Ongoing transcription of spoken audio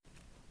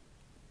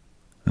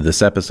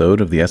This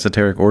episode of the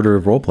Esoteric Order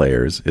of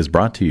Roleplayers is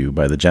brought to you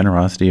by the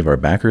generosity of our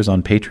backers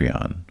on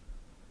Patreon.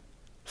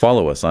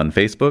 Follow us on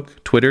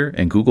Facebook, Twitter,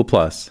 and Google+,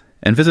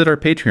 and visit our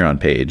Patreon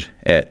page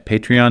at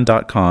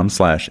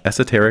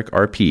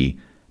patreon.com/esotericrp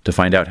to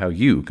find out how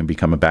you can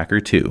become a backer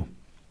too.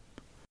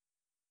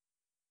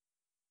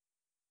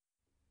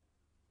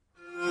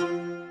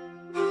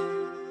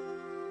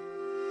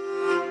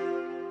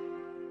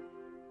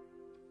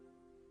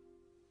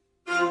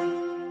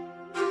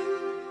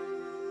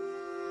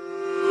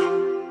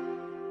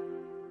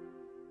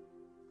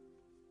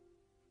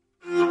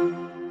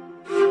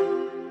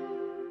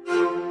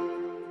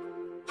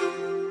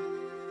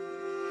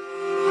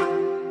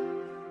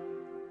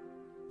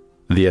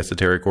 The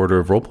Esoteric Order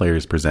of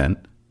Roleplayers present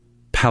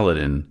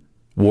Paladin,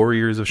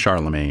 Warriors of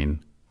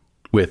Charlemagne,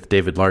 with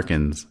David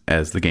Larkins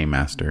as the Game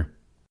Master.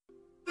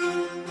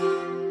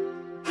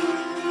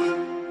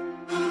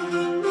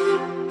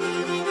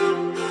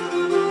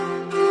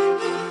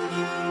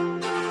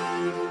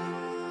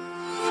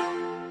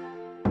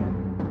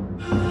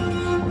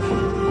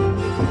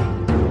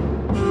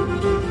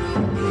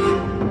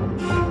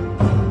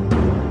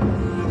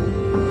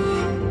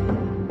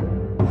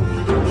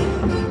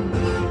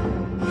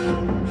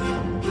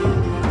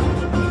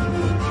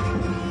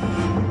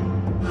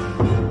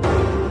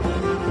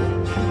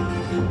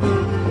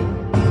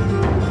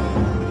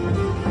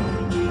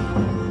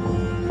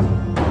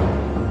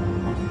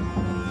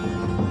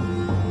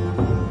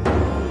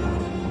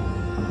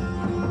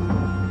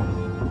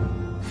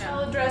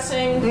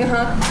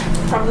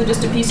 Probably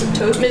just a piece of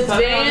toast. Miss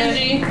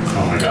Vanjie.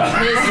 Oh my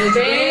god. Miss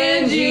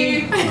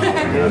Vanjie.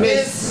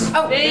 Miss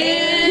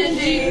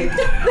Vanjie.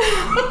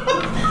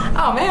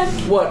 Oh man.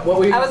 What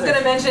were you I was going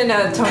to mention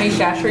Tony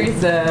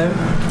Chachere's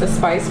the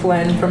spice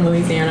blend from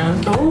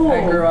Louisiana. Oh. I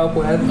grew up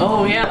with.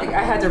 Oh, yeah.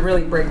 I had to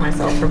really break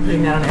myself for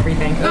putting that on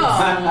everything. Oh.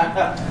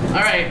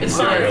 Alright, it's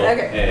fine.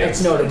 Okay.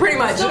 It's noted. Pretty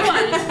much. Still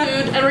fine. It's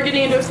food, and we're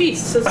getting into a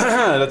feast. So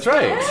That's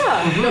right.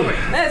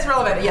 Yeah. That's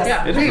relevant, yes.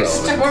 yeah. It is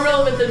relevant. More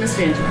relevant than Miss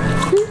Vanjie.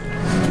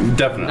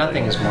 Definitely.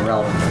 Nothing is more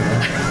relevant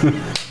than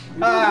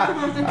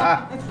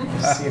that.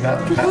 See that?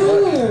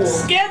 Ooh.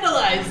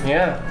 Scandalized.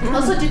 Yeah.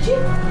 Also, did you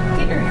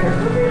get your hair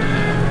covered?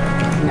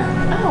 No.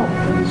 Oh,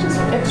 it was just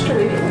extra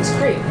baby. It looks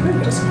great.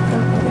 Just,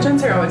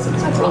 Jen's hair always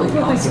looks really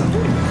awesome.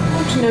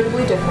 Looks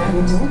notably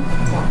different.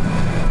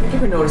 Thank you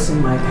for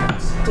noticing my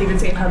pants. David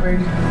St. Hubbard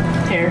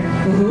hair.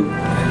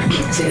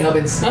 St.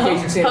 Hubbins.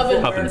 St.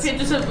 Hubbins.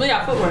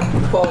 Yeah, footwear.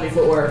 Quality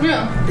footwear.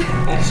 Yeah.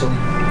 Excellent.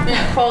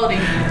 Yeah, quality.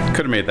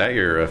 Could have made that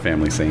your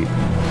family saint. I'm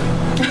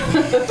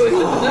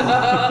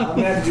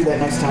gonna have to do that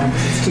next time.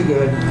 It's too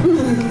good.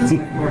 It's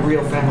like my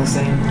real family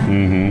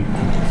saying.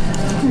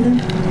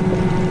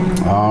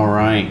 All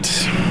right.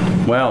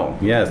 Well,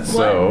 yes,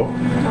 so...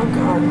 Oh,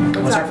 God.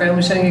 What's our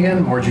family saying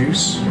again? More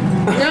juice?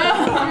 More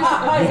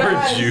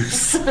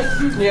juice.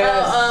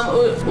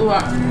 Yes.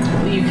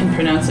 You can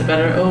pronounce it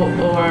better.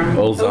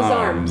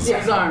 Ozarms. Yeah,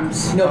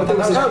 Ozarms. No, but there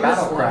was a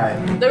battle cry.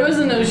 There was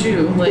an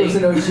Oju. There was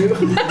an Oju.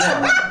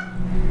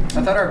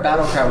 I thought our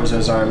battle cry was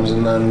those arms,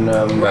 and then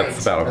That's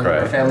the battle and our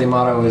cry. family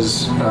motto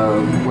is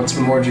what's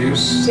more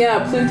juice?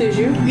 Yeah, plus de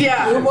jus.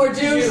 Yeah. More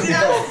juice.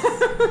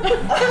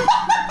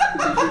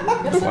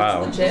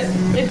 Wow. Legit.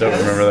 Don't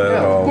remember that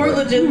at all. We're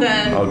legit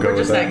then. I'll go We're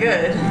with just that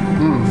good. I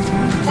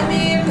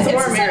mean, it's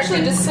more essentially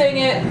American. just saying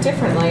it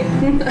differently.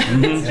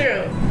 It's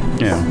true.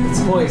 Yeah.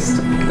 It's moist.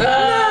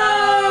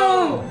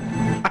 Oh!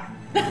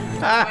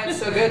 Why it's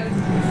so good.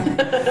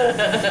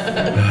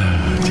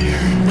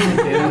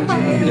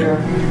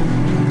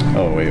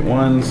 Oh, wait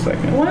 1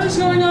 second. What is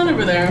going on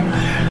over there?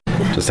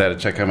 Just had to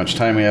check how much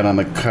time we had on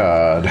the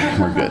COD.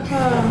 We're good.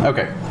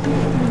 Okay.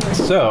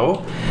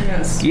 So,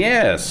 Yes.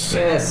 yes.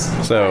 Yes.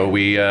 So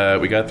we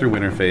got through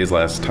winter phase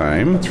last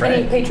time.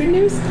 Any patron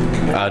news?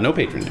 No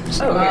patron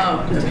news. Oh, okay.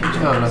 Oh,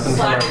 Oh, nothing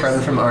from our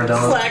friend from Ardon.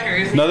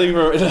 slackers. Nothing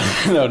for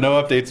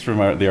no updates from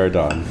the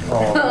Ardon.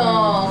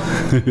 Oh.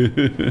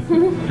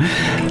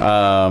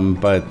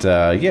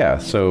 Yeah.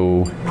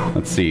 So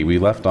let's see. We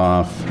left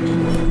off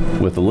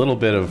with a little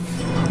bit of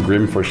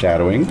grim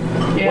foreshadowing.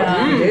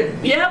 Yeah. You did?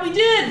 Yeah, we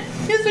did.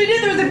 Yes, we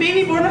did. There was a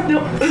baby born with no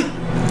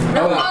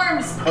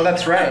arms. Oh,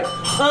 that's right.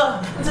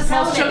 Ugh. It's a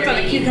House choked on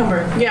a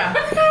cucumber. Yeah.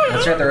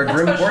 That's right. There are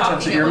grim That's so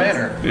portents at your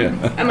shocking. manor.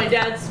 Yeah. At my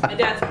dad's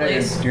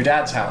place. Your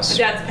dad's house.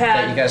 My dad's That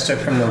pad. you guys took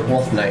from the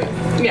Wolf Knight.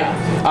 Yeah.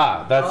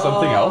 That's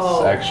something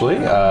else actually.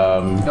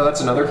 No,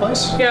 that's another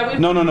place? Yeah. We.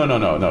 No.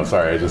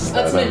 Sorry, I just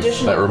That's an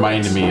additional that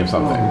reminded me of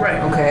something.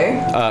 Right.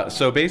 Okay.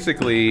 So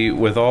basically,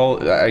 with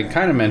all, I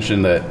kind of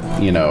mentioned that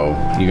you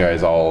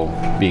guys all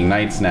being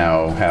knights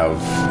now have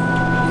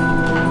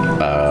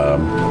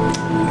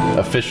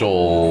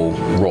official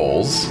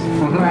roles.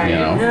 Right.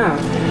 Yeah.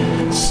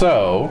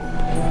 So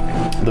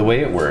the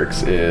way it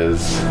works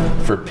is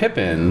for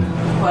Pippin,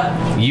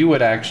 What? you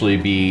would actually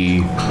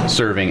be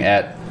serving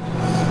at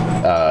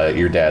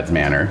your dad's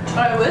manor. Oh,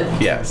 I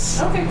would?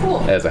 Yes. Okay, cool.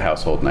 As a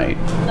household knight.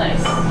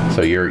 Nice.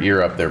 So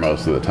you're up there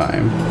most of the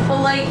time.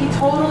 But, like, he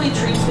totally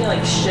treats me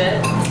like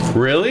shit.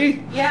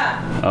 Really?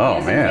 Yeah. Oh, He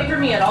doesn't man. favor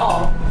me at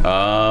all.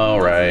 Oh,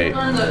 right.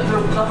 I learned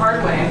the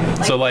hard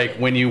way. So, like,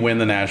 when you win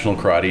the national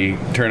karate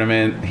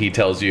tournament, he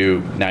tells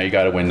you, now you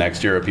got to win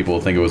next year, or people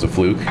will think it was a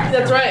fluke.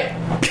 That's right.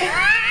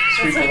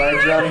 Sweep the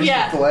leg, Johnny.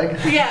 Yeah. Sweep the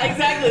leg. Yeah,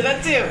 exactly.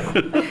 That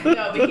too.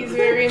 No, but he's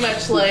very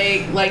much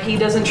like he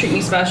doesn't treat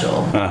me special.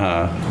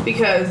 Uh-huh.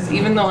 Because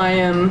even though I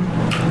am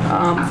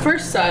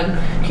first son,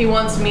 he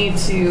wants me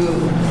to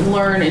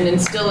learn and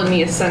instill in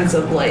me a sense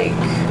of like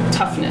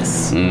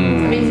toughness. I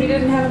mean, he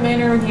didn't have a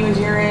manner when he was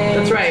your age.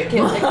 That's right.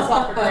 Can't take this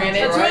off for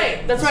granted. That's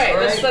right. That's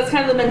right. That's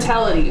kind of the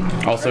mentality.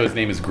 Also, his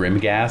name is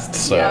Grimgast,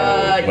 so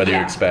what do you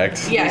yeah.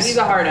 expect? Yeah, he's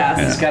a hard ass.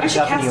 He's got I to should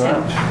toughen cast you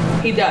him.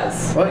 up. He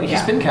does. Well,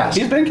 he's been cast.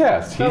 He's been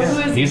cast. Oh, who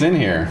is he? He's in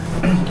here.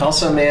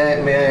 Also, may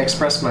I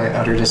express my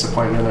utter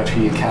disappointment at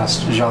who you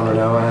cast Jean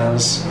Renault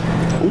as?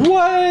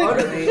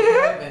 What?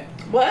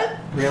 What?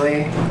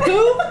 Really?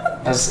 Who?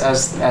 As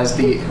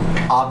the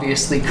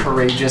obviously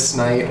courageous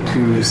knight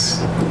whose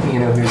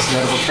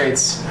notable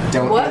traits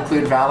don't What?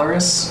 include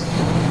valorous.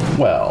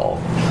 Well,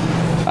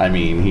 I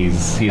mean,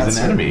 he's an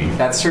enemy.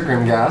 That's Sir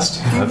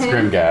Grimgast. That's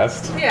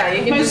Grimgast. Yeah,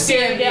 you can My just see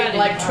scared him being daddy.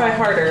 like, try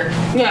harder.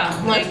 Yeah,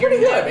 like pretty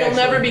good, you'll actually.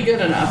 never be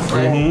good enough.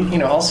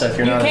 Also, if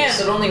you're You not can,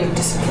 but only with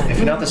discipline. if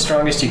you're not the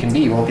strongest you can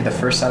be, you won't be the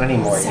first son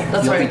anymore.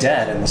 That's You'll be right.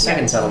 dead, and the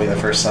second son will be the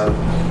first son.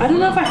 I don't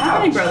know if I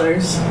have any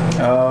brothers.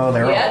 Oh,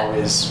 there Yeah. are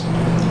always.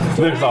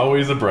 There's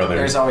always a brother.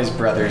 There's always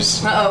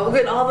brothers. Uh-oh, we'll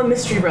get all the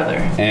mystery brother.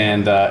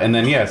 And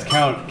then yes,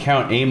 Count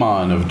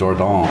Aemon of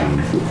Dordogne,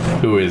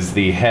 who is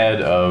the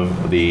head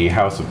of the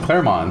House of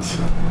Claremont.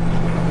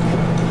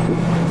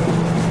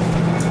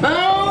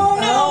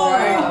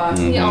 Oh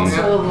no! He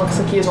also looks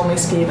like he has only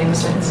scathing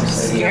sense.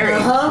 Scary.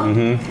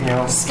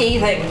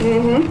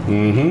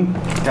 Scathing.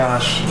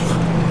 Gosh.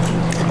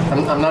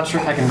 I'm not sure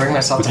if I can bring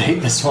myself to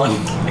hate this one.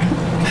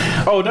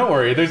 Oh, don't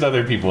worry. There's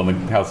other people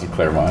in the House of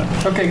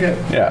Claremont. Okay, good.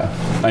 Yeah,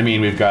 I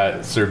mean we've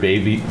got Sir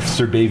Baby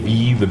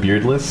the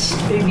Beardless.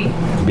 Baby.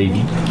 Baby.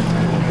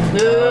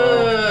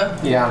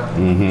 Yeah.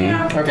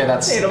 Yeah. Okay,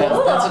 that's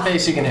a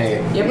face you can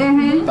hate.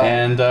 Yep.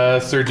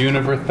 And Sir Dune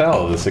of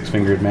Rethel, the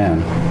six-fingered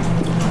man.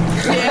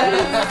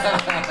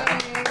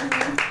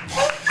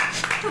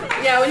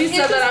 Yeah, when you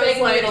said that, I was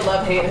like, to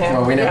love hate him.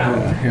 Well, we know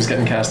who's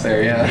getting cast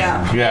there. Yeah.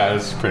 yeah. Yeah,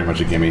 it's pretty much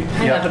a gimme.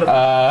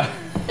 Yep.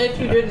 If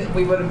you didn't,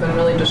 we would have been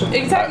really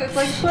disappointed. Exactly. It's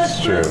like, but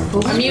It's true.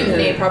 A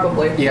mutiny,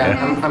 probably.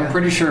 Yeah, I'm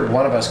pretty sure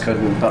one of us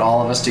couldn't, but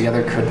all of us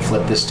together could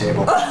flip this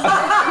table.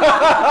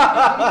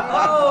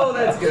 Oh,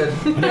 that's good.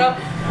 Yep.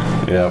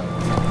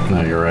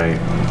 No, you're right.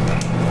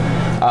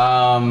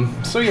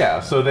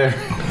 So there.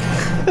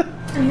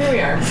 And here we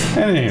are.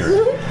 And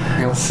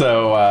here.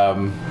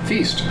 So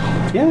Feast.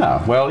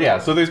 yeah. Well, yeah.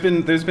 So there's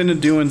been a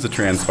doings a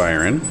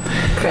transpiring.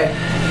 Okay.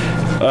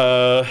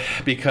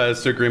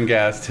 Because Sir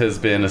Grimgast has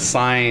been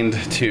assigned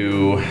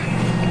to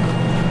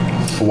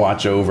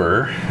watch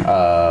over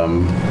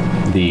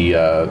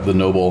the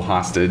noble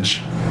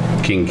hostage,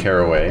 King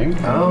Caraway.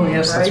 Oh,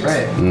 yes, that's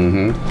right.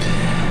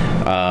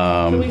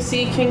 Can we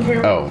see King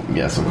Caraway? Oh,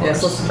 yes, of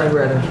course. Yes, I'd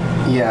rather.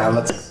 Yeah,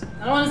 let's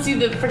I don't want to see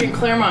the freaking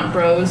Claremont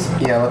bros.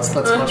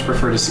 much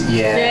prefer to see.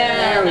 Yeah.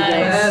 Yeah, nice.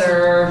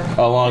 Better.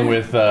 Along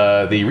with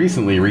the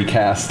recently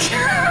recast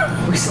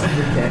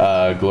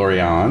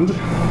Gloriande.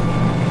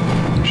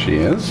 There she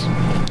is.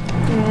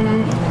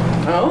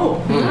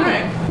 Oh,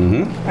 alright.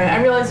 Alright,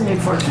 I realize I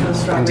need forks for the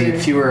strawberry.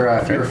 Indeed,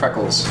 fewer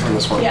freckles on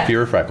this one. Yeah.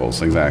 Fewer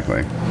freckles,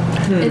 exactly.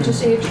 It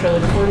just aged for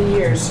like 40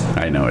 years.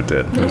 I know it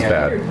did. It was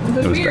bad.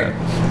 It was weird.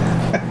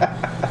 bad.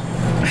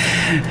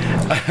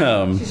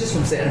 She's just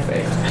from Santa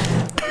Fe.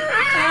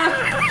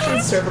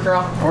 She's server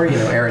girl. Or,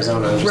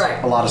 Arizona. Just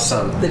Right. a lot of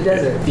sun. The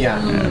desert. Yeah.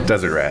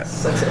 Desert rat.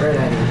 Sucks it right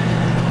at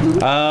you.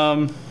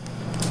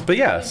 But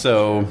yeah,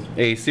 so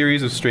a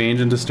series of strange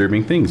and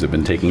disturbing things have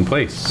been taking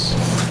place.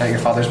 At your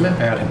father's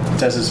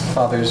Dez's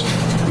father's.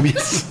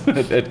 Yes,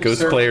 at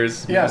Ghost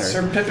Players. Yeah, Manor.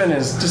 Sir Pippin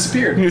has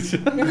disappeared.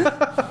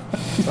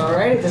 All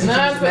right. Does it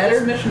That's what matter?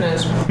 this mission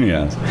is.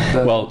 Yes.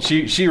 Well,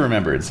 she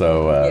remembered,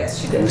 so Yes,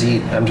 she did.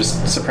 Indeed. I'm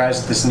just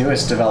surprised at this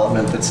newest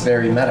development that's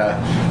very meta.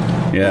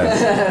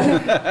 yes.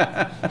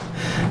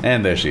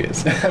 And there she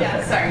is.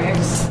 Yeah, sorry. I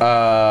just...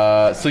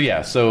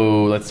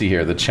 So let's see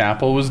here. The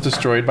chapel was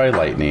destroyed by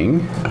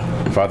lightning.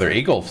 Father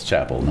Agolf's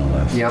chapel, no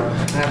less. Yep.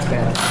 That's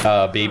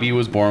bad. Baby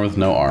was born with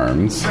no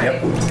arms.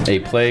 Yep. A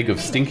plague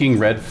of stinking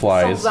red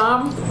flies.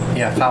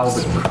 Yeah, foul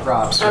with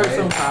crops, Or right?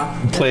 some crop.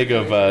 Plague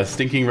of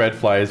stinking red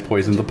flies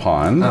poisoned the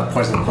pond.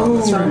 Poison pond,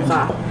 that's right.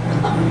 Crop.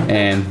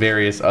 And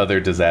various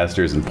other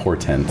disasters and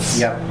portents.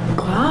 Yep.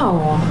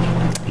 Wow.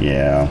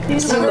 Yeah.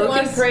 Number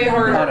one, pray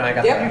harder. Oh, no, I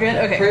got Yep. that. You're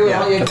good? Okay. Pray with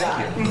Yeah. all you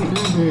got.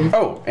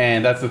 Oh,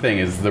 and that's the thing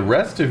is the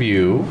rest of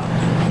you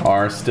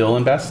are still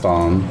in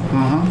Baston.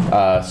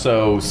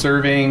 So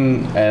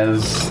serving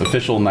as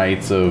official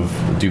knights of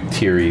Duke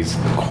Thierry's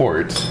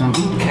court,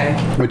 Okay.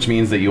 which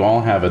means that you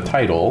all have a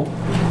title.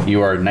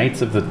 You are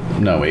knights of the...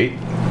 No, wait.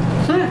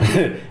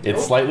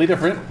 It's slightly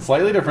different.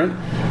 Slightly different.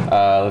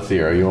 Let's see.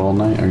 Are you all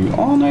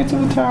Knights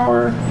of the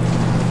Tower?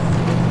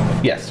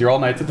 Yes, you're all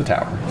Knights of the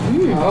Tower.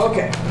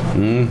 Okay.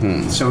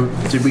 So,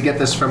 did we get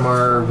this from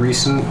our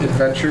recent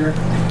adventure?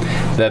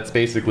 That's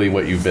basically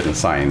what you've been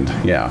assigned.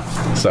 Yeah.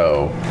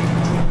 So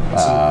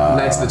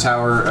Knights of the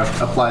Tower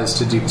applies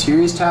to Duke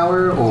Tyrion's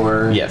tower,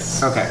 or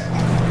yes. Okay.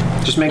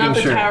 Just making Not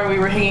the sure. tower we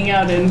were hanging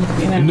out in.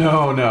 You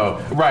know. No.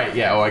 Right.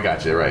 Yeah. Oh, I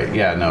got you. Right.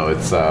 Yeah. No.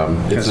 It's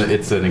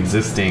an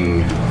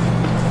existing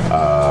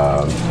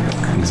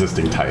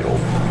title.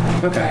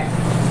 Okay.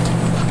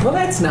 Well,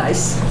 that's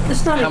nice.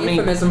 It's not How a many-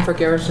 euphemism for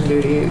garrison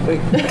duty.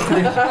 Like,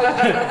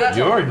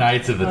 You're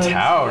Knights of the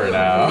Tower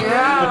now.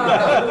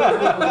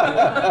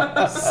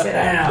 yeah. Sit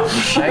down.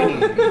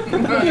 Shiny.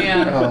 Oh,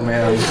 yeah. Oh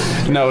man.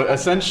 No.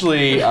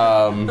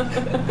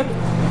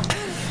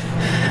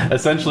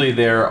 Essentially,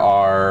 there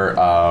are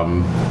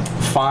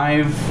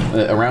 5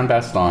 around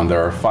Baston.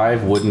 There are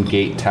 5 wooden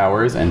gate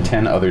towers and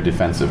 10 other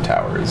defensive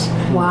towers.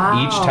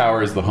 Wow. Each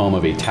tower is the home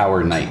of a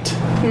tower knight.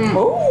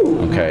 Oh.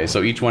 Okay,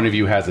 so each one of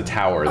you has a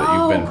tower that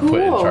you've been put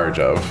in cool. charge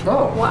of.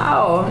 Oh.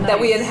 Wow. That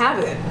we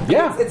inhabit.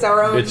 Yeah, It's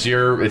our own. It's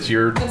your. It's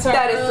our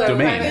That is so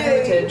Domain. private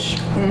heritage.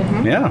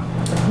 Yeah.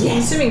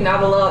 Assuming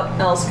not a lot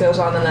else goes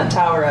on in that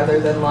tower other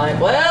than like,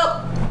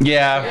 well,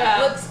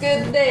 Yeah. looks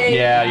good today.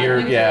 Yeah,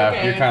 you're things are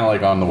okay. you're kind of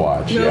like on the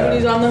watch.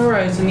 Nobody's Yeah. on the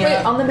horizon Wait,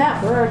 yet. on the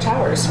map, where are our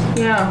towers?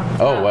 Yeah.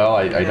 Oh well,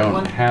 I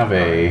don't have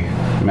a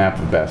map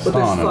of Baston, But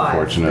there's 5.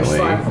 unfortunately.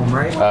 There's 5 of them,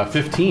 right?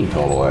 15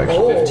 total, actually.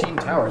 Oh. 15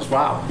 towers.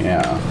 Wow.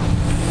 Yeah.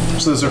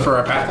 So those are for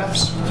our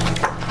backups.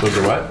 Those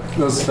are what?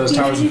 Those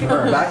towers are for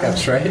our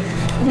backups, right?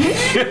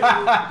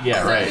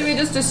 Yeah, Do right. we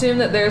just assume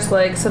that there's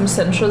like some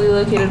centrally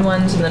located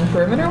ones and then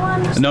perimeter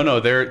ones? No,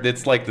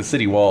 it's like the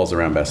city walls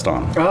around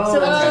Baston. Oh.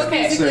 So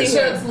basically, so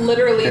it's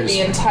literally there's-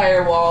 the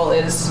entire wall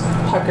is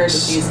puckered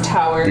with these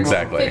towers.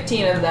 Exactly.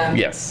 15 of them.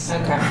 Yes.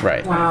 Okay.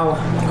 Right. Wow.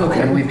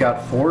 And we've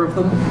got 4 of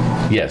them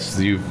Yes,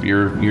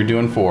 you're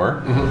doing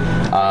 4.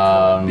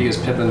 because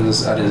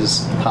Pippin's at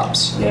his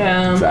hops.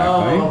 Yeah.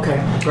 Exactly. Oh, okay.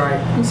 Right.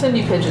 I'll send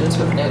you pigeons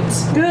with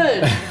notes.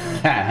 Good.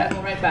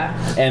 We'll right back.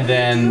 And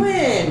then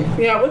Win.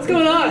 Yeah, what's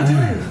going on?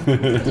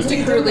 Just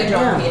a crudely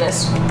drawn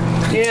penis.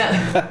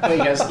 Yeah. Oh,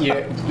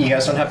 you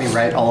guys don't have me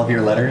write all of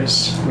your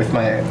letters with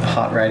my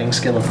hot writing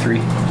skill of 3.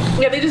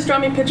 Yeah, they just draw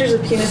me pictures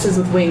of penises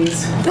with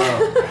wings.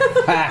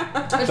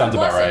 sounds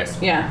about right.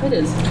 Yeah, it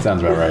is.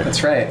 Sounds about right.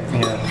 That's right.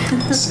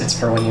 Yeah. It's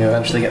for when you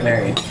eventually get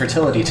married.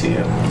 Fertility to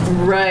you.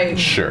 Right.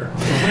 Sure.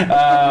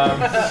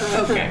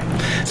 Okay.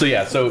 So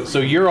yeah, so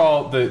you're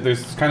all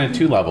there's kind of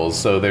 2 levels.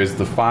 So there's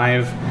the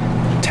 5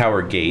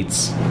 tower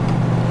gates,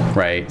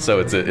 right? So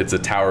it's a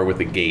tower with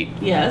a gate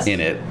Yes. in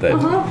it that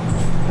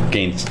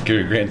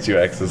grants you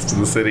access to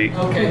the city.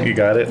 Okay. You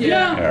got it?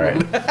 Yeah. All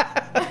right.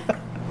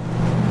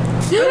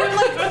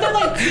 Are there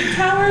like 2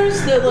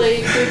 towers that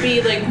like would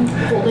be like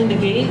holding the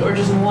gate, or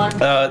just one?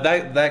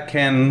 That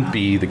can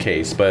be the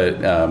case,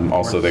 but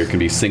also there can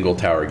be single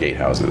tower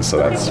gatehouses. So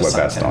that's what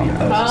Baston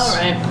has. All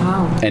right.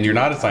 Wow. And you're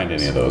not assigned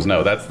any of those.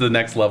 No, that's the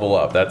next level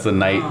up. That's a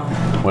knight.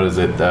 What is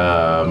it?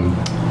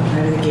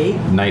 Right of the gate.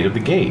 Knight of the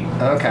Gate.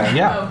 Okay.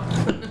 Yeah.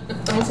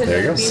 There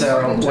you go.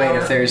 So wait,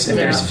 if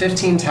there's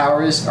 15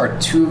 towers, are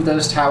 2 of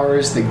those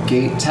towers the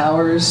gate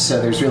towers?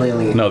 So there's really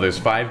only No, there's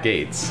 5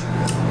 gates.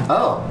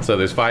 Oh. So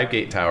there's 5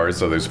 gate towers.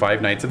 So there's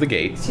 5 Knights of the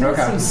Gate, That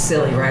Okay. seems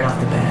silly right off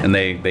the bat. and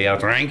they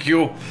outrank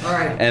you. All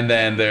right. And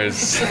then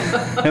there's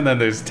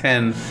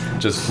 10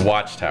 just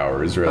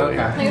watchtowers, really. Okay.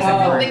 I guess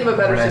I can think of a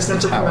better Nice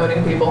system for tower.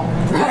 promoting people.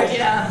 Right.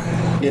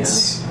 Yeah.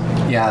 This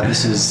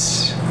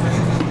is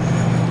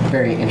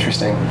very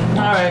interesting.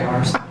 All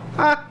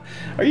right.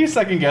 Are you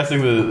second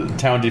guessing the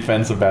town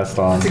defense of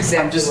Baston? That's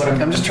exactly what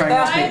I'm just trying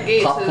to 5 make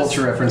gates pop is-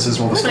 culture references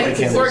while the story Like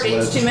candles 4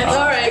 gates too lit. many.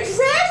 All right.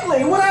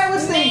 exactly what I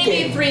was Maybe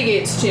thinking. 3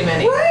 gates too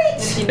many. Right.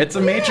 It's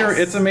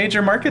a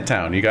major market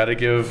town. You got to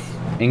give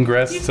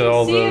ingress You to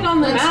all can see it the.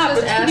 on the Let's map.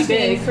 just It's pretty asking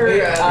big. for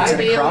It's at a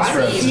IBM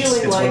crossroads. It's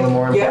feeling one of the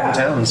more important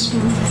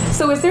towns.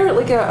 So is there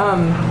like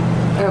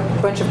a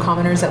bunch of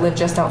commoners that live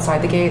just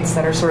outside the gates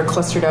that are sort of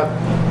clustered up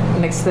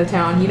next to the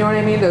town? You know what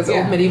I mean? Those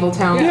old medieval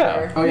towns. Yeah.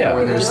 Where, Oh yeah,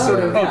 where there's Just sort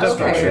of- definitely,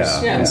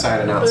 structures yeah.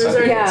 inside and outside. There's the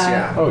gates,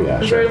 yeah. Oh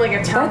yeah, Is sure. there like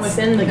a town That's-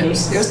 within the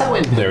gates? It was that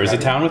way. There is a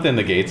town within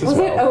the gates as Was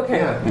well. it? Okay.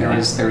 Yeah, there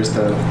was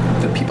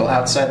the people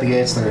outside the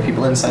gates. There were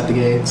people inside the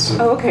gates.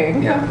 Oh, okay.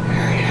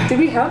 Yeah. Did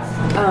we have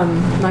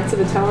Knights of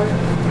the Tower?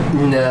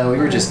 No, we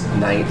were just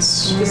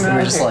knights. We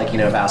were just okay. like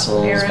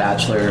vassals, Aaron.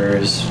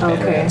 bachelors, Okay.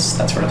 parents,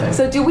 that sort of thing.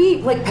 So do we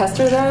like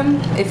pester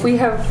them if we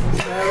have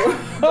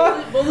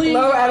Bullying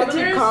low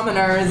attitude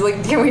commoners? commoners?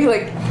 Like, can we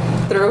like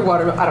throw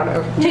water? I don't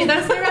know. Hey,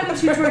 that's their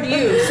attitude toward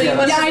you. So you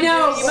must Yeah, have I been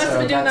know. doing- You must have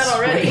been doing that So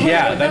already.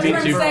 Yeah, that That's means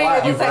what I'm you've saying.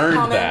 Is you've that earned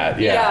common? that.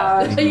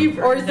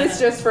 Yeah. Or is this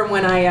just from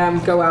when I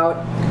go out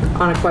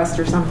on a quest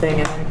or something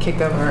and then kick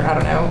them, or I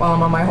don't know, while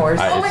I'm on my horse?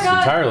 It's my God.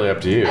 entirely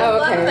up to you. Oh, I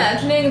love okay.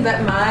 imagining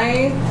that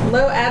my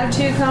low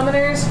attitude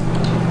commoners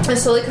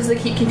is solely because they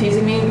keep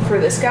confusing me for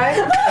this guy.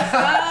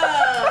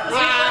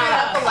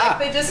 Life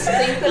They just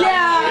think that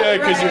Yeah,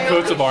 because your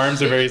coats of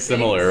arms are very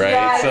similar, right?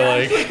 Yeah, so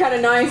like, kind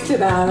of nice to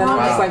them, and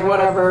I'm just like,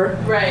 whatever.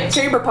 Right.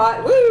 Chamber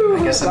pot, woo!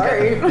 I guess I've got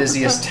Sorry. the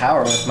busiest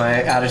tower with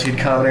my attitude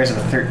commoners of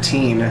a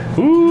 13.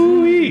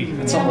 ooh-wee.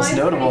 It's almost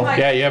notable.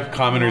 Yeah, you have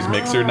commoners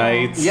mixer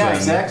nights. Yeah, and-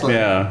 exactly.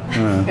 Yeah.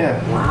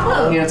 Yeah.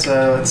 Wow. You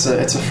know,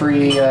 it's a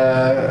free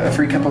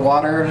cup of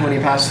water when you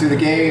pass through the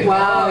gate.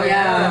 Wow,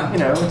 yeah. You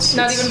know, it's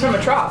Not even from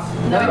a trough.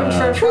 not even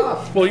for a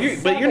trough. Well,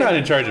 you're not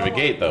in charge of a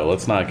gate, though.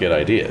 Let's not get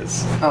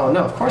ideas. Oh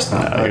no, of course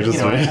not. No, But, you're just-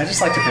 you know, I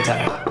just like to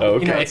protect.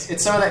 Okay. You know,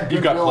 it's some of that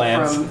You've got goodwill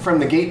plans. from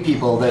the gate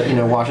people that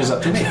washes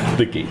up to me.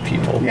 The gate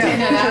people. Yeah.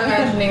 And I'm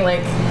imagining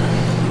like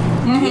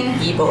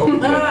evil.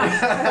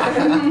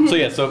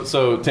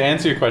 So to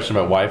answer your question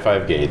about why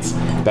 5 gates,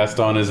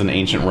 Bastogne is an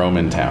ancient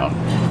Roman town,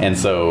 and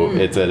so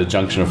it's at a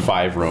junction of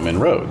 5 Roman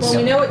roads. Well,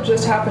 we know what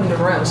just happened to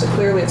Rome, so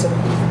clearly it's a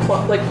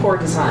poor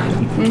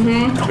design.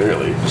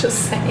 Clearly.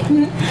 Just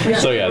saying.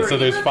 So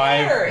there's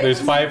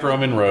 5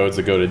 Roman roads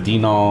that go to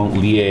Dinan,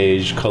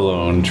 Liège,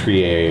 Cologne,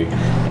 Trier,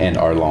 and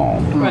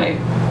Arlon. Right.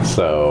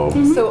 So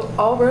So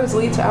all roads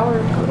lead to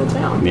our little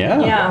town.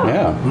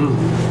 Yeah.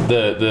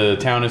 The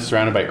town is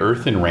surrounded by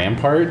earth and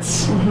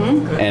ramparts,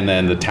 and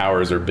then the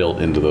towers are built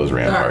into those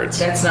ramparts.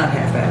 That's not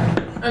half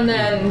bad. And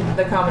then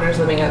the commoners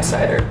living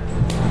outside are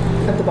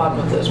at the bottom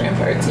of those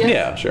ramparts. Yes?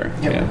 Yeah, sure.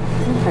 Yep.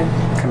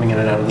 Yeah. Coming in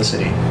and out of the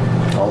city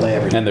all day,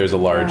 every day. And there's a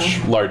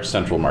large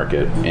central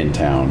market in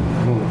town.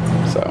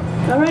 So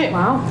All right.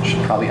 Wow.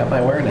 Should probably up my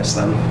awareness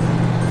then.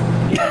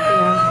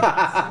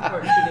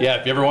 yeah,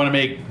 if you ever want to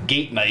make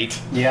gate night,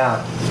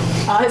 Yeah.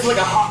 It's like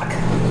a hawk.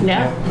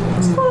 Yeah.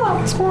 I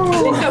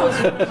think that was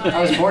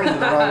I was born into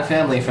the wrong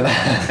family for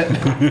that.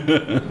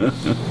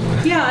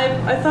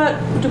 Yeah, I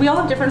thought, do we all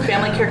have different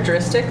family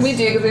characteristics? We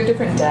do because we have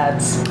different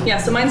dads. Yeah,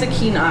 so mine's a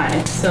keen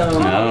eye, so Oh.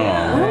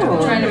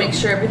 I'm trying to make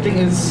sure everything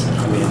is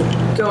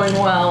going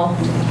well.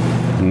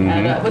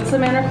 And what's the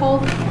manor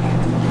called?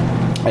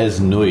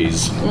 as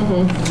noise.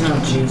 Oh,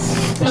 jeez.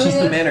 It's just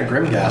the Manor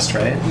Grimgast,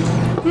 right?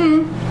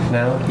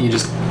 No? You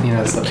just,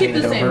 it's the Keep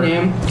the painted same over.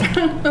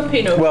 name. No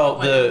paint over. Well,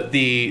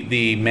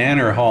 the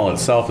manor hall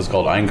itself is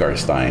called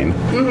Eingarstein.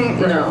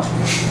 No.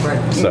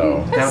 Right.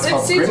 So Now it's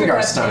called Caesar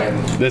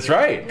Grimgarstein. that's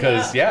right,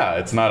 because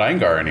it's not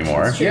Eingar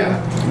anymore.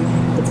 Yeah.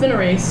 It's been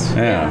erased.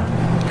 Yeah.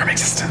 From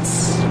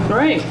existence.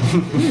 Right.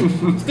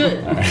 It's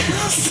good.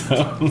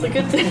 So, It's a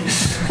good thing.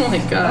 Oh my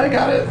I god.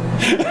 got it.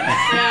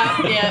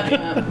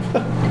 Yeah.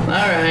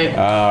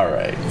 all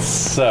right.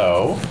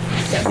 So,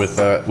 with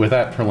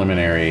that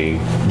preliminary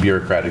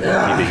bureaucratic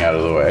keeping out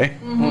of the way,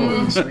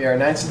 So we are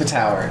Knights of the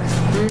Tower.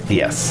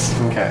 yes.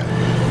 Okay.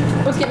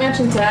 Alright. Let's get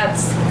mentioned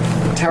tats.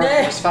 Tower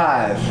Force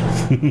 5.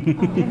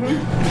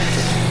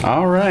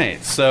 All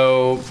right.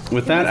 So,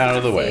 with that out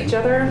of the way, Each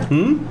other?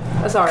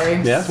 Sorry.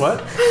 yes.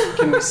 What?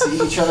 Can we see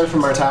each other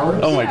from our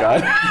towers? Oh my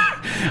God.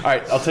 All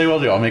right. I'll tell you what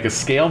I'll do. I'll make a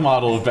scale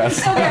model of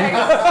Best. Okay.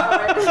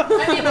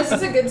 I mean, this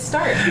is a good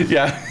start.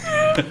 Yeah.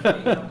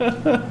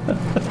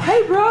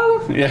 Hey,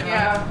 bro.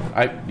 Yeah.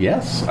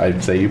 Yes,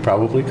 I'd say you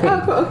probably could.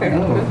 Oh, cool. Okay.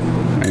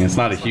 I mean, it's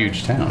not a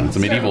huge town. It's a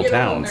medieval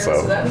town,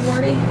 so That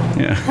Morty?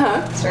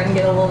 yeah. Starting to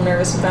get a little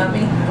nervous about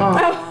me.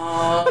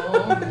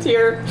 Oh,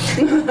 dear.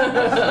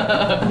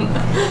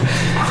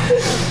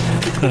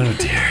 Oh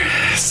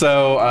dear.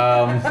 So,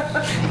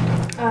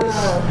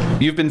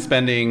 you've been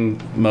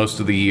spending most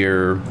of the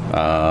year,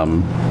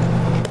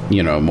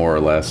 more or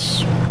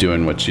less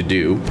doing what you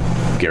do,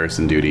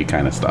 garrison duty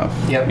kind of stuff.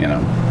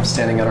 Yep.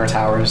 Standing at our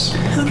towers.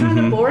 It's kind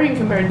of boring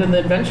compared to the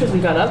adventures we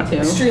got up to.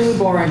 Extremely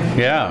boring.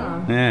 Yeah.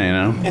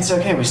 Yeah. It's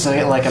okay. We still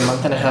get like a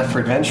month and a half for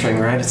adventuring,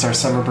 right? It's our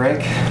summer break.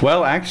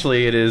 Well,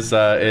 actually, it is.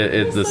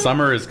 The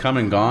summer is come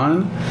and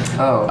gone,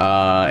 Oh,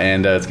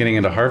 and it's getting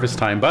into harvest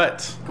time.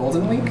 But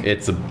Golden Week?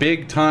 it's a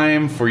big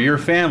time for your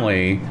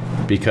family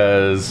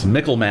because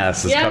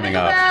Michaelmas is coming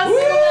up.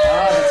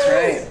 Oh, that's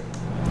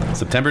right.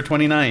 September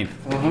 29th.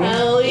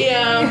 Hell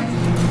yeah.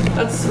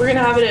 We're gonna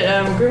have it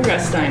at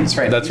Grimgarstein. That's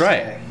right. That's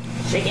right.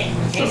 Shake it.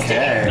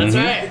 Okay. That's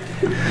right.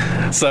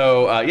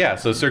 So,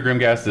 so Sir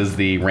Grimgast is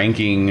the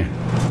ranking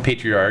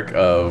patriarch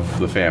of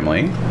the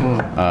family.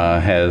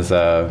 Has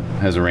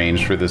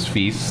arranged for this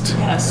feast.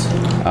 Yes.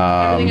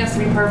 Everything has to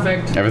be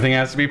perfect. Everything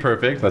has to be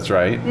perfect. That's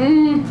right.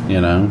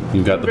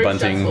 You've got the Very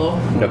bunting,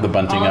 stressful. got the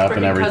bunting All our up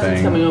and freaking cousins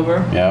everything. coming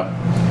over, Yep.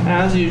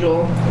 as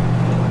usual.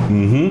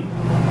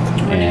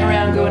 Running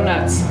around, going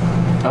nuts.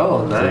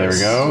 Oh, nice. So there we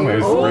go.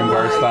 There's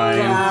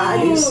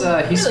Grimgarstein. He's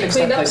Really fixed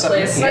cleaned that up place the up.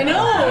 place. I know.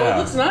 Yeah. It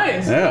looks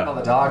nice. All Yeah.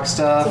 the dog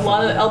stuff. A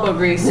lot of elbow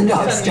grease. Dog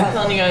I'm stuff.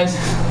 telling you guys.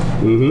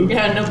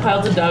 Yeah, no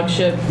piles of dog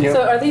shit. Yep.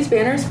 So are these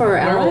banners for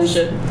Werewolf allies?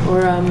 shit.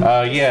 Or,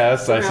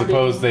 Yes, I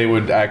suppose they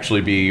would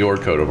actually be your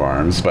coat of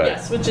arms, but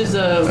Yes, which is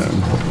a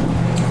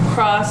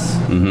cross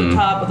at the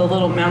top with a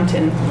little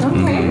mountain.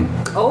 okay.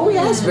 Oh,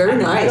 yes, very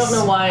nice. I don't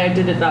know why I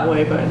did it that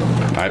way, but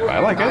I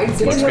like it.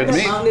 Did Looks you good to have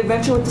me. a mountain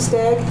adventure with the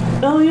stag?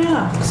 oh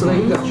yeah. So there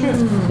you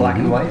go. Black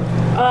and white.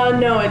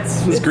 No,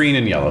 it's It's green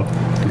and yellow,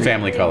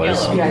 family colors.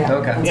 yellow. Yeah, yeah.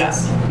 Okay.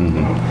 Yes.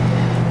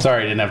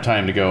 Sorry, I didn't have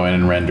time to go in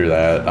and render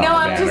that. on No, the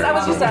I was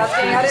banner. just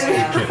asking. I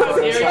didn't. How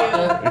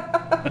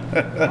dare you?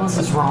 This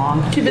is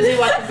wrong. Too busy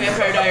watching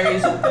Vampire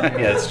Diaries.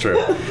 Yeah, it's true.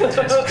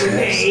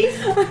 The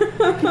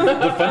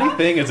funny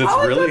thing is,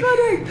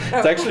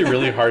 it's actually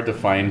really hard to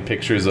find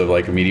pictures of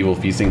like a medieval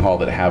feasting hall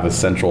that have a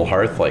central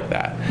hearth like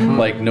that.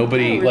 Like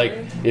nobody, like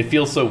it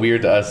feels so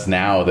weird to us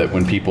now that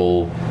when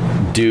people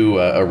do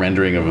a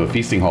rendering of a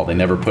feasting hall, they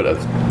never put a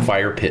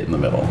fire pit in the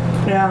middle.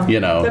 Yeah. You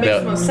know, that makes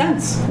the most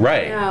sense.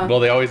 Right. Yeah. Well,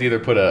 they always either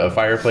put a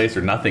fireplace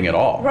or nothing at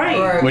all.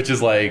 Right. Which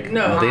is like,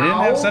 No. they didn't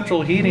have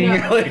central heating.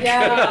 No. Like,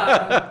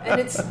 Yeah, and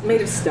it's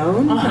made of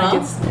stone. Uh-huh.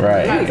 Like it's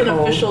Right. That's an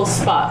cold. official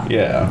spot.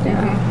 yeah.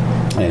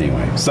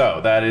 Anyway, so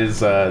that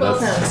is Well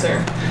that's, done,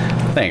 sir.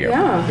 thank you.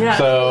 Yeah.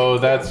 So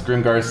that's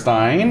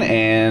Grimgarstein,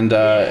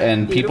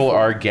 and people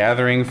are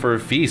gathering for a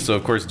feast. So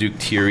of course Duke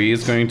Thierry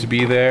is going to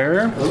be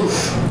there.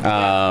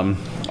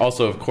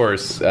 Also, of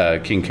course,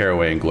 King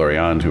Caraway and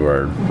Gloriand, who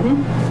are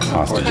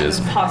hostages.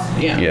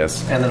 Yeah.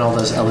 Yes. And then all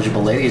those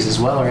eligible ladies as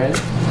well, right?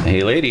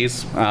 Hey,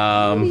 ladies.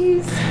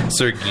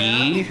 Sir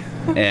Guy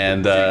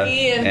and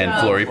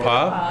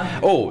Floripa.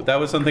 Oh, that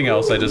was something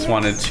else I just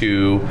wanted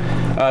to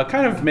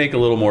kind of make a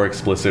little more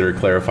explicit or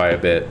clarify a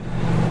bit.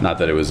 Not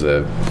that it was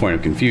a point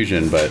of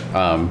confusion, but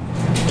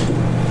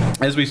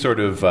as we sort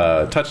of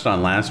touched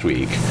on last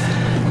week,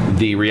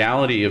 the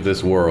reality of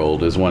this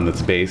world is one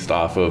that's based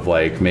off of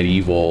like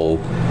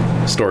medieval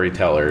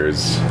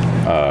storytellers'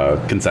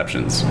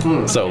 conceptions.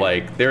 So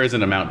like there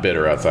isn't a Mount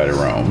Bitter outside of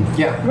Rome.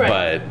 Yeah.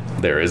 Right.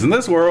 But there is in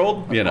this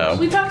world, you know.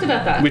 We talked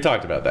about that. We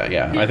talked about that,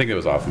 yeah. I think it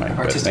was off mic. But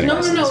Artistic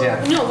anyway. No.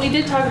 Yeah. No, we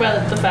did talk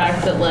about the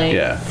fact that like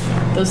Yeah.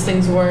 those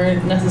things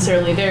weren't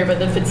necessarily there, but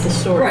that fits the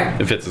story. Right.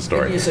 It fits the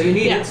story. So you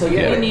need Yeah. it. So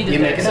Yeah. You need it You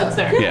there, make it so up. it's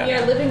there. Yeah.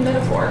 Yeah, living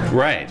metaphor.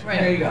 Right. Right.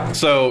 There you go.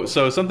 So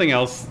something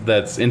else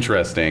that's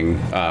interesting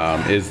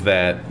is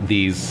that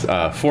these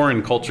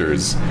foreign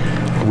cultures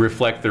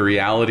reflect the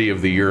reality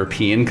of the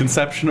European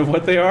conception of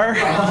what they are.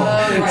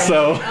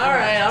 So, All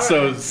right.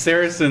 so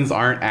Saracens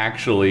aren't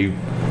actually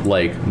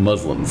like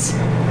Muslims,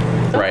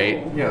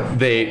 right? Yeah.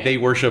 They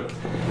worship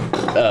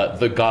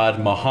the god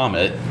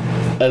Muhammad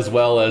as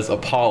well as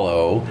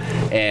Apollo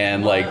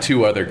and like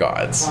two other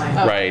gods,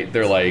 right?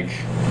 They're like,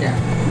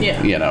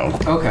 Yeah. you know,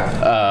 Okay.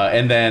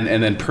 and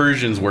then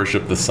Persians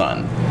worship the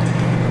sun,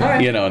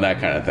 right. you know, and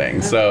that kind of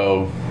thing.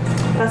 So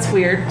That's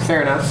weird.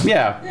 Fair enough.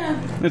 yeah,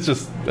 it's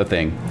just a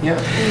thing. Yeah.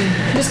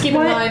 Just keep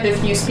in mind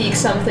if you speak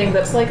something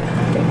that's like,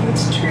 I think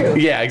it's true.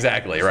 Yeah,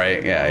 exactly.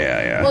 Right.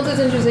 Yeah. Well, it's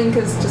interesting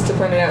because just to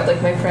point it out,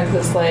 like my friend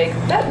was like,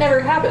 that never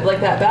happened. Like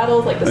that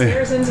battle, like the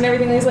Saracens and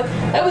everything. And he's like,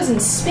 that was in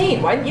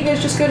Spain. Why didn't you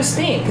guys just go to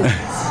Spain? Because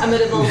I'm a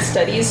medieval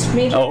studies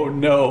major. Oh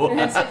no.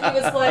 And so he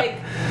was like,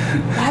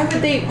 why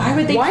would they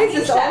Why is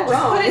change this all that? Just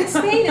wrong? put it in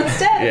Spain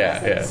instead.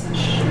 Yeah, And I was like,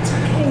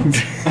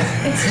 it's okay.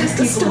 It's just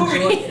a story.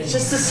 It's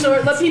just a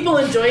story. Let people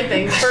enjoy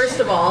things,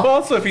 first of all. Well,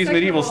 also, if he's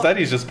medieval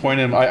studies, just point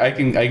him. I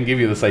can give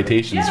you the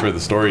citations for the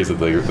stories that's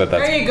There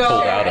you go.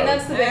 pulled out And of.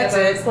 that's the thing. That's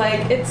About it. It's like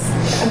it's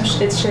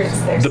sure it's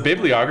there. The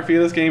bibliography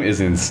of this game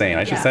is insane.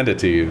 I should Yeah. send it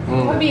to you.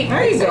 That'd be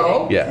There you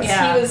go. Yes.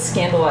 Yeah. He was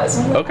scandalized.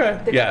 I'm like, Okay.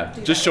 they Yeah. don't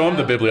do Just that show him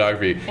the now.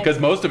 bibliography because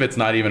most of it's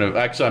not even.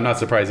 Actually, I'm not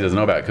surprised he doesn't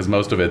know about it because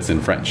most of it's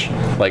in French.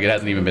 Like it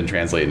hasn't even been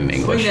translated in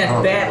Bring English.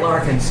 that bat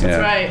Larkins. Yeah.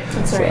 That's right.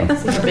 That's right.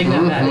 See how big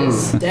that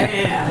is.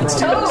 Damn.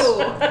 Oh,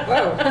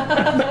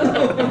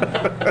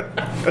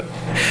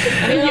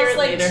 A it year was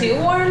like later. too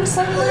warm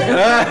suddenly.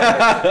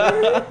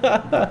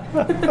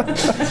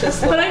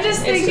 But I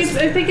just think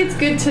I think it's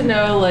good to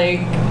know like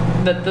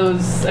that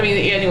those. I mean,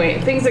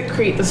 anyway, things that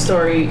create the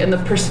story and the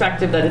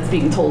perspective that it's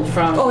being told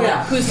from. Oh,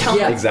 yeah. Who's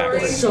telling Yeah, the exactly.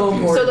 story? So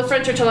important. So the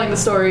French are telling the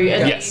story,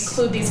 and Yes. they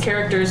include these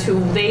characters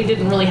who they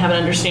didn't really have an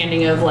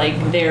understanding of, like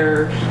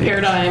their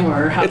paradigm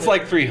or how. It's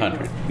like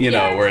 300, you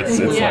know, Yeah. where it's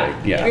Yeah. like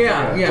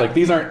Yeah, yeah. Like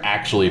these aren't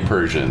actually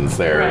Persians.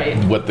 They're Right.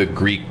 what the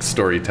Greek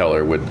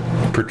storyteller would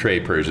portray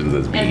Persians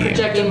as and being.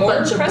 project a More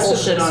bunch of impressive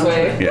bullshit this on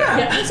way. it. Yeah.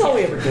 Yeah. That's all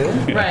we ever do.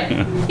 Right.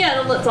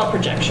 Yeah, it's all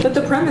projection. But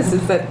the premise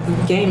is that the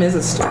game is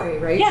a story,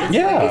 right? Yeah. It's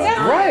Yeah, like, it's not-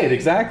 right,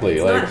 exactly.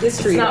 It's Like not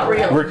history. It's not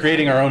real. we're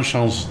creating our own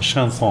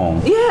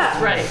chanson.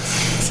 Yeah. Right.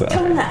 So.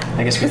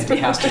 I guess we have to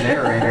cast a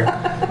narrator.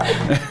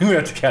 We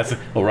have to cast.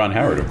 Well, Ron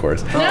Howard, of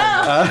course. No.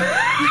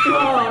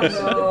 Oh,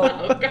 no.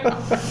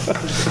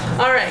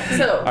 All right.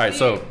 So. All right.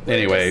 So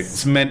anyway,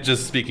 it's meant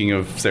just speaking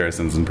of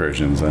Saracens and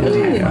Persians. All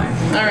right.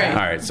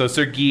 All right. So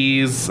Sir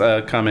Guy's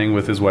coming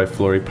with his wife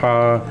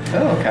Floripa.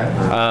 Oh, okay.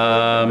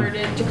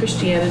 Converted to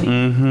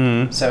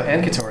Christianity. So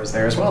Ankator is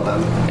there as well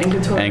then. And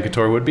Couture. And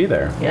Couture would be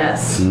there.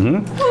 Yes.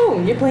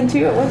 Oh, you're playing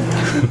too at once.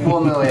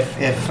 Well, no, if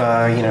if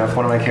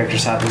one of my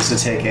characters happens to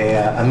take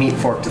a meat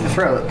fork to the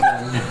throat,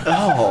 then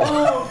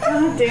Oh.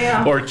 God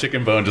damn. Or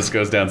chicken bone just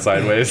goes down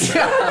sideways.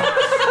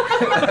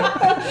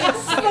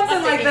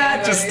 Something like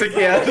that. Just stick.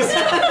 Yeah. Just,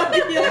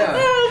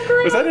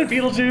 yeah. was that in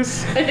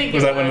Beetlejuice? I think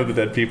Was it that one of the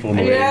dead people in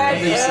the movie? Yeah,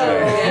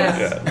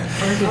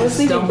 Yeah. I was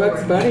thinking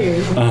Bugs Bunny.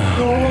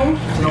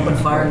 An open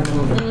fire in the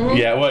middle of it.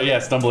 Yeah. Well, yeah.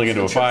 Stumbling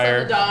into a Trips on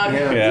fire. the dog.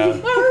 Yeah. Yeah.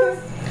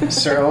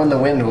 Sir Owen the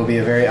Wind will be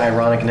a very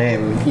ironic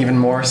name, even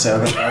more so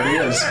than it already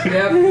is.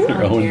 Yep.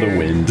 Own the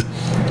wind.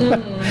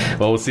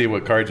 Well, we'll see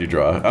what cards you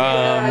draw.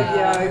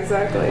 Yeah,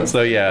 exactly.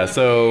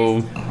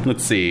 So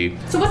let's see.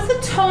 So what's the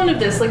tone of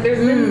this? Like,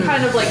 there's been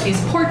kind of like these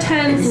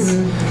portents.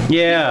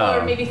 Yeah.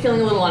 Or maybe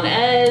feeling a little on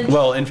edge.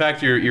 Well, in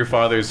fact, your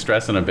father's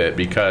stressing a bit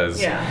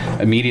because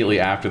immediately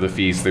after the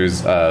feast,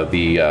 there's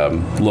the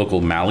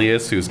local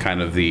Malleus, who's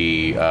kind of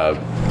the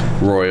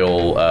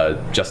royal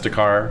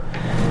Justicar,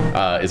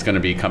 is going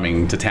to be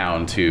coming to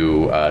town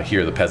to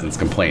hear the peasants'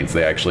 complaints.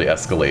 They actually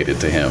escalated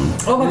to him.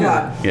 Oh my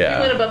god. He Yeah.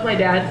 went above my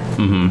dad.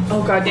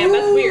 Oh god damn,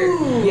 that's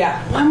weird.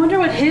 Yeah. I wonder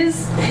what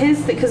his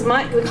because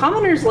the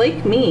commoners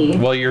like me.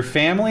 Well, your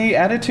family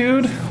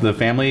attitude, the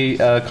family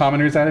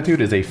commoner's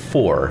attitude, is a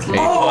 4. It's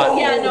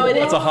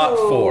a hot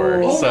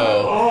 4.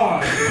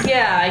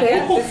 Yeah, I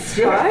guess.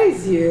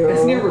 Despise you.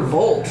 It's near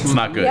revolt. It's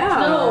not good.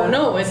 Yeah.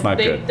 No, it's not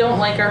they good. don't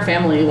like our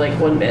family like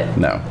one bit.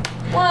 No.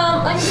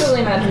 Well, I can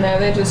totally imagine though.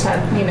 They just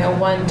had,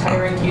 one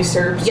tyrant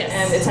usurped, Yes.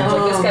 and it sounds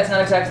like this guy's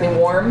not exactly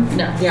warm.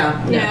 No.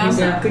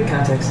 Yeah. Good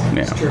context.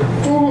 Yeah. It's true.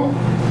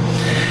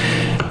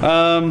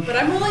 But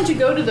I'm willing to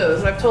go to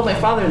those. I've told my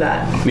father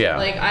that. Yeah.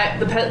 Like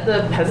the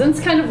peasants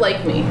kind of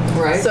like me.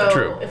 Right. So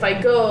True. if I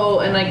go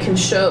and I can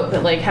show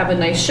that have a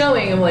nice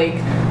showing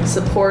of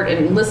support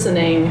and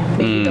listening,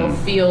 maybe they'll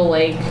feel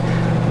like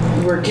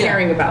we're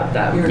caring about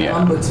them. You're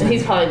an ombudsman. And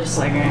he's probably just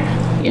like,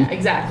 yeah,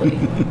 exactly.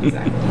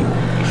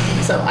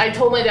 So I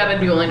told my dad I'd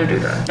be willing to do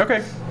that.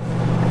 Okay.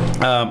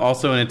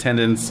 Also in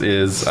attendance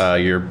is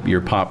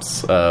your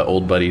pop's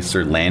old buddy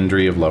Sir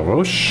Landry of La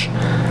Roche,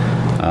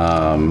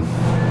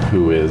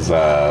 who is,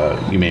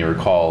 you may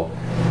recall,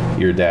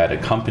 your dad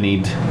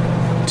accompanied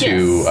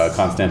to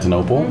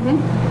Constantinople. Bring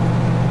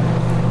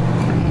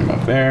him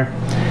up there.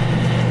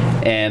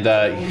 And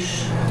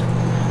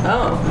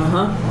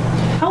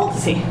How old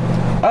is he?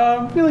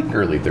 maybe like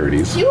early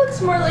 30s. He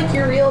looks more like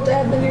your real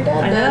dad than your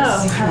dad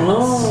does.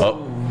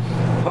 Oh,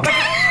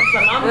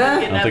 My mom was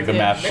I don't think the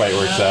math quite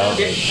works out.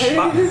 No,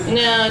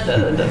 it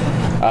doesn't.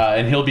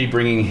 And he'll be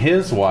bringing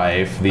his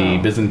wife, the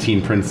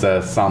Byzantine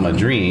princess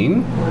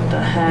Salmadrine. What the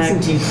heck?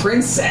 Byzantine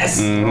princess.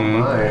 Oh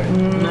my.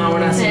 No, we're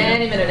not seeing it.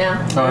 Any minute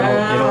now.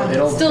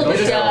 It'll Still it'll the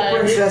just- guy.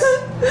 Princess.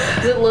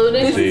 Is it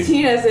loading? See.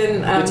 Byzantine as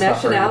in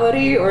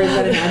nationality, or is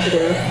that an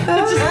adjective?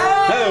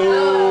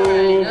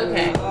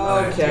 Okay.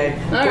 Okay.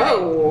 All right.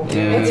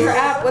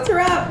 What's her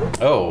app?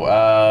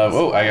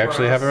 I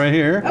actually have it right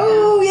here.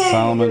 Oh, yeah.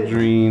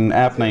 Salmadrine,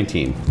 app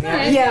 19.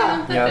 Yeah.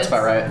 Yeah, that's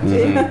about right.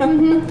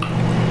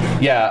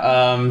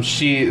 Yeah,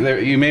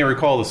 you may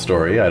recall the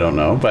story, I don't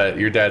know, but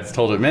your dad's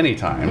told it many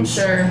times.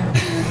 Sure.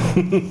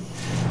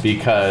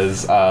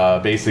 Because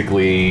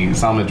basically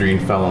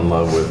Salmadrine fell in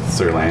love with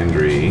Sir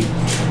Landry,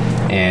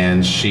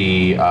 and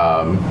she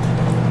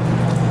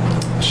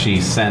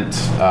sent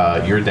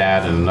your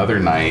dad and another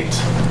knight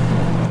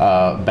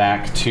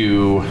back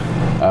to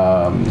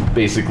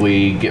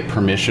basically get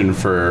permission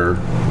for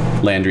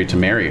Landry to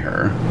marry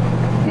her.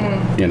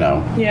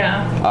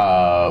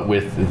 Yeah.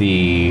 With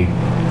the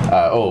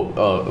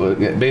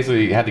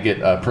basically you had to get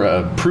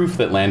proof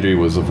that Landry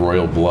was of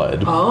royal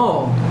blood.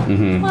 Oh.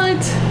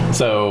 What?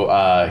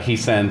 So he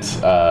sent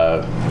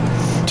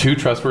 2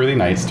 trustworthy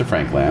knights to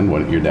Frankland.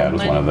 Your dad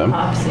was one of them.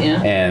 Pops,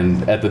 yeah.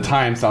 And at the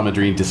time,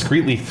 Salmadrine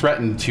discreetly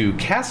threatened to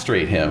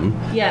castrate him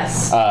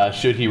Yes.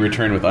 should he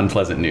return with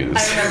unpleasant news.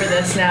 I remember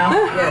this now.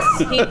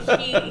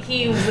 Yes.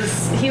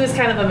 He was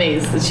kind of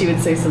amazed that she would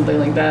say something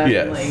like that.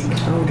 Yes. Like,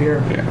 Oh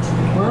dear. Yeah.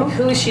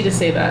 who is she to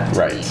say that?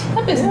 Right.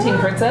 A Byzantine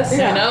princess.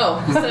 I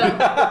know.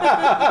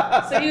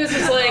 So he was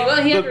just like,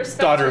 well, he had to The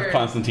respect daughter her. of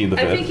Constantine V.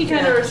 I think he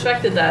kind of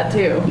respected that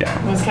too. Yeah.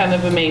 I was kind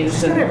of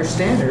amazed. Gotta have her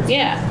standards.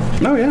 Yeah.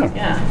 Oh, yeah.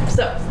 Yeah.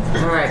 So.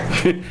 All right.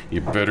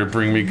 You better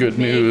bring me good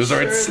news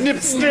or it's snip,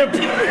 snip.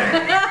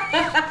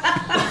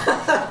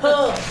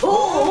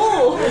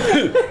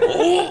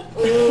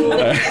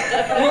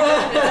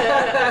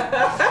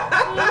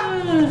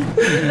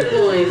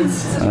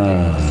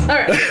 All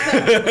right.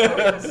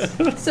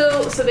 So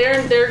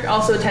they're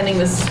also attending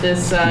this.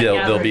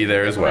 They'll be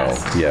there as well.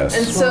 Yes.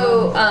 And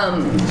so,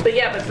 but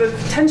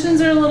the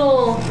tensions are a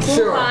little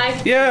Sure. high.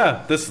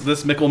 Yeah,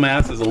 this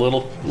Michaelmas is a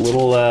little,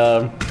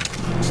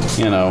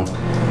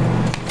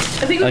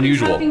 I think we'll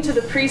unusual. be talking to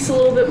the priest a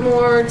little bit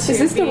more. Is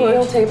this the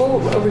royal table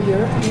over here?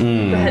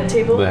 The head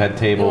table? The head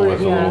table with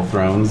the little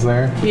thrones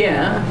there.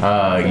 Yeah.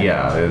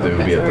 Yeah, it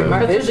would be at My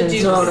the. That's what the vision's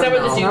Duke. No, Is that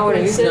where the Duke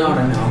would sit? No,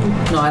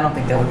 I don't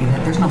think that would be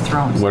that. There's no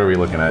thrones. What are we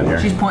looking at here?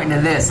 She's pointing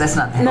to this. That's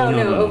not. No,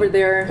 over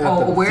there.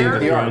 Oh, See where?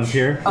 the thrones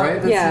here? Oh,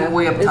 that's Yeah.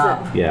 way up Is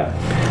top. Yeah,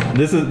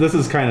 this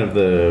is kind of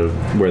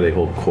where they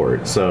hold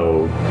court.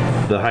 So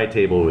the high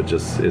table would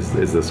just is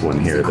this one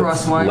here that's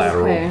crosswise?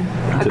 lateral Okay.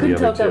 I to the couldn't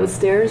tell other if that two. was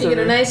stairs You or...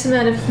 get a nice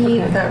amount of heat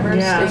with that roast.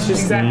 Yeah, It's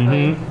just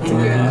exactly.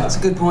 Yeah, that's a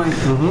good point.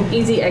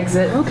 Easy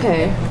exit.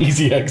 Okay.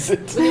 Easy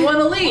exit. You want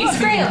to leave?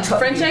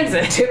 French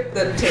exit. Tip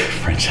the tip.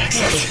 French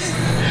exit.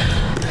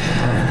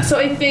 So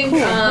I think,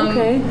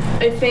 okay.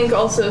 I think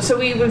also, so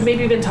we've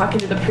maybe been talking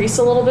to the priest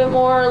a little bit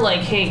more,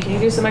 like, hey, can you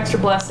do some extra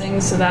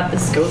blessings so that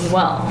this goes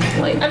well?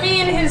 Like, I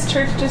mean, his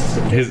church just...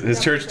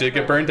 His church did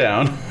get burned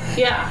down.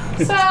 yeah.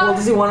 So, Well,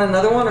 does he want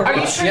another one or are you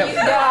what? sure you...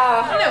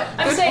 No,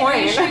 I'm Good saying, are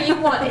you point. sure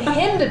you want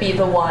him to be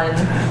the one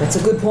That's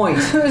a good point,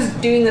 who's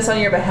doing this on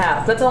your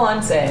behalf? That's all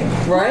I'm saying.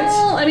 right?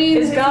 Well, I mean,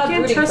 Is if God you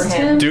can't rooting for trust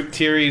him? him. Duke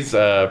Thierry's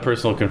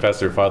personal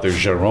confessor, Father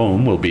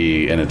Jerome, will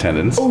be in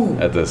attendance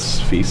at this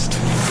feast.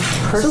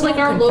 So like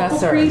our local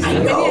priest, maybe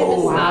I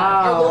missed that.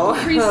 Our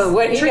local priest,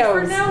 What he church knows.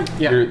 burned down?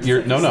 Yeah.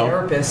 You're no.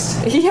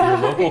 Therapist. Yeah,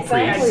 local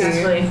exactly. priest.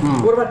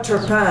 Exactly. What about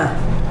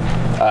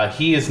Turpin?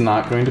 He is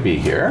not going to be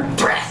here.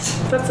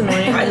 That's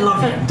annoying. I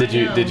love him.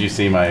 Did you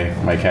see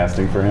my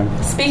casting for him?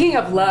 Speaking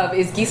of love,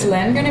 is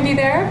Ghislaine going to be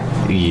there?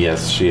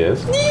 Yes, she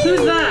is.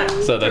 Who's that?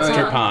 So that's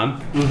Turpan.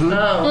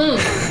 Oh.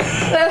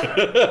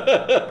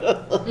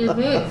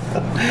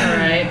 All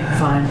right.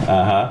 Fine.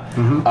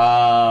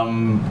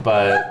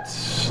 But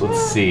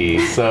let's see.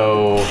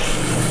 So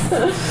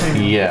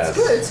yes.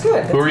 It's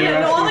good. Who are you Yeah,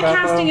 no, asking all the about,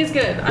 casting though? is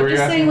good. Who I'm are you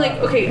just saying, asking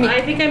like, okay,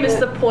 I think I missed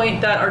the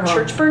point that our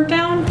church burnt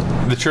down.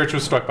 The church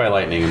was struck by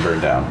lightning and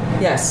burned down.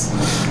 Yes.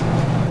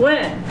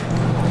 When?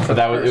 So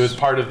it was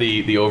part of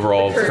the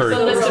overall The curse.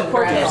 list of It's the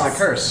portents.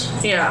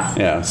 curse. Yeah.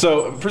 Yeah.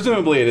 So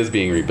presumably it is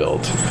being rebuilt.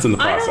 It's in the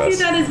I process. don't view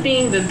that as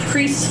being the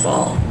priest's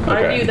fault.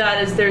 I Okay. view that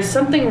as there's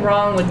something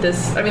wrong with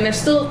this. I mean, there's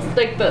still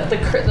like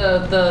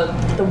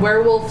the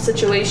werewolf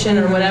situation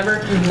or whatever.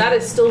 That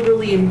is still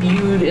really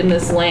imbued in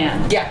this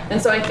land. Yeah. And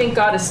so I think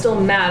God is still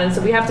mad, and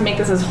so we have to make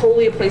this as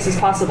holy a place as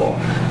possible.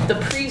 The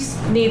priest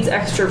needs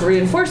extra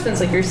reinforcements,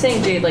 like you're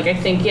saying, Jade. Like I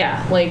think,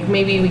 yeah, like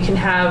maybe we can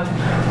have,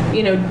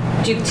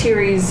 Duke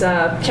Thierry's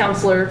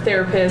counselor,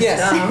 therapist,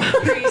 Yes.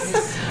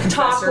 priest.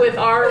 Talk with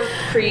our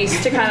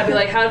priest to kind of be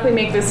like, how do we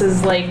make this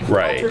as like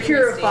Right.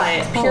 purify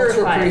it, Ultra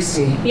purify it.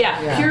 priesty. Yeah,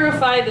 Yeah.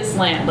 purify this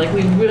land. Like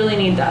we really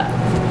need that.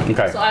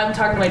 Okay. So I'm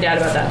talking to my dad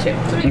about that too.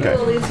 So we Okay.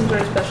 will lead some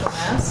sort of special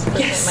mass for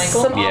Yes, St.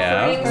 some Michael.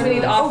 Yeah. offerings. We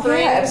need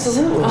offerings. yeah,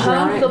 absolutely.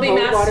 There'll be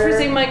Holy mass water. for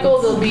St.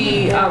 Michael. There'll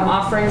be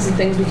offerings and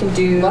things we can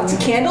do. Lots of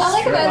candles. I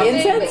like that thing,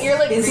 Incense? but you're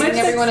like Incense? greeting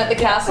everyone at the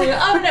castle. You're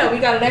like, oh no, we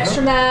got an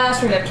extra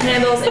mass. We're gonna have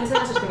candles, incense.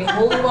 There's gonna be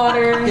holy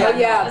water. Yeah. Oh,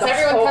 yeah. As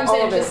everyone comes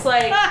all in, of it. just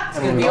like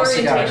And we've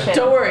also got- orientation.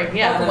 Don't worry.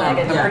 Yeah. Welcome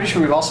wagon. I'm pretty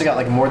sure we've also got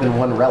like more than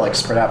one relic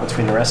spread out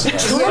between the rest of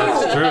us. That's true,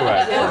 actually.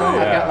 I've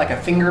Yeah. got like a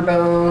finger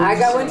bone. I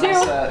got one too.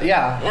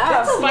 Yeah.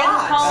 Yeah. Spinal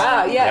Ah,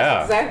 column. yes,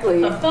 Yeah.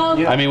 exactly. A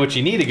thumb. I mean, what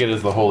you need to get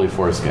is the holy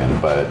foreskin,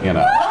 but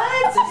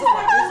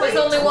There's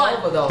only one.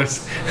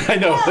 I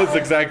know that's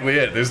exactly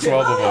it. There's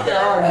 12 of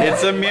them.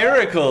 It's a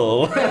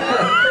miracle.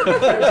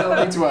 There's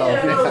only 12.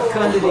 Yeah.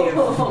 Fecundity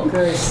of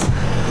grace.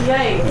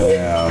 Yikes.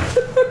 Yeah.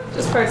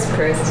 Just parts of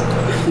Christ.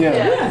 Yeah.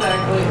 Yeah,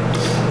 exactly.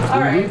 All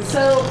right.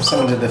 So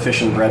Someone did the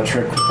fish and bread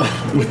trick.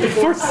 With the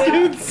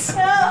foreskins.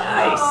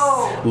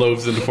 nice.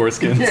 Loaves into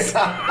foreskins.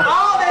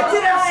 Oh, that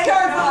did have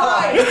scarf.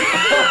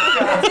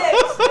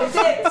 It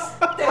did.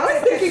 I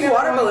was thinking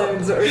water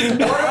balloons or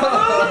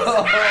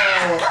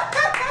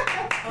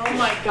Oh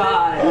my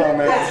god. Oh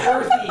man.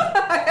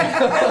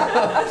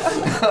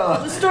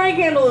 The story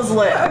candle is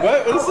lit.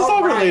 What? This is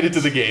all related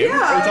to the game. We're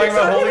talking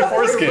about holy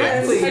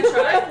foreskins. I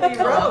tried. be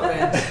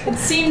relevant. It's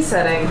scene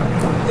setting.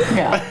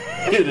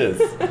 It is.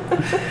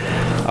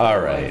 All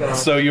right.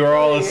 So you're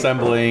all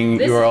assembling.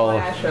 This You're is all.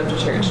 why I showed up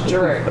to church.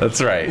 Jerk.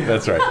 That's right.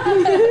 That's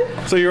right.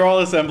 So you're all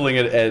assembling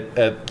at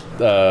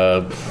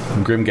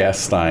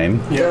Grimgasstein.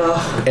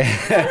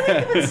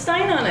 Put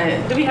Stein on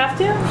it. Do we have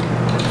to?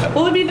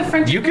 What would be the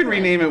French? You can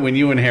rename it when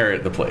you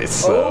inherit the place.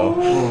 So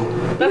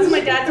That's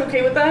my dad's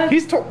okay with that.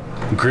 he's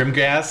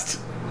Grimgast.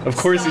 Of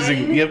course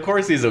Stein? of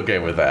course he's okay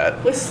with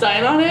that. With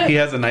Stein on it. He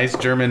has a nice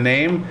German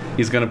name.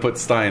 He's gonna put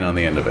Stein on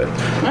the end of it.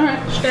 All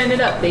right. Shine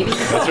it up, baby.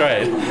 That's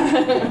right.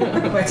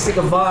 Might stick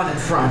a Von in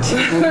front.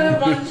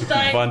 Von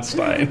Stein. Von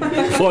Stein.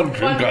 Von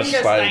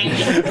Grimgasstein.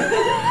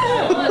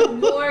 One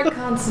more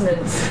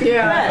consonants.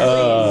 Yeah.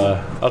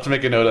 I'll have to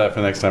make a note of that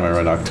for next time I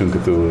run Octoon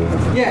Cthulhu.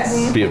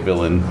 Yes. Be a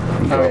villain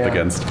and go Oh, up yeah.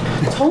 against.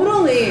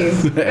 Totally.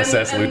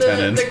 SS and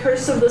lieutenant. The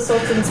curse of the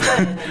Sultan's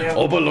pen.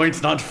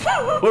 Oberleutnant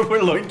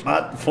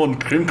von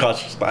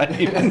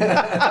Grimgasstein.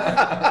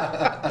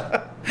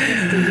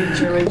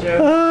 German joke.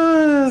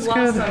 That's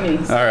Lost good. on me.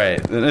 All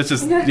right, and it's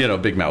just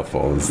big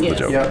mouthful is the Yes.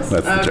 joke. Yep.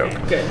 That's the Okay.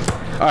 joke. Good.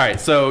 All right,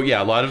 so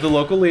yeah, a lot of the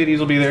local ladies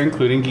will be there,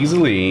 including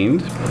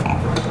Giseline.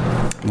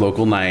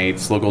 Local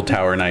knights, local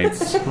tower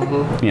knights,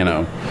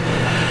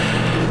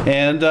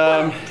 and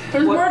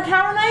There's more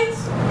Tower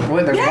Knights?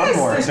 Wait, there's Yes, one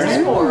more. there's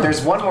 10 more.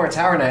 There's one more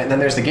Tower Knight, and then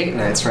there's the Gate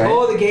Knights, right?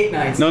 Oh, the Gate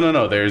Knights.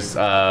 no. There's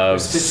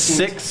 15.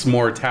 6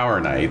 more tower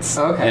knights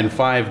Okay. and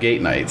 5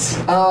 gate knights.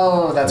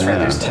 Oh, that's right. Yeah.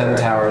 There's 10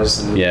 towers.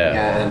 And,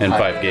 And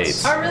 5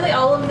 gates. Are really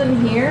all of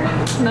them here?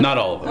 Not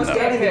all of them. Let's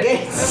get No. in the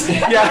gates.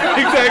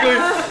 Yeah, exactly.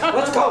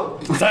 Let's go.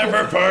 time for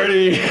a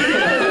party.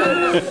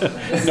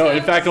 No,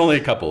 in fact, only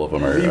a couple of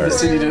them are. Leave the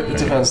city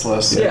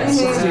defenseless. Yes,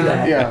 let's do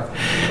that.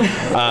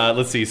 Yeah.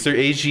 Let's see. Sir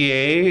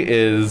AGA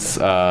is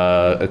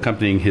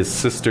accompanying his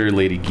sister,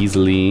 Lady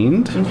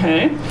Giselinde.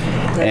 Okay.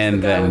 That's And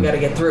the guy then- we got to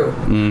get through.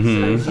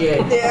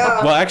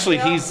 Yeah. Well, actually,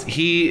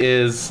 he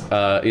is.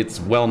 It's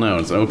well known.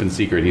 It's an open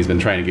secret. He's been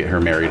trying to get her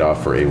married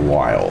off for a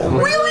while.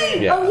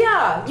 Really? Yeah. Oh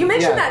yeah. You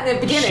mentioned Yeah. that in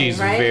the beginning, She's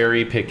right?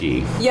 very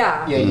picky.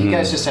 Yeah. Yeah, you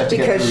guys just have to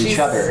get Because through each she's-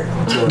 other.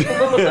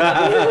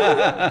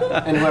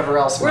 And whoever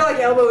else. We're like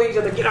elbowing each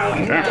other. Get out.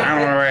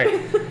 All right.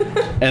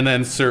 And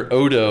then Sir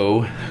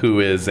Odo, who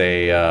is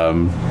a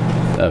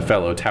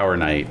fellow Tower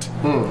Knight,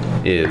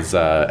 is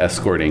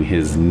escorting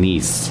his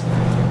niece,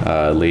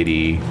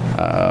 Lady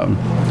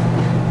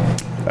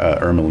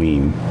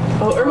Ermeline.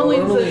 Oh,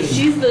 Ermeline's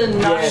she's the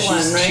naughty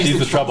one, right? She's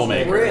the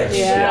troublemaker. Rich.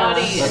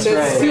 Naughty. That's So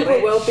right. super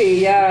wealthy,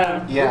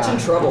 yeah. Yeah. Rich in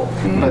trouble.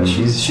 But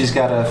she's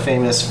got a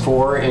famous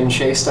 4 in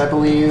chaste, I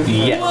believe.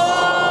 Yes.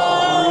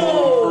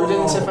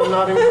 Prudence, if I'm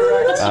not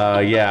incorrect.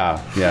 Yeah.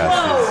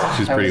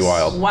 She's pretty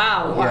wild.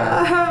 Wow.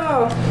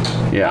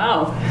 Yeah. Yeah.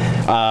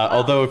 Wow.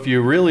 Although, if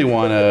you really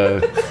want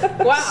to,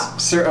 Wow.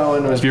 Sir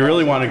Owen was. if you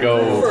really want to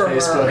go,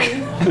 Facebook.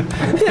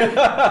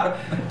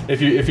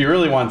 if you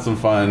really want some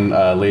fun,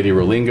 Lady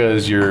Rolinga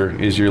is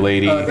your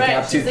lady. Oh, Right,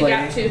 Gap she's tooth the lady?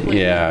 gap tooth lady.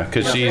 Yeah,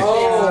 because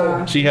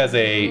she has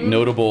a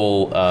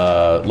notable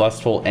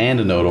lustful and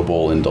a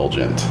notable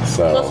indulgent.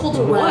 So. Lustful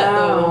to what,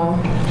 Wow.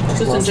 though?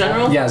 Just in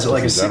general? Yeah, is it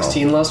like a Just in general.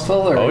 16 lustful?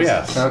 Or Oh is-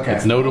 yes. Okay.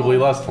 It's notably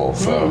lustful.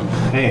 So.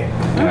 Hey.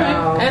 All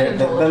right. And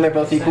Then they're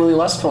both equally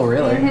lustful,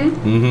 really.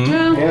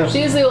 yeah. Yeah.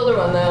 She's the older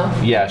one though.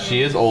 Yeah,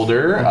 she is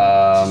older.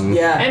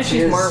 Yeah. And she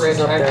she's is- more rich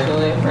up there.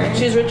 actually, right?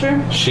 She's richer?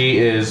 She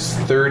is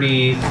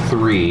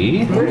 33.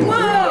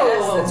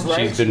 Yes, that's right.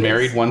 She's been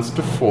married once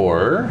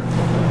before.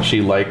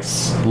 She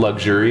likes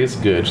luxurious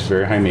goods. She's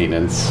very high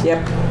maintenance.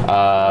 Yep.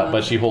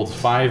 But she holds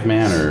 5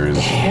 manors.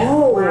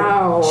 Oh,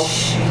 Wow.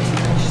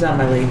 she's on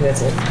my league.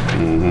 That's it.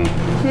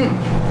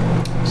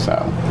 So,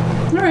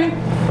 All right.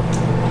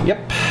 yep.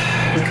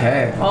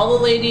 Okay. All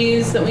the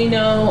ladies that we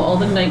know, all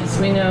the knights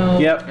we know.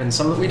 Yep. And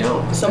some that we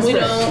don't. Some we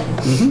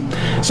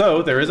don't.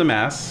 So, there is a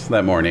mass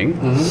that morning.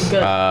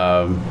 Good.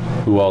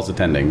 Who all's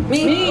attending?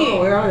 Me. Oh,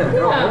 we're on it.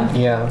 We're on.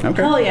 Yeah.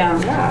 Okay. Hell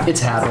yeah. It's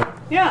habit.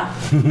 Yeah.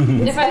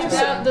 If I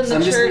doubt, then the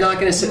I'm just church not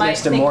going to sit might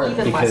next to think Mort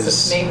even less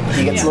because of me.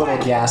 he gets a little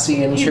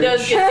gassy in He church.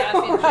 does get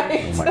gassy in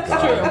church. Oh my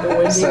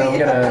god. So I'm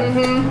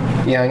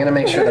gonna, yeah, I'm gonna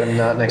make sure that I'm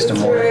not next to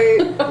Mort.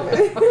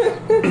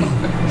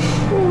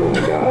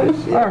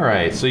 All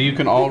right. So you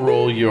can all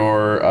roll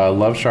your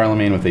Love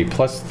Charlemagne with a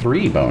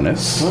 +3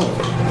 bonus.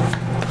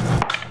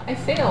 I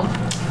failed.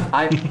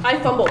 I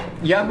fumbled.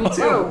 Yeah, me too.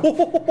 Fuck.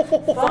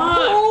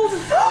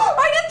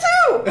 I did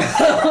too! Look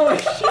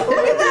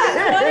at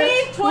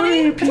that!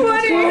 20.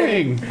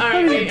 Doing? All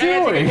right, wait, I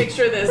gotta take a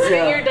picture of this.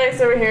 Bring your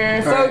dice over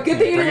here. So good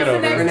that you Bring it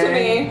didn't over. sit next to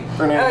me.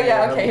 Renee, Oh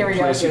yeah, okay, here we go.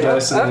 place your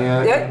dice in the,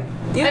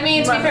 Yep. I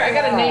mean, to be fair, I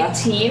got an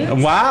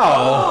 18. Wow.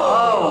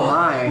 Oh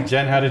my.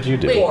 Jen, how did you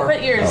do? Wait,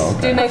 put yours. Oh,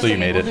 okay. Do next So you to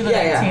made me. it. We'll do the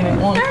Yeah, 19 and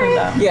we'll include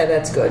that. Yeah,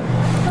 that's good.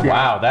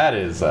 Wow, that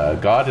is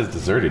God has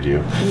deserted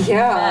you.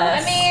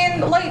 Yeah. I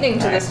mean, lightning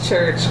to this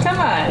church. Come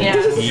on. Yeah.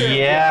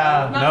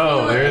 Yeah. Not No,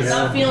 feeling it. there's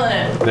Not feeling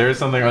it. there's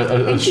something.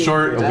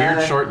 A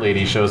weird short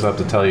lady shows up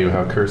to tell you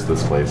how cursed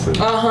this place is.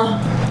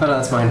 Oh, no,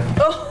 that's mine.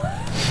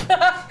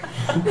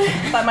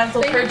 My mind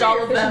will purge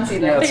all of them.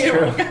 Yeah, that's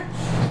true.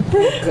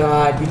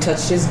 God, you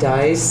touched his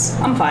dice.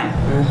 I'm fine.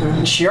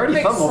 She already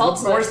Big fumbled. What's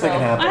the salt worst that can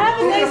myself. I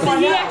happen? have a dice that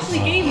he actually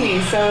gave me,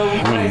 so.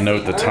 I'm gonna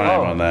note the time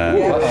on that.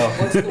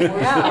 What's the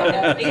worst?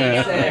 Yeah, it can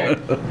get there.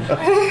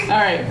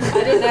 Alright.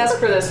 I didn't ask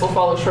for this. We'll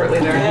follow shortly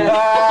there.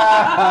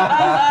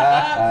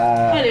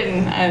 I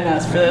didn't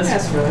ask for this.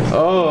 That's really.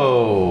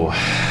 Oh,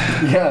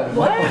 Yeah.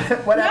 What?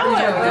 What happened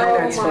to No. your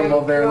Grey Knights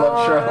fumble there,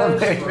 Love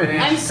Charlemagne?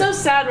 I'm so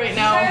sad right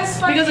now because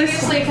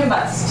Spontaneously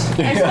combust.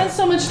 I spent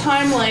so much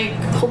time like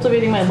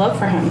cultivating my love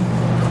for him.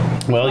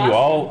 well, you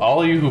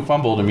all of you who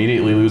fumbled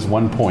immediately lose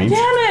 1 point.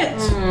 Damn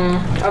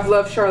it! I've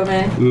loved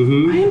Charlemagne.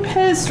 I'm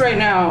pissed right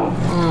now.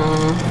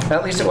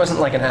 At least it wasn't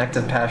like an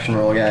active passion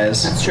roll,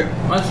 guys. That's true.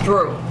 That's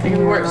true. It can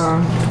be worse.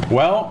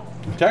 Well,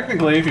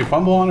 technically, if you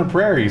fumble on a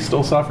prayer, you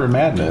still suffer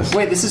madness.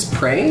 Wait, this is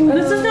praying?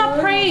 This is not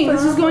praying.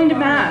 This is going to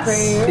mass.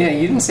 Yeah,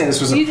 you didn't say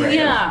this was a prayer.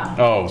 Yeah.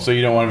 Oh, so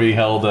you don't want to be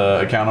held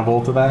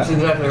accountable to that? That's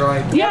exactly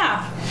right.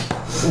 Yeah.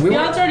 We The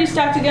weren't- odds already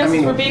stacked against I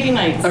mean- us for baby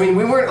nights. I mean,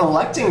 we weren't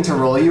electing to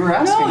roll. You were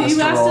asking no, us you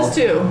to asked roll. us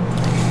to.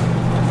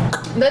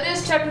 That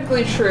is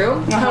technically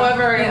true.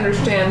 However, I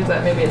understand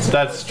that maybe it's.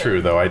 That's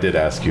true, though. I did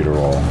ask you to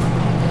roll.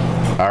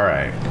 All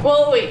right.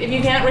 Well, wait. If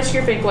you can't risk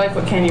your fake life,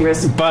 what can you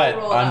risk? But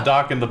Roll it I'm up.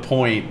 docking the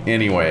point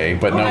anyway,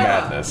 but no Okay.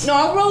 madness. No,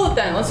 I'll roll it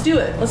then. Let's do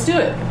it. Let's do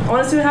it. I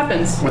want to see what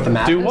happens. With the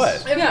madness? Do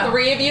what? If Yeah.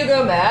 3 of you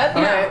go mad,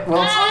 All right,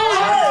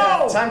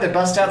 well, it's time to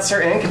bust out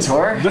Sir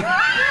Ankator.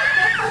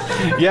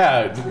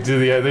 Yeah, do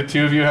the other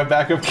 2 of you have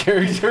backup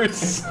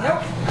characters?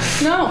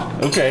 No.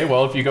 Okay,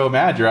 well, if you go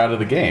mad, you're out of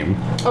the game.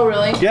 Oh,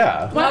 really?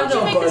 Yeah. Why would you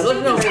No, make this boys,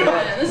 look, no, stupid?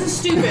 no. This is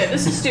stupid.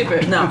 This is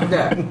stupid. No,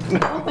 that.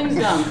 The whole thing's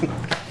dumb.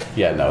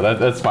 Yeah, no,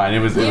 that's fine. It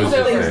was just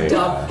Everything's a,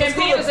 dumb.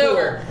 Campaign is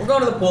over. We're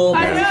going to the pool.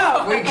 I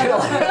know. We kill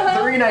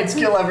 3 nights,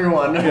 kill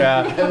everyone.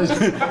 yeah.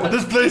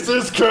 This place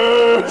is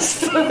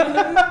cursed.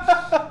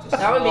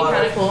 That would be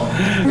kind of cool.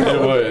 It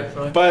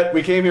would. But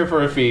we came here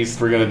for a feast.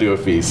 We're going to do a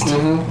feast.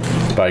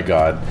 By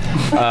God.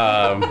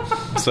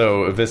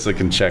 So Avissa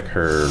can check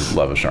her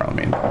love of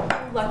Charlemagne.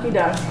 Lucky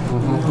duck.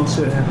 We'll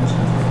see what happens.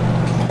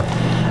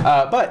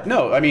 But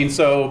no, I mean,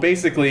 so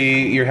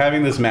basically you're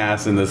having this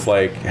mass in this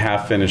like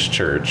half-finished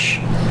church.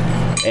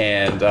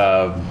 And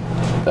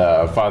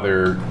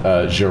Father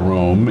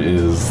Jerome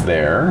is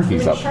there.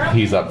 He's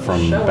up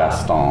from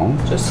Baston.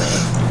 Just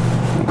saying.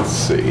 Let's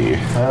see.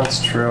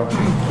 That's true.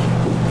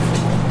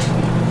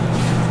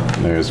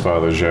 There's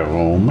Father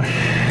Jerome. Looks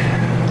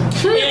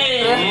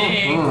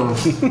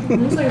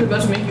like they're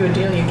about to make you a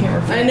deal you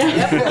can't refuse. I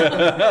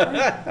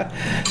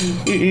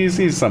know.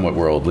 He's somewhat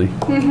worldly.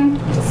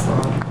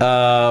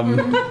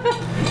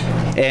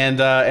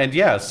 And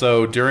yeah,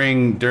 so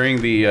during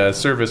the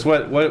service,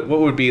 what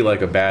would be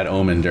like a bad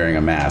omen during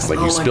a mass? Like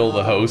you spill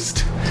the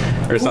host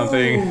or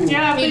something?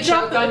 Yeah, You they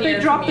dropped choke on your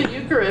the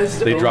communion. Eucharist.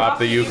 They dropped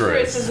the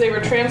Eucharist. as they were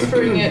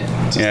transferring it.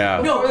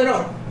 Yeah. No.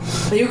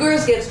 The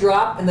Eucharist gets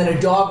dropped, and then a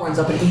dog runs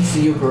up and eats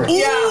the Eucharist.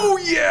 Ooh,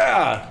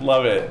 yeah,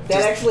 love it.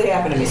 That actually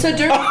happened to me. So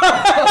during when?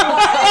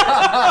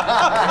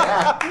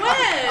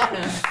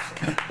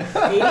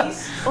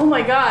 80s? Oh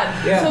my God.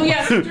 Yeah. So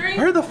yeah, so during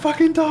Where'd the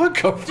fucking dog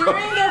come from?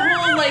 during the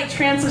whole like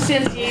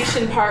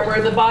transubstantiation part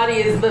where the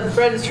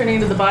bread is turning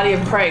into the body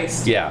of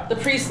Christ. Yeah. The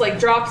priest like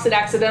drops it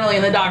accidentally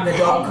and the dog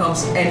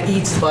comes and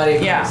eats the body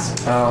of Yeah.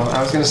 Christ.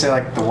 I was gonna say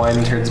like the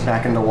wine turns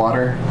back into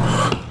water.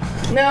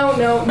 No.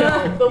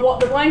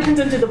 The wine turns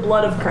into the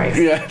blood of Christ.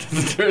 Yeah,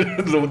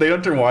 they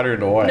don't turn water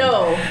into wine.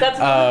 No, that's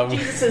one of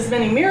Jesus'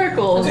 many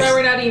miracles. That's why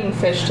we're not eating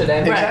fish today.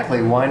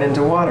 Exactly, wine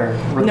into water.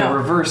 No. The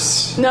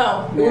reverse.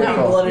 No.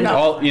 Miracle.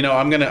 No.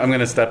 I'm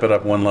gonna step it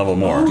up one level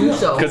more. Do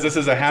so. Because this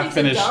is a half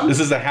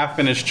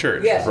finished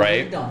church, Yes.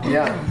 right? Dumb.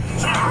 Yeah.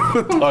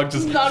 Dog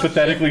just Not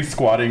pathetically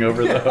squatting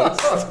over the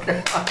host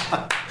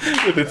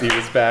with its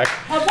ears back.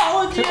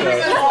 Apology.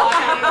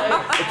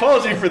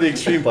 Apology for the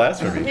extreme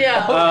blasphemy.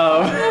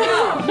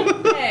 Yeah.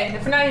 Hey,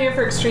 if we're not here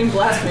for extreme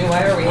blasphemy,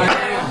 why are we here?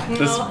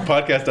 This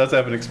podcast does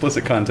have an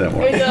explicit content It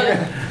warning. does.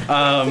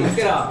 Look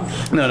it up.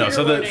 No.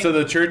 So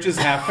the church is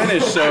half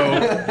finished.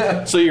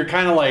 So you're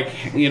kind of like,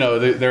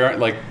 there aren't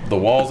like the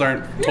walls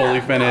aren't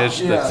totally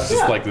finished. Yeah. It's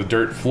just like the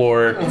dirt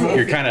floor.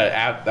 You're kind of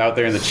out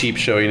there in the cheap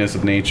showiness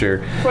of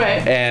nature.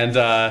 Right. And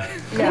Yeah.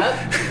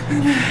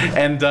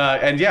 and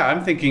yeah,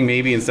 I'm thinking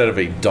maybe instead of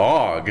a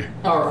dog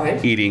All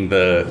right. eating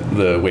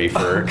the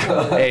wafer,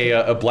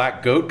 a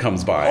black goat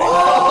comes by.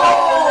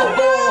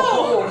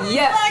 Oh,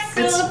 yes.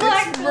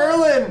 It's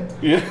Merlin.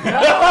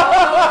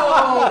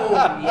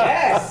 Oh,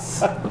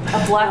 yes.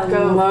 A black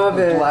goat. Love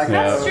it. Black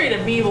Yeah. That's straight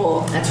up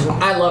evil.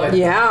 I love it.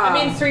 Yeah. I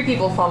mean, 3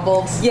 people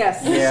fumbled.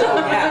 yes.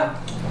 Yeah.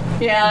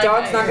 Yeah.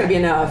 Dog's not going to be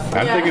enough.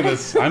 I'm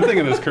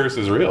thinking this curse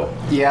is real.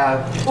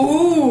 Yeah.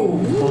 Ooh.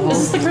 Is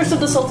this the curse of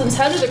the Sultan's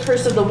head or the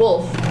curse of the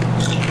wolf?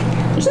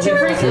 There's two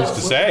Who's curses.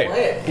 to say?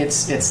 Play it.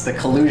 It's the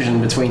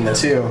collusion between the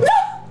two.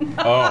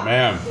 Oh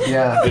man,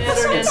 Yeah.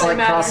 It's like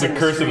crossing the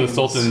curse of the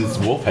Sultan's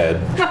wolf head.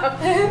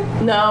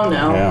 No.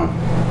 Yeah.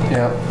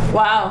 Yeah.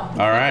 Wow.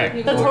 All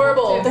right. That's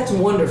horrible. That's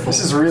wonderful. This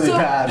is really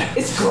bad.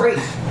 It's great.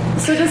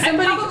 So does I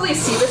somebody? probably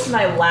see this and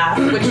I laugh,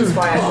 which is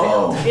why I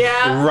failed.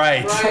 Yeah.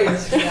 Right.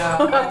 Right. Yeah.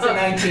 That's a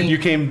 19. You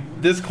came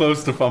this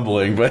close to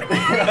fumbling, but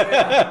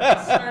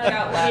Started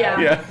out loud.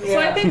 Yeah. So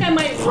I think I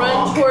might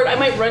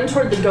run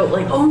toward the goat.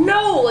 Like, oh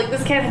no! Like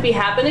this can't be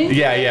happening.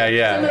 yeah.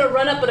 So I'm gonna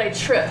run up, but I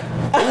trip.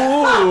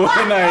 Ooh,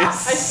 I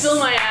nice. spill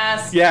my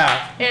ass.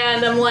 Yeah.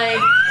 And I'm like,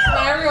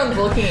 Now everyone's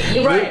looking at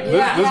you. right.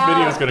 This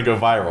video is gonna go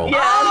viral. Yeah.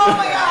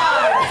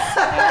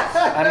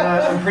 I don't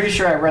know. I'm pretty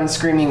sure I run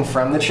screaming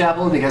from the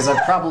chapel because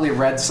I've probably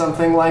read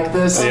something like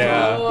this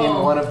Yeah.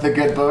 in one of the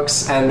good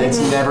books, and it's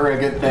never a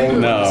good thing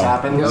when No. this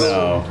happens.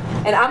 No.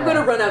 And I'm going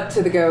to run up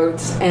to the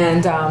goat,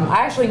 and I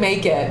actually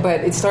make it,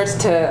 but it starts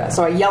to,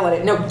 so I yell at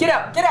it, no, get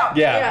out, get out.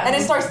 Yeah. And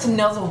it starts to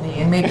nuzzle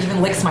me and maybe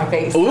even licks my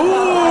face. Ooh.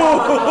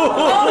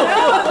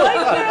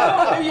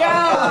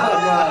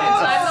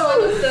 Yeah. I'm the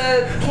one with the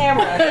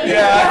camera.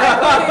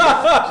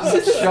 Yeah.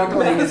 Just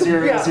chuckling as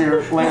you're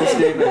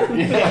landscaping. Oh,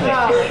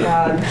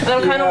 God. And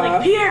I'm kind of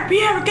like, Pierre,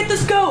 get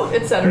this goat,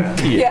 etc.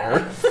 Pierre.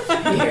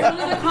 One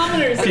of the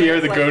commoners.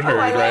 Pierre the was goat like, herd, oh,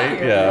 I like right?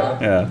 you.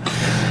 Yeah.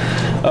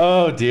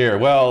 Oh dear.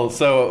 Well,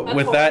 so That's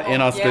with that horrible.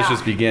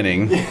 inauspicious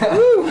beginning,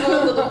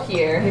 Little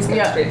Pierre. He's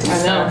going straight to the I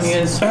know stars. he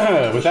is.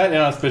 with that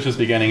inauspicious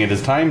beginning, it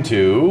is time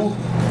to.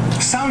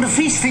 Sound a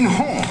feasting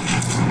horn.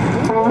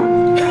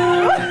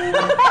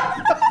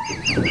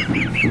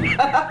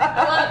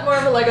 I want more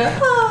of a like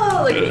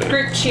a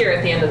group cheer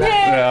at the end of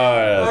that.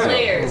 Yeah.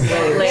 Layers.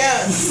 More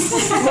layers.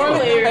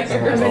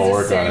 I'll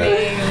work on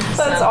it.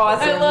 That's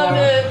awesome. I love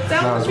it.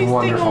 That was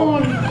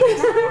wonderful.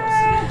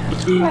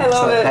 I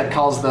love it. That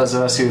calls those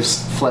of us who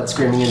fled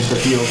screaming into the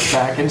fields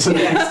back into the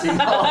feasting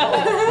hall.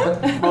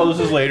 Well, this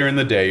is later in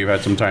the day. You've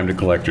had some time to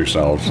collect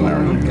yourselves and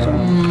everything. So.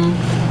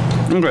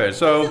 Okay,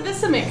 so... What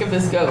does this make of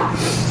this goat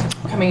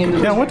coming into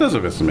the Yeah, what church?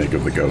 does Avista make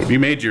of the goat? You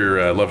made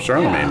your Love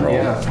Charlemagne roll.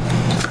 Yeah.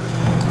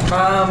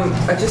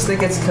 I just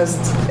think it's because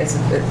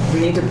we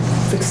need to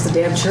fix the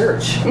damn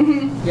church.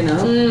 You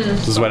know?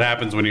 This is what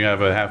happens when you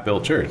have a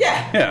half-built church.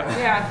 Yeah. Yeah.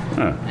 Yeah.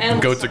 Huh.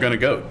 And Goats are gonna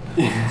goat.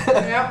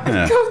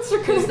 Yeah. Goats are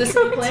Who's the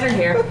city planner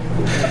here?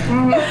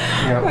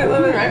 I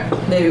love it.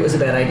 Right? Maybe it was a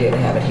bad idea to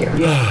have it here.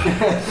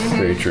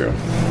 Very true.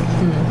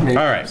 Maybe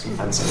All right. some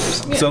fencing or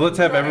something. So let's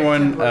have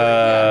everyone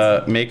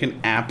make an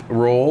app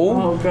roll.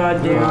 Oh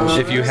god damn.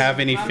 If you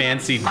have any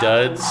fancy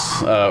duds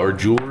or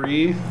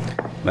jewelry,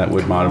 that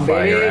would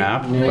modify your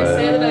app. Can I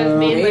say that I've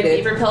made my Made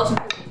it. beaver pelt and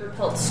beaver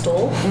pelt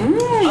stole?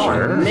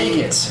 Sure. Make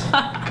it.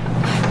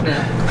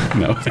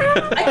 No.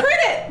 I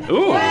crit it!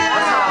 Ooh.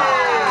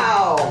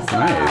 Wow!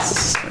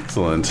 Nice.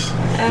 Excellent.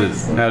 How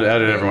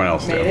did everyone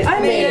else do? I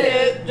made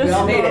it. Just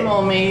all made it.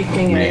 normal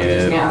making Made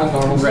it. it.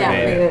 Yeah.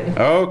 Made it.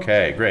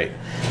 Okay, great.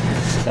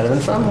 That'd have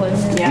been fun.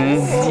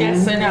 Yes.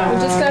 Yes, I know.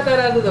 We just got that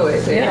out of the way.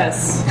 So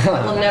Yes. It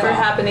will never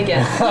happen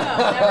again. No,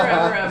 never,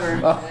 ever,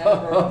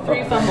 ever.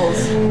 3 fumbles.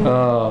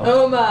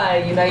 Oh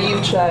my, you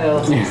naive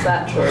child. It's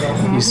that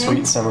turtle. You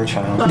sweet summer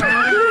child.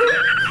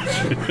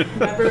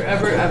 Ever,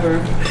 ever,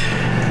 ever.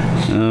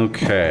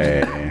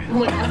 Okay.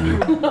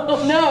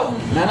 Oh no.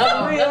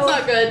 Uh-oh. That's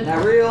not good.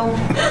 Not real.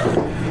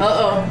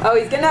 Uh-oh. Oh,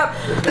 he's getting up.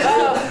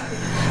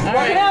 All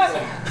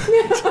right.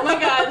 Oh my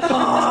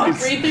god.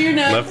 Breathe through your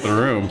nose. Left the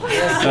room. Oh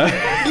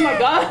my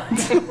god.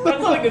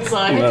 That's not a good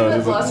sign. No,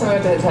 That's the last time I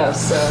went to his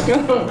house, so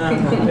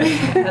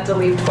had to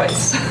leave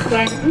twice.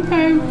 Like,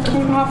 okay,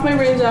 I'm off my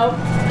rage out.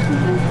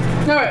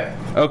 All right.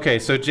 Okay,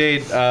 so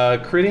Jade,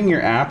 critting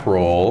your app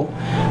roll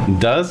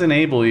does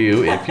enable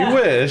you, if you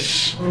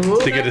wish,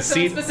 to get a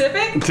seat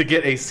Specific? to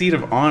get a seat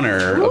of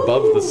honor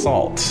above the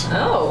salt.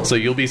 Oh. So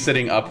you'll be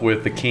sitting up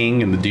with the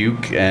king and the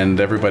duke and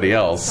everybody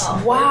else.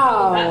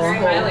 Wow. Very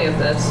highly of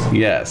this.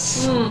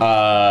 Yes.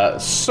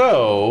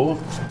 So,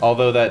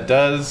 although that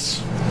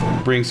does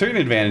bring certain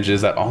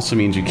advantages, that also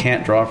means you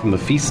can't draw from the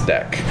feast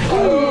deck.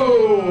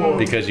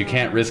 Because you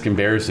can't risk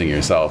embarrassing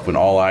yourself when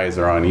all eyes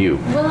are on you.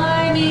 Will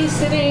I be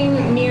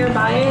sitting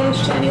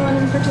nearby-ish to anyone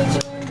in particular?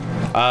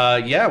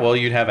 Yeah, well,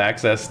 you'd have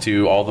access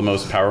to all the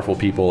most powerful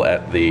people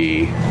at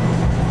the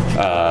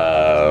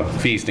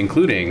feast,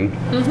 including,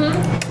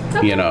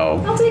 you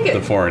know, I'll take it.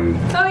 the foreign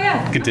Oh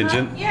yeah.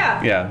 contingent.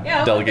 Yeah. Yeah, Yeah,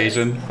 I'll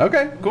delegation.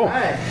 Okay, cool.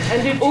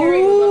 And do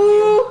Terry love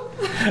you?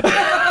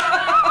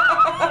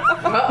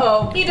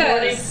 Uh-oh. He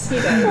does. He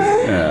does.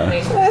 Yeah.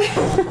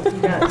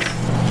 He does.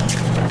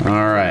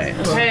 All right.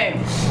 Okay.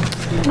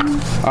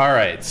 All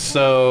right,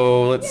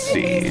 so let's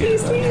see.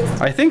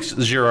 I think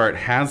Girard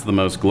has the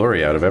most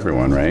glory out of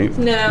everyone, right?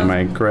 No. Am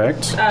I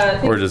correct?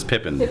 Or does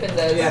Pippin? Pippin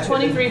does. Yeah.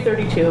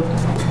 2332.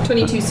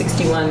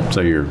 2261. So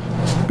you're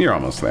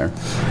almost there.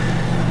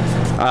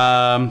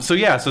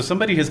 So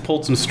somebody has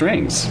pulled some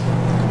strings,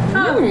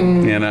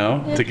 you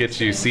know, to get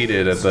you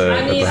seated at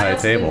the high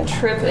table.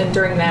 Trip in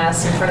during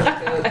mass in front of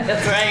the food.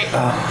 That's right.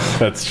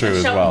 That's true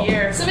as Show well.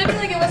 here. So maybe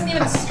like it wasn't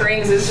even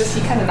strings. It was just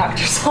you kind of knocked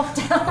yourself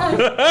down.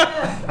 Literally.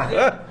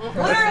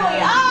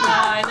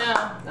 I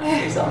know.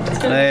 Knocked yourself down. It's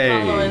gonna be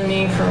following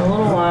me for a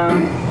little while.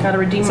 Gotta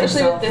redeem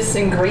Especially myself. with this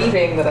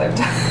engraving that I've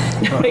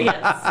done.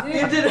 Yes.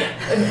 You did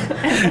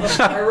a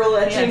spiral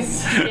etching.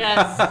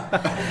 Yes.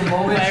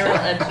 Viral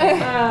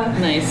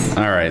etching. Nice.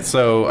 All right,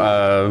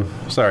 so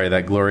sorry,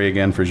 that glory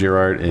again for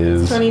Girard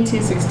is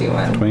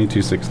 2261.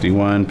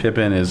 2261.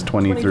 Pippin is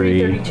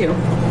 23. 2332.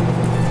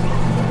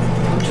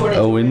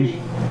 Owen,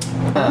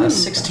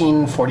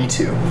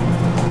 1642.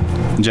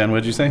 Jen,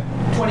 what'd you say?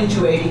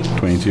 2280.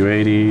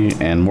 2280.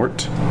 And Mort.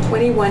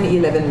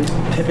 2111.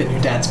 Pippin,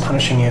 your dad's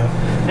punishing you.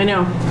 I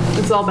know.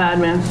 It's all bad,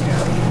 man.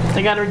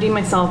 I gotta redeem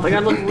myself. I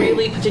gotta look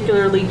really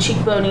particularly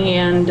cheekbony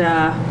and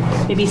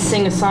maybe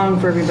sing a song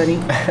for everybody.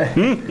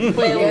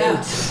 Play a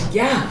lute.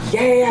 Yeah.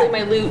 Play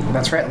my lute.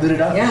 That's right, loot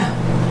it up. Yeah.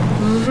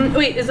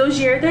 Wait, is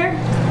Ogier there?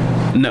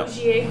 No.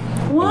 Ogier?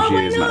 Well, Ogier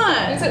why is not.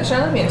 not? He's at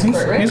Charlemagne's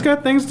court, right? He's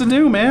got things to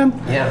do, man.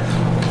 Yeah.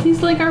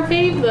 He's like our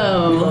fave,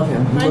 though. We love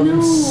him. We I love know.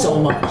 him so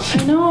much.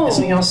 I know.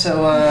 Isn't he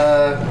also,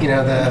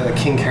 the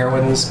King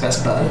Carowin's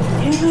best bud?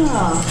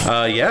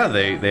 Yeah. Yeah,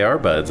 they are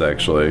buds,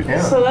 actually.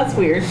 Yeah. So that's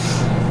weird.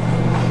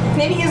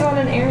 Maybe he's on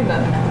an errand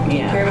then.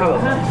 Yeah,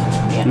 probably.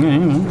 Yeah.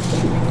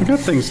 They got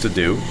things to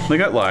do. They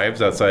got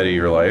lives outside of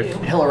your life.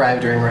 He'll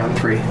arrive during round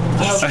 3.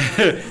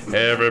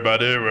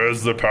 Everybody,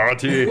 where's the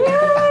party?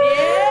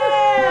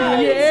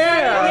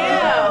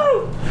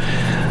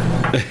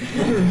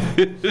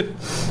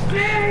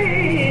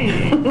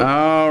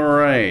 All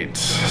right.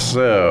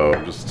 So,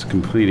 just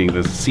completing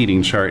this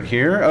seating chart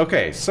here.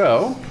 Okay,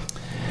 so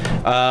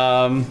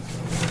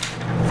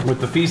with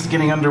the feast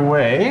getting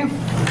underway,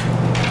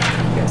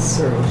 Yes,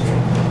 sir.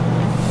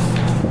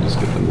 just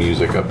get the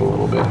music up a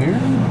little bit here.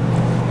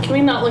 Can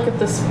we not look at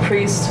this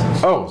priest?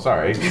 Oh,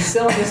 sorry. He's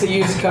selling us a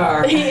used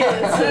car. He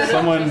is.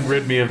 Someone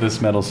rid me of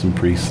this meddlesome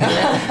priest. All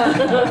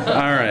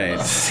right.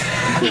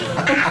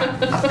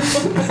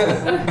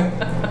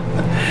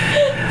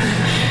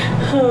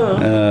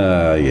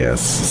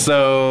 Yes.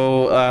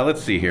 So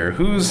let's see here.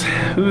 Who's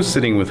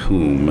sitting with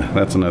whom?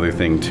 That's another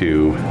thing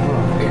to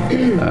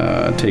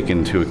take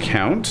into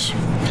account.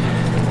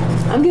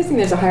 I'm guessing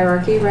there's a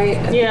hierarchy,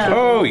 right? Yeah.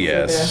 Oh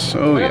yes.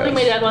 Oh I don't yes. think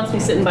my dad wants me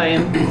sitting by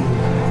him.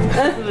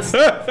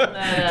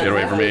 Get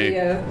away from me.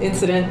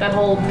 Incident. That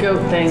whole goat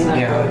thing.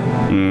 Yeah.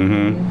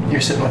 Mm-hmm. You're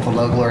sitting with the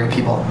low glory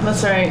people.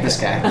 That's right. This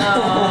guy.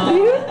 Oh,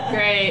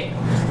 great.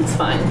 It's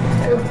fine.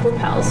 We're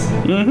pals.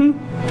 Mm-hmm.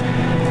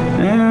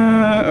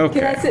 Okay.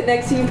 Can I sit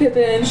next to you,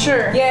 Pippin?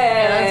 Sure. Yay.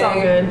 Yeah, that's all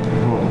good.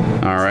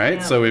 All right.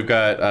 So we've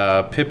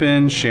got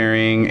Pippin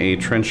sharing a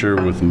trencher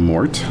with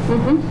Mort.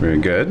 Mm-hmm. Very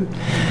good.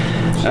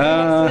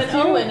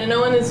 And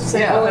Owen is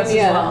saying Owen, as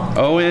well.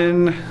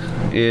 Owen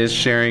is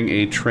sharing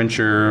a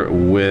trencher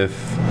with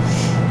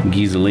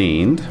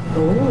Giselinde.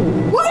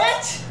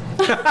 What?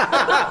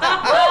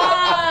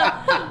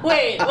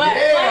 Wait, what? Why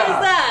is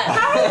that?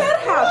 How did that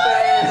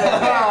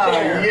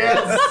happen?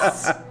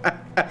 Yes.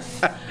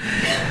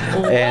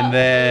 And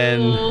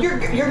then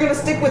You're gonna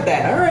stick with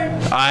that, all right?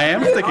 I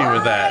am sticking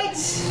with that.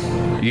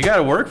 You got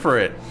to work for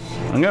it.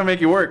 I'm gonna make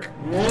you work.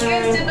 You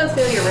guys did both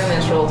fail your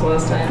romance rolls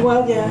last time.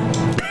 Well, yeah.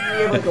 You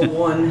have like a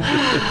 1.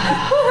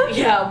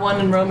 Yeah, 1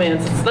 in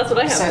romance. That's what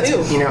I have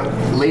too. You know,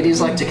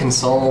 ladies like to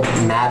console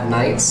mad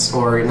knights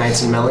or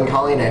knights in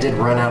melancholy, and I did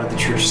run out of the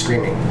church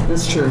screaming.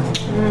 That's true.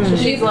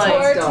 She's like,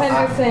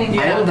 tender thing.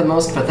 I am the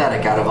most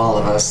pathetic out of all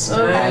of us.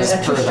 As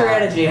That's per your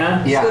strategy,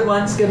 huh? Yeah. It's a good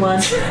one. It's a good one.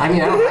 I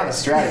mean, I don't have a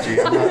strategy.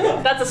 I'm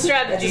not, that's a That's a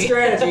strategy.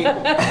 strategy.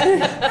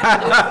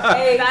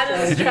 That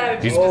is a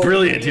strategy. He's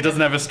brilliant. He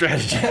doesn't have a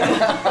strategy.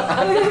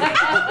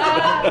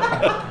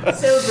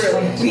 So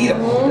brilliant.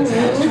 Beatable.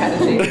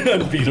 Strategy.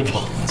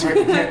 Unbeatable. that's right,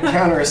 you can't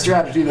counter a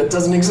strategy that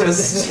doesn't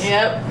exist.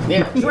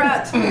 Yep.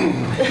 Rat.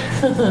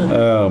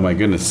 Oh my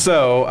goodness.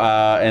 So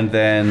and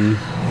then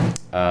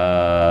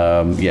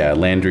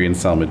Landry and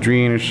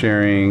Salmadrine are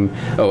sharing.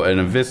 Oh, and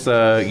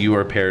Avissa, you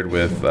are paired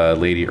with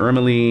Lady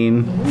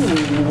Ermeline.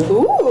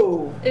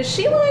 Ooh. Is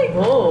she like?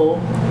 Oh.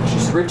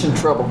 She's rich in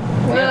trouble.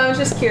 No, I was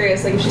just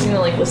curious. Like, if she's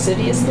gonna like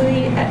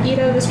lasciviously eat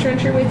out of this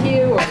trencher with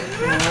you, or I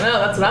don't know.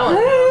 That's what I want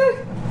to know.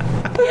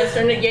 Yes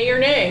or yay or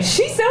nay?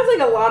 She sounds like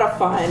a lot of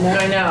fun.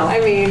 I know. I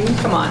mean,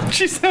 Come on.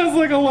 She sounds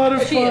like a lot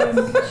of She is.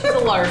 fun. She's a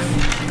larf.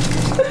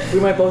 We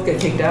might both get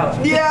kicked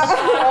out. yeah.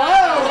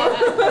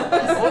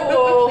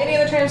 Oh. Lady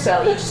of the Trench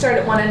style. Each start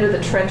at one end of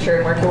the trencher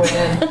and work your way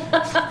in.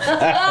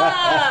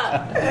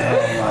 Ah.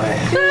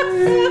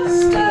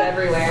 Stew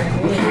everywhere.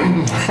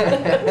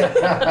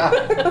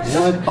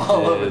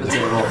 All over the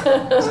table.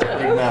 It's a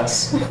big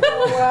mess.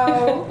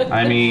 Wow.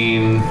 I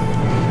mean,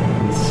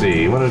 let's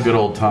see. What did good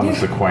old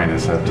Thomas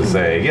Aquinas have to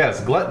say?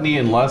 Yes, gluttony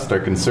and lust are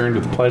concerned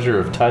with pleasure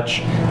of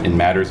touch in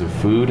matters of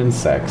food and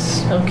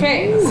sex.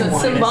 Okay, so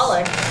it's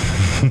symbolic.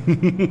 You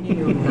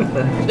know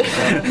nothing.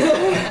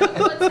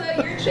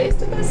 What's your chase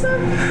to this up?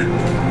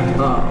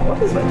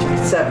 What is my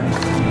choice? 7.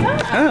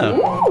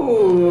 Oh,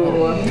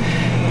 Ooh.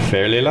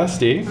 fairly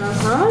lusty.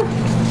 Huh?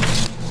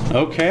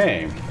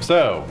 Okay,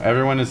 so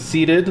everyone is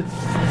seated.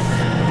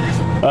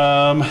 Who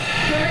are you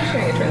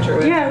sharing a trencher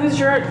with? Yeah, who's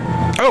your...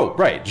 Oh,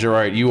 right,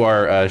 Gerard, you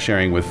are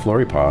sharing with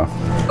Floripaw.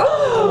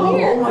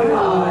 Weird. Oh my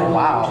god.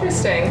 Wow.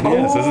 Interesting.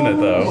 Yes, isn't it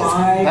though?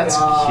 My That's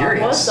god. What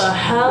curious. the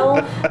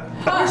hell?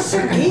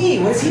 Sergei,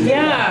 what's he doing?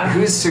 Yeah.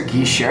 Who's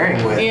Sergei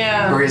sharing with?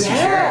 Yeah. Or is he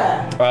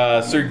sharing?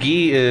 Yeah. Sir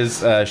Guy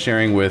is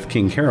sharing with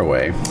King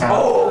Caraway.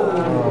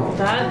 Oh.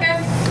 That...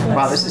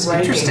 Wow, this is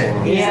interesting.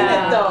 Isn't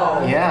Yeah. it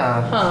though?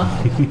 Yeah. Huh.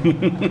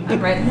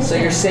 I'm right. So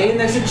you're saying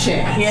there's a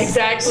chance? Yeah,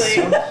 exactly.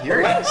 So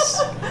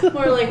curious.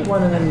 More like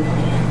one of them.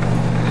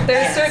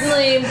 There's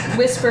certainly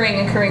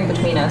whispering occurring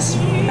between us.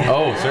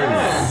 Oh,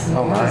 certainly.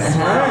 Oh my.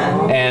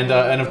 And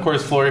of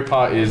course,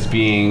 Floripaw is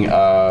being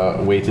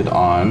waited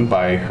on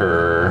by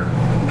her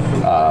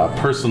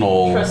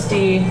personal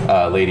Trusty.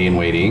 lady in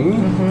waiting,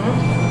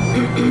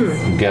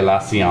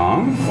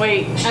 Galatian.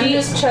 Wait, I'm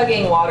just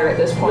chugging water at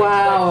this point.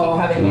 Wow. To,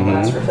 like, keep having my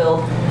glass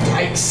refilled.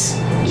 Yikes.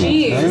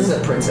 Jeez. This is a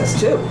princess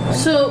too.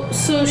 So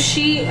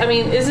she, I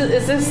mean, is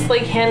this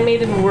like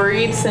handmaiden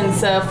worried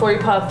since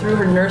Floripaw threw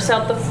her nurse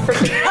out the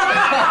freaking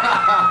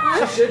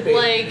She should be.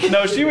 like?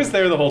 No, she was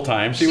there the whole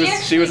time. She was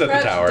at the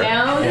crouched tower.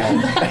 Down.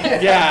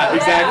 Yeah,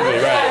 exactly.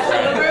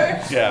 Right.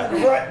 Yeah.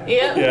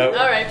 Yep. Yep.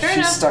 All right. Fair She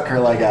enough. stuck her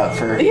leg out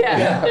for.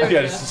 Yeah. There we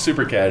Yeah, go. just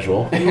super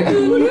casual. All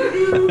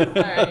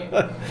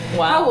right.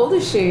 Wow. How old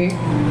is she?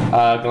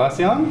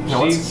 Galatian?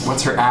 No,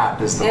 what's her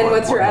app? Is the And one-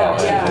 what's her app?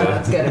 Oh, Yeah.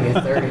 That's gotta be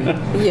a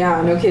 30.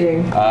 Yeah, no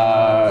kidding.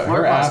 Her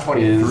Floripaw's app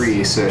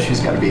 23, is. so she's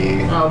got to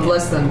be. Oh,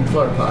 less than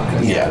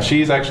Floripawk. Yeah,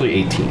 she's actually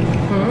 18.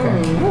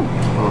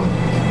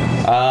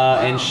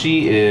 And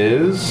she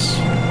is.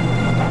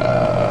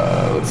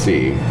 Let's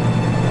see.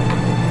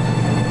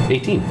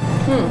 18.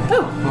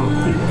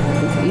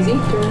 That's easy.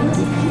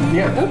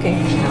 Yeah. Okay.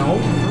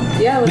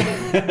 Yeah, a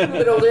little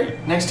bit older.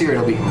 Next year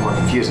it'll be more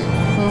confusing.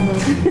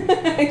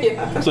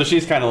 Yeah. So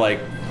she's kind of like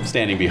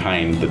standing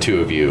behind the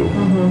two of you,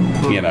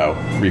 you know,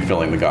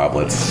 refilling the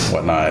goblets,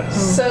 whatnot.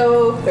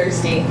 So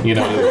thirsty. You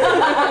know,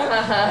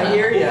 I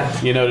hear ya.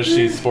 you notice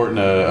she's sporting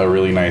a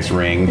really nice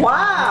ring.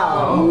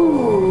 Wow.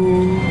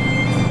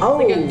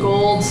 Like a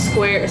gold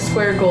square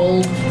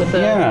gold with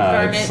a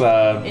garnet. It's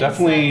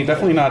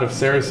definitely not of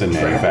Saracen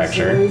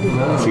manufacture.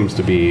 It seems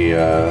to be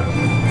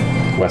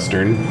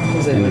Western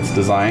in its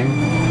design.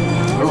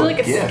 Is it like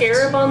a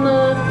scarab on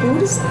the...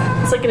 What is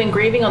that? It's like an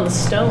engraving on the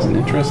stone.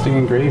 Interesting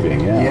engraving,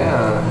 yeah.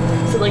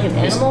 Yeah. Is it like an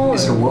animal?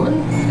 Is it a woman?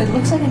 It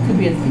looks like it could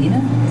be Athena.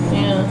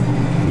 Yeah.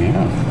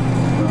 Yeah. I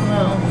don't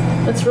know.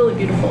 That's really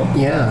beautiful.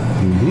 Yeah.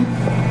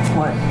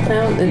 What?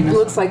 Well, it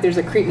looks like there's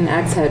a Cretan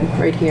axe head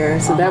right here,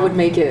 so that would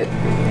make it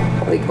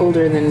like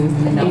older than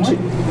ancient.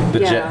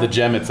 The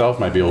gem itself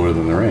might be older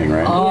than the ring,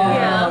 right? Oh,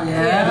 Yeah.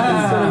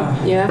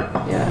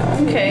 Yeah.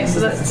 Okay, so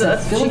that's what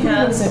she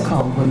What is has. it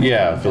called?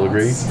 Yeah,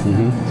 filigree. It's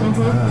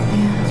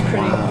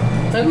pretty.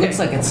 It looks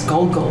like it's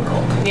gold.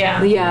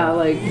 Yeah. Yeah,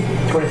 like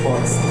 24.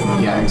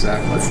 Yeah,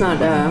 exactly. it's not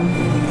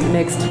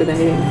mixed with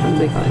anything. What do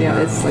they call it? Yeah,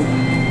 it's like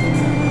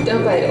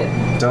Don't bite it.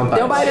 Don't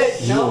bite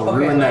it. No, You'll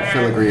ruin that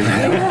filigree.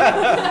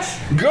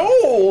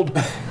 Gold!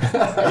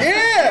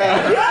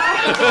 Yeah!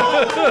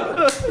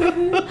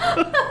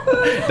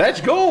 That's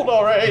gold,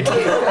 all right.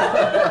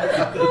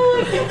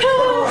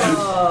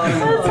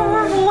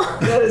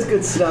 That is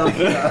good stuff.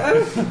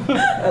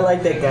 I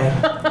like that guy.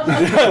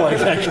 I like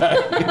that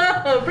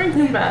guy. Bring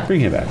him back.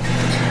 Bring him back.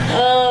 Can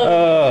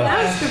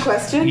I ask a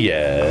question?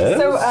 Yes.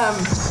 So,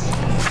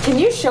 can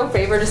you show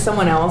favor to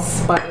someone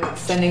else by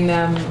sending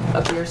them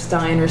a beer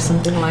stein or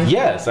something like that?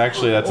 Yes,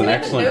 actually, that's an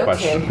excellent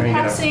question. Are you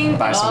Passing. gonna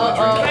buy someone a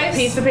drink? Okay,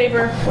 piece of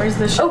paper. Where's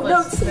the shit Oh,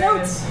 list?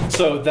 notes.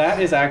 So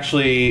that is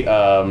actually.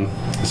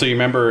 So you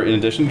remember, in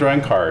addition to drawing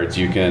cards,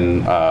 you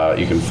can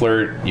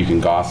flirt, you can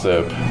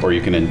gossip, or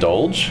you can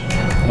indulge.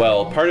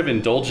 Well, part of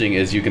indulging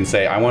is you can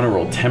say, I want to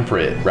roll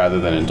temperate rather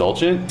than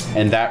indulgent,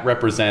 and that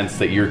represents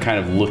that you're kind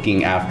of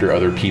looking after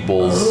other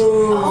people's.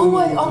 Oh,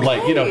 okay.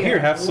 Like, here,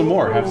 have some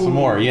more,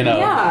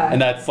 Yeah.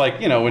 And that's like,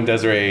 when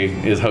Desiree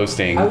is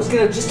hosting. I was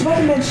gonna just about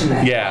to mention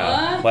that.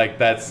 Yeah, like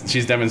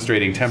she's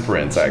demonstrating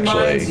temperance Reminds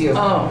actually you.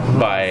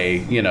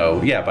 by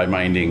by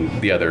minding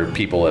the other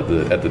people at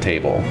the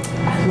table.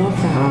 I love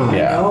that.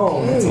 Yeah.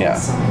 Oh, that's Yeah.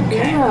 awesome.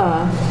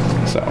 Yeah.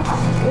 So,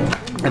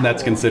 and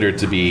that's considered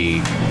to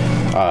be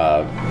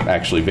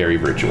actually very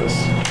virtuous,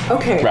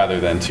 Okay. rather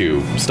than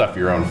to stuff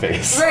your own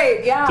face.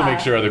 Great. Yeah. To make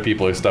sure other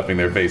people are stuffing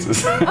their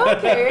faces.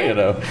 Okay.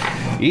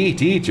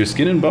 Eat your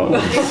skin and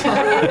bones. Take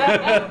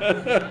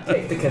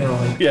the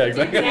cannoli. Yeah,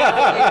 exactly.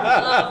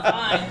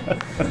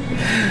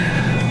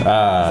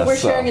 So we're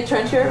sharing a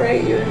trencher,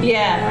 right?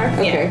 Yeah.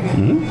 Okay.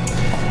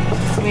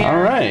 So we All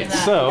are right, doing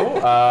that.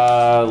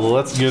 so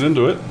let's get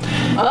into it.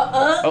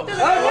 Oh,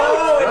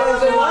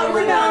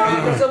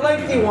 there's a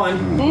lengthy one.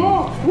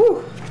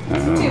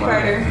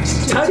 Two-parter.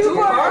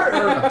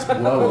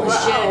 Two-parter. Whoa.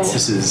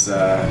 This is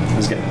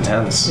getting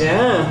intense.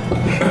 Yeah.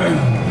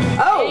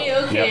 Oh, Hey,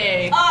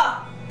 okay.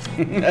 got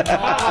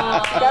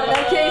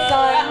another case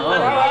on. All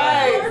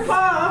right.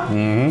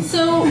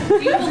 So,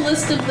 do you have a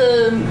list of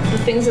the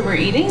things that we're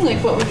eating?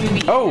 Like, what would you be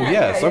eating? Oh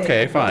yes,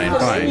 okay, fine,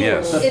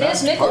 yes. It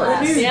is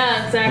Meatballs.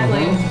 Yeah,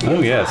 exactly.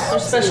 Oh yes.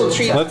 There's special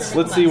treats.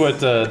 Let's see what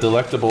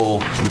delectable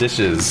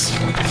dishes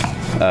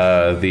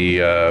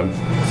the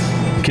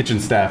kitchen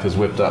staff has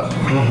whipped up.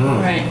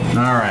 Right.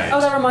 All right. Oh,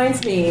 that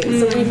reminds me.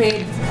 So we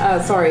made.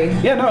 Sorry.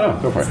 Yeah, no,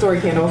 go for it.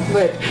 Story candle,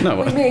 but No.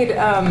 we made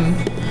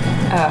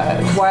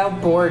wild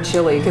boar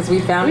chili because we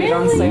found it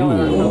on sale.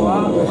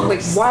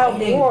 Like wild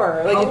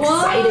boar, like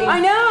exciting. I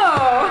know.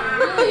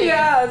 Really?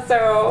 Yeah.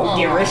 So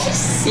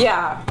Delicious.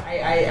 yeah, I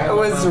it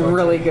was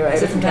really good.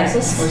 Is it from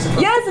Texas? Or is it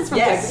from Yes, it's from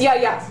Yes. Texas.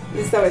 Yeah. So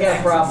it's They got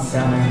a problem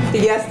down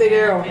there. Yes, they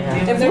do.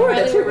 And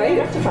Florida too, right?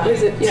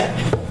 Is it? Yeah.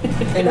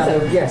 And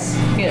yes.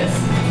 Yes.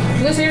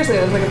 No, seriously,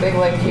 it was like a big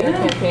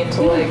campaign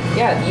to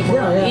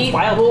Eat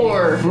wild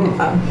boar.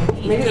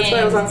 Maybe that's why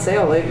it was on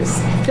sale. They just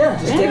Yeah,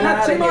 just get it not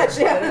out too of much,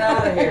 here. yeah. Get it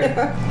out of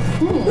here.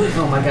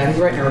 Oh my God, he's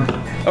writing her a book.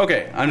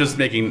 Okay, I'm just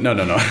making no.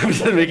 I'm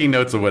just making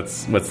notes of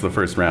what's the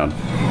first round,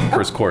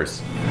 first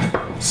course.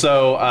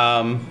 So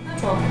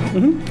that's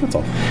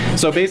all.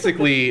 So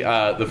basically,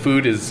 the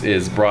food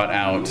is brought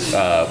out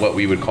what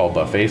we would call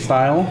buffet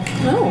style.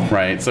 Oh.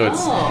 Right. So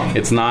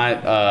it's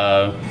not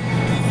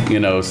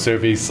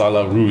service à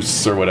la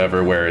Russe or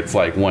whatever, where it's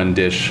like one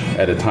dish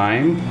at a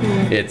time.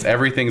 It's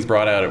everything's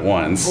brought out at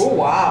once. Oh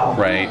wow.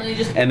 Right. and you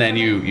just And then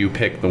you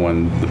pick the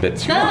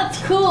bits you want. That's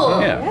cool.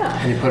 Yeah.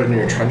 And you put it in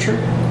your trencher?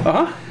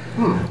 Uh-huh.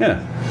 Yeah.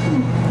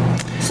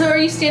 So, are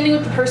you standing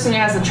with the person who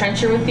has the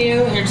trencher with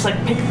you, and you're just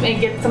like,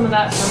 get some of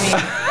that for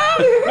me?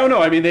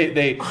 No. I mean,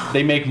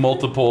 they make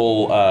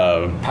multiple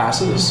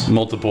Passes?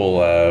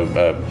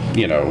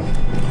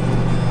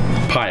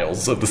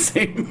 piles of the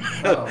same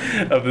Oh.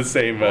 of the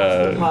same.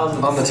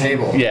 On the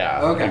table?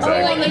 Yeah. Okay.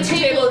 Exactly. Oh, like the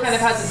table kind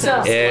of has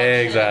itself.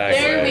 Exactly.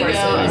 There we go.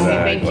 Exactly.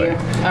 Okay, thank you.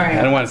 All right.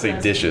 I don't want to say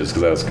dishes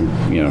because that was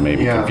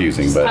maybe Yeah.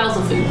 confusing, but Piles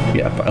of food.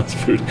 yeah, piles of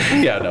food.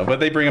 Yeah, no, but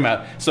they bring them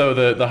out. So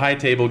the high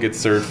table gets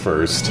served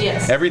first.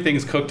 Yes.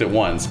 Everything's cooked at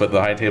once, but the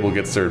high table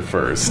gets served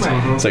first.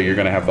 Right. So you're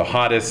going to have the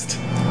hottest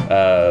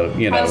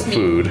House meat.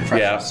 food.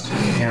 Freshest.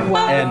 Yeah.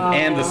 Yeah.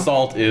 And the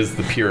salt is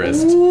the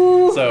purest.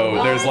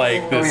 So there's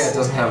like Oh yeah, it this.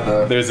 doesn't have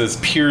the. There's this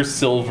pure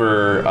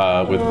silver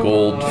with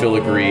gold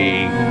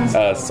filigree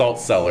salt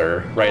cellar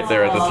right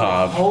there at the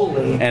top.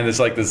 Holy. And it's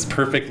like this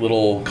perfect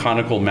little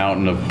conical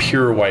mountain of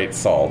pure white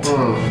salt.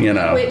 You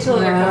know. Wait till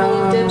there are a couple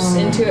of dips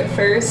into it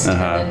 1st,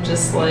 Uh-huh. and then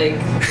just like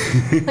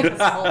a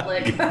salt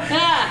lick.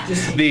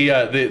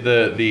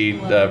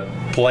 The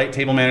polite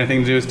table manner thing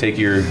to do is take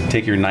your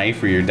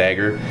knife or your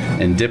dagger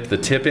and dip the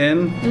tip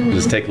in.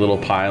 Just take a little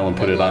pile and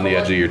put it on the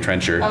edge of your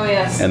trencher. Oh,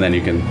 yes. And then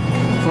you can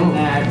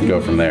go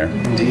from there.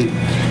 Indeed.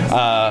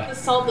 The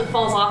salt that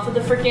falls off of the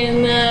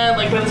freaking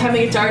like by the time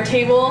they get to our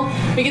table,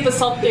 we get the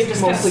salt they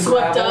just kind of Mostly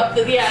swept gravel. up.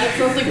 It's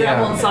mostly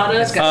gravel and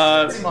sawdust.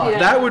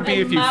 That would be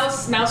And if you.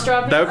 mouse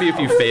drop. That would be if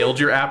you failed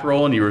your app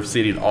roll and you were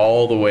seated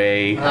all the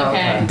way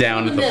Okay.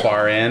 down at the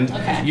far end.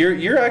 Okay.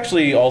 You're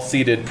actually all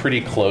seated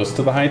pretty close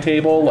to the high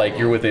table. Like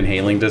you're within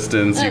hailing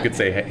distance. You could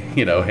say,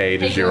 hey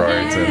to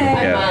Gerard's. And,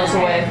 I'm miles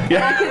away.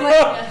 I can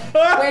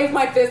like wave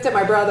my fist at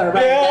my brother.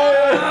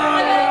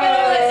 Right?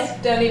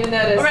 Don't even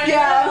notice. Right.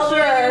 Yeah,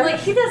 sure. Like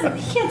he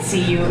can't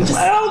see you. Just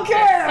I don't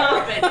care.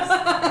 stop it. Just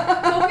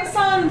focus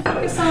on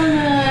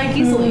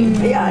Giselle.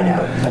 Yeah, I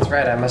know. That's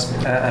right. I must.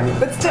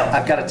 But still.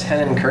 I've got a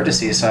 10 in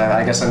courtesy, so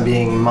I guess I'm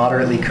being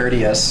moderately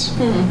courteous.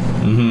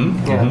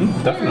 Yeah.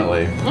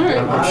 Definitely.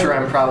 I'm sure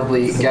I'm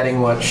probably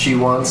getting what she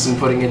wants and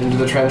putting it into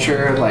the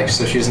trencher, like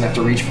so she doesn't have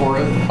to reach for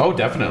it. Oh,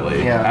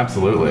 definitely. Yeah.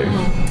 Absolutely.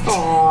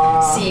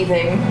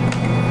 Seething.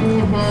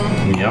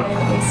 Yep.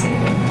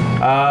 Seething.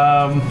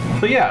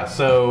 But yeah,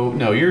 so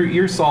no,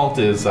 your salt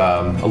is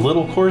a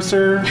little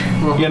coarser,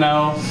 you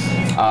know.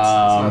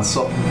 It's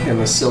not in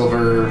the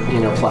silver,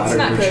 platter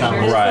not kosher. chunks. It's not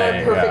a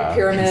Right. perfect Yeah.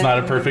 pyramid. It's not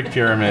a perfect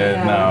pyramid.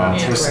 No.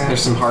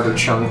 There's some harder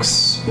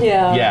chunks.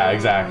 Yeah. Yeah,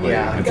 exactly.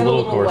 Yeah. It's Got a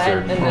little a little wet coarser,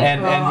 and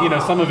then-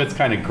 and some of it's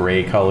kind of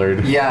gray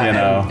colored. Yeah, you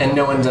know. and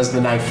no one does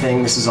the knife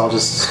thing. This is all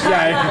just.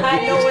 Yeah.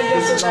 No one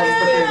does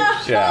it.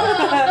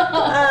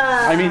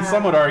 Yeah. I mean,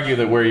 some would argue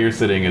that where you're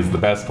sitting is the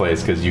best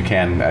place because you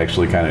can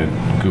actually kind of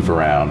goof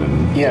around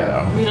and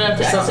Yeah. We don't have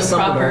to act so Some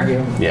would proper.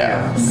 argue.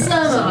 yeah. Some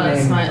of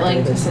us might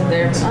like to sit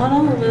there, but not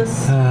all of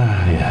us.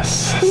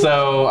 Yes.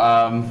 So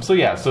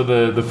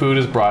the food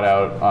is brought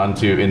out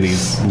onto in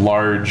these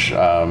large,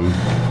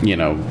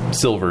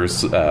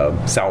 silvers,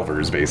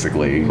 salvers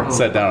basically,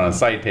 set down on a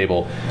side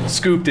table,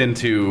 scooped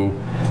into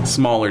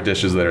smaller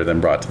dishes that are then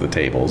brought to the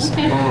tables.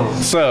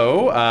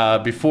 So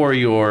before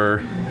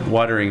your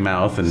watering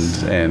mouth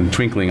and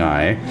twinkling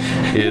eye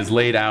is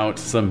laid out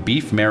some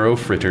beef marrow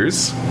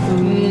fritters.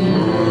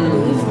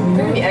 They're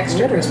gonna be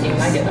extra crispy when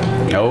I get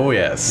them. Oh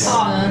yes.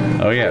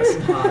 Oh yes.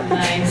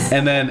 Nice.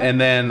 And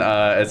then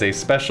as a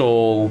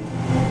special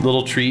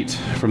little treat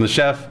from the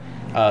chef,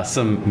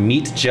 some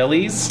meat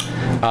jellies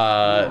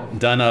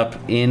done up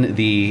in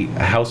the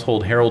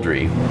household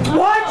heraldry.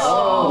 What?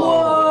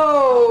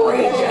 Whoa!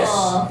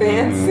 Cool.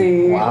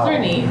 Fancy. Those are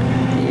neat.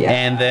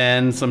 And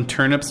then some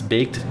turnips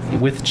baked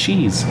with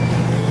cheese.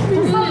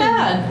 It's not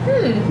bad.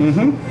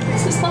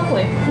 This is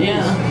lovely.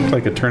 Yeah. It's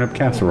like a turnip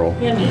casserole.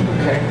 Yummy.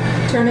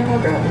 Turnip au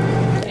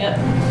gratin. Yep.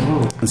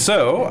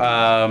 So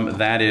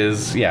that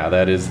is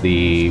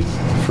the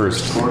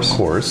first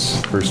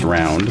course, first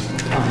round.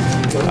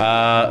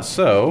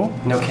 So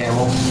No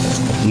camel.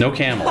 no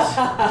camels,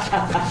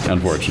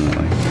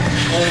 unfortunately.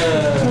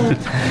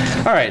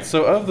 All right.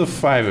 So of the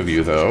five of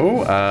you,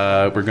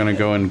 though, we're going to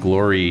go in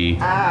glory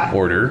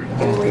order.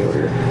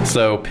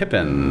 So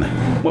Pippin,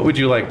 what would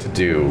you like to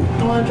do?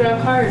 I want to draw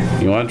a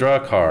card. You want to draw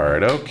a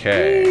card?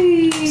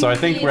 Okay. So I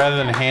think rather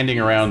than handing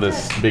around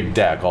this big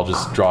deck, I'll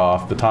just draw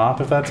off the top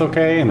if that's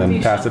okay, and then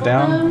You pass it shuffle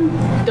down.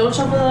 them. Don't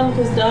shuffle them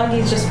because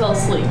doggies just fell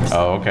asleep.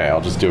 Oh, okay.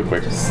 I'll just do a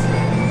quick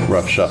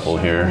rough shuffle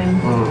here.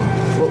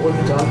 What would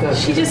the dog do?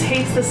 She just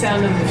hates the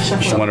sound of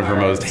shuffling. One of her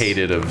most cards.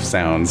 hated of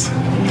sounds.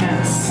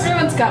 Yes.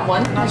 Everyone's got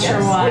one. Not sure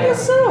I why.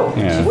 guess so.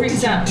 Yeah.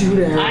 Freaks out. Do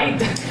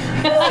that.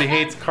 She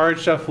hates card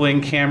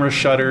shuffling, camera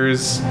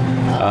shutters,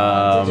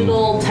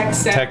 Digital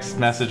text. text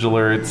message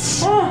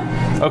alerts.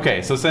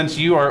 Okay, so since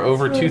you are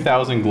over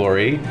 2,000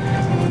 glory,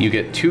 you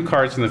get 2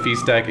 cards from the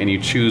feast deck and you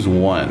choose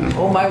one.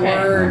 Oh my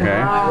word. Okay.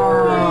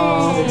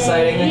 Wow. This is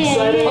exciting.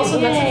 Exciting. Also,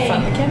 that's a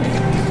fun mechanic.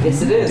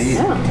 Yes, it is. Indeed.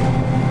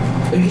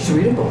 But you get to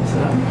read them both,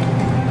 huh?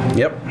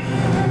 Yep.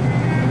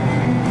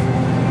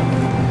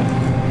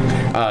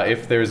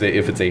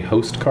 If it's a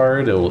host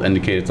card, it will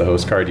indicate it's a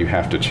host card. You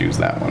have to choose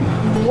that one.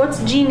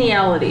 What's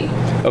geniality?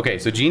 Okay,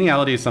 so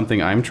geniality is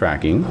something I'm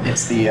tracking.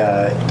 It's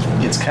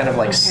it's kind of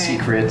like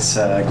secret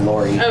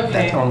glory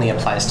that only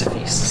applies to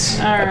feasts.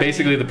 All right.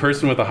 Basically, the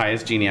person with the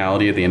highest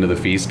geniality at the end of the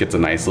feast gets a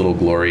nice little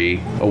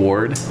glory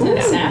award.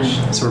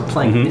 Sash. So we're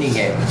playing mini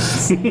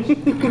games.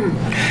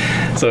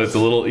 So it's a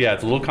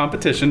little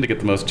competition to get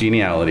the most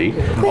geniality.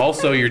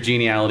 Also, your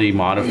geniality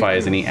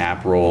modifies any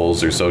app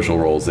rolls or social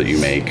rolls that you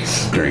make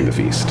during the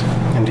feast.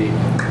 Indeed.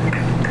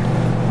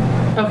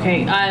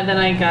 Okay, then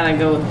I gotta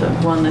go with the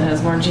one that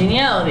has more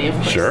geniality, of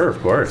course. Sure,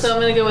 of course. So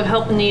I'm gonna go with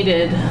help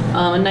needed.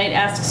 A knight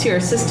asks your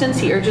assistance.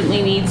 He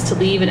urgently needs to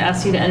leave and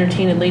asks you to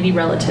entertain a lady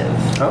relative.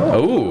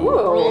 Oh.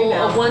 Roll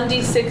a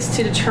 1d6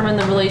 to determine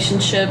the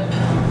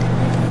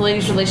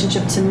lady's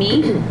relationship to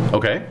me.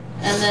 Okay.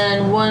 And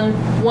then 1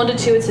 to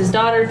 2 it's his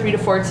daughter, 3 to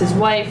 4 it's his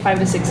wife, 5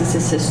 to 6 is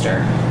his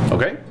sister.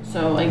 Okay.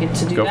 So I get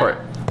to do Go that. for it.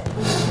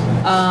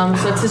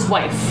 So it's his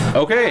wife.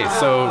 Okay,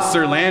 so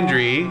Sir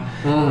Landry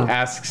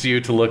asks you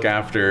to look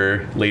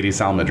after Lady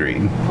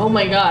Salmadrine. Oh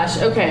my gosh.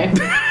 Okay.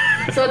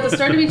 So at the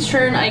start of each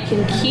turn, I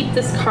can keep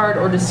this card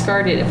or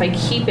discard it. If I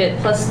keep it,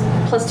 plus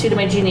 2 to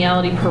my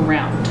geniality per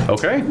round.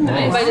 Okay.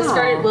 If I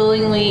discard it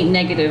willingly,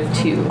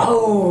 -2.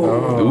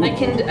 Ooh. I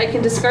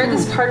can discard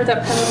this card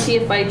without penalty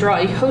if I draw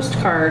a host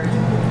card,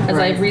 as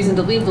I have reason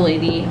to leave the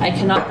lady. I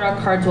cannot draw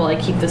cards while I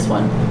keep this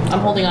one. I'm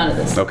holding on to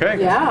this. Okay.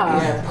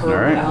 Yeah. All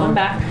right. Got one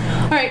back.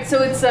 All right.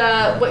 So it's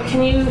what?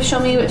 Can you show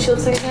me what she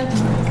looks like again?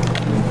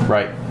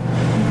 Right.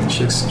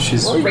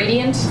 She's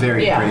Radiant.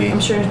 very yeah, pretty. I'm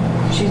sure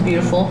she's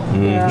beautiful.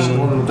 She's the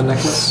one with the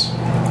necklace.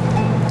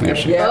 There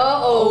she Yeah.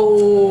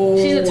 Oh,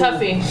 she's a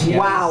toughie.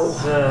 Wow.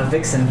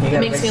 Vixen. You It got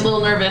makes me a Vixen.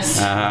 little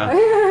nervous. Uh-huh.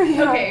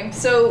 Okay,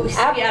 so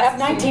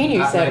F19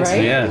 you said,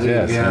 right? Yes.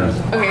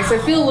 Okay, so I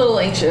feel a little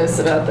anxious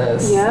about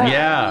this. Yeah. I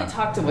Yeah. really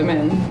talk to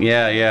women.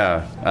 Yeah.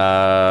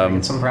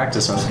 Get some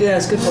practice on it. Yeah,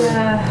 it's good for you.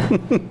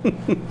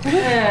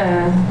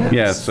 Yeah.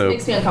 Yeah, so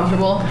Makes me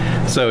uncomfortable.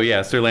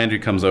 yeah, Sir Landry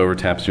comes over,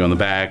 taps you on the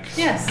back.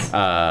 Yes.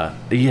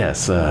 Yes,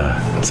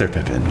 Sir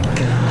Pippin.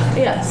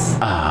 Yes.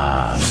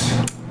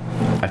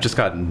 I've just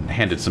gotten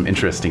handed some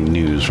interesting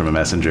news from a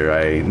messenger.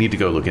 I need to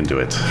go look into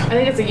it. I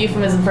think it's a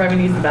euphemism for having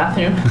to use the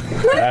bathroom.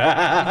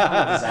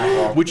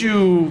 Would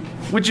you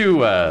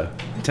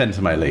tend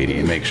to my lady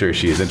and make sure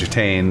she is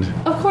entertained?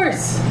 Of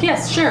course.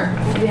 Yes, sure.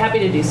 I'd be happy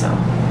to do so.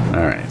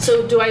 All right.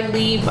 So do I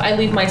leave? I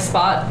leave my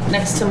spot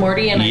next to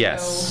Morty and I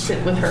Yes. go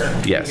sit with her.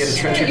 Yes. You get a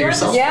trencher to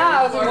yourself. Yeah,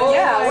 I was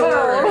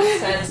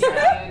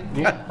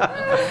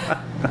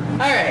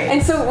All right.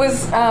 And so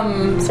was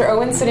Sir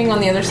Owen sitting on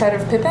the other side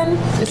of Pippin?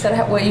 Is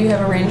that what you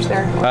have arranged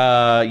there?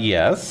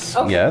 Yes.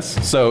 Okay. Yes.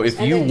 So if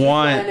And you then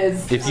want, Giseline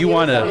is if on you the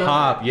want other to side.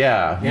 hop,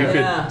 you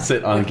could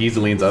sit on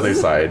Giseline's other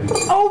side.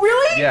 Oh,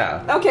 really?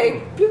 Yeah.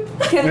 Okay.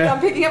 I'm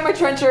picking up my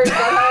trencher.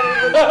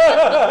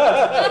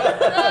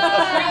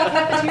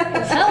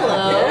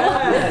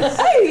 Hello.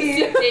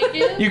 Hey!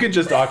 Taken? You could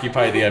just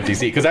occupy the empty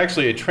seat because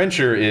actually a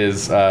trencher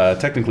is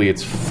technically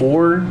it's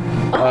 4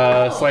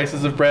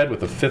 slices of bread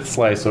with a 5th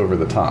slice over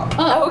the top.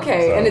 Oh,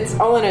 okay. So- And it's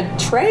all in a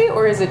tray,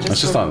 or is it just?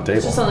 It's just on the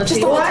table. Just on the Just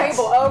table. on the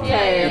table.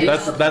 Okay.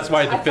 That's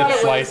why the I thought 5th it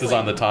was slice is like-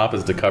 on the top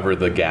is to cover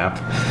the gap,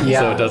 Yeah.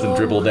 so it doesn't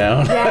dribble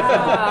down.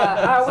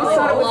 Yeah. I always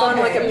thought it was on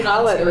like a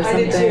pallet or I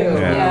something. did too.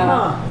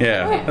 Yeah.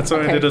 Yeah, that's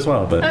what I Okay. did as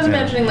well. But I was yeah.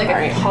 imagining like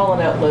a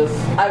hollowed out loaf.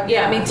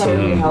 Yeah, me too.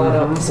 You hollowed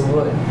out piece of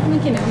wood.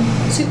 Like, you know,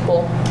 soup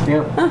bowl.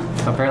 Yeah.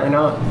 Apparently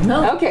not.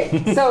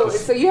 Okay. So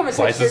you haven't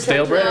Slice touched of your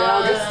stale bread?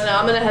 trencher. No,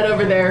 I'm gonna head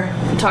over there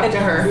and talk to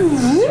her.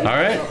 All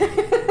right.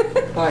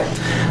 All right.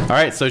 All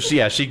right, so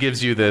she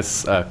gives you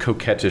this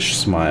coquettish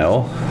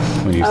smile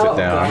when you sit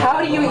down.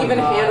 How do you even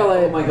handle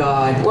Oh it? my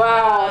god.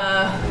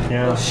 Wow.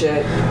 Oh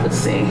shit. Let's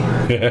see.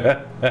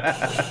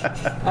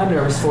 I'm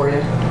nervous for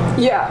you.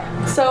 Yeah.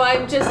 So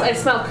I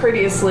smile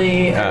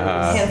courteously,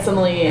 Uh-huh.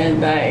 handsomely,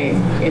 and I,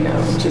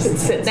 just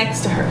sit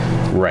next to her.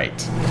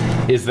 Right.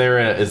 Is there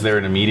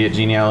an immediate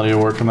geniality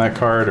award from that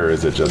card, or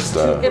is it just?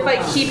 If I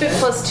keep it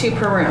 +2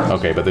 per round.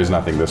 Okay, but there's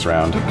nothing this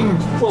round.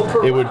 Well,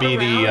 per It would be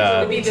Would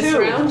it be this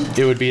round?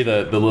 It would be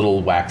the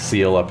little wax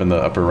seal up in the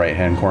upper right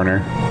hand corner.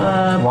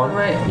 One.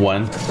 Right.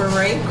 One. For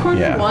right corner?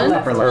 Yeah. One?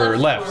 Left. Or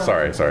left.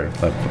 Sorry.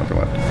 Left. Upper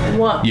left.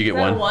 One. You get Is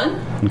that a one. one?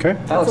 Okay.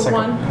 That looks It's a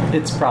like one.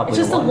 It's probably It's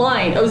just a one.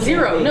 line. Oh,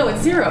 0. No,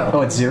 it's 0.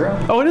 Oh, it's 0?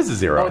 Oh, it is a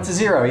 0. Oh, it's a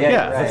 0. Yeah, Yeah,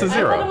 you're right. it's a I thought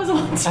it 0. was a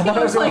 1. I thought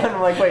it was a 1.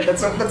 I'm like, wait,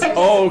 that's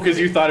Oh, because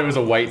you thought it was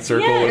a white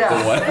circle with Yeah.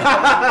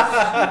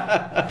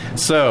 the one.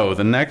 So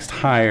the next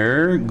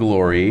higher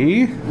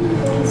glory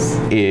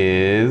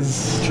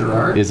is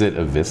Gerard? Is it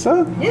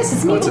Avissa? Yes,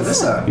 it's Oh, me. it's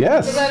Avissa.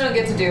 Yes. Because I don't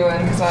get to do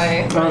one because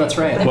I. Oh, that's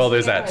right. Well,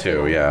 there's that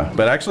too, yeah.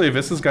 But actually,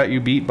 Avissa's got you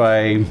beat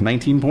by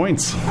 19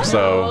 points.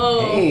 So,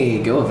 Oh. Hey,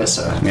 go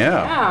Avissa.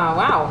 yeah. Ah,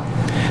 wow.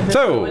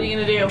 So, What are you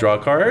gonna do? draw a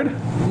card.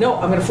 No,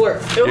 I'm gonna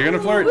flirt. You're gonna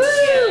flirt.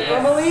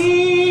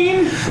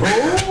 Emmeline!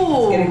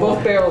 Ooh. Getting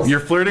both barrels. You're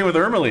flirting with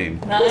Ermeline.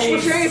 We're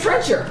sharing a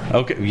trencher.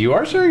 Okay, you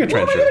are sharing a What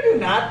am I trencher. gonna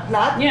do?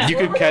 Not. Yeah. You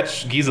could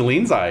catch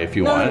Giseline's eye if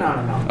you No, want.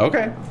 no.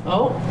 Okay.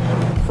 Oh.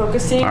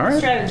 Focusing All right.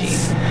 strategy.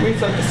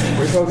 Refocusing.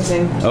 We're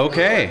focusing.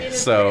 Okay. At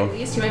So,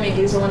 least you might make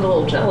Giselle a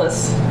little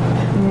jealous.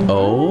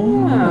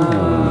 oh.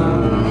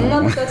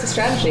 Not that that's a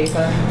strategy,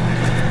 but.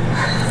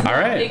 All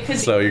It right. could be.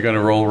 So you're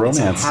gonna roll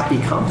romance. Happy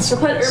So consequence.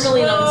 put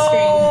Ermeline on the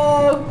screen.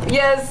 Oh,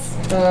 yes.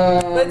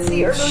 Let's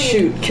see, Ermeline.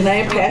 Shoot, can I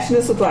impassion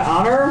this with my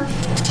honor?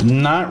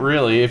 Not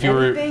really. If you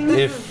were, Anything?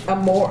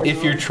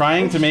 if you're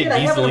trying to make Shit, I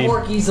have an Giseline,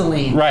 more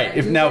Giseline. right?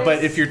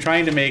 But if you're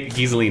trying to make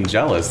Giseline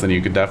jealous, then you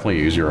could definitely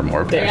use your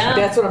amour passion. Yeah.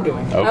 That's what I'm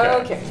doing. Okay.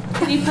 Okay.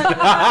 Can you put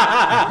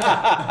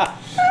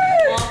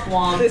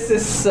Womp. This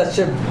is such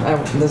a.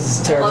 This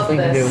is a terrible love thing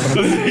to do.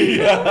 this.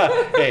 Yeah.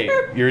 Hey,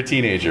 you're a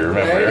teenager,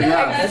 remember?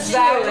 Yeah.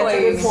 Exactly. That's a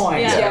good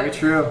point. Yeah. Very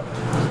true.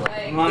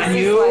 Like, Come on, This is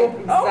you. like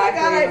Oh my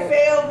god, I exactly-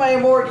 failed my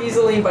amort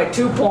easily by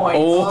 2 points.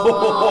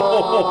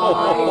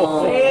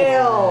 Oh. I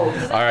failed.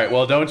 All right.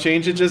 Well, don't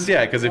change it just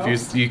yet, because if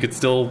you could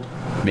still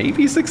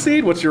maybe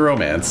succeed. What's your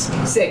romance?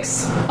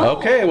 6.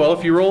 Okay. Well,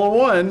 if you roll a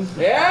 1,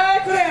 Yeah,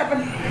 it could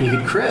happen. You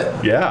could crit.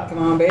 yeah. Come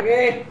on,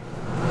 baby.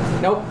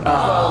 Nope.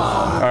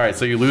 All right.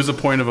 So you lose a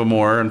point of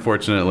amour,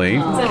 unfortunately.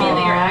 Does that mean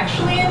that you're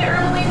actually into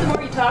Ermeline the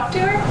more you talk to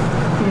her?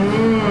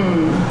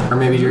 Or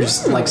maybe you're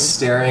just like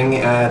staring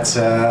at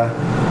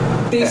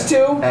These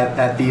two.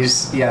 at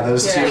these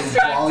those Yeah. two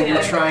while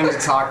you're trying to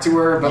talk to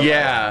her. But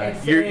Yeah,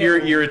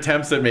 your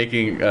attempts at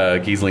making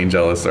Ghislaine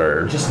jealous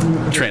are Just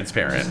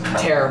transparent.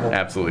 terrible.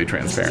 Absolutely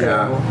transparent.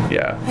 Terrible.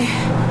 Yeah.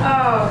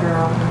 Oh,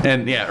 girl.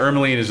 And yeah,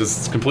 Ermeline is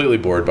just completely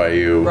bored by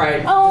you.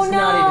 Right. Oh, Just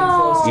not even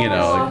close. You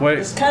know, like what?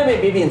 Just kind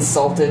of made me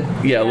insulted.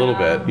 Yeah, a little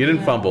bit. You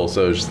didn't fumble,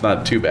 so it's just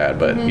not too bad.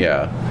 But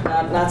yeah,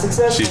 Not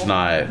successful.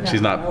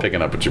 she's not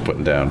picking up what you're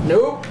putting down.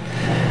 Nope.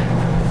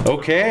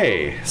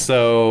 Okay,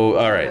 so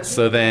all right,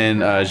 so then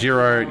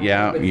Girard,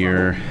 yeah,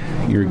 you're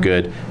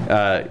good.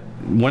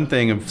 One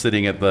thing of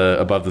sitting at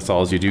above the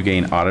Saul is you do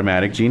gain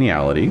automatic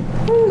geniality.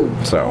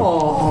 So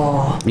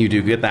Oh. you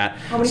do get that.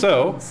 many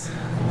So points?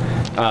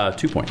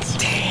 2 points.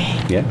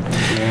 Yeah.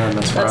 man,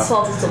 that's That rough.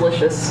 salt is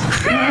delicious.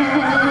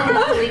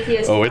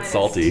 Oh, it's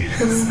salty.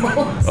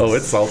 Oh,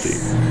 it's salty.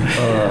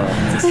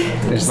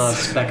 There's not a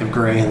speck of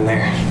gray in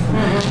there.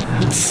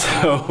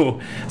 So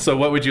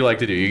what would you like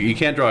to do? You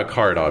can't draw a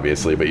card,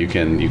 obviously, but you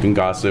can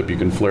gossip, you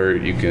can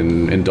flirt, you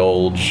can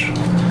indulge.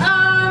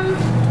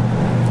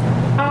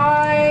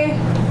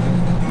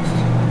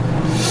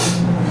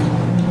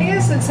 I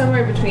guess it's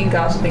somewhere between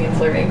gossiping and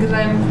flirting because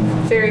I'm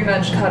very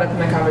much caught up in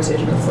my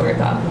conversation with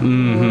Florida. I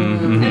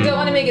don't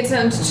want to make it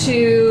sound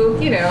too,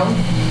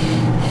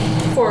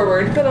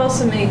 forward, but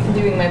also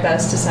doing my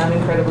best to sound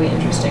incredibly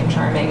interesting,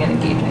 charming, and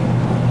engaging.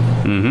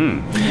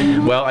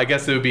 Well, I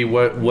guess it would be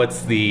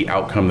what's the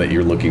outcome that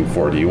you're looking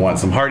for? Do you want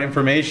some hard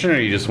information, or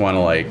you just want to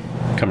like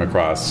come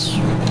across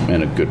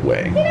in a good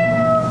way?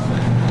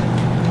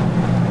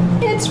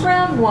 It's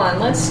round one.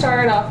 Let's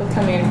start off with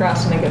coming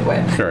across in a good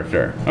way.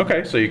 Sure.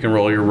 Okay, so you can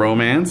roll your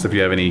romance if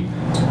you have any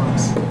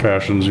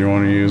passions you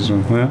want to use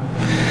with that.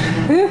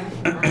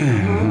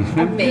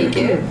 I make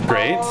it.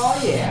 Great. Oh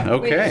yeah.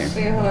 Okay.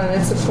 Wait, hold on.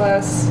 It's a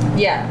plus.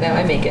 Yeah, no,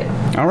 I make it.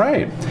 All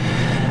right.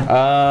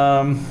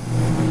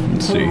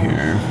 Let's see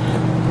here.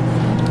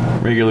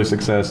 Regular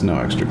success, no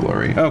extra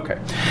glory. Okay.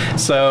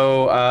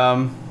 So,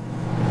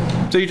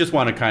 so you just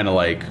want to kind of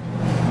like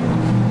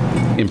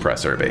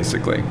impress her,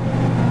 basically.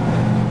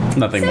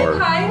 Nothing Say more.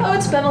 hi. Oh,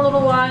 it's been a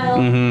little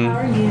while. How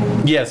are you?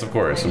 Yes, of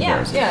course, of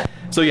course. Yeah.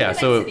 So yeah,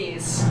 so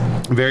Niceties.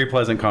 very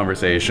pleasant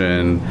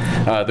conversation.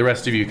 The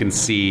rest of you can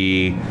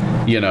see,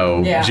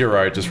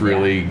 Girard just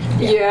really,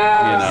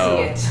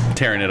 Yeah.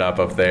 tearing it up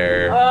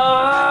there.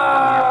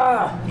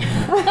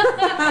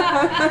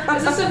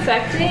 Is this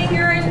affecting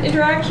your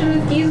interaction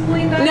with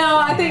Ghislaine? No,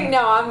 I think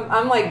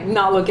I'm like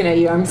not looking at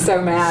you. I'm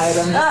so mad.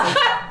 I'm just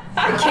like,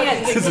 I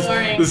can't.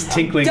 This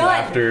tinkling Done.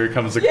 laughter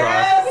comes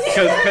across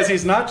because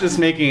he's not just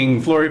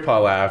making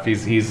Floripa laugh.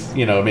 He's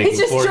making He's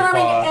just Floripa.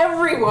 charming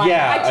everyone.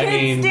 Yeah, I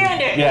can't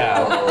stand it.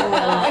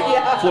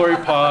 Yeah,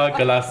 Floripa,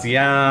 Galician,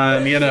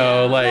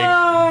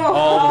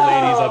 all the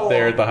ladies up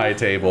there at the high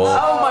table.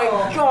 Oh my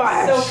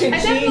gosh. So I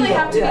definitely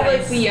have to be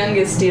like the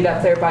youngest dude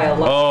up there by a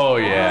lot. Oh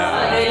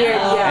yeah,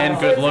 And And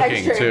good it's looking,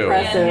 extra too.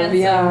 Impressive. And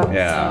Yeah.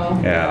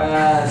 yeah.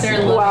 Yes. They're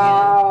loving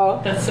Wow.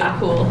 it. That's so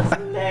cool.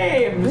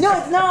 Names. No,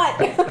 it's not.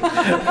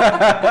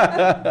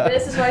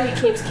 This is why he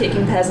keeps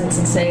kicking peasants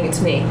and saying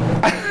it's me.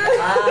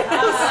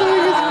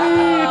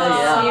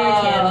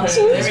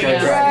 This guy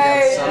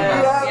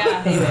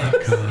dragged me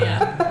out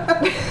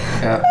somehow.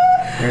 Yeah.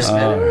 There's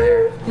men in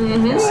there.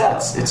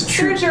 It's a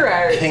True true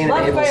Gerard. Cain and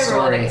Loved Abel by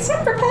everyone story.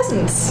 except for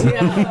peasants.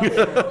 Yeah.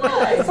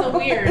 It's so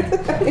weird.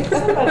 Somebody.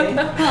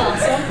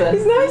 Something.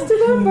 It's nice to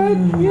them, but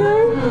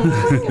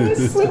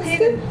Still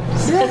hated.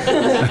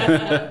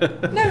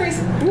 No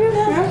reason.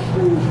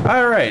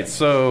 All right,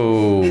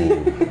 so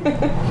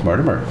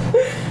Mortimer.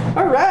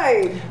 all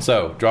right.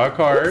 So draw a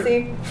card,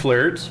 Oopsie.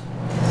 flirt,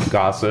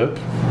 gossip,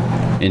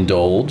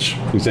 indulge.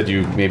 You said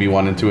you maybe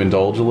wanted to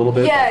indulge a little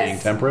bit by Yes. being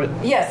temperate.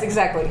 Yes,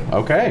 exactly.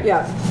 Okay.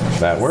 Yeah.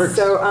 That works.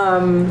 So,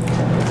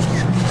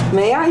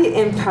 may I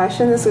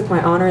impassion this with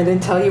my honor and then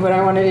tell you what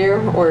I want to do,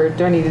 or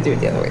do I need to do it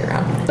the other way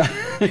around?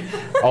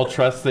 I'll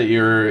trust that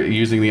you're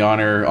using the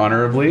honor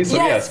honorably. So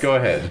yes, go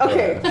ahead. Go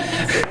Okay.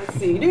 ahead. So let's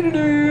see. Yay!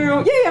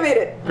 I made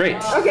it. Great.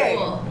 Okay.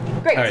 Cool.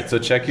 Great. All right, so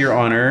check your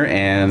honor,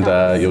 and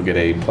you'll get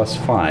a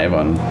 +5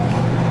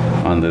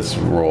 on this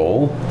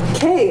roll.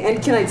 Okay.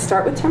 And can I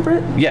start with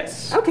temperate?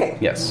 Yes. Okay.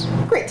 Yes.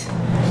 Great.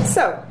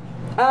 So,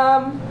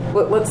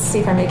 let's see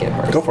if I make it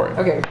first. Go for it.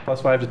 Okay.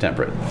 +5 to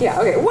temperate. Yeah.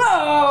 Okay.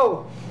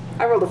 Whoa!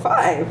 I rolled a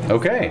 5.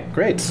 Okay.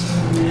 Great.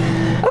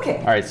 Okay.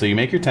 All right, so you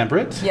make your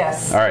temperate.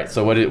 Yes. All right,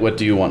 so what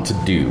do you want to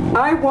do?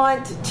 I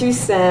want to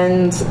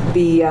send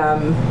the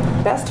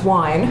best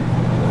wine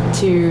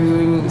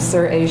to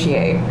Sir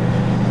Agier.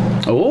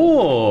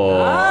 Oh.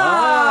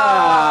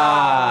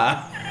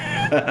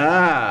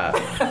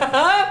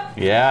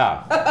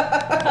 Yeah. I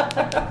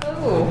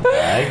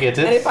get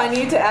it. And if I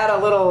need to add a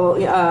little,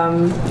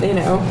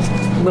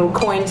 little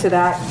coin to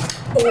that.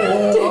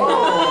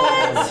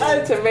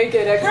 To make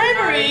it extra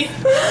Bribery.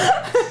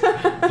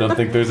 Don't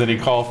think there's any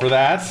call for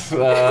that.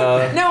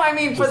 No, I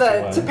mean for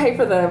to pay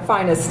for the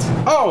finest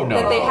Oh no.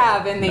 that they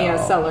have in the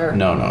cellar.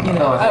 No.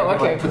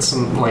 Okay. Put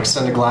some,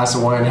 send a glass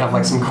of wine and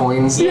have some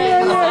coins.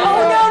 Yeah. Oh no,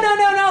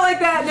 like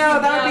that. No,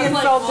 that would be I was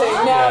like, insulting.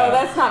 what? No,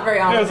 that's not very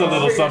honest. There's a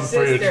little something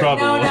for your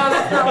trouble. No,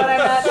 that's not what I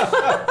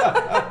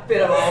meant.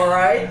 Bit of all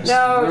right.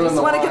 No, ruin just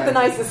the want to get the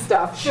wine. nicest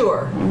stuff.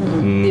 Sure.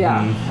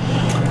 Yeah.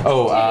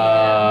 Oh,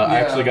 I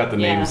actually got the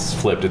names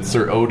flipped. It's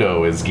Sir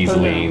Odo is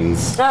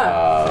Giseline's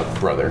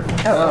brother.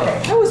 Oh,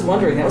 okay. I was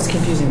wondering. That was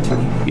confusing to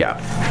me. Yeah.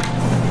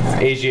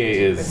 Agier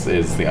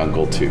is the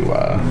uncle to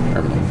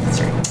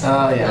Ermeline.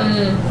 Oh,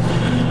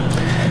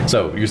 yeah.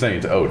 So you're saying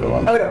it's Odo.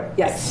 Odo,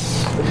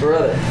 yes. The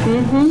brother.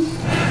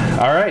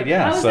 All right,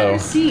 yeah. How was that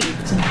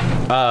received?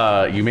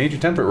 You made your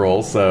temperate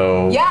roll,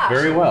 so Yeah.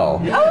 very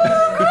well.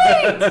 Oh,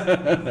 great!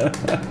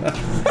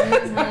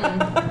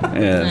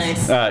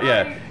 Yes. Nice.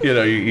 Yeah.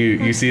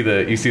 You see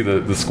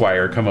the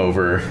squire come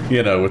over,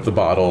 with the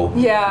bottle.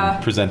 Yeah.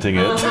 Presenting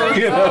it. Oh,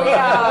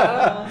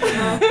 yeah.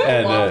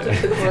 And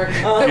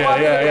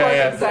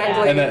yeah.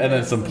 Exactly. And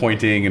then some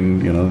pointing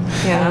and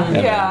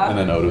Yeah. And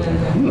then Odo's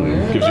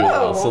gives you a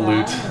little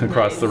salute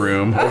across the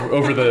room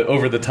over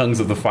the tongues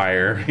of the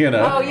fire.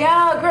 Oh,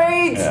 yeah,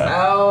 great.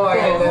 Yeah. Oh my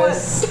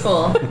goodness.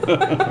 Cool.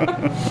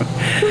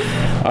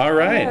 All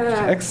right.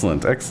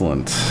 Excellent.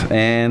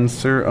 And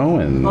Sir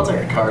Owen. I'll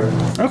take a card.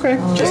 Okay.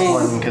 Just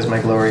one, because my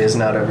glory is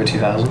not over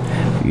 2,000.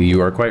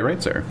 You are quite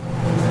right, sir.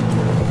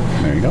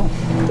 There you go.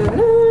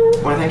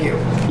 Why, thank you.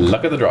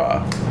 Luck of the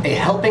draw. A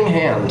helping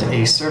hand.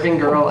 A serving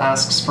girl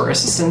asks for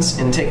assistance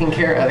in taking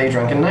care of a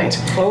drunken knight.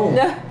 Oh.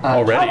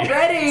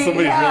 Already.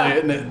 Somebody's yeah. really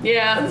hitting it.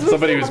 Yeah.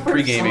 Somebody was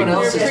pre-gaming. Someone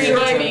else is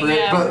Pre-gaming, temperate,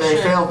 yeah, but for they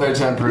sure. failed their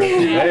temperate.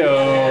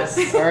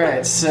 Heyo.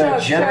 Alright, so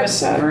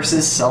generous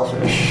versus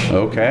selfish.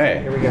 Okay.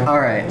 Here we go.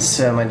 Alright,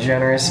 so my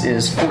generous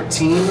is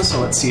 14, so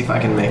let's see if I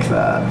can make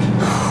that.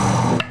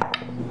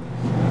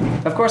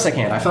 Of course I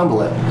can. I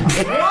fumble it.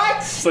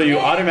 So you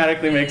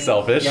automatically make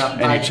selfish, Yeah,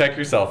 and you check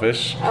your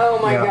selfish. Oh,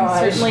 my Yeah. gosh.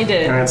 Certainly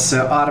did. Alright,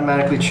 so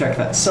automatically check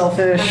that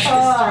selfish.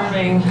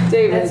 Disturbing.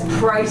 David. That's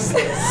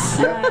priceless.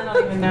 I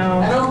don't even know.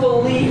 I don't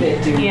believe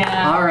it, dude.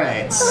 Yeah.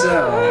 Alright,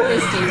 so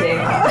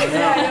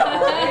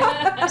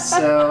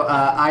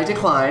I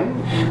decline.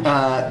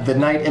 The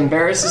knight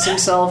embarrasses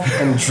himself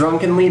and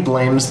drunkenly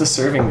blames the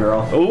serving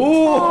girl. Ooh.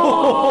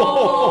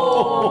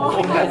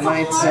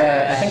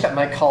 I think that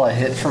might call a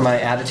hit for my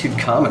attitude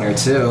commoner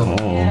too.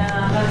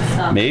 Yeah, that's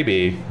not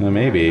Maybe.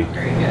 very good.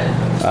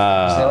 Is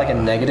that like a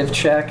negative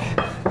check?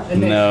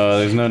 No,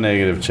 there's no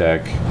negative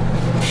check.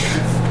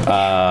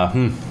 Wow.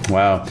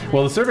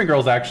 Well, the serving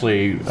girl's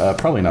actually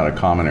probably not a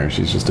commoner.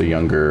 She's just a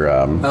younger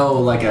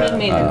Like a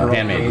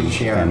handmaiden.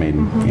 Yeah.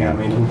 Handmaiden. Yeah.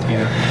 Handmaiden,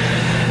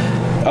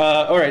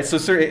 yeah. All right. So,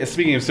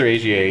 speaking of Sir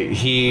Agier,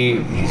 he,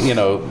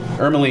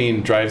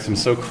 Ermeline drives him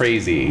so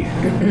crazy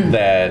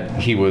that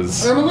he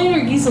was Ermeline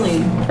or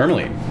Giseline?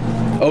 Ermeline.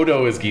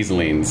 Odo is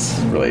Giseline's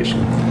relation.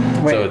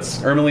 Wait. So it's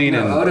Ermeline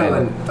and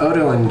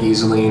Odo and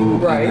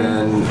Giseline, Right.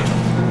 and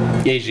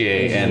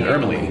Agier and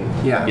Ermeline.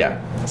 Yeah.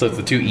 Yeah. So it's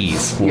the two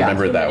E's. We'll Yeah.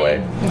 remember it that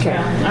way. Okay.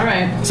 All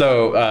right.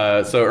 So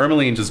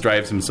Ermeline just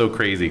drives him so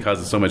crazy,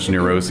 causes so much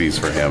neuroses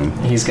for him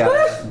he's got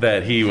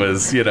that he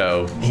was, he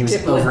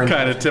was over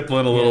kind of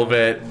tippling a little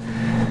bit,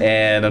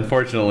 and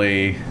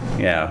unfortunately,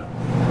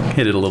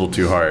 hit it a little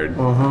too hard.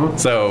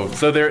 So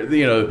there,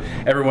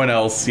 everyone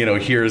else,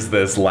 hears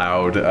this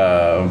loud,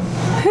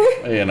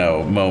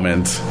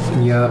 moment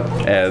Yep.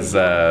 as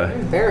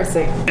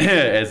Embarrassing.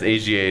 as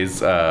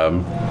Agier's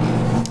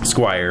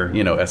squire,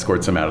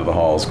 escorts him out of the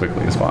hall as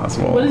quickly as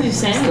possible. What is he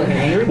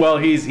saying? Well,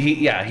 he's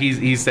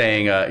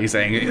saying oh,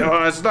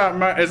 it's not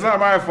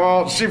my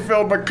fault. She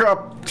filled my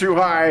cup too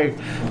high.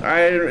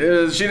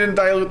 She didn't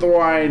dilute the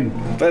wine.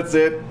 That's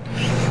it.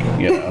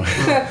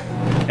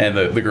 And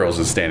the girl's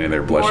just standing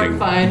there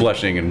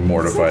blushing and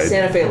mortified.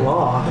 Santa Fe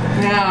law.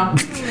 Yeah.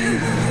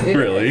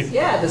 Really?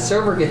 Yeah, the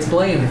server gets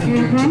blamed if you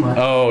drink too much.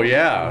 Oh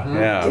yeah.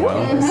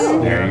 Well,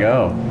 there you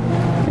go.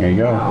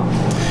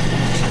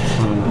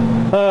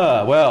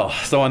 Well,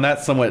 so on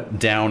that somewhat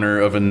downer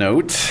of a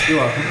note,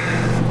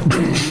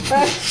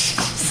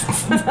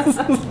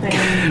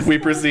 we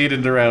proceed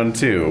into round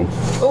 2.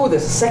 Oh, the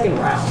second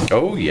round.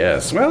 Oh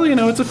yes. Well,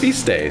 it's a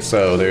feast day,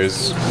 so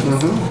there's,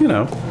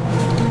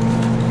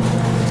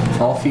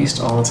 All feast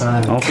all the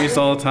time. all feast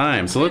all the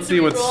time. So let's see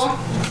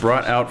what's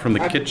brought out from the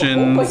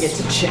kitchen. I get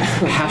to check.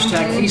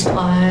 Hashtag feast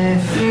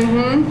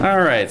live.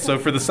 All right. So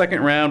for the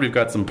second round, we've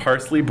got some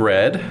parsley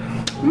bread.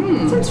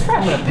 Sounds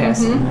fresh. I'm gonna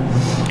pass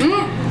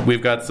it.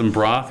 We've got some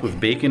broth with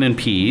bacon and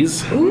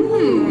peas.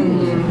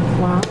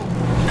 Wow.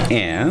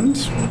 And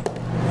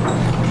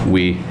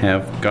we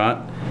have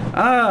got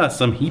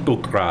Some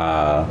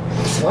hippocra.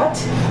 What?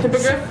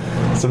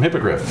 Hippogriff? Some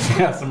hippogriff.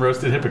 Yeah, some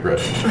roasted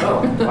hippogriff.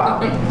 Oh,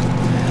 wow.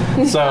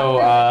 So,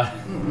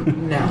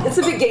 No. It's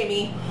a bit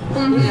gamey.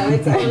 You know,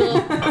 it's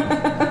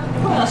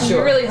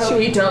You really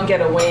hope you don't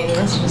get a wing.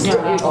 That's just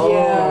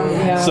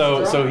yeah.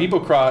 so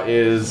hippocra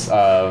is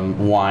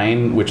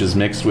wine which is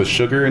mixed with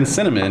sugar and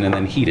cinnamon and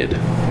then heated.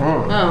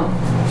 Oh.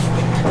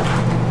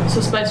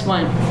 So spiced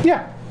wine.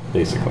 Yeah,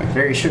 basically.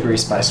 Very sugary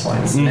spice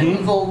wines.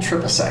 Medieval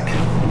triple sec.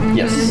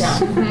 Yes.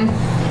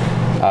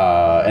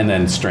 And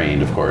then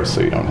strained, of course, so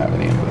you don't have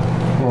any of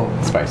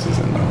the spices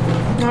in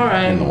All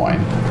right. the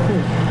wine.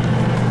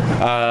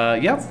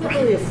 Yep. It's not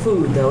really a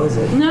food, though, is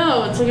it?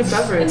 No, it's like a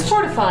beverage. It's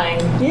fortifying.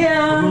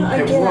 Yeah, I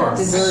It guess. warms.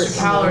 Dessert.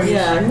 Calories.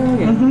 Yeah, I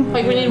know.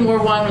 Like we need more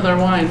wine with our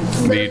wine.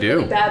 You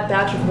do. Bad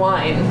batch of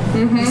wine.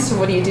 So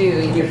what do?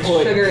 You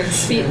put sugar and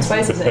sweet and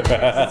spices in it.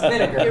 It's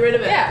vinegar. Get rid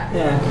of it. Yeah.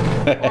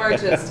 Yeah. Or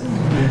just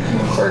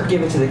Or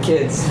give it to the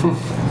kids.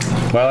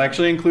 Well, I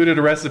actually included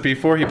a recipe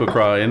for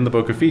hippocra in the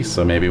Book of Feasts,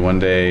 so maybe one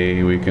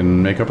day we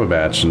can make up a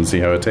batch and see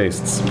how it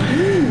tastes.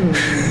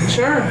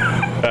 Sure.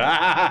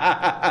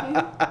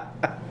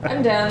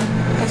 I'm down.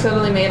 I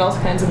totally made all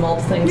kinds of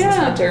malt things this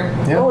winter.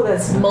 Yeah. Oh,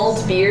 that's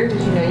Malt beer.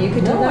 Did you know you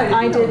could do No, that?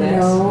 I didn't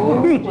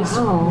know that. Just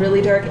Wow.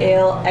 really dark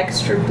ale,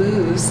 extra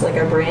booze, like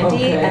a brandy,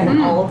 Okay.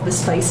 and all of the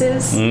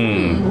spices.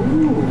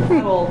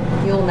 You'll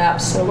nap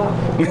so well.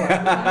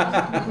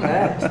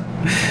 that.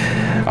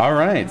 All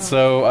right,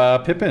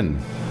 so Pippin,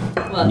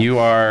 you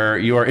are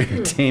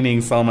entertaining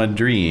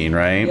Salmadrine,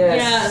 right?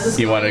 Yes. Yeah, is this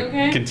You want to going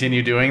okay?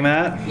 continue doing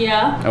that?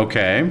 Yeah.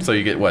 Okay, so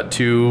you get what,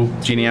 2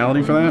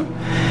 geniality for that?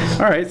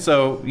 All right,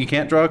 so you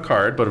can't draw a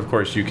card, but of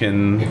course you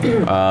can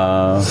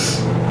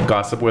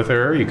gossip with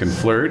her, you can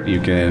flirt, you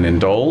can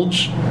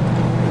indulge.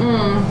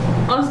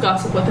 I'll just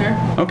gossip with her.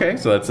 Okay,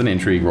 so that's an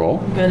intrigue roll.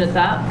 I'm good at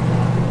that.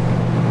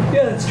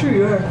 Yeah, that's true,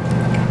 you are.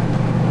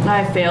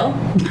 I fail.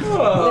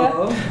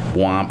 Oh.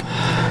 Womp.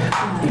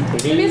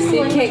 Maybe it's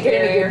You like can't get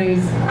any good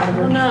news out of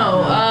her.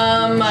 No.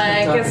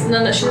 I guess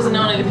she doesn't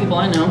know any of the people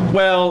I know.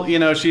 Well, you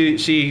know,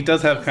 she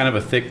does have kind of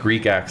a thick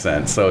Greek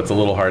accent, so it's a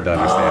little hard to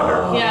understand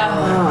her.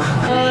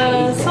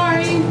 Yeah.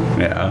 Sorry.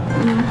 Yeah.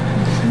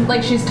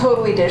 like she's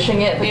totally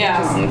dishing it, but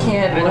Yeah. you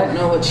can't. I don't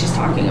know what she's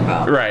talking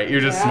about. Right, you're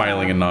just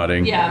smiling and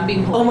nodding. Yeah, I'm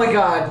being Oh polite. my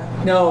god.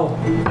 No.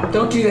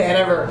 Don't do that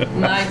ever.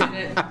 No, I did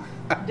it.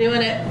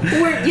 Doing it.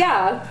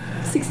 Yeah.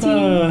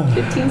 16,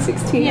 15,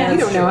 16. Yeah, you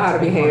that's don't know how to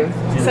behave.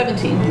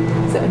 17.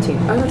 17.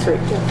 Oh, that's right.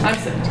 Yeah. I'm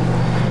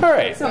 17. All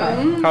right.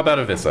 How about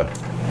Avissa?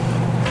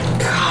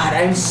 God,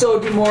 I'm so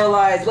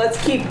demoralized. Let's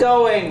keep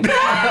going.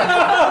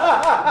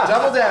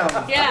 Double down.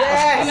 Yeah,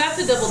 Yes. you have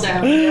to double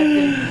down.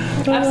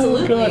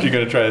 Absolutely. God, you're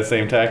gonna try the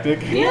same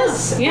tactic?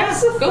 Yes,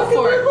 yes, go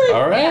for it.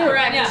 All right. Yeah,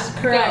 correct. Yeah,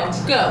 Correct.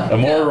 Go. A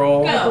more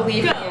roll. Go.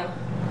 Believe go. in you.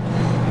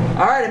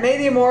 All right, I made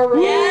the Amora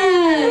roll.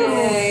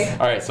 Yes.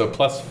 All right, so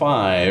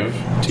 +5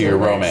 to your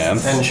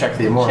romance. And check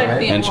the Amore, Check right?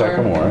 the- And check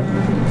them more.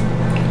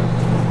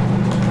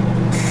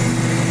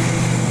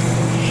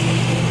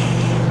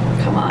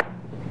 Come on.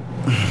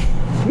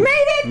 Made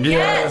it!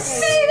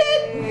 Yes.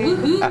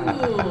 Woohoo.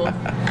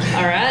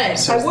 All right.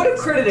 So I would have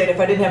critted it if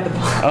I didn't have the.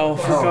 Oh,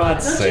 for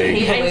God's Don't you sake.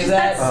 hate believe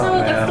that's that? so Oh,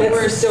 man. that's the That's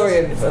the worst. story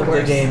of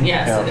the game.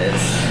 Yes, Yeah. it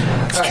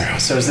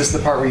is. So is this the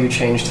part where you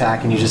change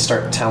tack and you just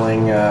start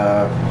telling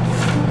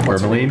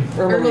Ermeline?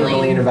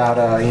 Ermeline about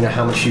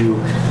how much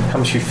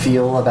you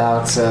feel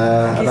about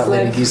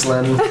Lady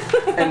Gislen,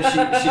 and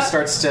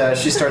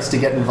she starts to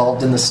get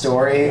involved in the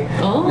story.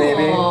 Oh.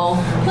 Maybe.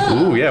 Huh.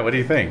 Ooh, yeah, what do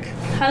you think?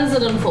 How does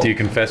it unfold? Do you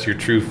confess your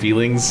true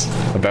feelings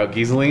about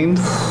Giseline?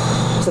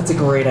 That's a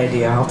great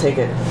idea. I'll take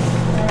it.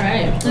 All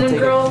right. take it.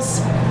 Girls,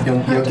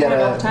 You'll to get work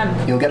all the time.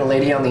 a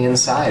lady on the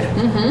inside.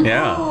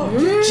 Yeah.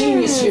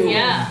 Genius, you.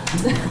 Yeah.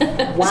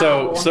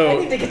 Wow. So- I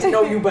need to get to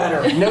know you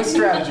better. No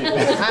strategy.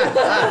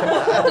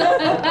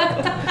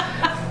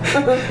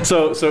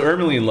 So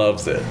Ermeline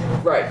loves it.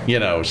 Right. You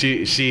know,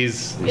 she's It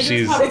is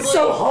she's It's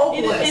so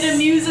hopeless. It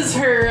amuses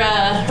her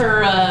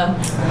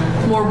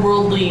more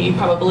worldly,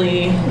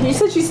 probably. You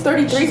said she's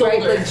 33, She's right?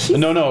 older. Like she's.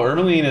 no,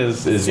 Ermeline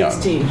is young.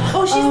 16.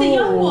 Oh, she's the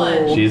young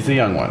one. She's the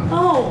young one.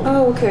 Oh,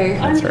 Oh, okay.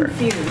 I'm That's her.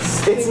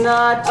 confused. It's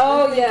not.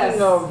 Oh, I'm yes.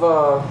 thinking of.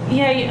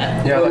 Yeah,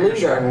 Yeah, like you're Rolinga.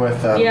 starting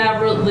with. yeah,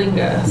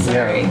 Rolinga.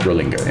 Sorry.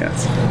 Rolinga,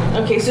 yes.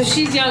 Okay, so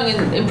she's young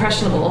and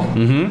impressionable.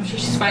 I'm sure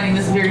she's finding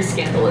this very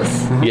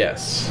scandalous.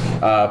 Yes.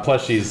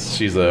 Plus,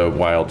 she's a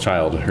wild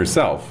child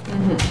herself.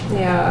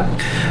 Yeah.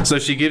 So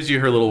she gives you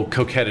her little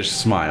coquettish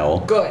smile.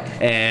 Good.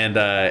 And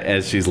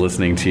as she's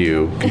listening to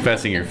you,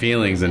 confessing your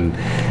feelings, and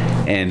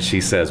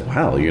she says,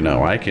 "Wow,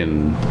 I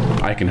can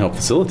help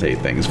facilitate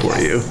things for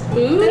you.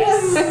 Ooh.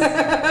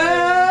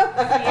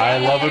 I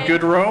love a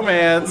good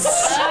romance."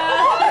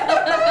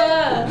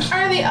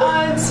 Are the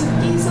odds of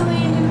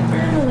Giseline and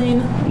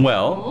Ermeline?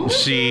 Well,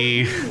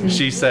 she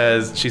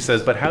says,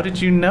 "But how did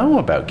you know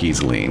about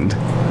Giseline?"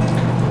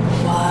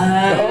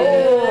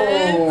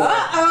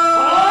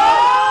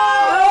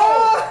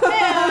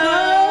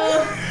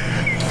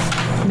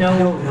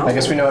 No. I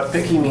guess we know what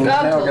picky means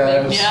God now, told me.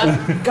 guys.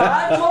 Yeah.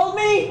 God told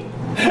me.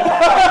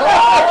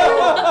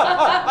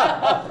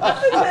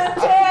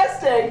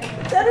 Fantastic.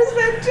 That is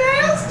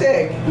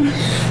fantastic.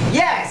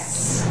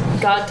 Yes.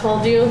 God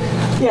told you.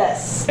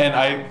 Yes. And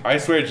I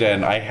swear,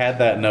 Jen, I had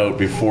that note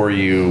before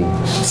you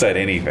said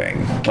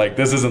anything. Like,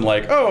 this isn't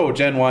like, oh,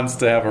 Jen wants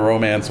to have a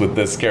romance with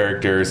this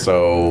character,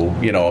 so,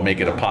 I'll make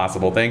it a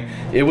possible thing.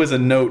 It was a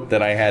note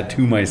that I had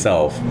to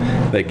myself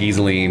that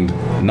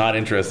Giseline, not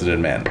interested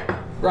in men.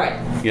 Right.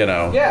 Yeah.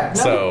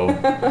 No. So,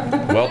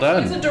 well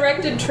done. It's a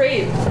directed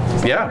trait.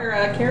 Yeah. Her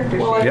character.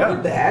 Well, I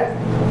heard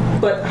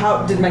that, but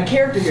how did my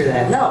character hear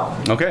that? No.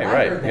 Okay, I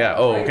right. heard that, Yeah.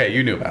 Oh, right? okay.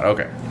 You knew that.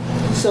 Okay.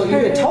 So you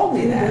had told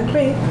me that.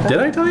 Did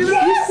I tell you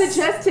that? You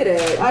suggested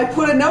it. I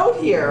put a note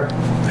here.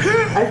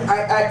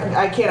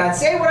 I cannot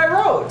say what I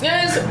wrote.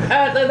 Yes,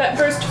 at that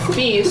first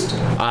feast,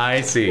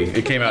 I see.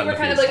 It came out we in were the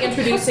kind of feast. like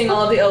introducing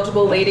all of the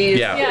eligible ladies.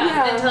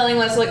 Yeah. And telling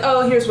us like,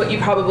 oh, here's what you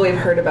probably have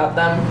heard about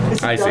them.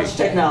 It's I Dutch see.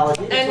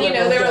 technology. And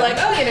they were like,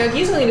 oh,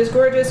 Giseline is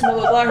gorgeous, blah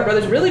blah blah. Her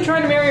brother's really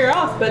trying to marry her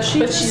off, but she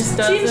But she just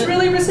doesn't. seems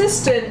really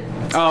resistant.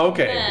 Oh,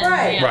 okay.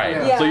 Right. Yeah. Right.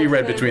 Yeah, So you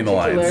read in between the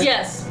particular. lines.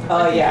 Yes.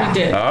 Oh, yeah. We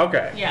did. Oh,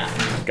 okay. Yeah.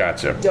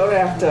 Gotcha. Don't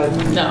have to.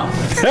 No.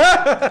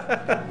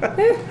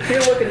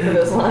 You're looking for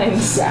those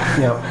lines.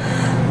 Yep.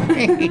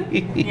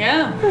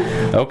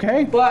 Yeah.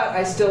 Okay. But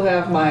I still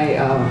have my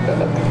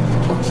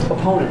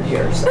opponent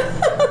here. So.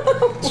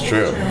 It's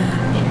true.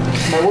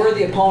 My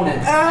worthy opponent.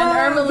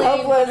 And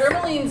hopeless.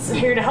 Ermeline's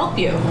here to help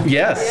you.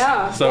 Yes.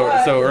 Yeah. So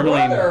But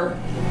Ermeline. brother,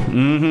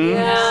 Mm-hmm.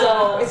 Yeah.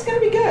 So it's gonna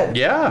be good.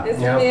 Yeah. It's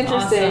gonna be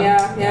interesting.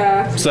 Awesome.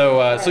 Yeah. So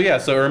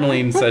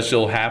Ermeline says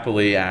she'll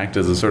happily act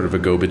as a sort of a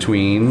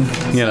go-between.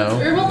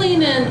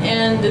 Ermeline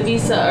and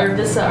Visa are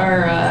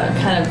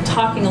kind of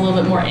talking a little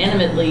bit more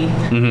animately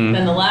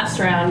than the last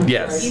round.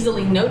 Yes.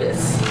 Easily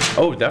notice.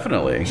 Oh,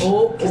 definitely.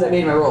 Oh, because I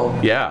made my roll.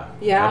 Yeah.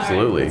 Yeah.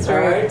 Absolutely. That's All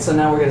right. So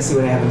now we're gonna see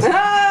what happens.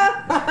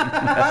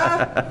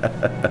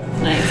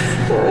 Nice.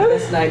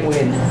 Best night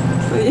win.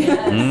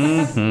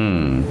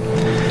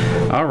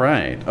 All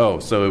right. Oh,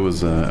 so it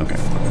was okay.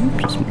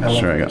 Just I make love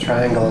sure I the got.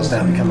 triangle has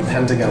now become a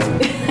pentagon.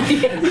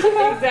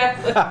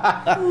 Exactly.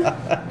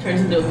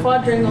 Turns into a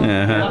quadrangle,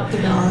 Uh-huh.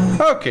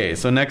 octagon. Okay.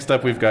 So next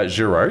up we've got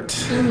Girard.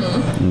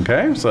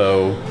 Okay.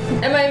 So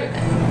Am I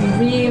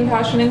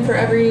re-impassioning for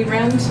every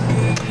round?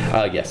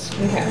 yes.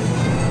 Okay.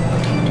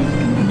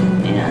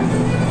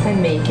 Yeah. I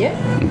make it.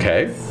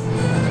 Okay.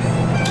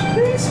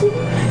 Very sweet.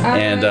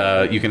 And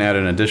you can add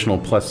an additional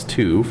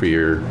 +2 for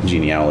your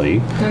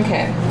geniality.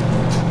 Okay.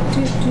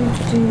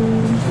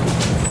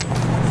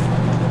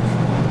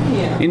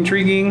 Yeah.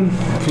 Intriguing,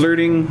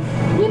 flirting.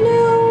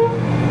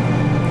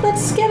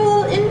 Let's get a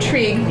little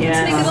intrigue. Yeah.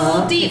 Let's make it a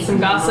little deep. Some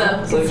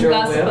gossip. So Get some you're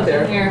all the way gossip up up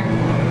there. in here.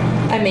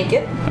 I make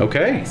it.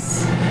 Okay.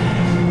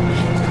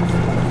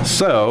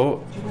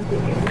 So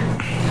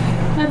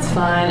That's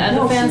fine. And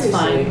the fan's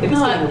fine. It's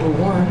No, getting a little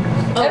warm.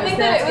 oh, I think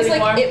that it was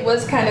getting like warm? it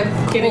was kind of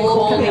Getting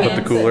cold coming again. in,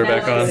 Put the cooler so now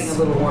back on. it's- Getting a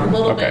little a warm.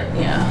 little Okay.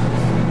 bit,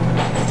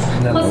 yeah.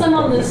 And then Plus, we'll I'm on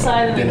probably this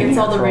side and it been in gets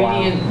all here the for a while.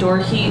 radiant door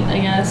heat, I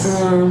guess.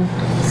 So,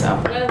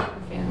 but I like the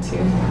fan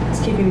too. It's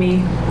keeping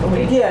me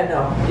awake. Yeah,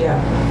 no, yeah.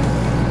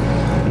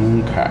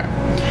 okay.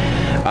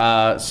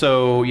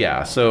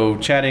 So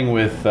chatting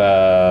with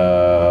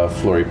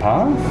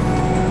Floripa,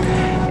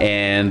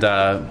 and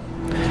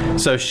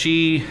so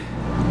she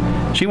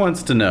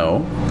wants to know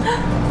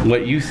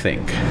what you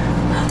think.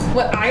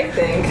 What I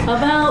think.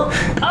 About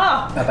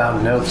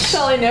About notes.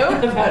 Shall I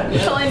note?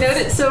 Shall I note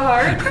it so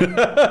hard?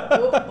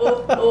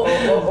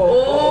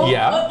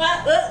 Yeah.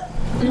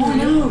 more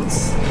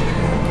notes.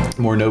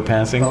 More note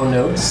passing. Oh,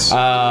 notes.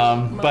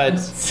 But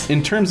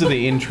in terms of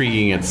the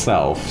intriguing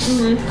itself,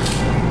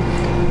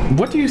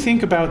 what do you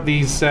think about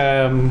these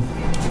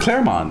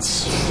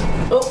Claremonts?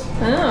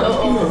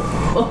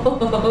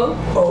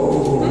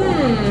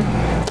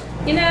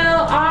 You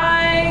know,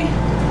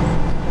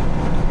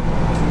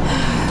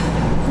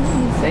 let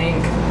me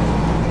think.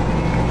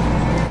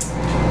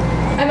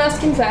 I must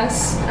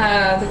confess,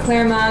 the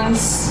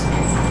Claremonts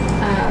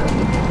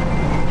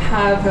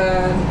have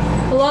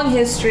a long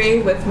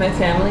history with my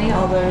family,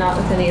 although not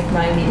with any of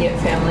my immediate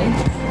family.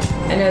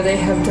 I know they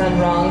have done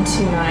wrong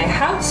to my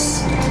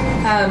house,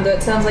 though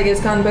it sounds like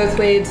it's gone both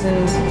ways,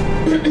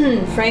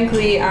 and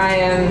frankly, I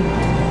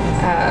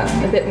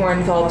am a bit more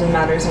involved in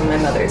matters on my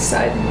mother's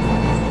side.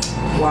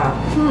 Wow.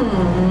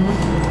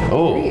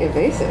 Oh, Pretty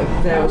evasive.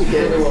 That was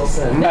really well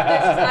said.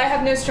 I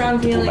have no strong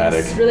feelings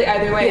Diplomatic. really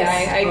either way.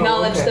 Yes. I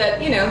acknowledge okay.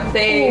 that,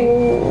 they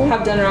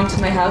have done wrong to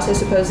my house. I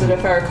suppose that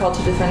if I were called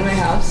to defend my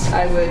house,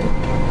 I would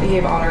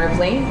behave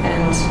honorably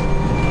and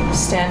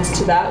stand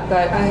to that,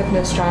 but I have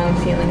no strong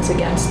feelings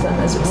against them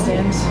as it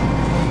stands.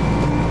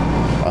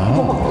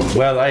 oh.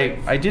 Well,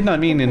 I did not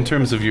mean in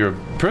terms of your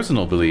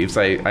personal beliefs.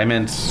 I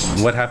meant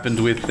what happened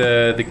with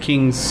the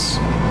king's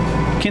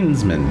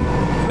kinsman.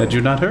 Had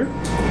you not heard?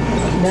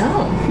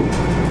 No.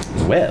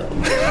 Well.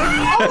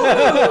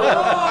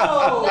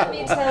 Let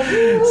me tell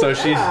you. So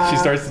she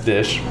starts to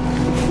dish.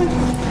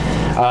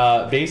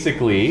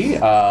 Basically,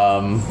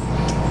 Count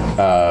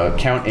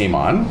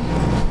Amon,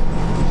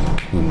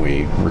 whom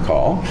we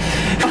recall,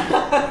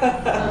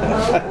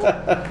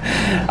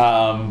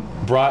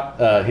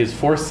 brought his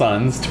 4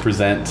 sons to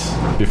present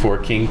before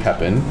King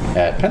Pepin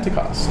at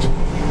Pentecost.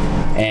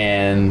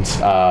 And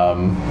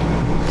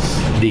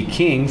the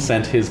king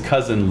sent his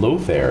cousin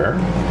Lothair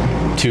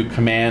to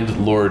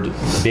command Lord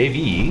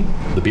Bevy,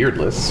 the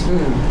Beardless,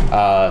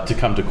 to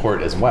come to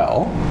court as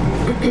well,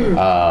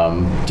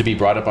 to be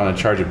brought up on a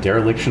charge of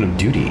dereliction of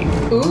duty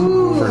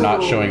for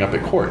not showing up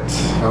at court.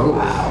 Oh,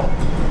 wow.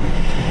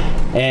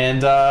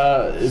 And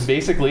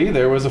basically,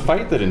 there was a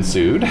fight that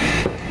ensued,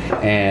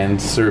 and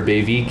Sir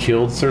Bevy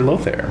killed Sir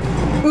Lothair.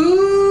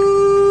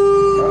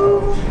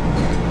 Ooh!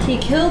 He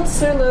killed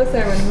Sir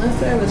Lothair when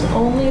Lothair was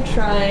only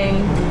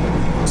trying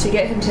to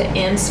get him to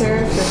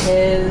answer for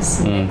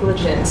his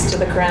negligence to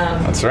the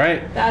crown. That's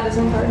right. That is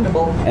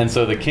unpardonable. And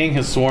so the king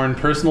has sworn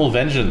personal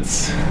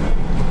vengeance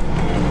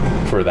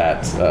for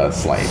that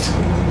slight.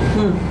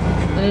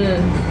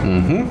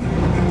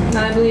 And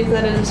I believe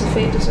that it is a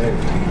fate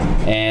deserved.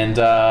 And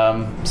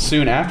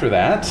soon after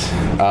that,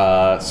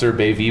 Sir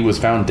Bevy was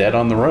found dead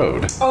on the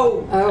road.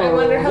 Oh. I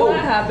wonder how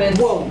that happened.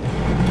 Whoa.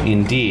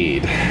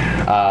 Indeed.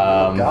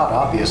 God,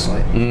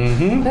 obviously.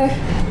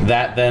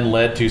 That then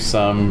led to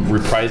some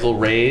reprisal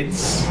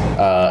raids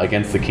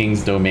against the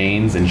king's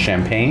domains in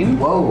Champagne.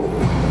 Whoa.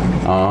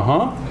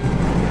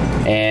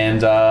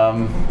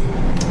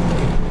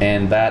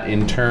 And that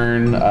in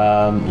turn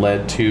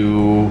led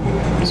to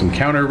some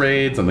counter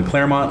raids on the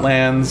Claremont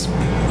lands.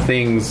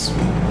 Things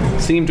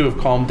seem to have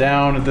calmed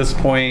down at this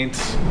point.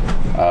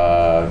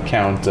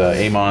 Count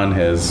Aemon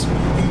has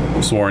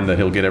sworn that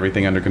he'll get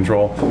everything under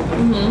control.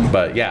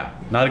 But yeah,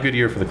 not a good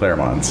year for the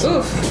Claremonts.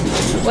 Oof.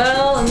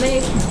 Well, and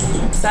they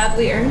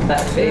sadly earned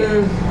that fate.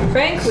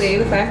 Frankly,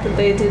 the fact that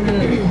they didn't...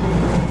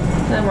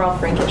 And we're all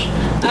Frankish.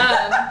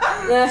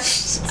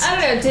 I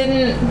don't know,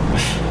 didn't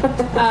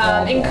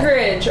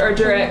encourage or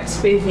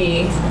direct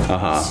Bevy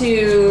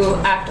to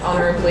act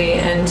honorably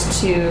and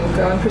to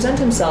go and present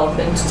himself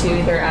and to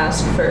either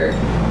ask for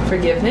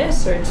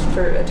forgiveness or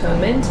for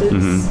atonement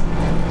is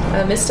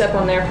a misstep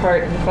on their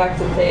part, and the fact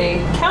that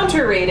they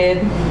counter-raided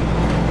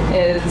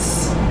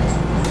is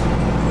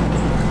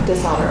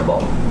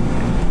dishonorable.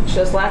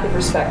 Shows lack of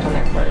respect on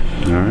their part.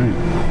 All right.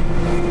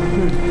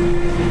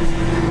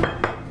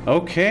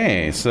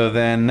 Okay, so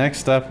then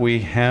next up we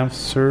have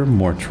Sir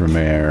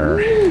Mortimer.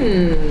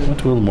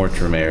 What will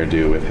Mortimer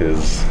do with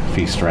his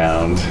feast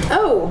round?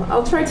 Oh,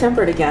 I'll try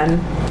temperate again.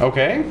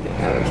 Okay.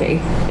 Okay.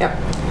 Yep.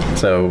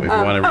 So if you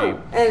want to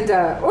read...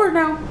 or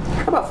no.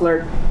 How about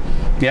flirt?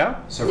 Yeah?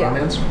 So Yeah.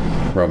 romance?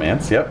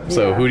 Romance, yep.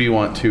 So Yeah. who do you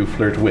want to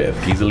flirt with?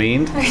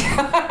 Giseline?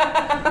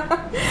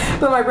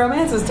 But my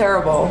romance is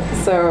terrible,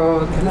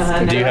 so...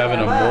 Do you have an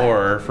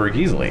amour for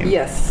Giseline?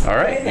 Yes. All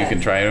right, you can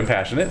try and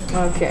impassion it.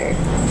 Okay.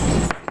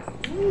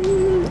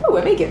 Oh,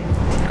 I make it.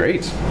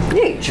 Great.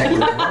 Yay. Check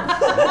your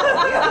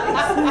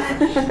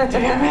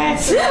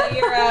So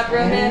your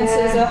romance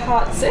is a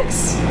hot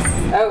 6?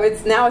 Oh,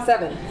 it's now a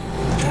 7.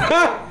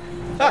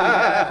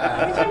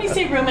 Every time you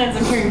say romance,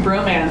 I'm hearing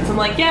bromance. I'm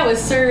like, yeah, it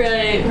was Sir,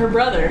 her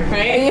brother,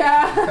 right?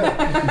 Yeah.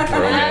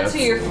 That's who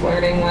you're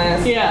flirting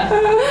with. Yeah,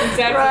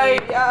 exactly.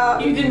 Right, yeah.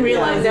 You didn't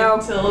realize No.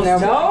 it until... No.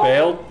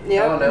 Failed?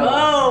 Yep. Oh, no. Oh,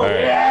 All right.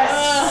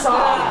 yes!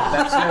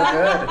 That's no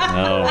good.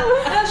 No.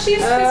 Oh, she's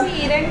busy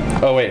eating.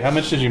 Oh, wait, how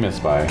much did you miss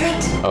by?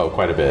 Oh,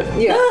 quite a bit.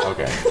 Yeah.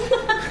 Okay.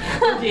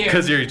 Oh, dear.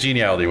 Because your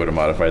geniality would have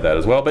modified that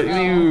as well, but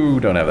you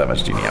don't have that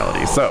much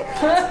geniality. So,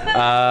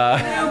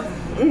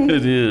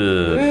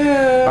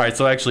 all right,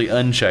 so actually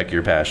uncheck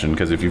your passion,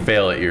 because if you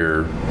fail at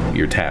your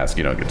task,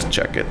 you don't get to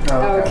check it.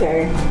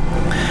 Okay.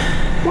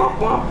 Womp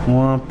womp.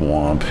 Womp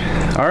womp.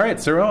 All right,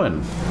 Sir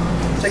Owen.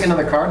 Take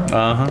another card.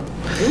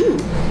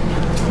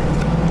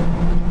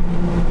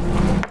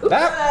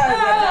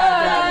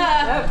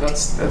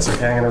 That's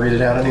okay. I'm gonna read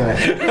it out anyway.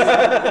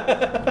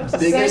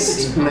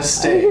 Biggest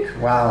mistake.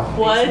 Wow.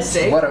 What?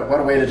 What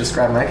a way to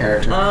describe my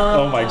character.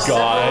 Oh my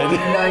god.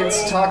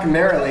 Knights talk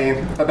merrily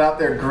about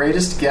their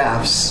greatest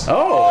gaffes.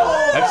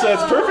 Oh, actually,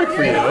 that's perfect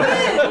for you. You're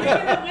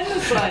gonna win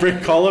this one.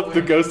 Call up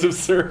the ghost of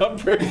Sir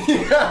Humbert.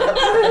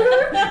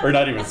 Or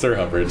not even Sir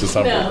Humbert, just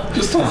Humbert. No,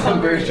 Just a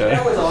Humbert.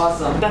 That was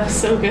awesome. that was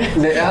so good.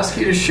 They ask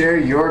you to share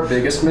your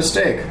biggest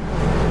mistake.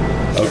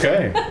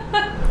 Okay.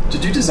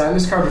 Did you design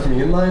this card with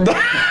me in mind?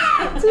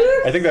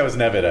 I think that was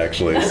Nevid,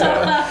 actually. So.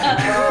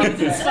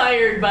 It's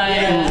inspired by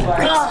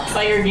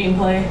your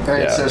gameplay. All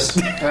right,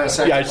 Yeah.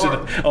 so Yeah,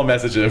 I'll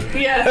message him.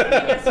 Yeah,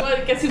 guess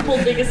what? Guess who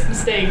pulled biggest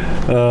mistake?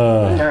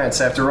 All right,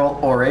 so I have to roll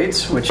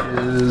orate, which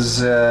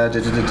is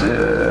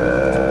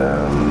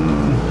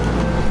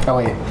oh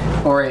wait,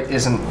 orate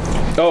isn't.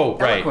 Oh,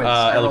 right.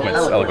 Eloquence.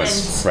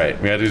 Eloquence. Right.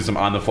 We got to do some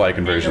on-the-fly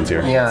conversions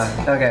here. Yeah.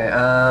 Okay.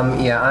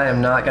 Yeah, I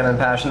am not gonna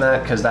impassion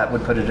that because that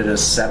would put it at a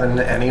 7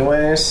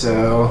 anyway.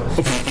 So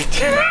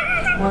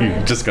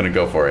You're just gonna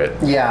go for it.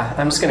 yeah,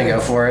 I'm just gonna go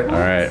for it. All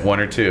right, 1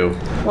 or 2.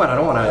 What? I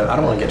don't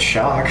want to get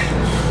shocked.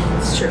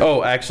 It's true.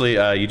 Oh, actually,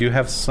 you do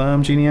have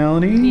some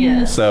geniality.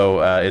 Yes.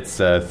 So it's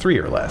 3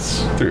 or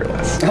less. 3 or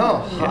less. Oh,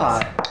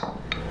 hot.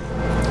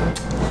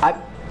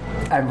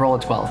 I roll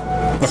a 12.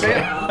 So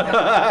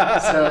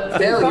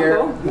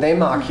failure, they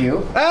mock you.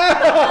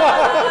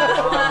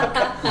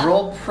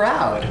 Roll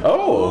proud.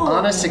 Oh.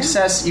 On a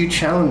success, you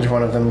challenge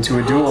one of them to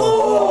a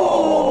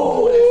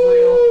duel.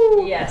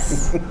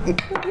 Yes.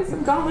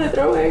 Some gauntlet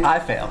throwing. I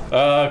fail.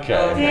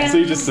 Okay. So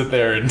you just sit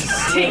there and...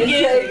 Take it.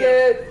 Take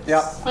it.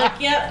 Yep. Like,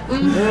 yep. You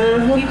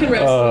can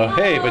roast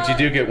me. hey, but you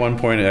do get 1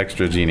 point of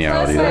extra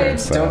geniality there.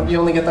 So. Don't you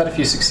only get that if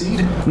you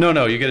succeed?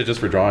 No, you get it just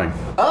for drawing.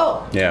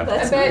 Oh. Yeah.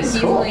 I bet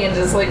easily and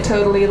just like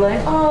totally like,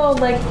 oh,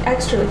 like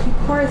extra, like you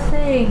poor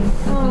thing.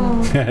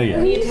 Oh. yeah. You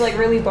need to like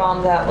really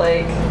bomb that,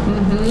 like.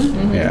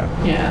 Yeah.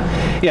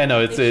 Yeah. Yeah,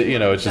 no, it's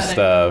it's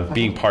just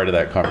being part of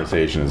that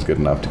conversation is good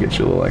enough to get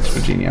you a little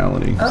extra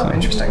geniality. Oh, so.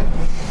 interesting.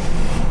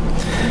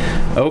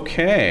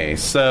 Okay,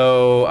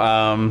 so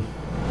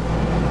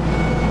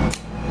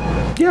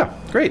yeah,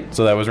 great.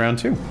 So that was round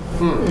 2. Did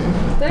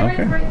I write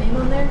the right name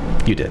on there?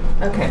 You did.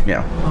 Okay.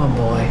 Yeah. Oh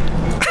boy.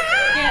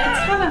 Yeah,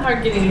 it's kind of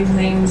hard getting these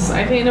names.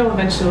 I think know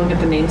eventually we'll get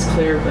the names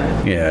clear,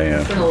 but Yeah.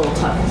 it's been a little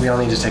tough. We all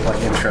need to take like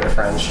intro to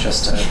French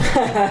just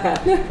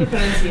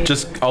to.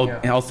 Just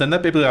I'll send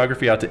that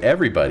bibliography out to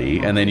everybody,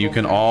 and then you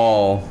can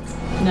all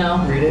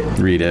No. read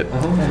it.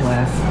 And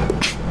laugh.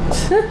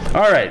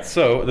 All right,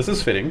 so this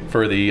is fitting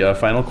for the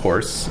final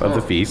course of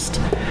the feast.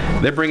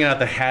 They're bringing out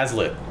the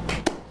Hazlitt.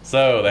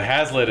 So the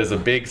Hazlitt is a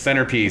big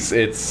centerpiece.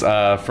 It's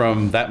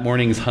from that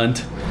morning's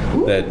hunt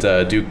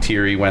that Duke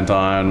Thierry went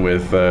on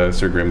with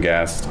Sir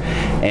Grimgast,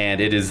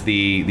 and it is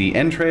the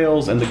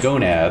entrails and the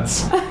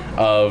gonads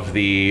of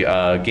the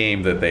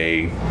game that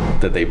they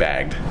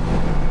bagged.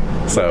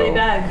 So They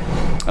bag.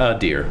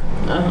 deer.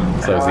 How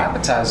So it's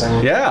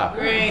appetizing. yeah,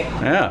 Great.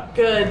 yeah.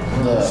 Good.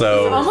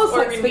 So Almost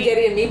like Organ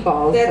spaghetti and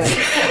meatballs.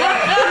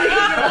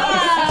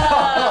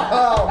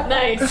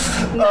 Nice.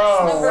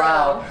 Oh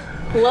wow.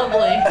 Lovely.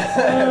 That's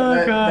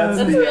That's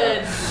the,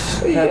 good.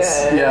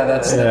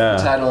 that's the Yeah.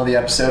 title of the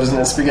episode, isn't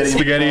it?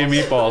 Spaghetti and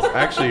meatballs.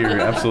 Actually, you're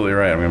absolutely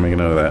right. I'm gonna make a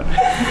note of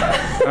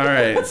that. All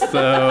right,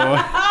 so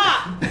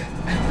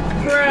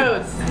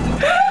Gross.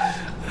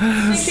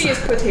 Make sure you use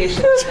quotations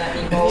in that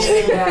meatball.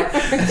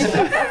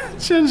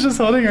 Jen's just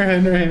holding her head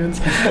in her hands.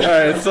 All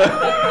right, so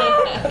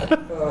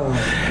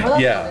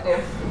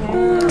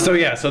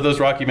yeah. So those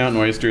Rocky Mountain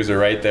oysters are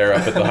right there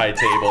up at the high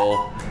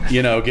table,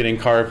 getting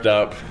carved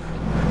up,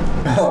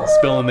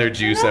 spilling their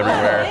juice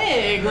everywhere.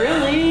 Big,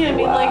 really? I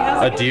mean, like,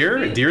 how's A it deer?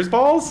 gonna be? Deer's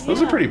balls?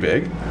 Those are pretty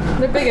big.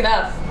 They're big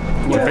enough.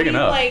 They're big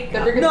enough. Like,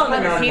 They're big No,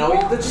 enough. no, no, people?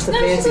 no. That's just the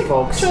fancy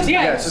folks.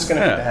 Yeah, it's just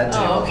gonna fit the head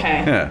table. Oh,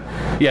 okay.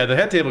 Yeah, the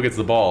head table gets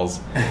the balls,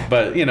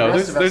 but rest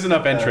there's of us there's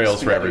enough get the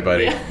entrails for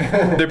spaghetti.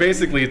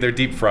 everybody. They're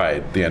deep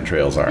fried. The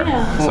entrails are.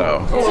 Yeah.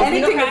 So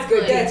Anything that's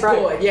good, That's right?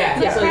 good,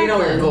 yeah. So you know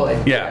you're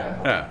good.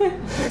 yeah.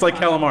 It's like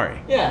calamari.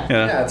 Yeah.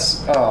 Yeah,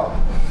 it's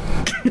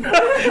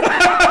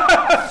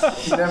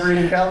never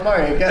eaten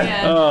calamari again.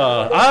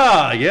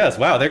 Yeah. Yes.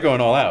 Wow, they're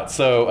going all out.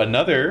 So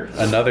another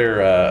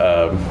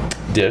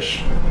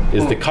dish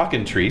is the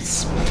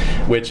cockentrice,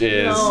 which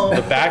is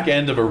the back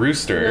end of a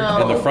rooster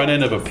and the front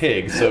end of a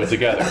pig sewed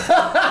together,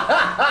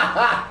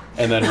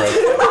 and then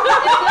roasted.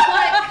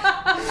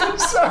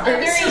 Sorry, A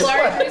very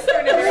large rooster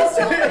and a very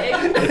small pig.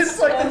 it's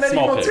like the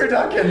Small medieval pig.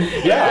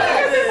 turducken.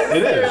 Yeah, it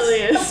It is.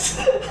 really is.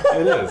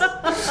 It is.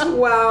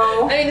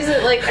 Wow. I mean, is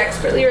it like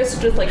expertly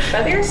roasted with like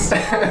feathers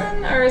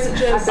on, or is it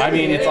just? I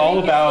mean, it's all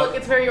about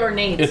It's very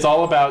ornate. it's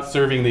all about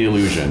serving the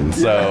illusion.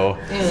 So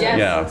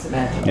Yes.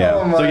 yeah, Yeah.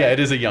 Oh my. So yeah, it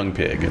is a young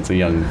pig. It's a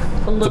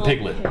little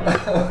piglet. Do we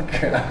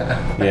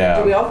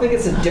Yeah. all think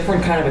it's a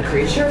different kind of a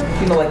creature?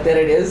 Like that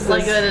it is?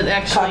 Like that it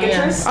actually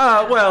is.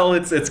 Well,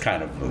 it's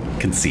kind of a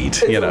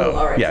conceit,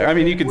 all right. Yeah, I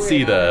mean, you can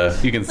see the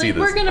Like,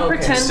 we're gonna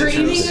pretend we're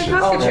Stitches. eating a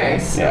Okay.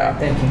 cockatrice. Yeah.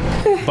 Thank you.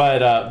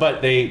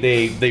 But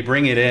they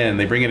bring it in.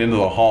 They bring it into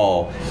the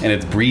hall, and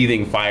it's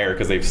breathing fire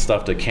because they've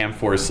stuffed a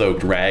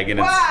camphor-soaked rag in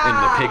the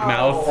pig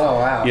mouth. Oh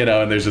wow.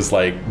 And there's just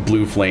like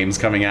blue flames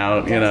coming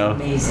out.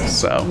 Amazing.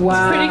 So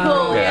Wow. Pretty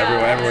cool.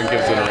 yeah, everyone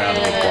gives it a round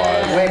of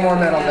applause. Way more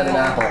metal than an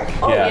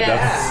apple. Yeah.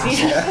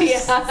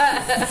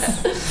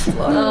 Yes.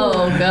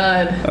 Oh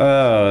god.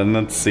 And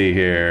let's see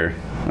here.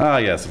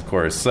 Yes, of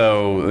course.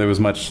 So there was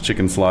much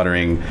chicken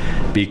slaughtering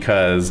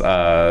because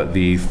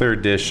the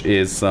third dish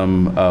is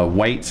some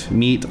white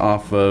meat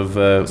off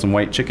of some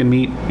white chicken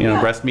meat,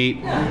 breast meat,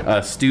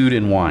 stewed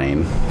in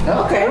wine.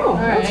 Okay.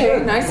 Okay,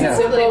 nice and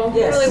simple.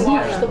 Yes. Really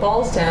wash the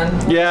balls down.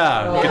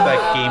 Yeah, get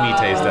that gamey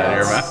taste out of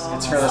your mouth.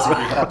 It's for those with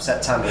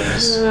upset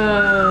tummies.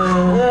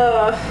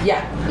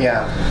 Yeah.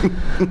 Yeah.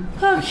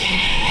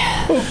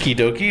 Okie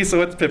dokie. So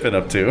what's Pippin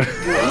up to?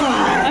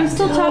 I'm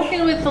still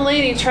talking with the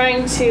lady,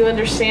 trying to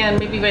understand.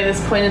 Maybe by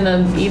this point in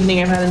the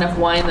evening, I've had enough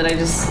wine that I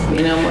just,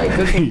 I'm like,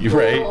 okay, cool,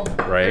 Right.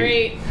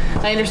 great.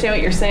 I understand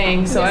what you're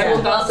saying, so I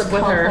will gossip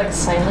with her. Complex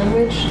sign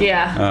language.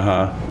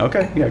 Yeah.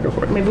 Okay. Yeah, go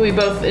for it. Maybe we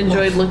both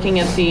enjoyed looking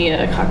at the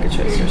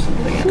cockatrice or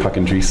something.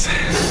 Cockentrice.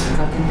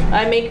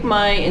 I make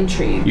my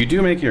intrigue. You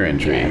do make your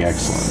intrigue.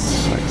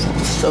 Yes.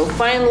 Excellent. So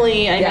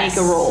finally, I Yes.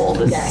 make a roll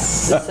this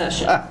Yes.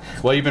 session.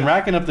 Well, you've been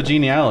racking up the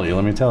genealogy,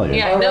 let me tell you.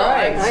 Yeah, I know.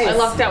 Alright, I nice.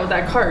 lucked out with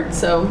that card.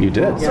 So You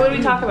did. So what do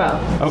we talk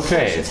about?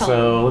 Okay, Should tell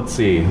so let's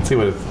see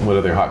what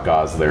other hot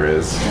gauze there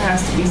is. There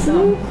has to be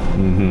some.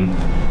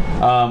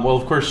 Well,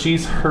 of course,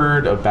 she's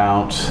heard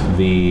about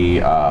the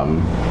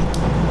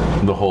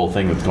whole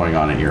thing that's going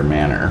on at your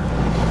manor.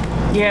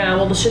 Yeah,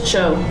 well, the shit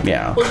show.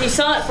 Yeah. Well, she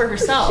saw it for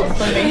herself.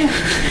 I mean,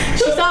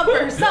 she saw it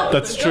for herself.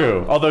 That's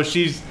true. Although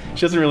she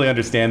doesn't really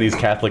understand these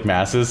Catholic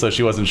masses, so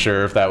she wasn't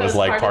sure if that was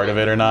like part of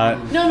it or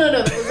not. No,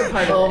 that wasn't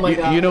part of it. my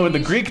God. You know, in the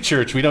Greek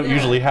church, we don't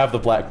usually have the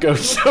black goat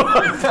show.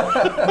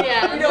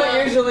 Yeah, We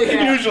don't usually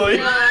have. Usually,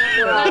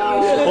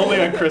 not only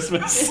on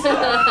Christmas. for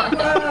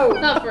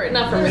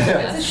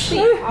Mr. It's a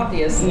sheep,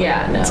 obviously.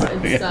 Yeah, no, it's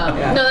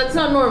no, that's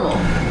not normal.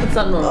 It's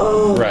not normal.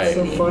 Oh, Right.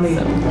 so funny.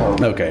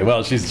 Okay,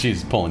 well,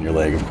 she's pulling your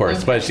leg, of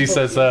course, but she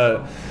says,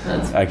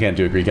 I can't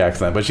do a Greek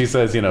accent, but she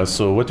says,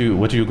 so what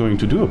are you going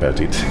to do about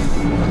it?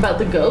 About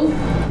the goat?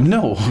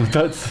 No,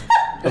 that's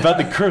about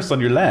the curse on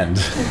your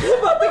land.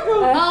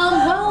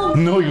 Well,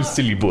 No, you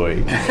silly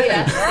boy.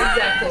 yeah,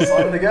 exactly.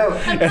 On the go.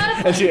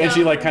 And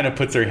she like kind of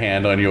puts her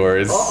hand on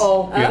yours.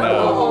 Uh-oh. You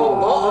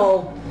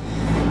know,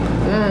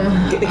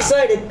 Getting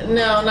excited.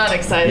 No, not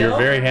excited. you're a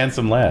very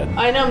handsome lad.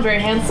 I know I'm very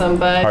handsome,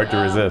 but Hard to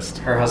resist.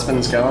 Her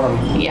husband's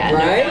gone. Yeah,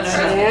 Right?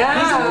 no,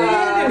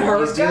 Yeah. And her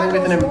He's dealing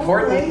with an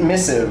important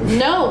missive.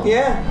 no.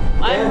 Yeah.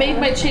 I've made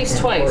my chase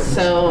twice,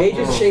 so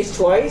Major's chased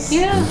twice?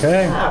 yeah.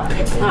 Okay.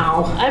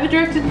 Ow. I have a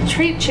directed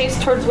trait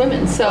chase towards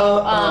women,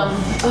 so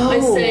I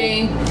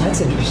say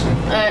That's interesting.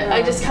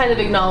 I just kind of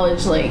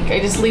acknowledge, like I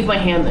just leave my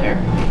hand there.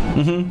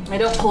 I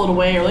don't pull it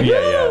away or like Yeah.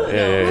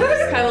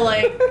 It's kind of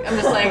like I'm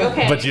just like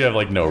okay. But you have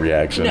like no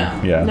reaction.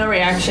 no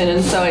reaction,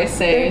 and so I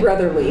say,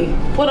 Brotherly.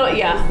 what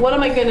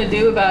am I going to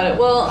do about it?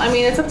 Well, I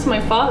mean, it's up to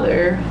my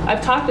father.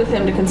 I've talked with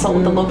him to consult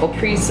with the local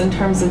priests in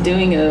terms of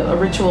doing a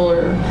ritual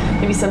or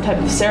maybe some type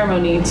of ceremony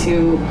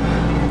to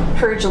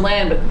purge the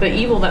land, but the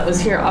evil that was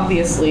here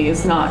obviously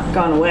is not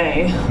gone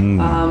away.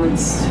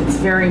 It's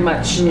very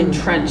much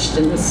entrenched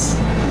in this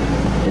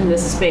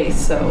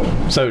space.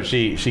 So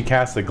she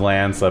casts a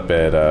glance up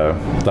at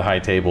the high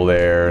table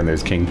there, and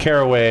there's King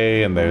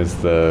Caraway, and there's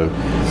the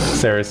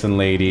Saracen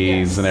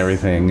ladies and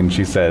everything, and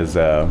she says,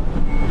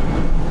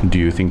 "Do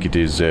you think it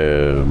is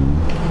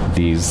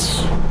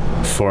these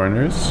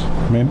foreigners,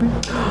 maybe?"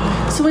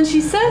 So when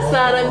she says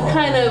that,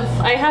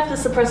 I have to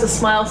suppress a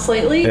smile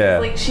slightly. Yeah.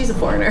 Like she's a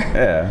foreigner.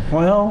 Yeah.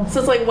 Well, So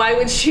it's like, why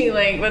would she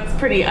that's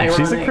pretty ironic.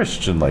 she's a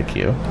Christian like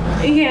you.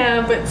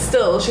 Yeah, but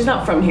still, she's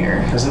not from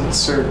here.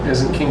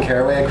 Isn't King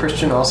Caraway a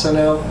Christian also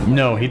now?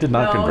 No, he did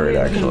not No, convert he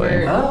didn't actually.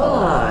 convert.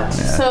 Ah.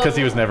 So- Because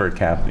he was never a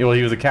captive. Well,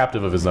 he was a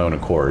captive of his own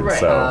accord. Right.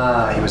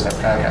 So He was never.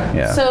 Okay.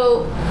 yeah.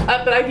 So,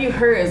 but I view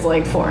her as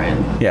like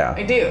foreign. Yeah.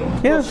 I do.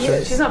 Yeah,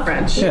 She's not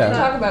French. Yeah. You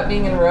talk about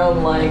being in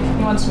Rome, like,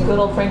 you want some good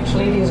old French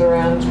ladies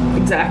around.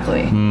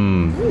 Exactly.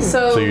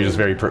 So, So you're just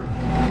very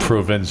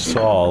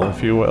Provençal,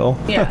 if you will.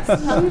 yes.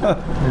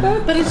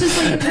 But it's just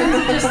like in terms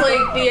of just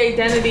like the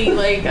identity,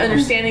 like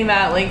understanding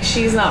that like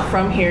she's not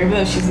from here, even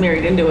though she's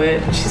married into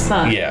it. She's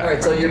not. Yeah.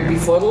 Alright, so you're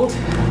befuddled?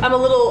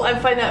 I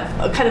find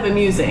that kind of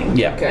amusing.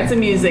 Yeah. Okay. It's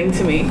amusing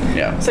to me.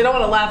 Yeah. So I don't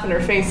want to laugh in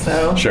her face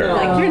though. Sure. No.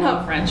 Like you're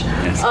not French.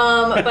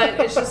 But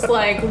it's just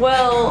like,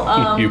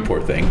 well, You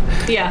poor thing.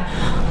 yeah,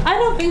 I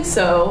don't think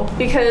so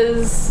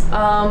because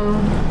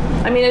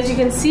I mean, as you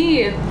can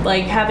see,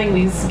 like having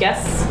these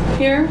guests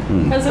here,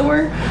 as it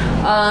were,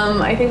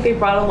 I think they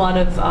brought a lot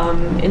of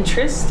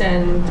interest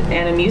and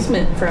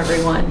amusement for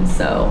everyone.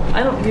 So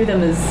I don't view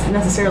them as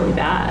necessarily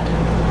bad.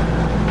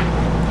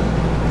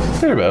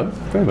 Very well.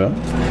 Very well.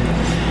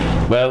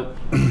 Well,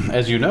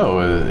 as you know,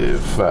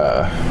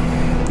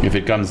 if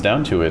it comes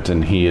down to it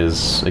and he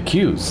is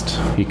accused,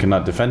 he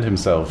cannot defend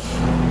himself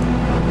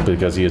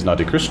because he is not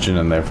a Christian,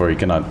 and therefore he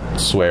cannot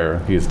swear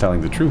he is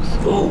telling the truth.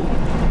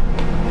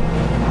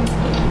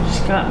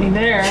 She got me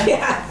there.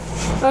 Yeah.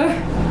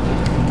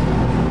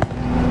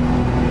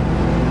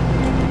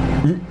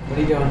 What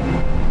are you doing?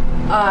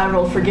 I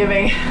rolled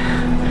forgiving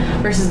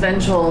versus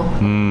vengeful.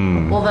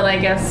 Well, then I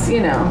guess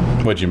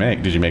What'd you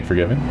make? Did you make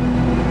forgiving?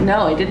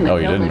 No, I didn't. I Oh,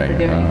 you failed didn't my make it.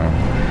 forgiving.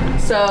 Oh.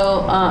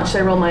 So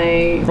should I roll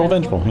my Roll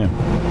vengeful, yeah.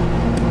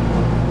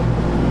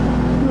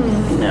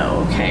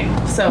 No. Okay.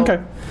 So Okay.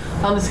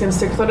 I'm just gonna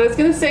stick with what I was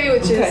gonna say,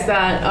 which Okay. is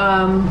that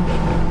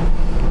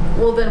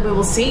well, then we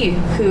will see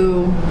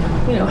who,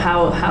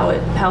 how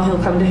he'll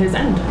come to his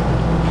end.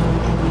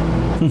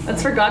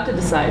 That's for God to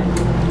decide.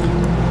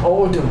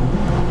 Oh, dude.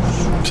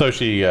 So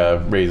she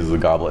raises a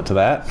goblet to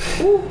that.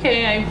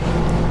 Okay, I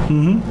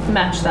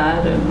match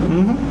that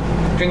and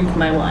drink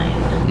my wine.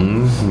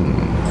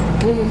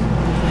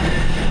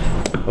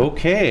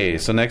 Okay,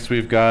 so next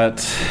we've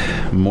got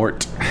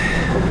Mort.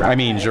 I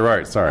mean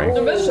Gerard, sorry.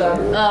 Oh,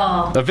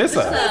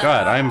 Avissa.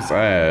 God, I'm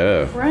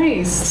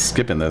Christ.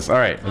 skipping this. All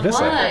right,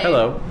 Avissa. Why?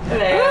 Hello.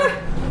 Hello.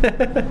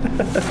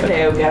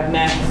 Hello,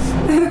 Governor.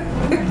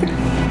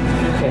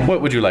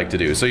 What would you like to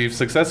do? So you've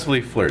successfully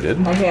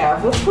flirted. I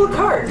have. Let's pull a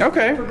card.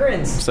 Okay. For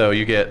grins. So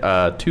you get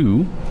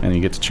 2, and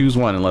you get to choose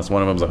one unless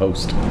one of them's a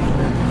host.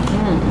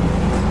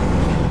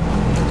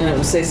 it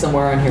will say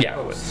somewhere on here. Yeah,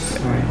 it would.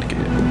 All right.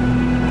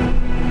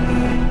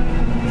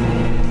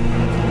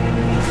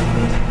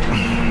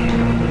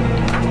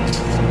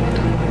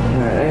 All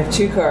right, I have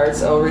 2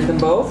 cards. I'll read them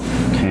both.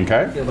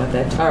 Okay. Feel about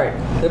that. All right,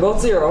 they're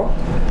both 0.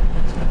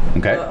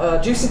 Okay.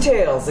 Juicy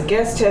Tales. The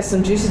guest has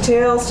some juicy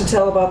tales to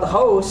tell about the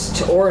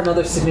host or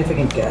another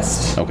significant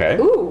guest. Okay.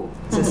 Ooh.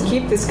 It says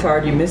keep this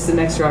card. You miss the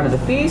next round of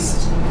the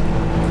feast.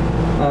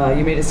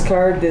 You may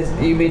discard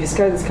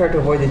this card to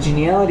avoid the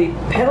geniality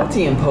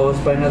penalty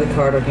imposed by another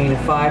card or gain a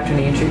 5 to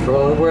any entry for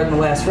all. We're in the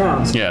last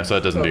rounds. Yeah, so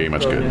that doesn't do you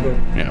much good.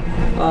 Yeah.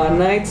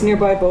 Knights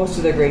nearby boast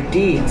of their great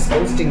deeds.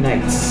 Boasting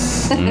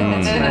knights.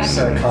 Nice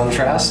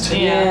contrast.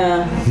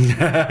 Yeah.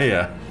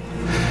 Yeah.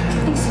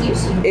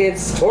 Excuse me.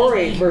 It's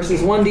orate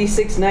versus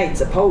 1d6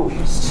 knights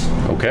opposed.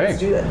 Okay. Let's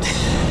do that.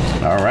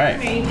 All right.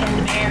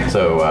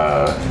 So,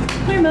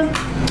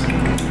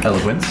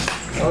 eloquence.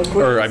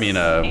 Or, I mean,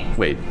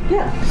 wait.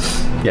 Yeah.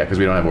 Yeah, because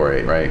we don't have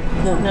Orate, right?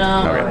 No,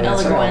 Okay.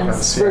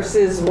 eloquence.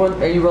 Versus one.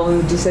 Are you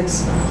rolling the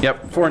d6?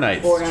 Yep, 4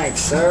 knights. 4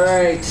 knights. All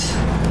right.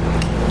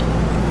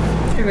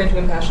 Are you going to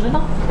impassion it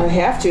all? I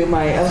have to.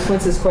 My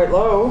eloquence is quite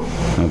low.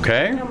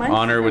 Okay. mine's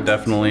Honor would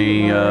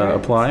definitely I'm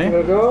apply.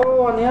 gonna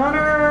go on the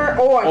honor.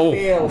 Oh, I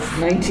failed.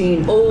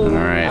 19. All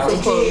right.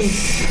 19.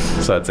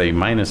 So that's a -5 to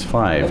Minus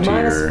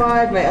your...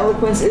 5. My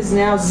eloquence is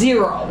now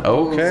 0.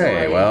 Okay, So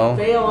I well,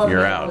 fail on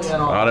you're that out.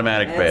 one.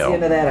 Automatic That's fail. the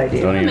end of that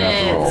idea. Don't even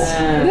have to roll.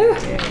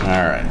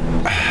 All right.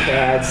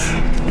 That's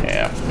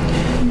Yeah.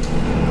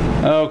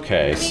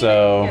 Okay,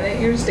 so... Yeah,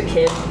 you're just a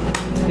kid.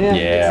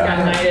 Yeah.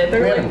 Got knighted. We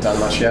They're haven't like, done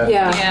much yet.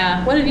 Yeah.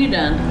 Yeah. What have you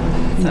done?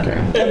 Okay.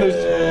 And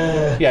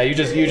there's, yeah, you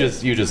just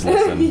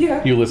listen.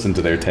 Yeah. You listen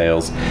to their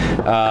tales,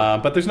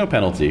 but there's no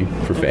penalty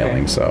for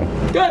failing. So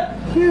good.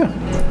 yeah,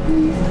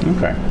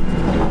 okay.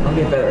 I'll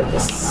get better at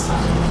this.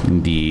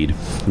 Indeed,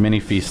 many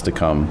feasts to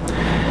come.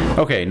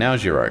 Okay,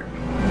 now's your art.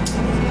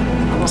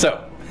 So,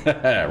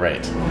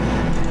 right,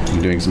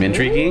 you're doing some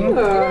intriguing.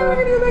 we're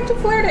going to go back to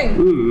flirting.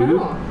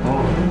 Oh.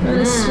 We're going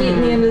to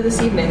sweeten the end of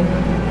this evening.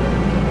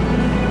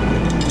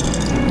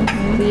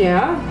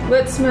 Yeah.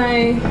 What's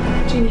my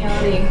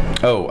geniality?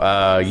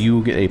 Oh,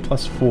 you get a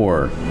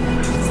 +4.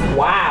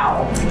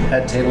 Wow.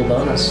 Head table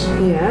bonus.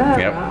 Yeah.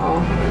 Yep.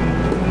 Wow.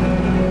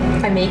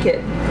 I make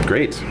it.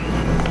 Great.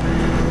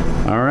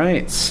 All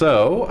right,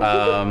 so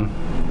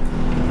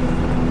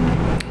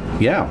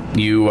yeah,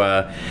 you.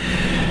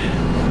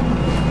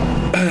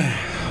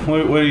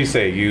 What do you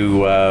say?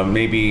 You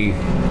maybe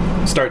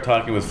start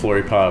talking with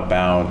Floripa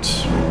about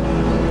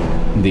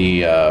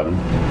the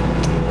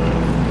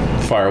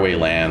faraway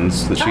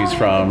lands that she's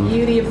from. The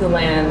beauty of the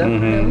land. I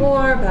want to know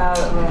more about,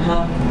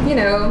 you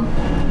know,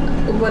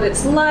 what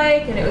it's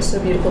like. And it was so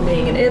beautiful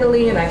being in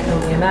Italy, and I can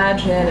only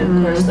imagine. And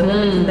of course, the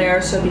women from there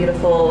are so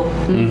beautiful,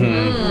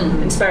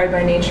 inspired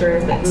by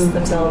nature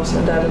themselves,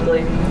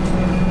 undoubtedly.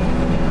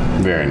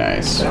 Very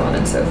nice. So on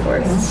and so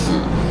forth.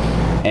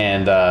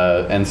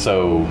 And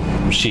so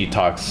she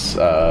talks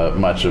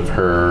much of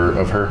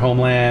her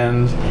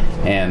homeland,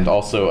 and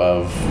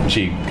also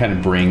she kind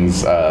of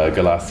brings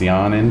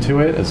Galacian into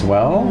it as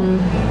well,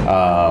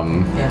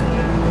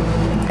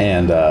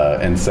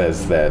 and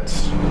says that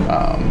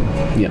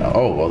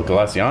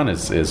Galacian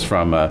is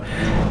from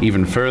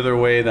even further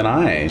away than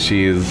I.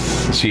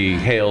 She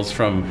hails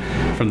from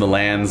the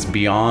lands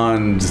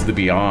beyond the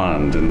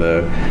beyond, and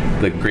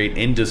the great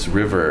Indus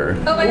River.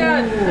 Oh my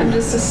god, I'm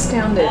just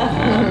astounded.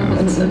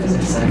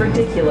 That's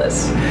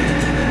ridiculous.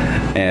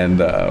 And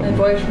My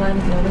boyish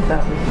mind can only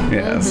fathom.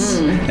 yes,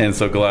 and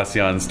so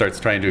Galacian starts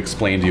trying to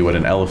explain to you what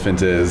an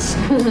elephant is.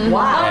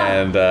 Wow.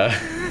 And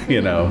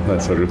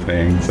that sort of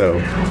thing.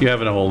 So you're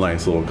having a whole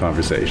nice little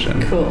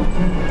conversation. Cool.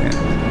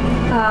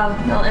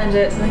 I'll end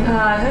it.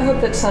 I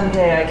hope that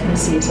someday I can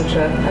see such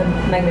a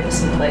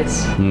magnificent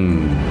place.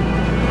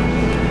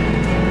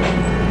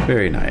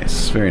 Very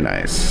nice, very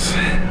nice.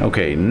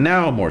 Okay,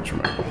 now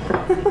Mortimer.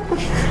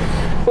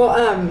 Well,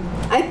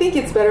 I think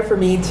it's better for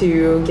me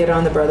to get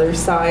on the brother's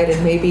side,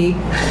 and maybe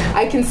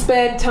I can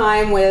spend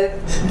time with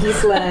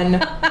Gislen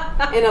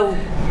in a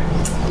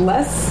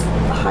less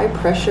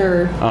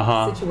high-pressure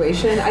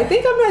situation. I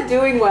think I'm not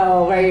doing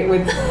well, right,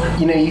 with...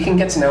 You can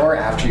get to know her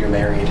after you're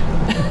married.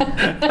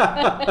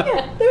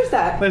 Yeah, there's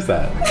that. There's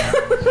that.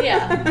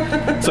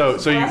 Yeah. So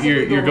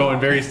you're going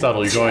very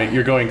subtle.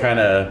 You're going kind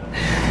of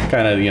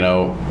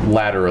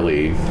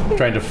laterally,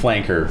 trying to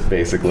flank her,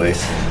 basically.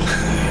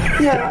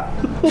 Yeah,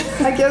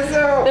 I guess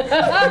so.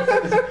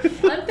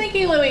 I'm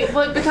thinking,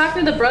 but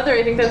talking to the brother,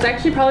 I think that's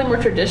actually probably more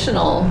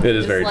traditional. It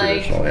is Just very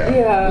like, traditional, yeah.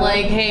 Yeah.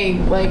 Like, hey,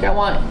 I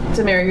want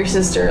to marry your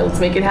sister. Let's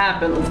make it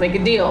happen. Let's make a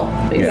deal.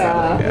 Basically.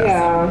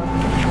 Yeah.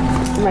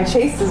 My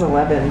chase is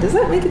 11. Does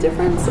that make a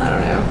difference? I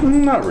don't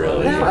know. Not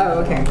really. No? Oh,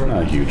 okay.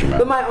 Not a huge amount.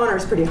 But my honor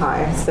is pretty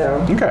high,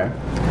 so Okay.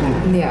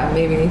 yeah,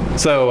 maybe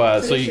So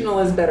traditional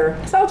is better.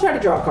 So I'll try to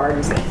draw a card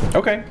and stuff.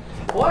 okay.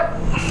 What?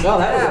 Oh,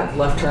 that was a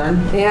left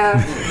turn.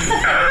 Yeah.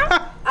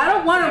 I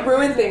don't want to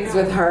ruin things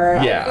with her.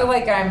 Yeah. I feel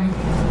like I'm.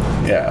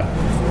 Yeah.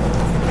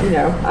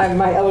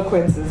 my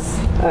eloquence is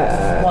 1.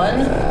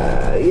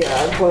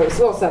 Yeah, close.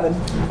 Well, 7,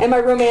 and my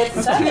romance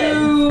is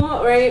 2.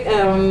 Right?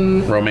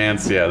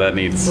 Romance, yeah, that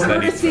needs.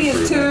 Courtesy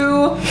is 2.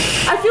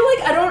 I feel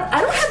like I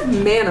don't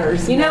have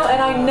manners, and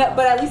I know,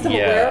 but at least I'm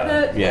aware of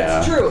it. Yeah,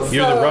 It's true.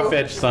 You're the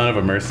rough-edged son of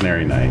a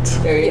mercenary knight.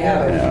 There you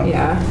have it.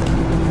 Yeah.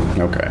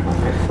 Okay.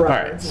 All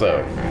right.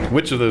 So,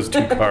 which of those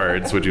 2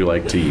 cards would you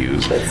like to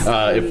use?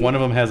 If one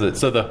of them has a,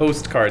 so the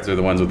host cards are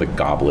the ones with a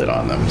goblet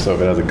on them. So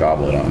if it has a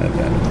goblet on it,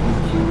 then.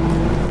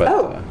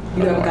 But,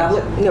 You have a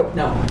goblet? Nope.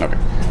 No. Okay.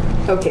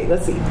 Okay,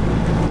 let's see.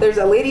 There's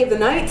a lady of the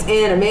night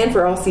and a man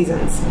for all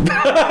seasons.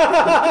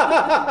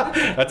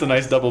 That's a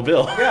nice double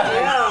bill.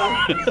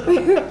 Yeah. Double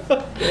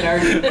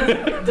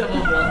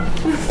bill.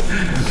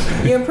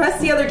 You impress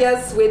the other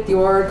guests with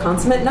your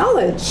consummate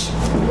knowledge.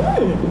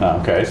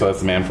 Okay, so that's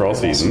the man for all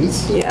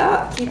seasons.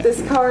 Yeah. Keep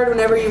this card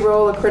whenever you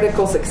roll a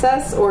critical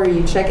success or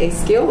you check a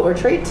skill or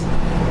trait.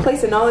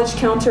 Place a knowledge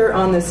counter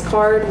on this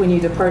card. When you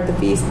depart the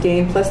feast,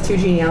 gain +2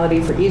 geniality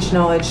for each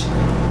knowledge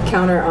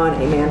counter on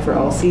a man for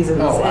all seasons.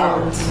 Oh,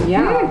 wow.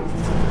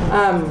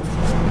 And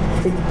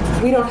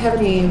we don't have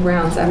any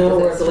rounds after No,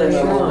 this. we're right?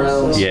 no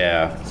rounds.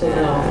 Yeah. So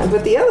no.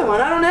 But the other one,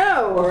 I don't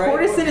know. All right.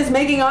 Courtesan is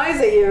making eyes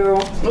at you.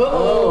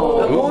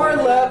 Oh. More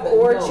love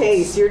or No.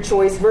 chase, your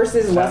choice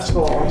versus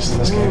lustful.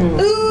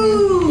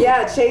 Ooh.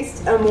 Yeah,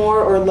 chase,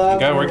 amour, or love. You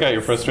gotta work out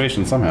your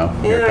frustration somehow.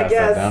 You Yeah, gotta I pass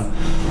that guess.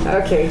 down.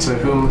 Okay. To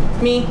whom?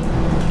 Me.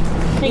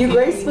 You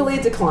gracefully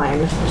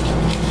decline.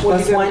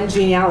 +1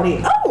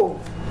 geniality. Oh!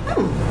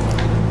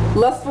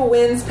 Lustful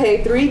winds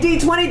pay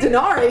 3d20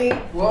 denarii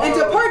and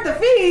depart the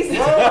feast.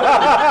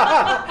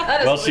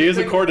 Well, she is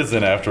a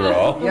courtesan after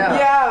all. Has to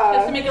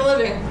Yeah. make a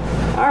living.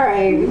 All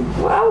right.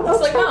 Well, I'll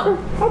like try, Mom.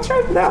 I'll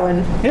try for that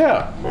one.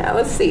 Yeah. Yeah,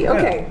 let's see.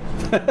 Okay.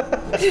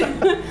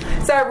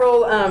 So I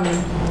roll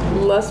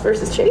lust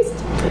versus chaste.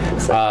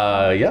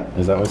 Yeah.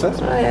 Is that what it says?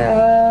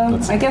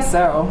 I guess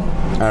so.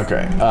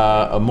 Okay.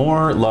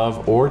 Amour,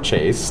 love, or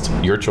chaste,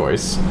 your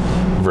choice,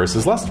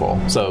 versus lustful.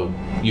 So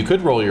you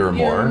could roll your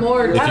amour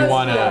More if you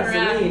want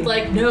to.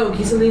 like, no,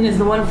 Giseline is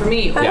the one for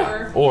me.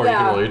 Yeah. Or you Yeah.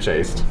 can roll your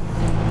chaste.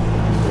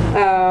 Or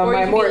you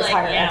My can amour be is like,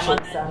 higher yeah, actually,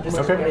 want so I'm just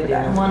Okay. gonna do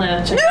that. I want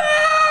to check.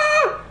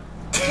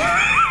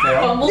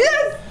 Fumble?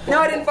 Yes! No,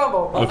 I didn't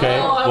fumble. Okay.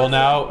 Oh, I Well,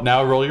 was-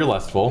 now roll your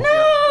lustful. No!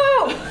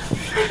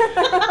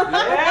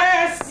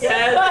 Yes!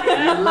 Yes.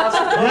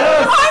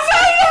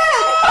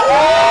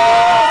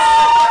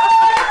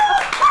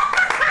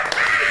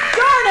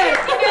 Darn it!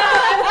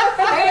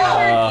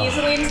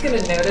 Giseline's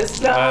gonna notice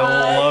that.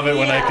 I love it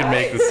when I can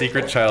make the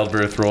secret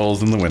childbirth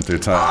rolls in the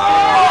wintertime.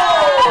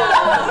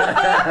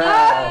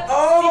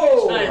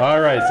 All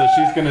right, so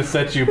she's going to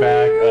set you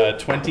back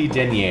 20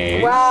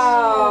 deniers.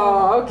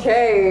 Wow,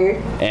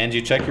 okay. And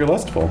you check your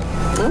lustful.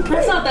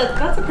 That's not that.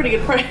 That's a pretty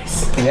good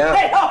price. Yeah.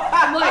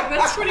 I'm like,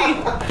 that's pretty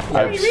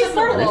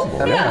reasonable.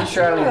 I'm not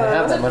sure I don't even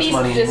have that much Feast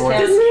money anymore.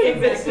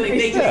 Exactly.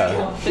 Thank you.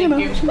 Yeah, Thank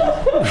you.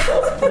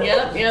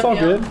 Yep. It's all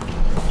good.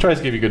 Tries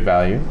to give you good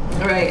value.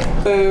 Right.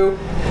 Boo.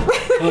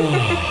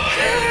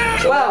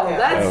 Well, That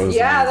that's, was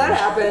that amazing.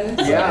 happened. That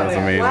was Yeah.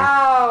 amazing. Hey,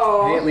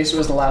 Wow. at least it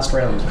was the last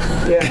round.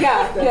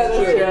 Yeah,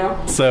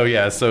 that's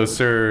true. So,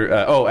 sir.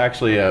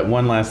 Actually,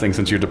 one last thing.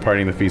 Since you're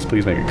departing the feast,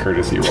 please make a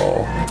courtesy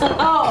roll.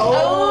 Oh,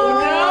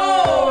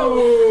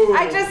 no.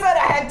 I just said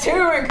I had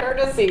 2 in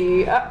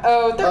courtesy.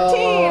 Uh-oh, 13.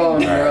 Oh,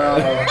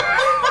 no.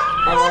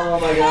 Oh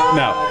my god.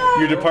 Now,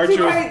 your departure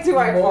Do I Is she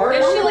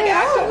like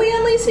actively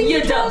unleashing your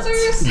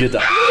trousers? You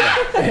don't.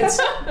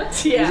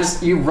 Yeah.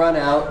 It's, you run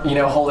out,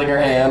 holding her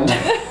hand.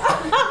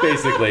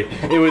 Basically,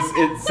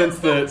 since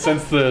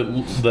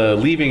the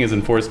leaving is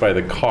enforced by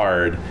the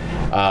card.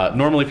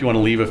 Normally, if you want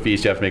to leave a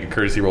feast, you have to make a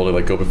courtesy roll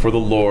to go before the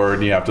Lord,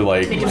 and you have to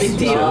Make a big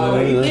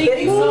deal. Thank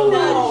you so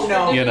much.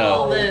 No. for doing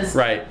all this.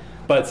 right.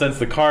 But since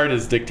the card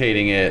is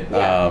dictating it,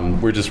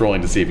 we're just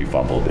rolling to see if you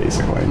fumble,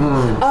 basically.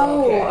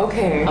 Oh,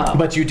 okay.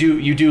 But you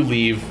do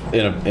leave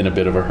in a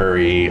bit of a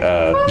hurry.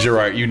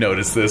 Gerard, you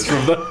notice this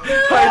from the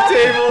high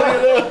table.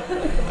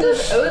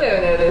 Does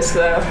Odo notice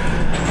though?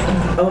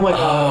 Oh my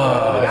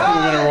god.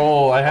 I'm gonna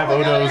roll. I have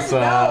Odo's.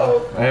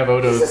 I have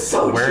Odo's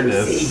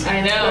awareness. juicy.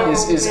 I know.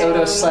 Is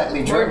Odo slightly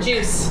More drunk?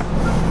 juice.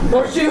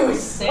 More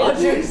juice. Yeah. More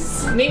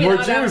juice. Maybe More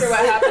not juice. after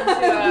what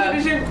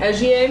happened to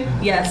Egier.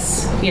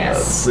 Yes.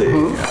 Let's see.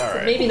 All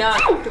right. Maybe not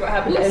after what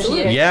happened to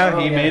Egier. Yeah,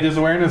 he made his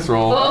awareness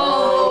roll.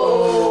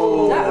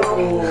 Oh.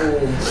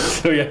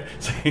 So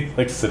so he's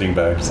like sitting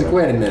back. It's like,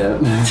 wait a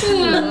minute.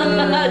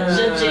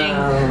 Judging.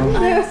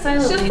 Just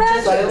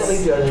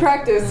Silently judging.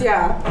 practice,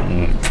 yeah.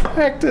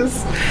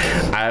 Practice.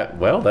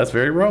 Well, that's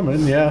very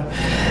Roman, yeah.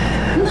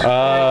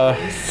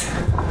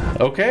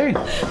 Okay.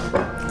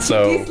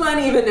 So,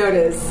 Gisline even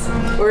notice.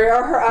 Or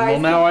are her eyes? well,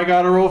 now I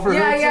gotta roll for her too.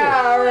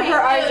 Or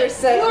her eyes are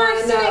set You are on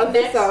sitting next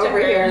Avissa to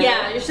over her. here.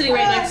 Yeah, you're sitting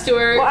right next to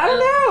her. Well, I don't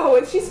know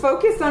if she's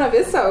focused on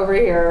Avissa over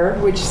here,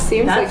 which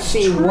seems like That's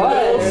she true.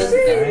 was.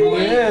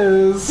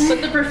 Yes.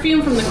 But the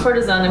perfume from the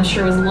courtesan, I'm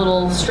sure, was a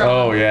little strong.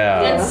 Oh,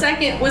 yeah. And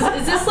second,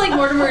 is this like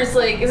Mortimer's,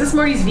 is this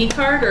Morty's V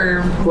card or?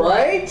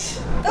 Right?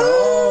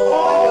 Oh.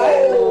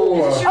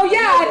 Oh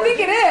yeah, I think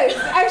it is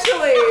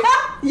actually.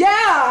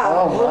 Yeah.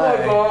 Oh my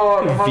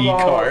god. V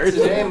card.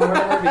 Today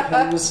Mortimer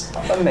becomes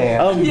a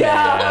man.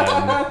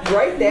 Yeah.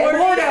 Right there.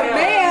 Mortimer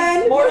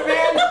man. Mortimer.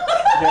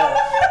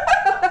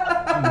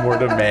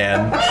 Mortimer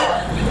man.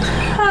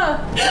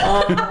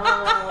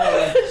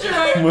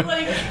 Sure,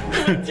 like,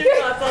 what's your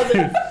thoughts on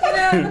this?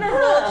 I'm gonna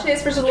roll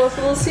chase versus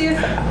we'll see if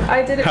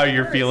I did it. How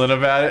you're first. feeling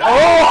about it?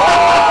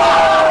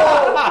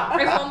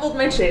 I fumbled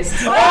my chase.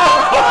 You're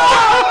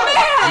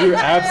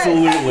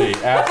absolutely.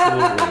 It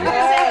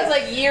was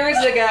like years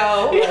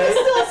ago. He's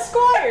still a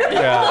squire.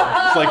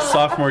 Yeah, it's like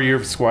sophomore year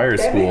of Squire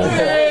school.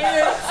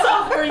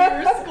 Sophomore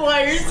year of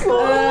Squire school.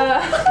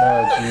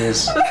 Oh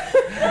jeez.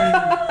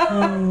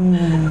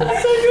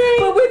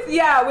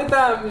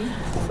 But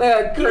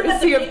with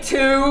courtesy of 2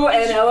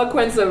 and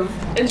eloquence of.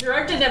 And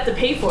Gerard didn't have to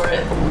pay for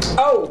it.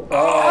 Oh!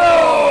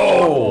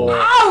 Oh,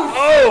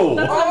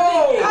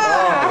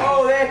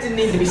 that didn't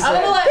need to be I'm said.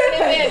 gonna let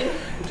him in.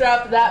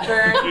 Drop that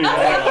burn.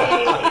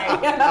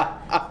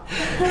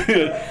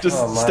 Just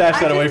stash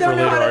that away for a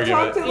later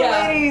argument. To the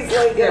Yeah. ladies,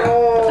 like,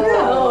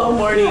 Oh,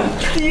 Morty.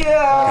 yeah.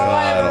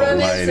 God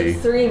almighty.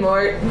 3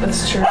 more.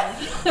 That's true.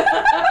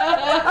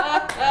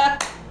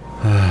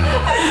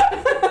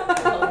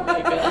 Oh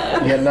my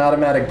god. You get an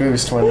automatic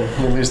boost when you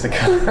lose the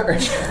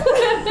card.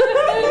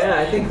 Yeah,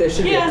 I think there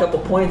should be a couple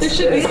points. There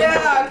should be some-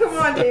 Yeah, come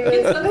on,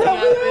 David. Something out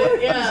of it.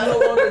 He's Yeah. no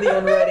longer the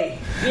unready.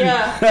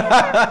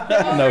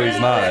 Yeah. No, he's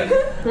not.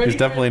 He's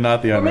definitely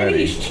not the Maybe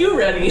unready. he's too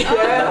ready.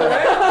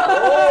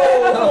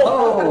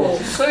 Oh.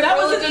 So that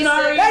was a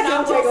Denari. That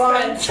didn't take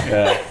long.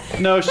 Yeah.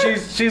 No,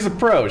 she's a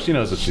pro. She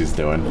knows what she's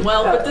doing.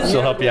 Well, but this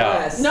She'll help you out.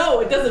 Yes. no,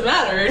 it doesn't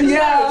matter. It doesn't Yeah.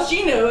 matter what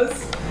she knows.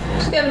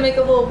 She's gotta make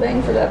a little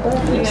bang for that buck.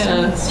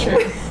 Yeah, that's true.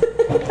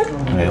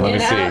 Hey, let me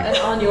And out and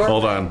see. on your.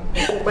 Hold on.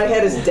 My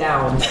head is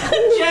down.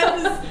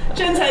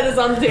 Jen's head is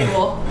on the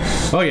table.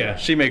 Oh yeah,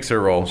 she makes her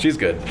roll. She's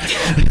good.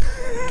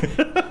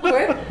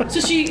 So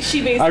she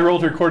basically. I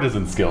rolled her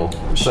courtesan skill,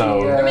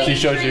 so she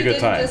shows you a good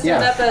time. Just Yeah.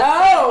 end up as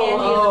Oh. Andy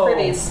and the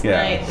pretties.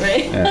 Yeah.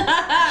 Right.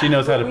 Yeah. She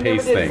knows how to We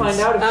pace never did find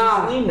things. out if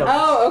Giseline knows.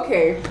 Oh,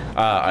 okay.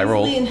 I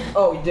rolled.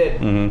 Oh, you did.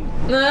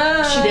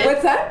 She did.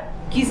 What's that?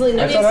 Giseline,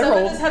 I thought I some of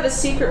rolled. us have a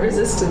secret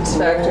resistance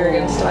factor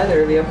against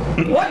either of you.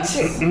 What?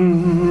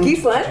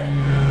 Geeseland?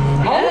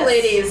 All the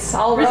ladies,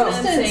 all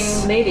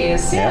resisting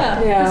ladies. Yeah.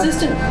 Yeah.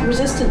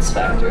 Resistance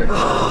factor.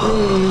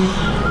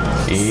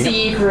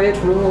 Secret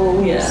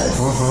rules. Yes.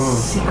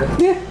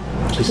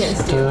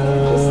 Just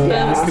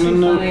Yeah. making a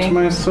note to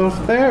myself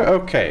there.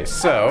 Okay,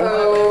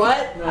 so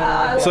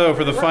What? so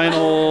for the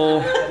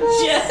final.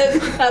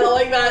 Jen, I don't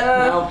like that.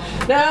 No,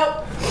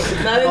 not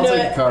I'll into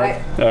take the it. card.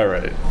 All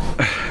right.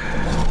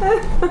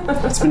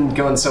 It's been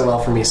going so well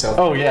for me so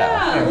far. Oh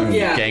yeah.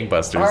 Yeah.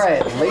 Gangbusters. All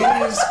right,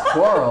 ladies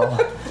quarrel.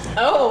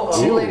 Oh,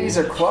 2 ladies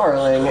are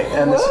quarreling,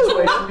 and the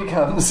situation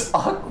becomes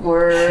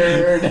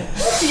awkward.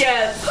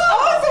 yes.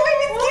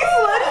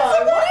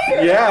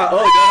 Yeah.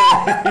 Oh,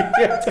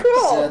 yeah.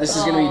 So this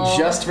is going to be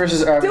just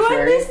versus Do I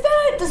arbitrary. miss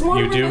that? Does one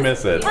You do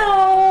miss it.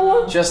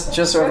 Oh. Just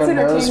so everyone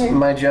knows, entertaining.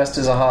 my just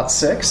is a hot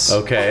 6.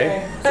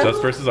 Okay.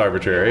 Just versus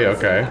arbitrary.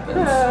 Okay.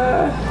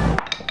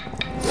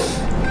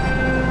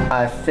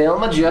 I fail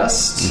my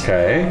just,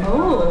 Okay.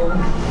 Oh.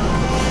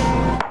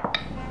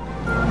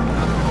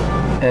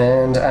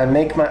 and I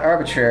make my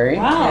arbitrary.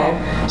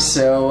 Wow.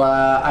 So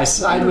I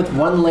side with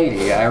one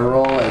lady. I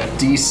roll a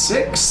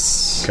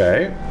d6.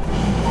 Okay.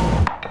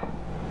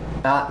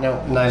 No,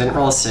 I didn't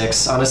roll a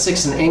 6. On a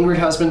 6, an angered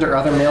husband or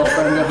other male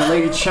friend of the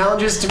lady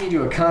challenges me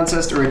to a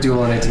contest or a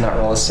duel, and I did not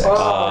roll a 6.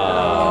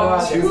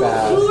 Too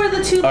bad. Who are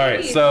the 2 All right.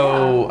 ladies?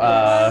 So.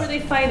 Why were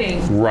they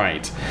fighting?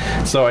 Right.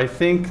 So I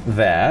think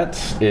that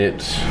it.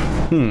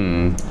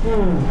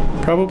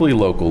 Probably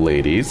local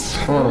ladies.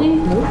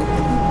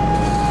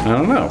 I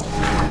don't know.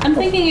 I'm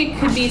thinking it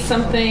could be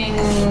something.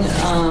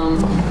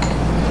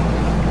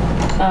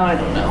 I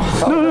don't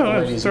know. No,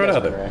 Ladies, throw it you guys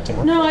out are there.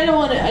 interacting. No, I don't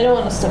want to. I don't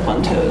want to step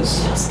on toes.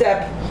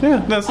 Step. Yeah,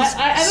 that's I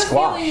have a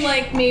Squash. feeling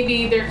like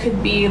maybe there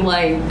could be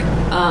like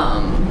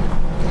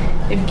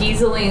if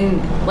Giseline,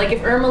 like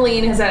if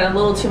Ermeline has had a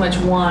little too much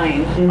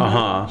wine,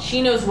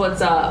 she knows what's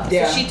up.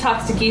 Yeah. So she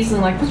talks to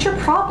Giseline like, "What's your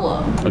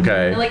problem?"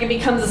 Okay. And like it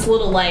becomes this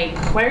little like,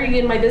 "Why are you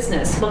in my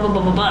business?" Blah blah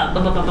blah blah blah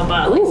blah blah blah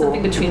blah. Like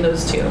something between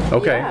those two.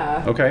 Okay.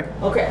 Yeah. Okay.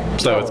 Okay.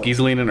 So it's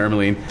Giseline and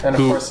Ermeline. And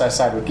of course, I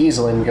side with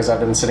Giseline because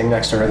I've been sitting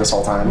next to her this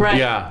whole time. Right.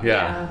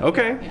 Yeah.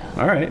 Okay.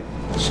 All right.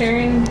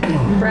 Sharing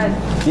bread.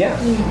 Yeah.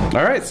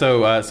 All right.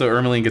 So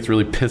Ermeline gets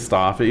really pissed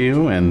off at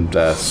you and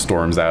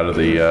storms out of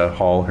the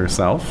hall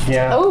herself.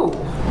 Yeah. Oh.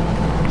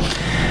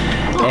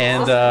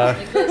 And So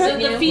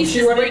the feast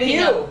is breaking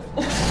up.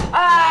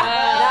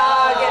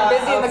 Getting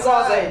busy in the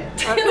closet.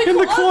 in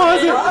the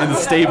closet, in the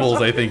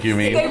stables, I think you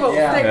mean. Stables,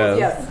 Yeah. stables,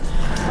 Yes.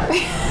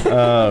 yes.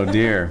 Oh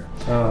dear.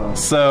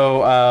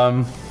 So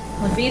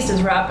The feast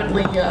is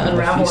rapidly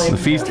unraveling. The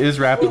feast is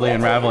rapidly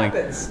unraveling.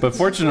 happens. But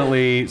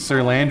fortunately,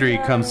 Sir Landry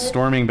comes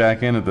storming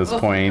back in at this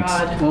point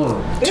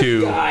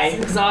to... Guy.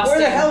 Exhausting. Where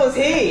the hell was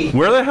he?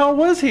 Where the hell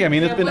was he? I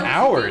mean, it's Yeah, been what was he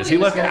hours. He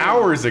doing? left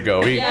hours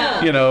ago. He,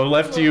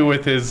 left you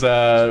with his,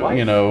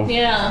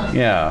 Yeah.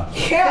 Yeah.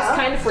 His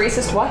kind of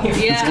racist wife.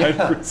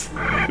 Yeah.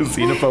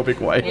 Xenophobic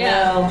wife.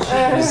 Yeah.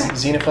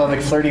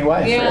 Xenophobic, flirty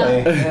wife, Yeah.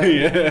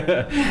 really.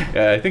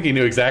 Yeah, I think he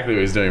knew exactly what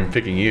he was doing,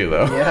 picking you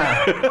though.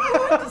 Yeah.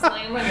 Just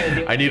like, what am I gonna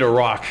do? I need a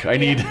rock. I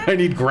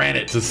need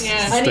granite to.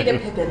 Yeah. I need a stay.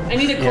 Pippin. I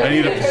need a cold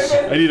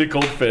I need a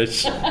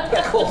goldfish.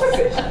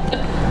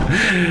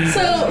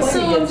 So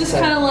I'm just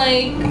kind of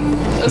like,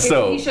 okay,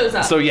 so he shows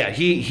up. So yeah,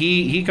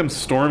 he comes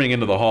storming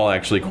into the hall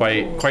actually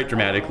quite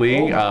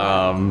dramatically.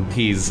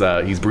 He's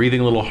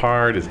breathing a little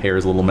hard. His hair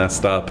is a little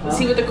messed up.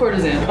 See what the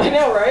courtesy. I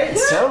know, right?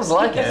 Sounds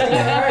like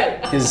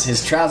it.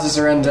 His trousers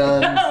are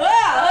undone.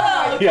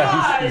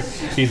 Yeah,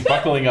 he's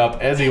buckling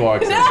up as he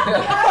walks in.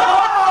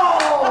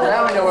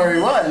 Now we know where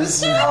he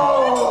was. He's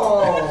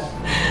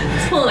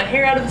pulling the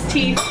hair out of his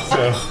teeth.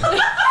 So,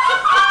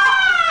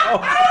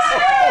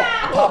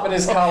 Popping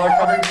his collar,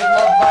 covering with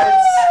love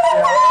bites.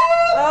 Yeah.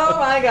 Oh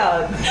my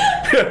god.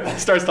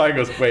 starts talking.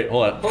 Goes, wait,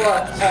 hold on. Hold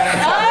on.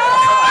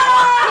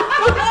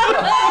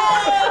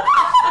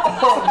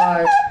 Oh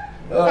my.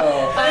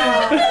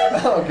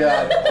 Oh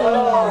god.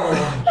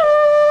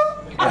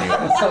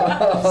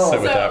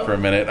 Sit with that for a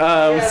minute.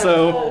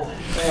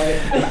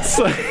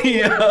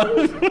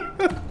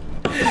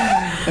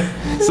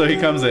 So he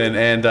comes in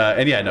and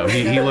yeah, no,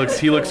 he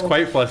looks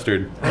quite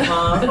flustered,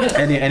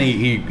 and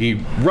he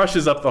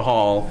rushes up the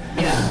hall,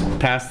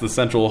 past the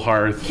central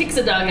hearth, Kicks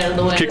a dog out of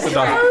the way. kicks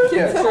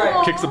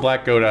the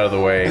black goat out of the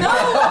way,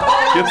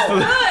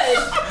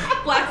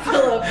 Black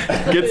Phillip.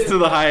 gets to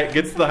the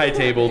high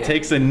table,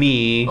 takes a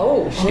knee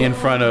in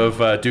front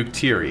of Duke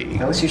Thierry.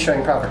 At least he's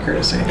showing proper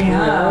courtesy.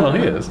 Well,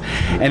 he is,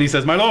 and he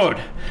says, "My lord,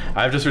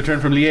 I've just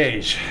returned from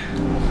Liège.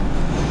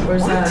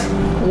 Where's that?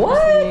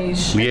 What?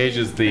 Liège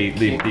is the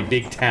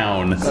big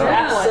town.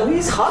 So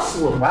he's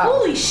hustling. Wow.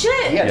 Holy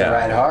shit! He had to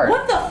ride hard.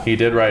 What the? He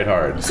did ride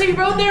hard. So you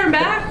rode there and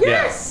back?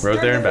 Yes. Yeah,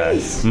 rode there and back.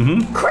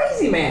 Mm-hmm.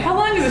 Crazy man. How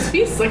long is this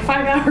feast? It's like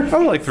 5 hours. Oh,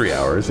 like 3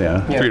 hours,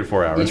 yeah. 3 to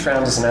 4 hours. Each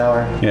round is an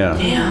hour. Yeah.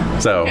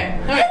 Damn. So, Okay.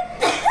 All right.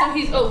 So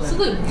he's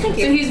salute. Thank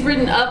you. So he's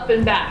ridden up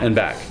and back. and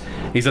back.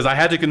 He says, I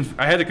had to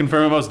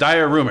confirm a most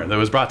dire rumor that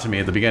was brought to me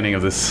at the beginning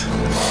of these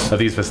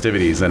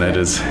festivities, and it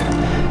is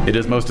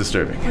most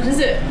disturbing. What is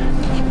it?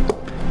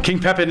 King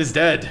Pepin is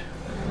dead.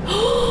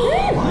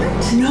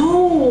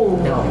 No.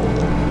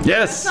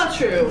 Yes. That's not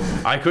true.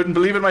 I couldn't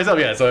believe it myself.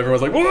 Yeah, so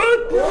everyone's like,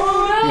 what?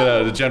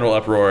 The general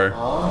uproar.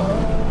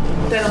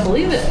 I don't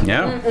believe it.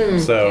 Yeah.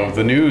 So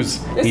the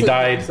news, he is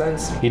died.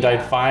 nonsense. He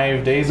died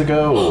 5 days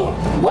ago.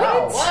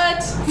 What?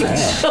 They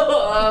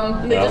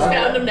just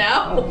found him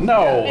now?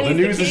 No, And the he's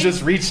news has king?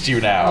 just reached you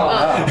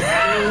now.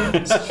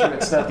 It's true.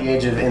 It's not the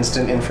age of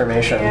instant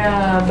information.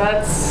 Yeah,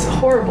 that's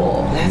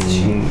horrible.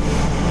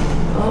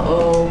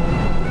 Uh-oh.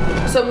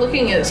 So I'm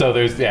looking at... So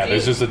there's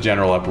just a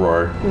general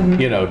uproar.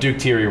 You know, Duke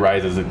Thierry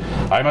rises.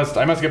 I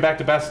must get back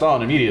to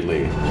Bastogne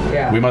immediately.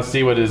 Yeah. We must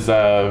see what is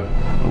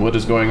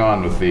going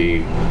on with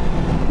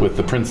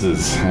the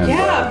princes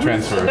and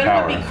transfer of it better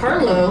power. not be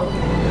Carlos.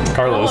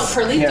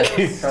 Yeah.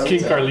 Carlitos. King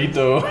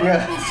Carlito.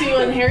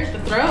 To inherit the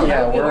throne. Yeah,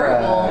 That would be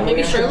horrible.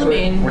 Maybe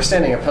Charlemagne. We're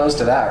standing opposed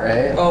to that,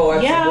 right? Oh,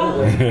 Yeah.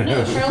 absolutely.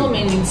 No,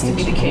 Charlemagne needs to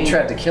be the king. He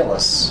tried to kill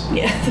us.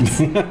 Yeah. He's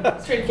trying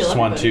to kill Just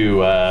want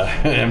everybody.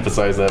 to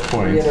emphasize that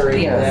point.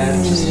 Reiterate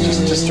that.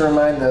 Just to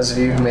remind those of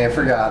you who may have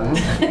forgotten,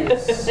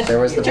 there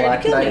was the He tried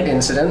Black to kill Knight me.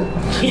 incident.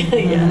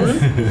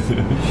 Yes.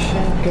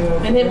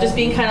 And him just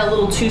being kind of a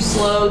little too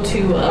slow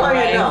to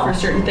arrive no. for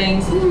certain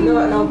things.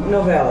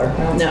 No valor.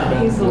 No,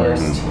 he's the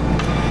worst.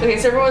 Okay,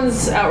 so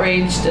everyone's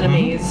outraged and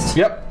amazed.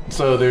 Yep.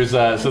 So there's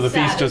the feast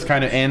Sad. just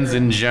kind of ends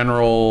in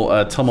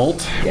general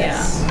tumult.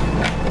 Yes.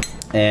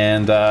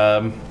 And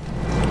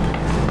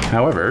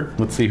however,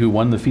 let's see who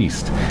won the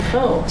feast.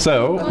 Oh.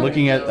 So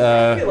looking at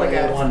I feel like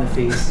I won the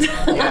feast.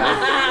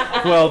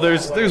 well,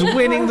 there's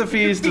winning the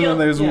feast and then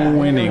there's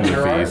winning the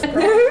feast.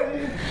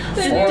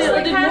 Did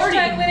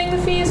Hashtag winning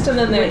the feast, and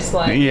then there's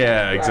like...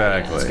 Yeah, It's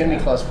exactly. gonna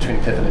be close between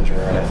Pippin and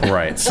Gerard, I think.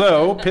 Right.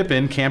 So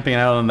Pippin camping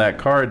out on that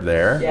card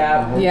there.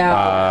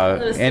 Yeah.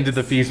 Ended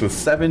the feast with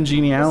 7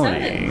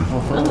 geniality.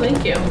 Oh,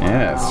 thank you.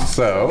 Yes.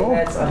 So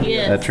That's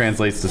Yes. that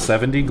translates to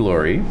 70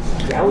 glory.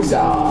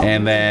 Yowza.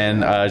 And then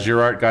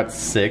Girard got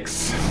 6.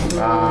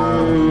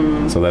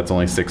 So that's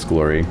only 6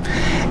 glory.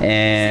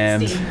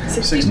 And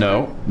 60.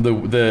 no,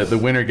 the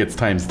winner gets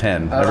times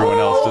 10. Everyone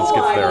else just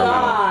gets their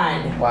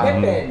amount. Wow.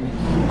 Pippin.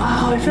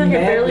 Oh, I feel like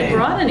I barely Madman.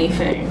 brought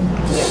anything.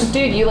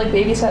 Dude, you like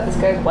babysat this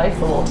guy's wife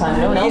the whole time.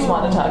 No one else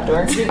wanted to talk to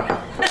her.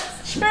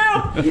 True.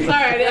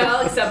 Alright, yeah,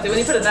 I'll accept it when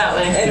you put it that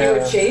way. And you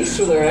were chaste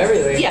with her and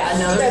everything. Yeah,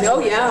 no. Oh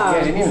yeah. Yeah,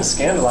 he didn't even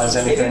scandalize He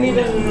anything. didn't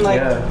even like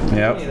Yeah.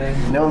 Yep.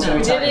 anything. No one's gonna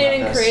be We talking didn't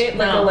even about this. create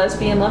like a No.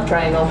 lesbian love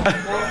triangle.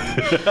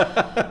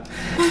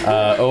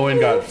 Owen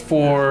got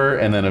 4,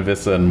 and then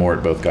Avissa and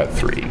Mort both got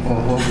 3.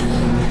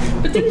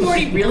 But But didn't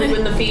Morty really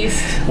win the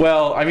feast?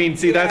 Well, I mean,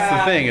 see, that's the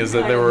thing, is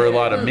that there were a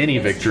lot of mini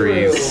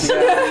victories.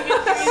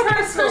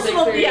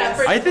 Personal victories. Yeah,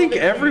 I think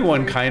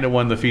everyone kind of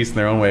won the feast in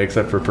their own way,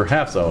 except for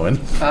perhaps Owen.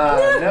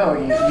 No,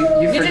 you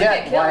didn't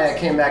forget get why killed. I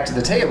came back to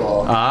the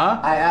table. Ah?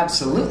 I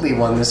absolutely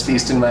won this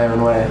feast in my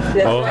own way.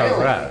 Oh, how's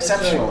Really, that?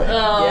 exceptionally.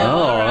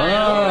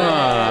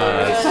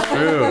 That's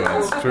true.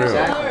 That's true.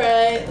 All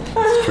right.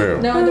 That's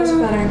true. No one does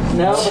better.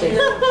 Nobody.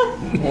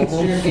 It's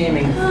your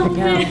gaming.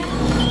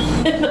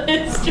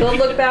 Don't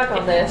look back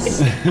on this.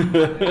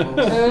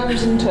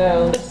 Toes and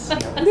toes.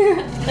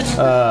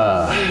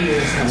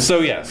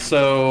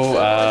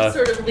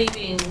 Sort of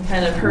leaving,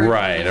 kind of hurt.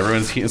 Right,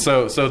 everyone's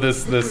so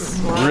this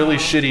really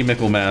shitty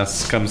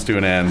Michaelmas comes to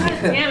an end.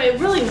 Damn, it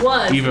really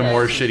was. Even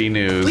more shitty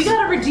news. We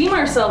gotta redeem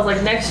ourselves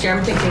like next year.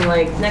 I'm thinking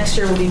like next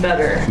year will be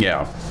better.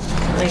 Yeah.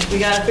 Like we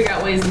gotta figure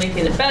out ways of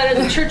making it better.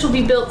 The church will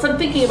be built. So I'm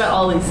thinking about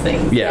all these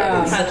things.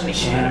 Yeah. How to make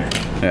it better.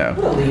 Yeah.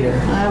 What a leader.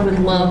 I would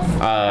love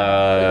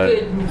Uh,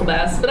 good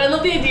Michaelmas, but I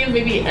love the idea of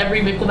maybe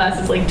every Michaelmas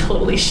is like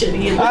totally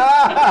shitty. And So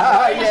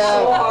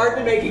Yeah. hard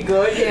to make it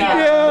good.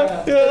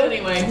 But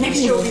anyway, next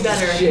year will be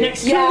better.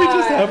 Next year. Can we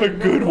just have a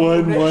good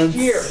one Next once?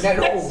 year.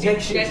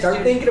 Next year. Start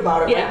thinking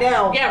about it Yeah. right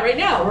now. Yeah, right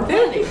now. We're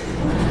planning.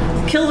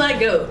 Kill that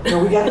goat. No,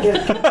 we gotta get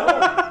it.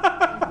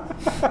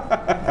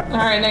 All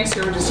right, next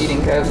year we're just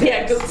eating goat.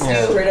 Yeah, goat stew.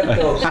 Straight up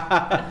go.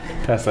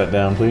 Pass that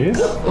down, please.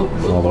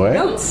 All the way.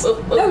 Notes.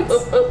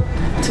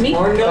 To me.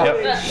 More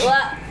knowledge.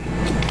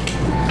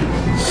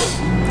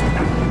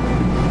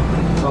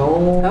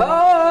 Oh.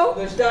 Oh!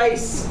 There's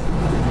dice.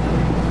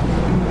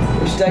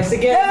 There's dice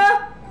again.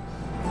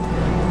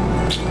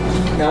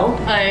 No?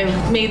 I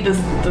made this.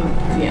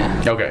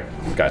 Yeah. Okay,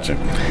 gotcha.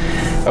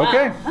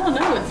 Okay. Wow, I don't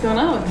know what's going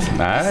on.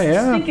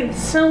 Yeah. Thinking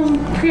so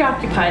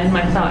preoccupied in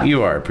my thoughts.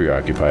 You are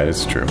preoccupied,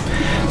 it's true.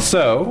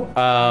 So,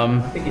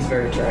 I think he's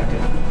very attractive.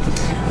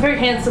 Very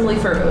handsomely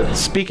furrowed.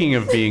 speaking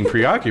of being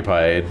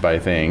preoccupied by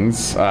things,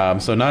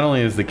 so not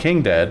only is the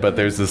king dead, but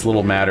there's this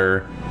little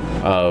matter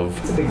of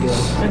It's a big deal.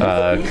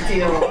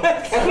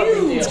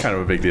 it's kind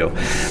of a big deal.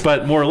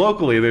 But more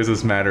locally, there's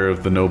this matter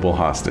of the noble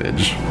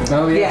hostage.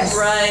 Oh, Yes.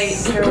 Right.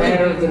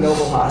 Matter of the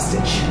noble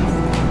hostage.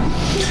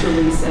 Just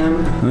release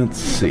him. Let's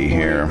see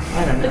here.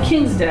 I don't The know.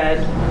 king's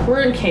dead.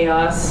 We're in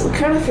chaos. I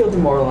kind of feel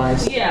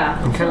demoralized. Yeah.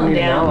 kinda Feeling need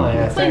an down. ally,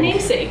 I It's my think.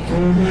 namesake.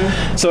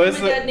 So as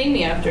My dad the named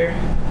me after.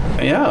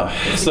 Yeah,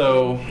 it's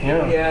So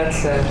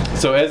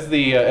as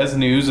the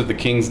news of the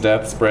king's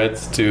death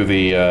spreads to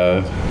the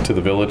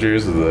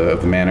villagers of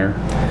the manor,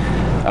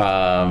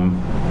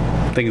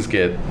 things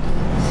get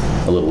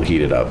a little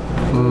heated up.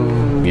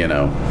 You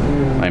know,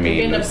 I mean,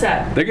 Getting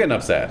upset. They're getting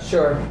upset.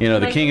 Sure. You know,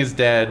 the Like- king is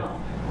dead.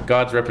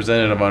 God's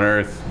representative on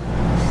earth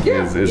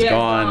is Yeah,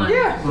 gone.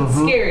 Yeah. It's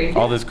scary.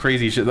 All this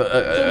crazy shit.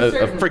 A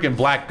uncertain. freaking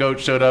black goat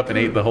showed up and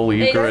ate the Holy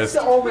Eucharist.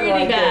 That's the omen pretty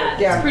right bad.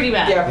 there. Yeah. It's pretty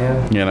bad.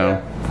 Yeah. You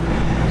know,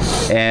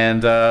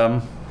 and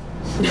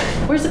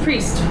Where's the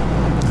priest?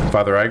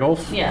 Father Eigolf,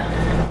 Yeah.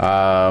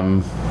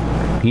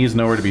 he's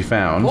nowhere to be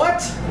found.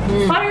 What?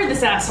 Fire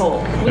this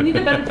asshole. We need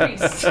a better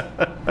priest.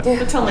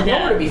 Go tell my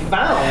Nowhere to dad. be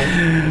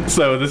found.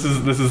 So this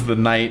is the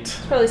night.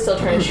 Probably still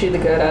trying to shoot the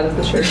goat out of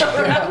the church.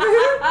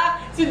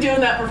 He's been doing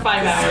that for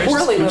 5 hours.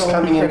 Really Who's little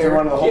coming in through critter.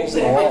 one of the holes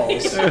in the walls?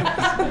 He's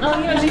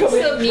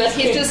so meek.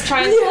 He's just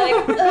trying to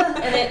like,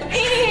 and it.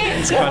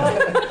 He's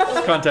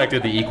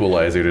contacted the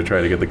equalizer to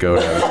try to get the goat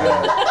out of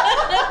town.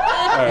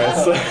 All right,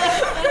 so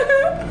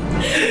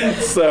yeah,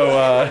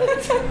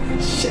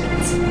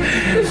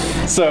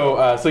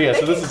 so They this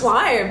can is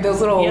climb those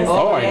little. Yes.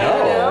 Oh, I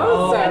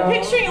know. I'm So.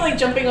 picturing like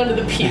jumping onto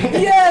the pew.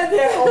 Yes,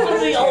 On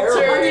the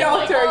altar. On the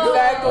altar,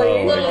 exactly.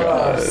 Oh my Little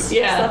God. hooves.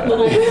 Yeah,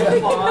 little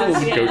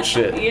paws. Yeah. Goat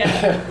shit.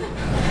 Yeah.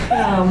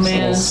 Oh man.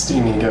 Little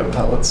steamy goat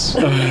pellets.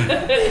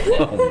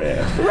 Oh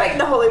man. Right in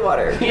the holy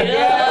water.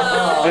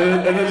 Yeah.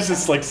 And then it's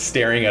just like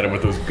staring at him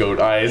with those goat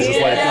eyes, just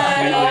like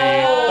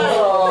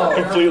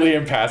completely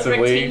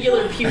impassively.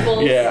 Rectangular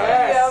pupils. Yeah.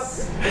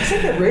 Yes. It's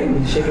like a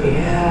ring shaking.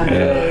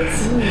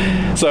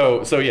 Yeah.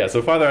 So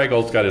Father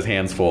Eigolf's got his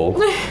hands full,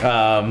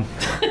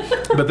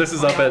 but this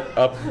is up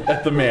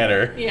at the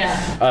manor.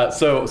 Yeah.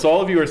 So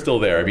all of you are still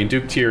there. I mean,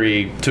 Duke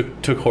Thierry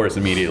took horse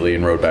immediately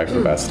and rode back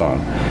to Baston.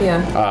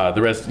 Yeah.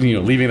 The rest,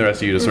 leaving the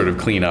rest of you to sort of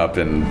clean up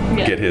and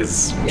get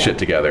his shit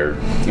together.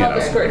 Help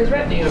escort his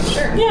retinue, I'm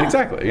sure. Yeah.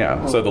 Exactly.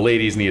 Yeah. So the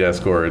ladies need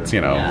escorts.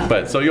 Yeah.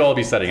 But so you'll all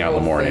be setting out in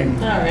the morning.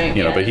 All right.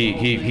 Yeah. But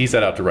he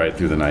set out to ride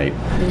through the night.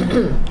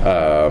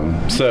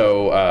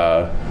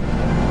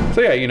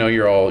 So yeah,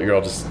 you're all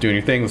just doing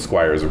your thing. The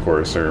squires, of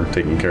course, are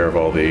taking care of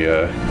all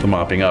the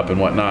mopping up and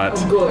whatnot.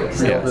 Good.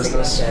 Yeah.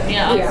 Business.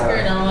 Yeah, Oscar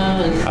and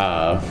Elmo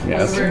and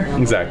Yes, Gerber.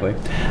 exactly.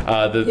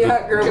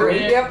 Gerber.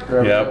 Yep.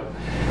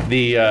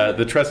 Yep.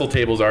 The trestle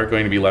tables are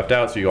going to be left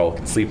out, so you all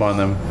can sleep on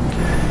them.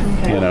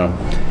 Okay.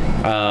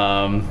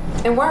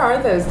 And where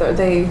are those? Are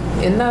they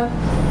in the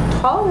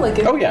hall? Like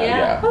in Oh yeah.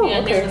 Yeah. Oh, Yeah,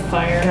 okay. near the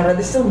fire. God, are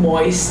they still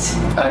moist?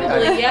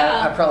 Probably,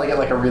 yeah. I probably get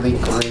like a really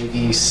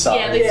gravy soggy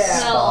Yeah, they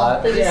smell.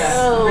 spot. They just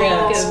Yeah.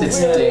 really It's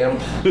good.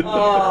 damp.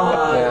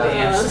 Oh,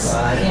 Yeah.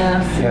 damn.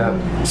 Yeah.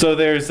 Yeah. So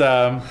there's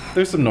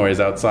some noise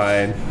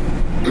outside.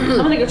 I'm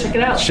gonna go check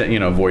it out.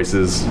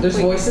 Voices. There's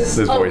voices.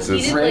 There's Oh, voices.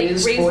 he did,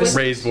 Raised raise voices.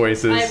 Raised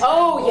voices.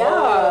 Oh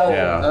yeah.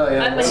 Yeah. Oh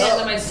yeah. I have my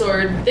hand on my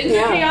sword. Things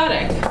are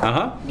chaotic.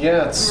 Uh-huh.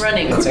 Yeah, it's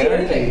Running. It's Could be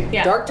anarchy. anything.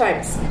 Yeah. Dark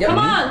times. Come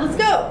on, let's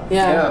go.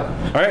 Yeah.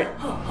 Yeah. All right.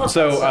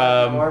 So,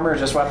 No armor,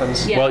 just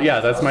weapons. Yeah. well, yeah,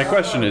 that's my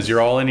question is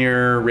you're all in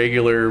your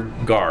regular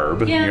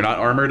garb. Yeah. You're not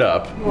armored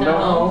up,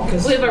 No,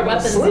 'cause we have our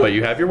weapons. but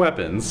you have your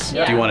weapons.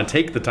 Yeah. Do you want to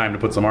take the time to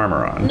put some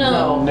armor on?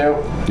 No.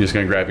 Nope. You're just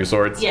going to grab your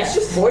swords? Yes.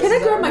 Just voices.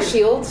 Can I grab are- my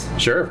shield?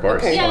 Sure, of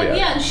course. Okay. Yeah, Oh,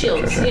 yeah, and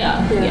shields. Sure.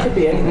 Yeah. It Yeah. could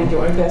be anything. Do you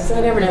want to pass that?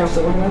 I never know.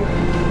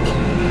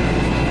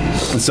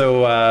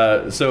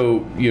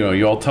 So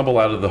you all tumble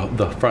out of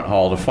the front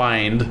hall to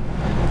find,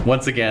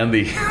 once again,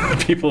 the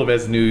people of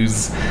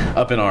Esnus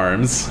up in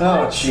arms.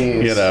 Oh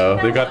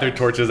jeez. They've got their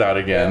torches out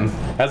again.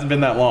 Hasn't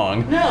been that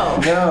long. No.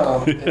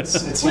 No, it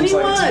seems do you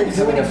like want? it's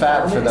becoming a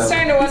fad for I'm them.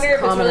 starting to wonder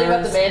if it's really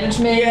about the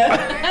management.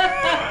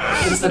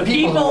 It's the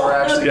people who are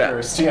actually Yeah.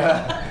 cursed.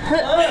 Yeah.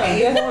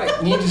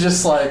 You need to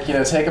just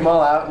take them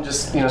all out and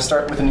just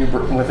start with a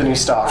new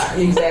stock.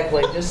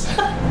 Exactly. Just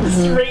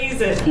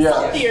Raise it. Yeah.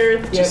 Salt the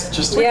earth.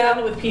 Just We're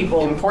done with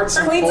people. import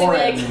some Clean the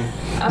foreign. neck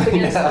up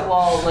against Yeah. the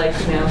wall, Yeah.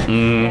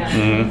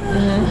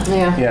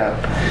 Yeah.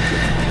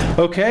 Yeah.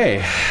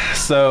 Okay,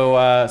 so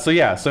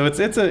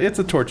it's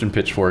a torch and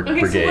pitchfork Okay,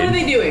 brigade. so what are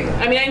they doing?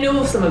 I mean, I know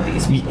of some of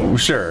these people,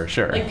 Sure.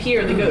 like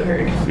Pierre the goat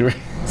herd.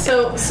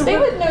 So They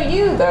what? would know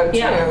you though too.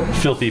 Yeah.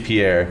 Filthy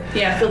Pierre.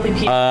 Yeah, filthy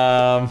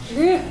Pierre.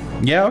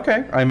 Yeah,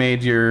 okay. I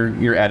made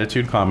your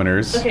attitude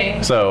commoners. Okay.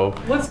 So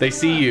What's they going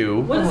see on? you,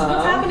 What's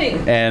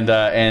happening? and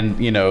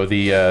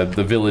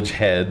the village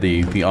head,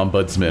 the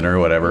ombudsman or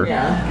whatever,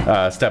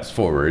 steps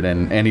forward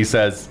and he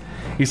says,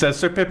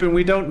 Sir Pippin,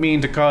 we don't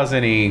mean to cause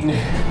any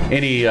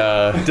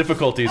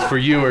difficulties for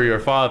you or your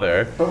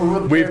father.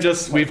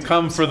 We've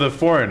come for the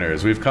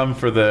foreigners. We've come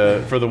for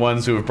the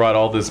ones who have brought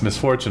all this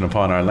misfortune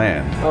upon our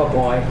land. oh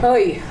boy.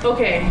 Oy.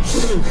 Okay.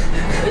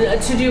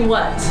 To do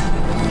what?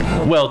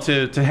 Well,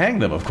 to hang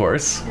them, of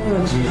course. Oh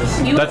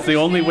Jesus. You That's the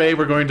only understand? way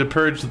we're going to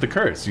purge the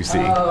curse, you see.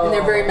 And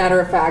they're very matter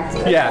of fact.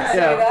 Yeah.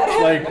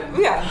 Like,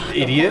 Yeah.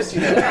 idiot.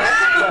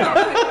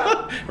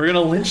 We're going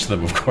to lynch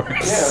them, of course.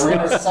 Yeah, we're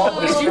gonna solve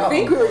What this did you problem.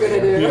 think we were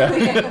gonna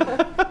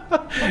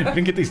do? We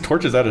didn't get these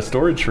torches out of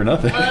storage for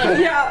nothing.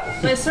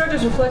 My sword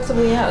is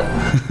reflexively out.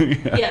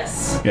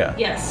 Yes. Yeah.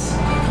 Yes.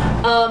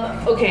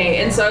 Okay,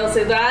 and so I will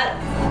say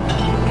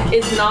that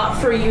is not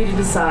for you to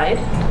decide.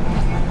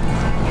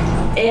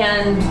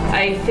 And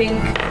I think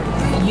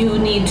you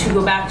need to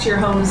go back to your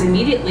homes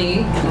immediately.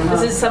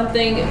 This is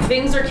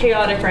things are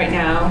chaotic right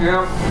now.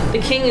 Yeah. The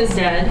king is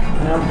dead.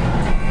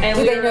 And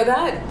Do they we're- know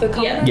that? The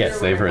Yeah. Yes,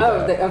 they've heard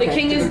Oh, that. okay. The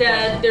king is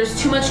dead.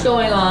 There's too much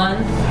going on,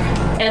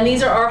 and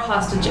these are our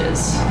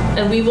hostages,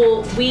 and we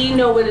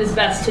know what is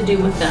best to do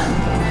with them.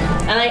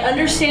 And I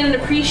understand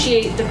and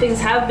appreciate that things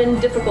have been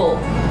difficult,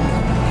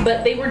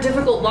 but they were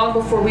difficult long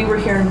before we were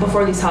here and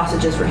before these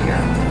hostages were here.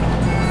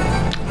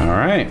 All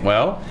right.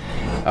 Well,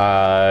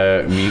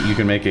 you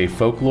can make a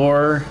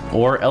folklore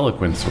or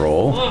eloquence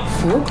roll.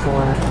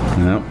 Folklore.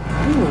 Yep.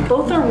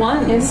 Both are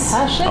ones.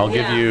 I'll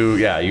give you.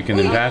 Yeah, you can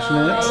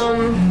impassionate.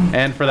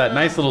 And for that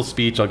nice little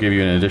speech, I'll give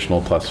you an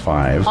additional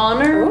 +5.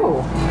 Honor.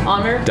 Oh.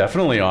 Honor.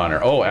 Definitely honor.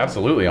 Oh,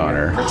 absolutely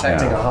honor.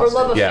 Protecting a Yeah. Or hostage.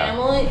 love of Yeah.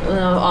 family.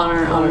 No,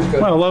 honor. Honor.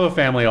 Well, love of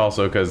family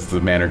also because the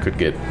manor could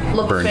get Love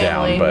of burned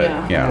family,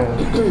 down, but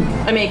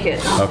yeah. I make it.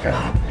 Okay.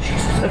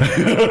 I've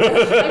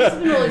just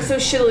been rolling so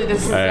shittily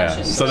this Yeah.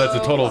 session. So that's a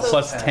total of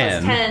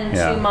 +10. +10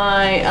 Yeah. to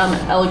my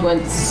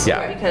eloquence.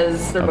 Yeah.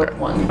 Because they're Okay. both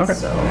ones. Okay.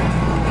 So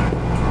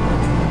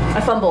I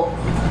fumble.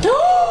 I'm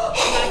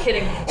not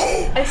kidding.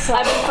 I've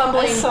been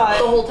fumbling the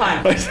whole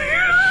time.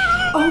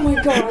 Oh my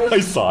gosh. I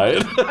saw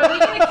it. Are they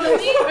gonna kill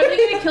me? Are they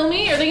gonna kill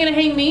me? Are they gonna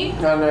hang me?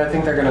 No, I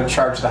think they're gonna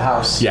charge the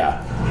house.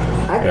 Yeah.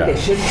 I think Yeah. they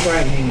should try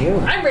and hang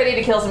you. I'm ready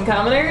to kill some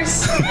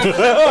commoners.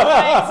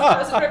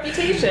 That's a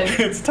reputation.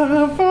 It's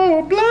time for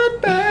a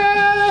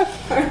bloodbath.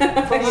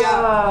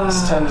 Yeah.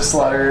 It's time to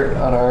slaughter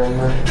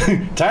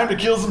unarmed. Time to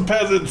kill some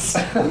peasants.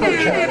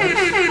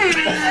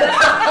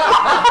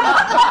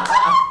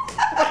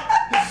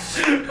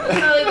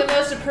 Probably the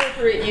most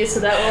appropriate use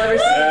of that we'll ever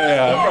see.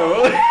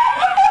 Yeah.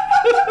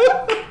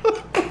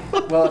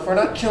 Well, if we're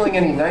not killing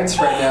any knights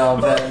right now,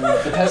 then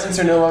the peasants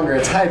are no longer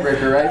a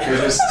tiebreaker, right? They're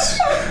just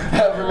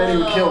however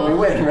many we kill, we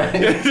win, right?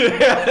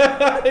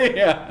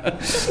 Yeah.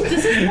 This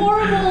is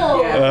horrible.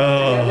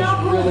 Oh. I've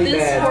not rolled Really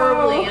this bad.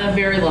 horribly in a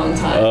very long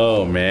time.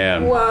 Oh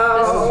man. This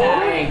Wow. is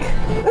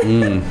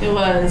bad. It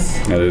was.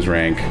 That is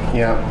rank.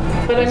 Yeah.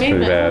 But I made pretty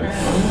my bad.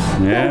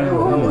 honor. Yeah.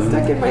 Oh,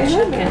 stuck in my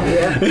head.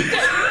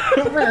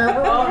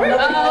 Oh,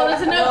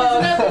 there's a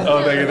note.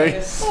 Oh, thank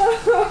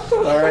you.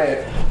 All right.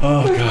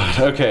 Oh god.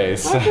 Okay. I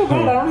feel bad.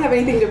 I So. don't have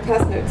anything to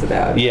pass notes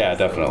about. Yeah,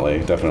 definitely.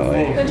 You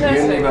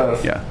and me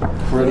both. Yeah.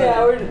 We're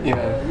Yeah, the, we're- you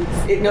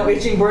know. No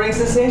itching burning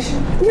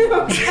sensation?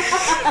 Not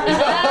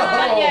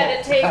yet.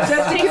 It takes a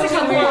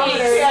couple of weeks.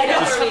 Yeah, I know,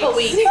 a couple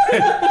weeks.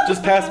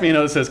 Just pass me a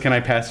note that says, "Can I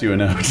pass you a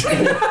note?"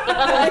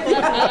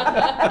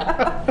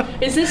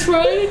 Is this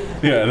right?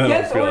 Yeah, and then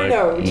Yes I'll or be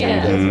no? like,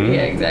 Yeah,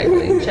 yeah,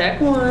 exactly.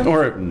 Check one.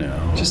 or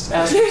no, Just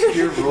ask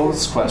your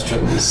rules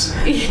questions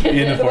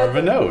in the form of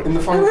a note. in the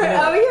form of a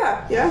Oh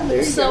yeah, there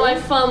you So go. I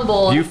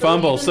fumble. You So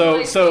fumble. even though So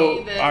I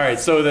say this- all right.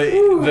 So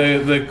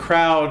the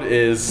crowd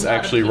is Not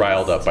actually appeased.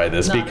 riled up by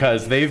this Not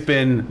because they've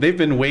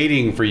been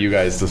waiting for you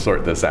guys to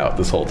sort this out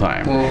this whole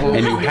time,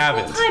 and you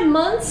haven't. Time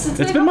months. It's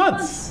like been a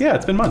months. Yeah,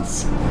 it's been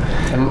months.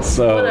 And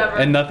So Whatever.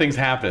 and nothing's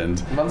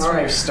happened. months when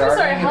you're I'm starting,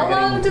 sorry, how you're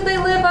long getting- did they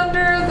live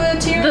under the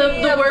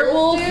tyranny The of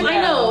werewolf. this dude?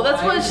 I know.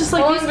 That's what it's just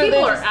like. How These long did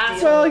people they are just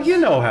assholes. Well, you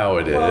know how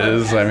it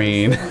is. I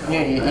mean,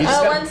 Yeah, you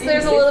just got, Once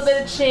there's a little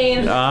bit of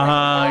change.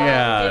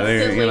 yeah,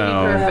 Instantly you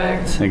know,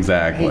 perfect.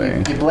 exactly.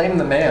 you blame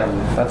the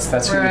man. That's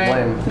who Right. you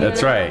blame.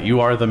 That's right. You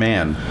are the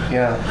man.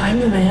 Yeah. I'm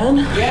the man.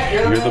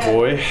 You're the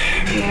boy.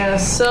 Yeah.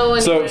 So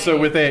anyway, So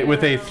with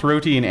a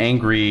throaty and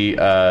angry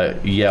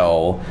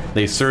yell,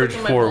 they surge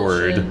Slipping my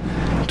forward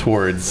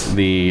towards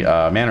the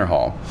manor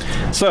hall.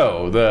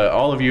 So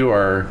all of you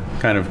are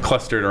kind of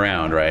clustered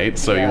around, right?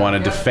 So you Yeah. want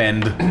to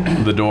defend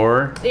the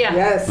door. Yeah.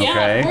 Yes. Yeah.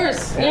 Okay. Of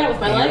course. Yeah. With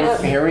my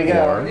life. Here we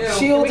go.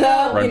 Shield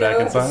up, Run back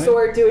inside?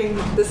 sword doing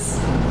this.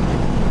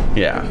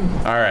 Yeah.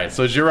 All right.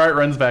 So Girard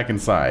runs back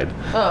inside.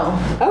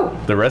 Oh. Oh,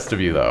 The rest of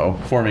you, though,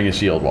 forming a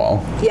shield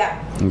wall.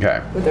 yeah, Okay.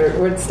 with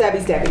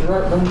stabby.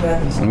 Run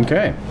back and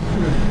Okay.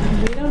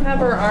 We don't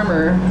have our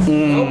armor.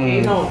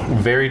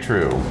 Very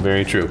true.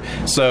 Very true.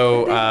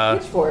 So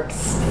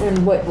Pitchforks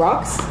and what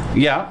rocks?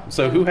 yeah.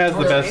 So who has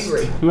the best?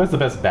 angry. Who has the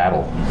best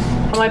battle?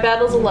 Oh, my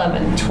battle's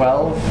 11.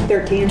 12,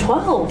 13.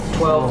 12.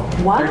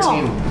 12. Wow.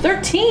 13.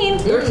 13.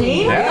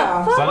 13?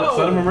 Yeah.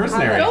 Son of a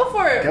mercenary. Go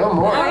for it. Go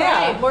more. All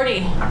Yeah. right, Morty.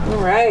 All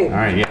right. All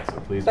right. Yeah. So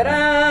please.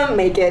 But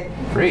make it.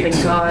 Great.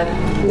 Thank God.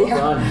 Yeah.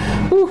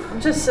 Done.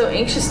 I'm just so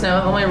anxious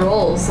now. All my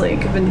rolls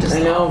have been just I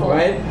know, awful.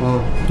 right?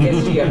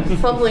 Yes, you got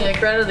Fumbling like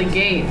right out of the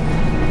gate.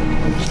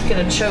 I'm just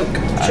gonna choke.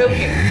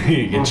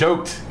 Choking. You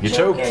choked. You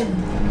choked.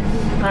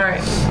 All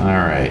right.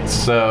 All right.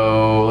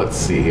 So let's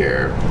see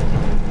here.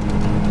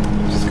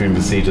 Just going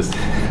to see just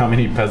how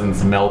many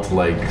peasants melt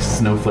like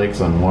snowflakes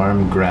on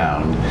warm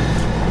ground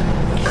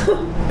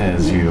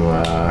as you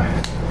Well, I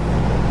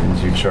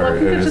think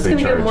they're as just they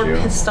gonna get charge more you.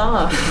 pissed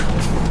off.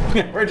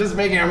 We're just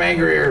making them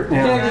angrier.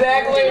 Yeah.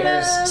 Exactly.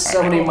 There's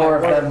so many more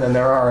of them than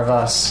there are of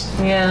us.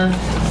 Yeah.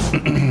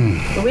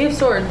 But we have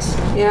swords.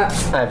 Yeah.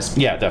 I have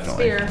Yeah,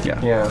 definitely. Spear.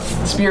 Yeah. Yeah.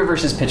 Spear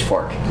versus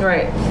pitchfork.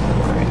 Right.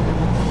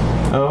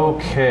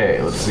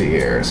 Okay, let's see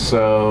here.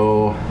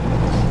 So,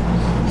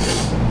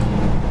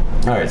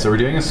 all right, so we're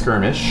doing a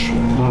skirmish.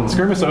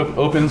 Skirmish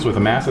opens with a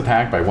mass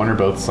attack by one or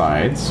both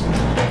sides.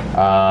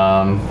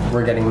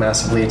 We're getting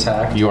massively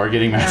attacked. You are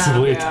getting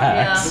massively yeah.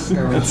 attacked.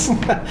 It's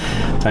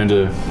time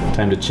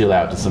to chill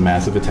out to some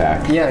massive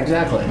attack. Yeah,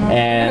 exactly.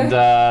 And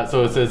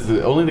so it says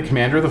that only the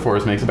commander of the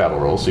force makes a battle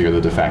roll. So you're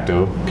the de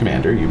facto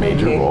commander. You made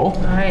your roll.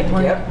 All right.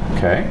 Well, Yep.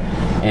 Okay.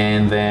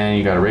 And then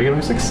you got a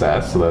regular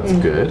success, so that's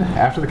good.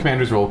 After the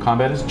commander's roll,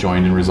 combat is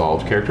joined and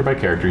resolved character by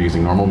character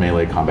using normal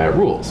melee combat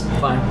rules.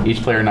 Fine.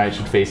 Each player knight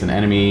should face an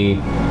enemy,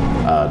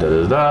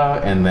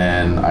 and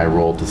then I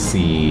roll to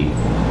see.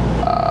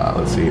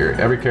 Let's see here.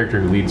 Every character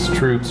who leads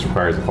troops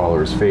requires a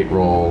follower's fate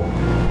roll.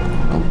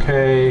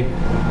 Okay.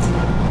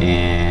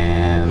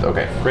 And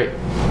okay, great.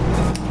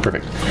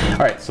 Perfect. All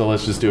right, so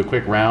let's just do a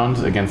quick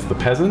round against the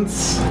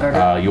peasants.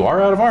 Okay. You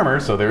are out of armor,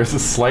 so there is a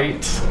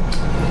slight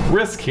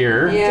risk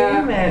here.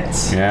 Yeah. damn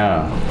it.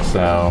 Yeah.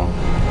 So,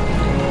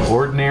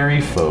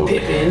 ordinary folk.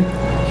 Pippin.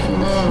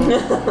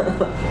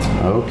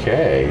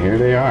 Okay, here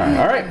they are.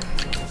 All right.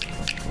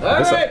 All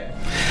This- right.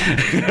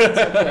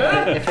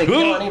 If they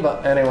kill any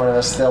one of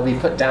us, they'll be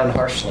put down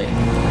harshly.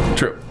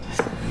 True.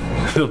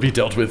 They'll be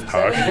dealt with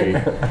harshly.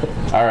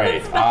 All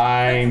right,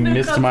 I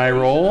missed my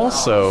roll,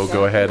 so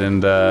go ahead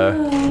and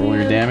roll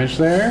your damage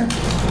there.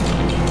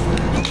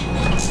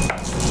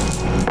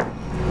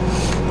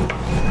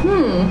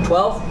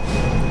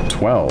 12.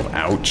 12.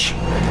 Ouch.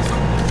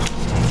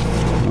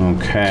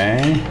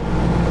 Okay.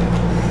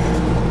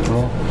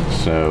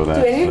 So that's.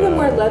 Do any of them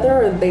wear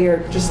leather, or they are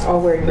just all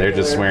wearing? They're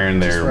just wearing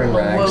their. Wearing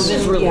rags.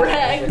 Woven Yeah.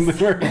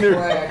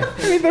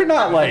 rags. I mean, they're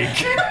not like.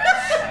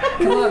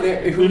 Come on,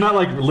 They're not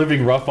like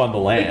living rough on the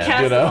land,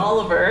 Cast you know.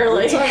 Oliver.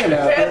 Like, talking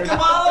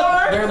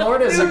about? Their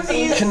lord is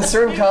a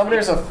concerned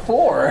commoner's of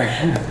 4.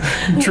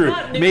 True.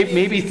 not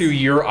Maybe through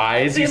your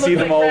eyes you They see look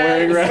them like all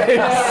wearing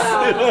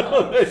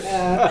rags.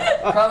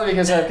 rags. Probably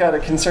because I've got a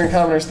concerned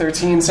commoner's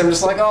 13, so I'm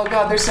just like, oh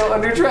god, they're so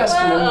underdressed,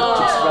 and I'm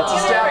just about to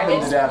stab them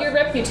to It's death. your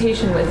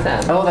reputation with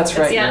them. Oh, that's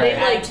right. yeah, you're they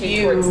right. like Attitude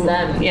you. towards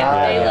them.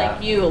 Yeah, they yeah.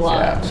 like you a lot.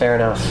 Yeah. Fair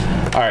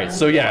enough. All right,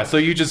 so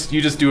you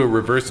just do a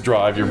reverse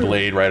draw of your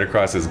blade right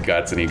across his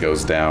guts, and he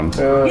goes down.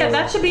 Yeah,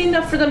 that should be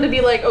enough for them to be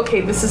like, okay,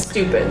 this is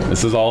stupid.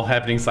 This is all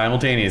happening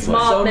simultaneously.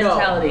 Mob So no.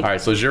 mentality. All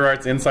right, so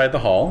Girard's inside the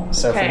hall.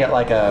 So if we Okay. get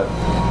like a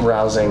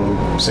rousing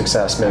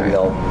success, maybe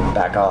they'll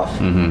back off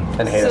and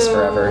hate us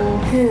forever.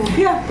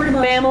 Yeah, pretty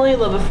much. Family,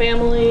 love a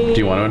family. Do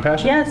you want to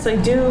impassion? Yes, I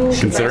do.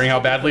 Considering how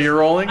badly you're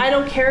rolling? I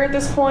don't care at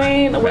this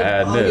point. Like,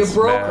 Madness. Oh,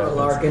 you broke her, madness.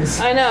 Larkins.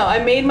 I know. I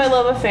made my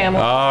love a family.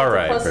 All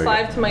right, Plus very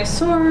 5 to my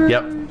sword.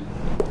 Yep.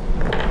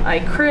 I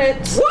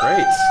crit.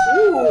 Great.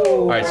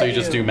 Ooh. All right, so you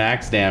just do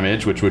max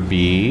damage, which would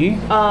be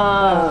 24.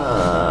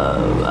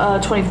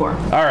 all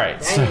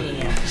right.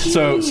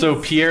 So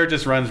Pierre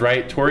just runs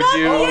right towards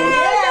you.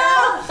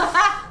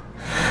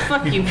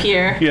 Fuck you,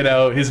 Pierre. You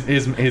know, his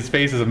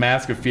face is a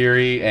mask of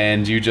fury,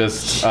 and you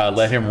just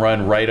let him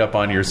run right up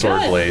on your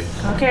sword Good. blade.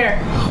 Don't care.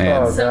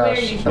 And Somewhere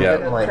gosh. you I'm can Yeah.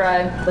 getting like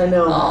cry. I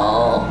know.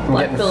 Oh, I'm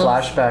getting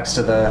flashbacks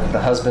to the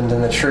husband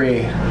in the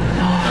tree.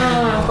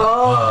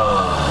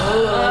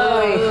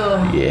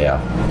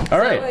 yeah. All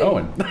right, wait.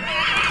 Owen.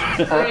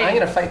 I'm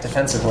gonna fight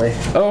defensively.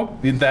 Oh,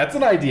 that's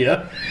an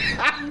idea.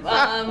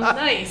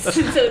 Nice.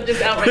 So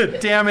just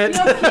outright. Damn it.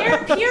 You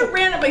know, Pierre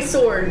ran at my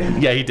sword.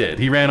 Yeah, he did.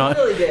 He ran on.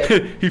 really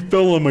did. He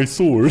fell on my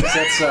sword.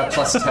 That's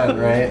plus 10,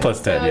 right?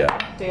 Plus 10,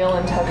 yeah. Dale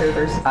and Tucker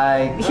versus.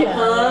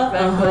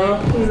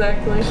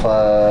 Exactly.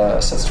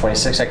 Plus that's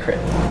 26. I crit.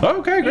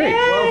 Okay, great.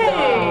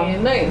 Hey,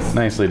 nice.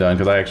 Nicely done,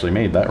 because I actually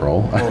made that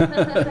roll.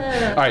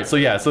 All right, so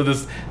yeah, so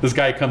this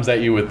guy comes at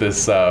you with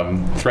this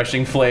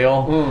threshing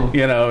flail,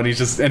 you know, and you're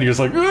just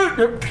like,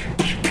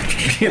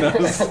 you know,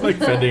 just like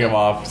fending him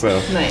off. So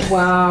Nice.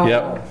 Wow.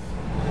 yep.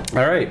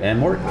 All right, and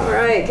Mort. All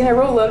right. Can I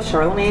roll Love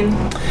Charlemagne?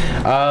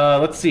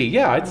 Let's see.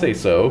 Yeah, I'd say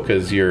so,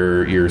 because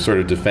you're sort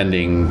of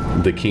defending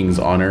the king's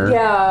honor.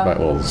 Yeah.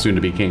 Well, soon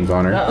to be king's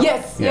honor.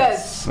 Yes.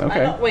 Yes.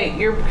 Okay. Wait,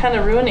 you're kind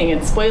of ruining it.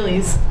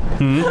 Spoilies.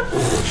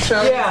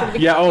 Yeah.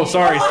 Yeah. Oh,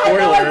 sorry. Spoiler.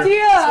 no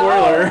idea.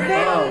 Spoiler.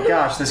 Oh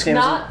gosh, this game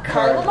Not is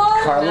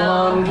Carloman.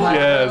 Carloman? No.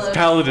 Yes,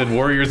 Paladin,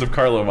 Warriors of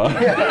Carloman.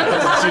 Did you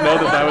know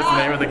that was the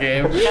name of the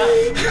game?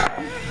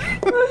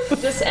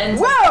 Just ends.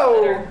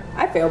 Whoa!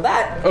 I failed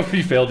that. Oh,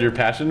 you failed your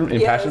impassionment?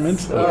 Yes.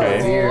 Okay.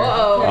 Dear.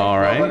 Whoa. All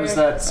right. What is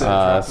that?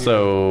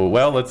 So,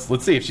 well, let's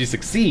see. If she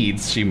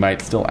succeeds, she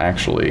might still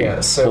actually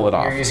Yeah, so pull it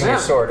off. you're using your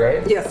sword,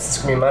 right? Yes. It's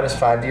gonna be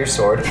 -5 to your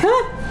sword.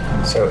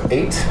 So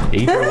 8.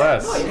 8 or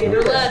less. 8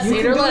 or less. You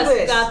 8 can or do less.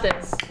 this. You got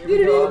this. Oh.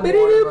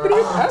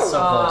 So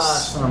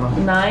close.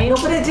 9. No,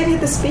 but it did hit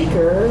the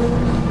speaker.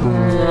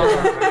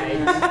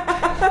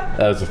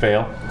 That was a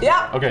fail.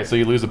 Yeah. Okay, so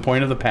you lose a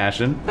point of the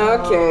passion.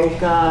 Okay.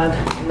 God.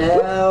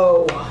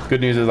 No.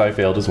 Good news is I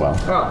failed as well.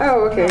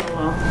 Oh, okay.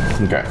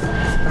 Okay.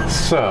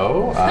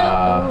 So,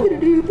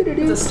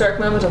 The stark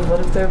moment of what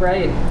if they're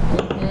right?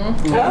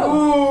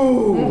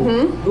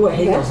 Ooh, I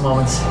hate those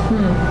moments.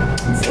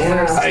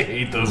 Yeah. I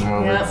hate those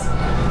moments.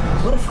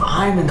 What if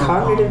I'm in the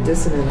Cognitive wrong?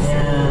 dissonance.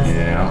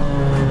 Yeah.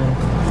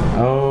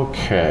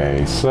 Okay,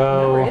 We're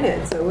so in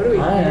it. So what do we?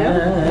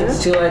 Yeah.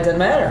 It's too late. Doesn't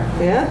matter.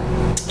 Yeah.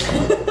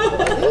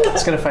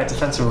 It's gonna fight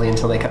defensively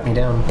until they cut me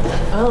down.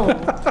 Oh.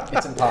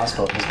 It's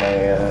impossible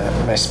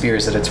because my spear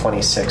is at a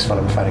 26 when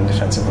I'm fighting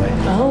defensively.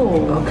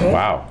 Oh. Okay.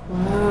 wow.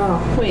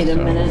 Wow. Wait a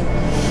minute.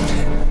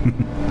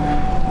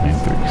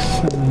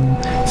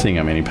 937. Seeing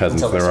how many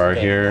peasants Until there are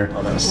it's here.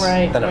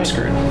 Right, Then I'm right.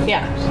 screwed.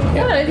 Yeah.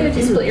 Yeah, even if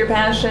you split your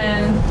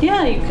passion.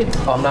 Yeah, you could.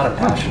 Oh, I'm not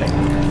impassioning.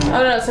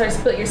 Oh no, sorry,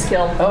 split your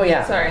skill. Oh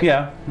yeah. Sorry.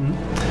 Yeah.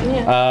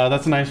 Yeah.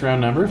 That's a nice round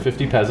number.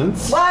 50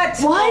 peasants. What?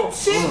 What?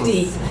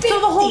 50. So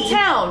the whole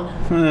town.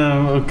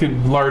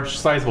 Large,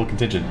 sizable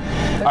contingent.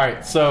 All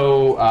right,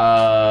 so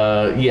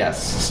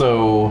yes,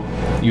 so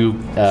you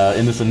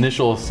in this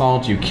initial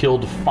assault you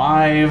killed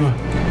 5,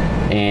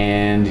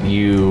 and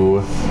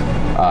you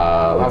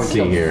let's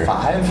see here.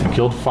 5? You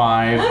killed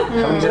 5. How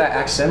many did I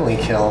accidentally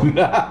kill?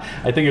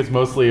 I think it's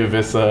mostly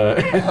Avissa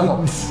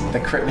The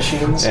crit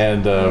machines?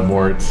 and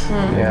Mort.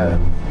 Yeah.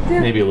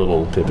 Maybe a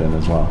little Pippin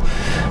as well.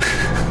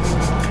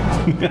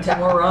 10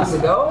 more rounds to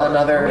go.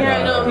 Another Yeah,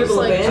 I know. I'm just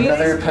People like, abandon-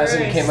 another Jesus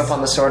peasant Christ. came up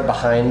on the sword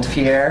behind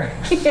Pierre.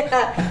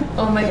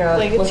 Oh my god.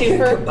 Like a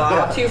twofer.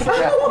 kebab.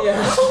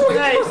 Twofer.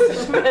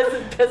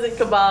 Nice. Peasant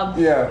kebab.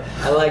 Yeah.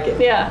 I like it.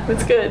 Yeah,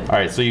 it's good. All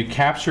right, so you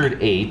captured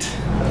 8,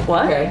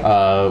 What? Okay.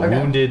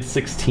 wounded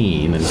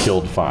 16, and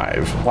killed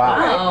 5.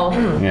 Wow.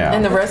 Oh. Yeah.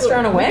 And the rest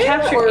ran away.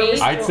 Captured Or-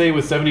 8. I'd say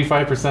with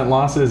 75%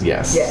 losses,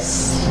 yes.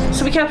 Yes.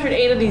 So we captured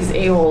 8 of these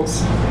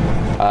a-holes.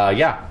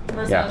 Yeah.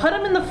 Yeah. Put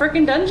them in the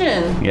frickin'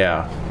 dungeon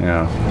Yeah.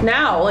 Yeah.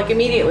 now, like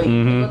immediately.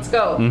 Let's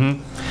go.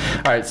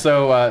 All right.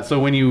 So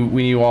when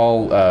you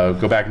all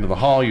go back into the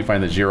hall, you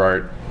find that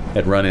Girard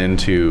had run in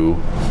to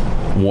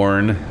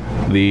warn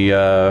the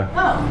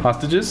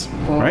hostages.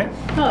 Right.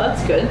 Oh,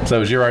 that's good.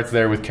 So Girard's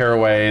there with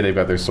Caraway. They've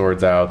got their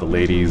swords out. The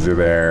ladies are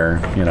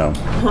there. You know.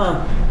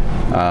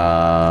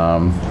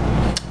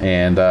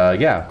 And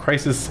yeah,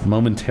 crisis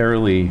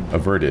momentarily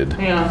averted.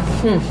 Yeah.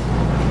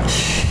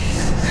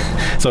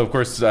 So, of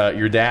course,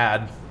 your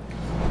dad,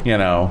 you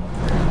know,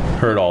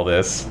 heard all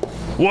this.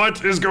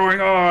 What is going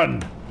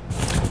on?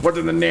 What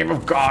in the name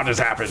of God has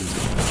happened?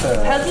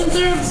 Peasants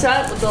are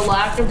upset with the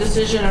lack of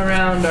decision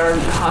around our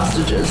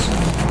hostages.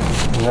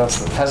 You know, it's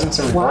the peasants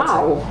are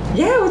revolting. Wow.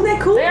 Yeah, wasn't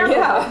that cool? They're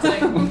Yeah.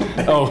 revolting.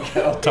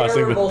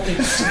 tossing the.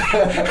 Revolting.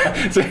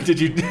 So did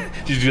you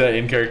do that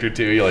in character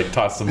too? You like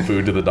toss some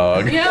food to the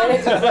dog? Yeah.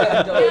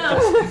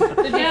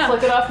 Did you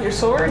flick it off your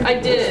sword? I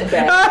did.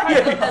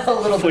 A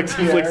little Flick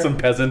some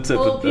peasant at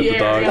the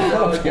Pierre,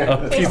 dog.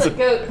 yeah. A piece of,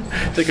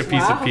 take a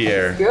piece of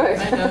Pierre. Good.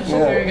 I know, she's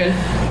very good.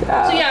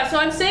 So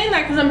I'm saying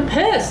that because I'm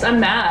pissed. I'm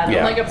mad. Yeah.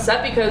 I'm like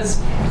upset because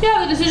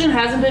the decision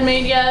hasn't been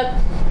made yet.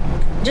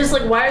 Just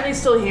like, why are they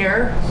still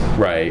here?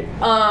 Right.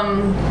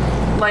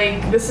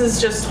 Like, this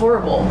is just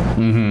horrible.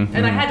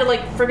 And I had to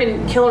like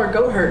friggin' kill our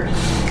goat herd.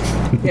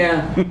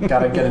 Yeah.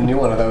 Gotta get a new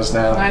one of those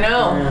now. I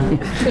know.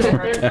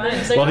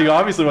 Well, he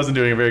obviously wasn't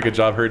doing a very good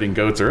job herding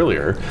goats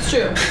earlier. It's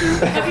true. I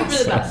think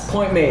for the best.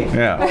 Point made.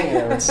 Yeah.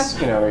 At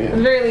the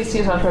very least,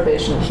 he's on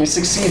probation. He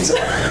succeeds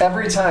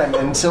every time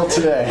until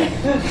today.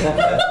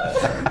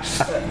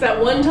 That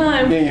one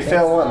time. Yeah, you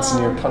fail once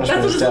and your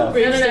punishment is death.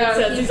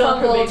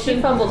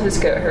 He fumbled his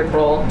goat herd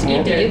roll.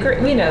 He did.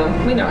 We know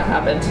what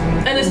happened.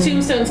 And his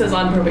tombstone says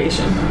on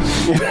probation.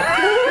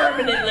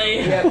 Permanently.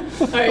 Yep.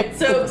 Alright,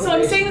 so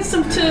I'm saying this to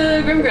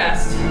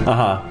Grimgrass.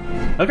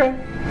 Okay.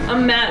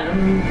 I'm mad.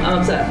 I'm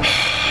upset.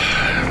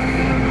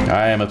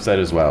 I am upset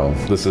as well.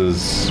 This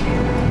has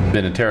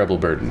been a terrible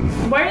burden.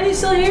 Why are they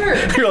still here?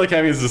 You're like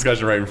having this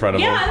discussion right in front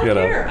of Yeah, them. I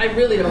don't care. I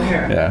really don't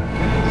care.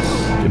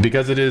 Yeah.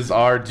 Because it is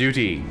our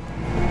duty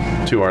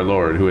to our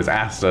Lord who has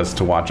asked us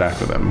to watch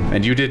after them.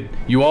 And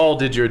you all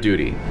did your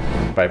duty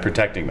by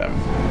protecting them.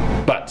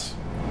 But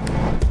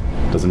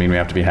doesn't mean we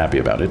have to be happy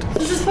about it.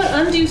 Does this put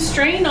undue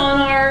strain on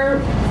our...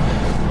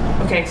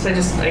 Okay, so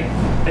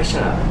I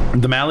shut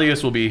up. The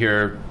Malleus will be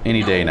here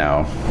any day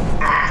now.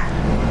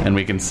 And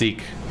we can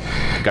seek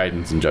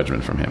guidance and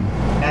judgment from him.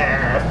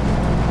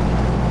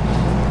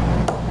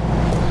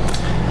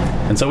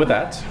 And so with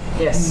that,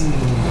 Yes.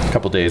 a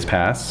couple days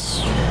pass.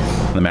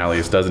 The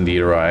Malleus does indeed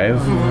arrive.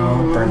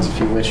 Burns a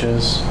few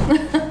witches.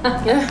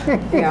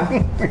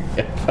 Yeah.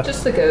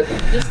 Just the goat.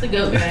 Just the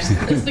goat guy.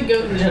 Just the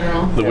goat in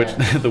general.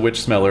 The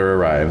witch smeller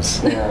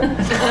arrives. Yeah.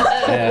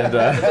 And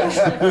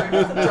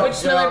Which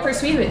smeller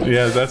persuaded you?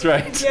 yeah, that's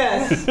right.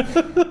 Yes.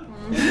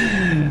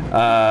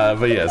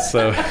 But yes,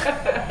 so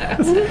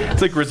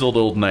it's a grizzled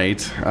old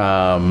knight,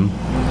 and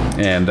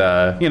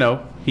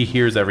he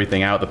hears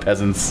everything out. The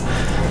peasants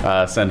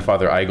send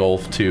Father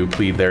Eigolf to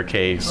plead their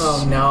case.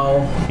 Oh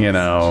no.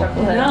 No.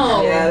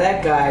 Yeah,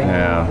 that guy.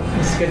 Yeah.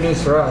 It's good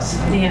news for us.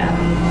 Yeah.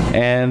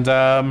 And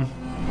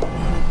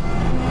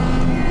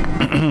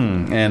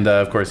and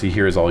of course he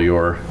hears all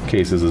your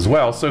cases as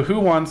well. So who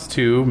wants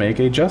to make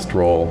a just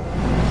roll?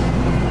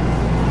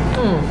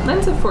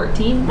 Mine's a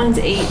 14. Mine's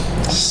 8.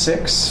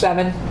 6.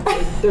 7.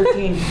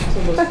 13.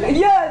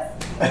 Yes.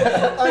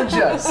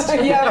 Unjust.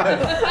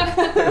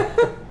 Yeah.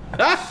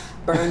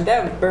 Burned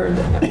out.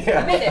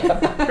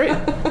 Yeah. Great.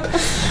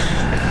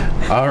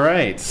 All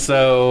right.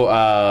 So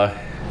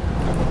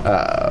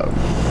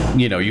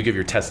you give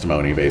your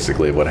testimony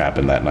basically of what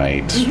happened that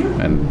night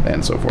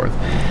and so forth.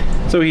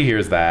 So he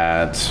hears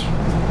that,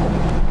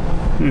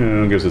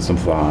 gives it some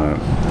thought,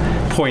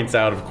 points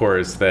out, of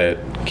course, that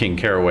King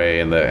Caraway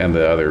and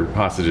the other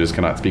hostages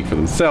cannot speak for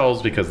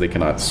themselves because they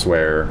cannot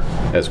swear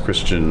as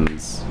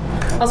Christians.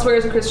 I'll swear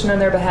as a Christian on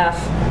their behalf.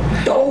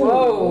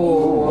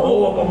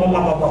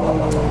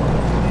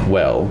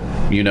 Well,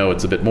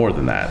 it's a bit more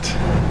than that.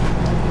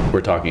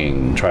 We're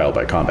talking trial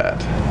by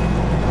combat.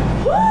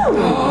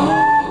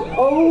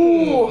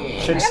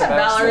 Should I got a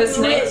valorous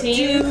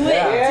 19. Do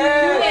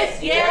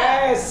it.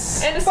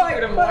 Yes. And a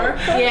secret of more.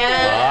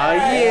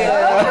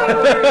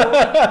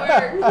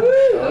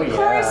 Of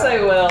course I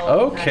will.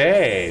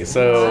 Okay,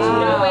 so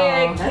No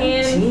way I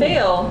can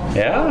fail.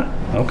 yeah,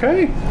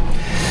 okay.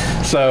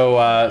 So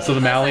the I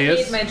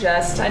Malleus. made my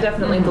jest. I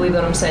definitely believe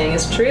what I'm saying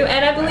is true,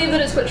 and I believe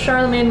that it's what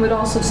Charlemagne would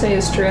also say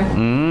is true.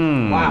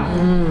 Wow.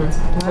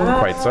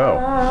 Quite so.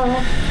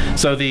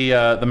 So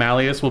the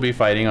Malleus will be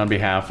fighting on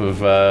behalf of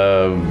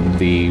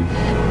the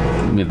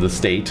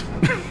state,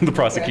 the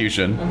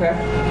prosecution.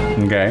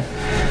 Okay.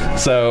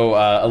 So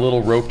a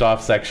little roped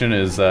off section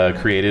is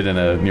created in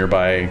a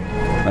nearby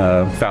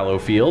fallow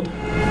field.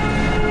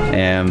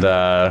 And,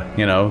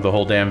 the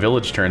whole damn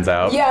village turns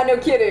out. Yeah, no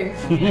kidding.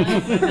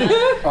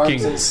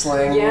 Arms and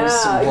slings. Yeah,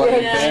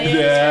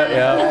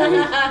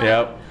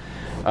 Yep.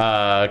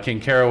 King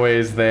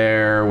Caraway's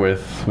there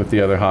with the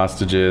other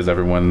hostages.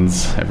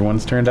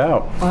 Everyone's turned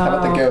out. How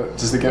about the goat?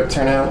 Does the goat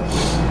turn out?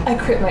 I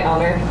crit my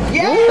honor.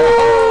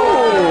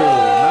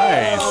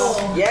 Nice.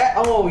 Yeah.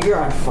 Oh, you're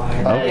on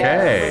fire.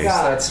 Okay. So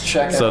that's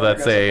check. So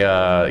that's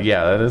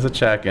that is a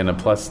check and a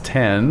plus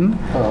 10.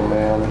 Oh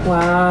man.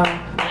 Wow.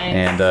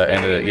 And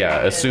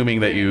assuming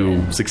that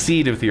you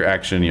succeed with your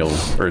action,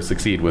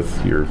 succeed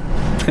with your,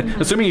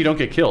 assuming you don't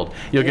get killed,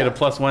 you'll get a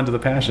plus 1 to the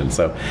passion.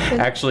 So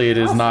actually, it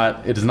is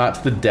not to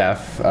the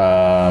death.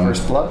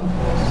 First blood.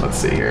 Let's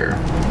see here.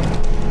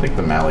 think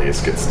the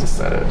Malleus gets to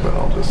set it, but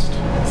I'll just...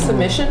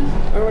 Submission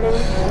or whatever.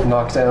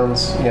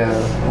 Knockdowns,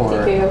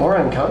 TKO. or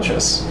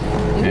unconscious.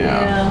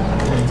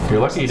 Yeah. You're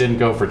lucky you didn't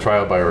go for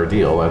trial by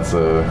ordeal. That's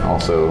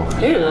also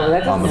Ew,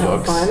 that on the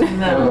doesn't sound books. fun.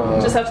 No,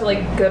 just have to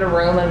like go to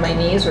Rome on my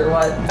knees or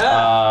what?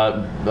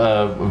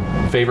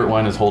 Favorite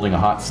one is holding a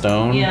hot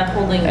stone. Yeah,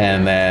 holding.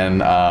 And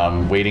then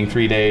waiting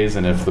 3 days,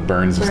 and if the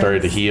burns have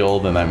started to heal,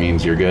 then that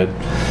means you're good.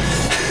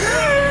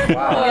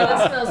 Oh, yeah,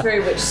 that smells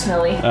very witch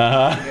smelly. Dude, but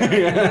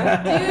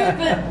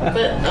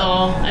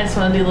I just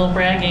want to do a little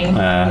bragging.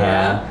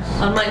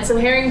 On mine, so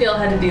Herringdale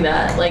had to do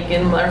that. Like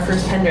in our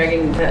first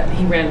Pendragon that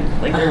he ran,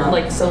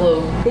 like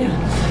solo.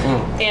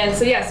 And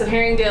so so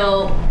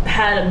Herringdale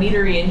had a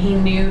meadery, and he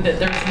knew that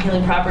there were some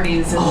healing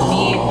properties in the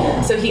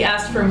mead. So he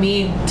asked for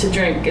mead to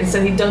drink, and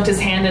so he dunked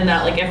his hand in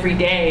that like every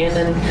day. And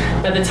then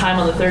by the time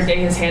on the third day,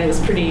 his hand was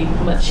pretty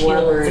much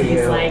healed. So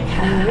he's like.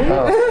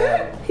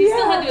 He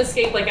still had to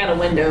escape like out a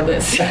window,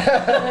 but still.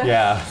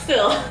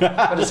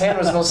 But his hand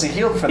was mostly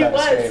healed for that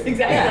escape.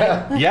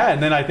 Exactly. Yeah,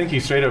 and then I think he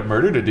straight up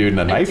murdered a dude in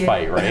a knife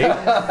fight, right?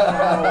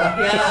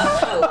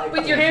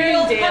 With your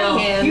Herringdale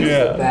hand.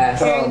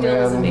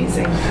 Herringdale was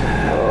amazing.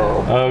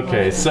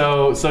 Okay,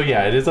 so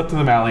yeah, it is up to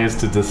the Malleus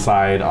to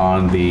decide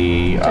on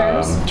the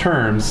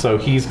terms. So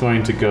he's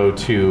going to go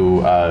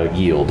to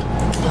yield,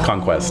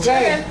 conquest.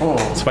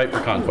 Let's fight for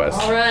conquest.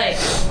 All right,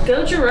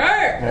 go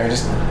Gerard.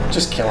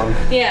 Just kill him.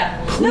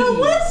 Yeah. No,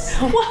 what?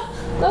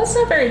 That's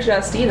not very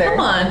just either. Come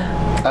on.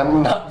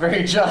 I'm not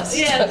very just.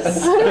 Yes.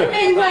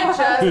 I'm just.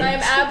 I'm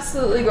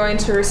absolutely going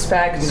to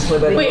respect.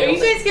 Wait, are you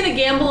guys gonna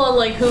gamble on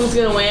like who's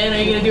gonna win?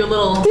 Are you gonna do a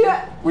little?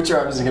 Which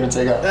arm is he going to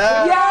take up?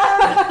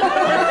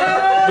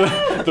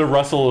 The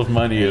rustle of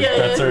money as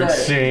bets are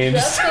exchanged.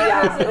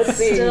 Let's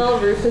see. Still,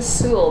 Rufus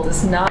Sewell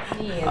does not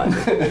mean.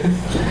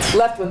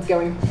 Left one's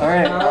going. All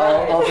right,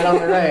 I'll get on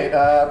the right.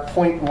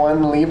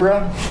 0.1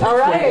 Libra. All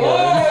right.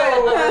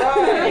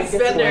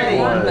 Spender.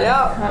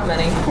 Not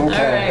many.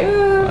 Okay.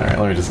 All right,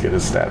 let me just get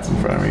his stats in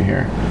front of me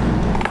here.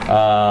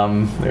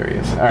 There he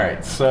is. All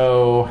right,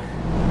 so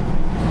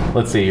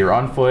let's see. You're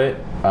on foot.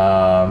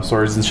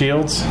 Swords and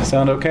shields.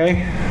 Sound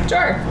okay?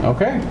 Sure.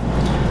 Okay.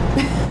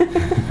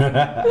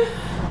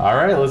 All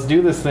right, let's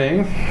do this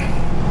thing.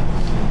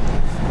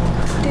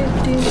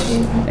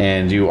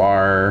 And you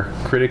are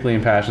critically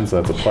impassioned,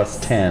 so that's a plus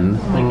 10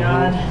 Oh my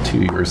god. to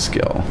your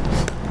skill.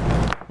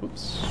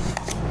 Oops.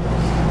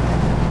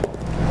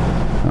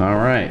 All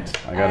right,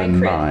 I got a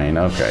 9.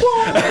 Okay.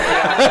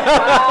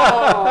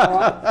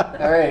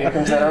 All right, here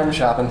comes that arm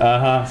shopping.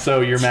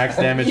 So your max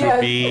damage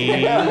would be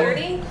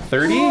 30?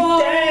 30?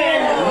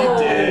 Damn, you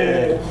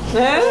did.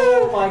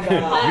 Oh my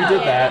god. You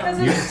did that.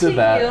 You just did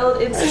that.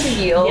 It's a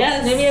yield.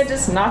 Yes. Maybe I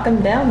just knock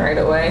him down right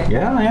away.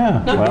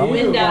 Yeah. Knock the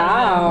wind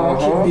out.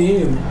 Wow.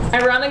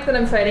 Ironic that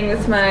I'm fighting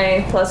with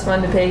my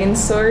 +1 to pagan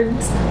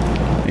swords.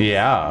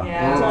 Yeah.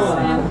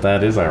 Yeah.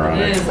 That is It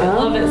ironic. is. I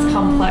love it. It's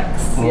complex.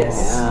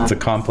 Yes. It's a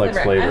complex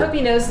I flavor. hope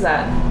he knows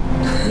that.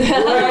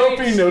 I hope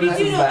he notices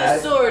You know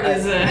that. the sword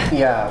is a.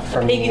 Yeah,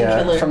 from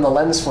the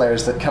lens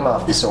flares that come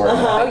off the sword.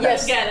 Oh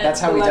yes. Get it. That's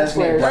how we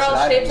designate We're all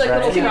blessed shaped items, like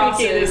right? little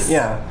communicators.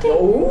 Yeah.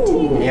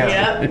 Ooh.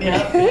 Yeah.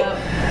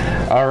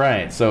 Yep. All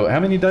right. So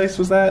how many dice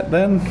was that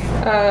then?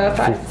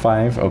 5.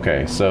 5.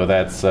 Okay. So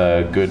that's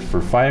good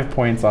for 5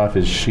 points off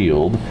his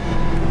shield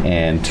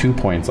and 2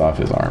 points off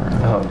his armor.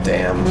 Oh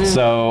damn.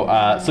 So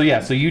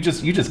you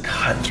just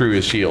cut through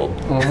his shield.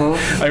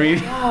 I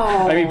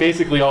mean,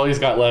 basically all he's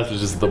got left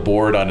is just the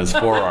board on his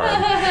forearm.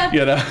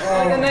 You know.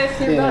 Like a knife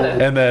through butter.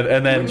 And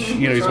then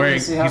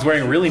he's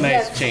wearing really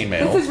nice This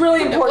chainmail. is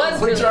really important.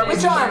 Which arm?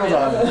 Which arm?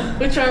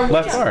 Which arm?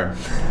 Left arm.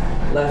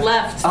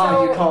 Left.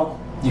 Oh, you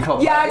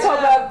called. Yeah, I told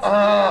that.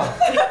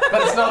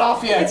 But it's not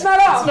off yet. It's not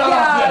off. It's not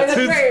off yet.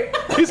 That's great.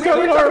 He's got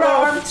an We're arm talking about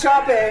off. arm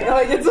chopping.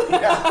 Like it's.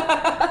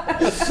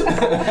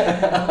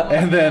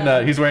 And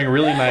then he's wearing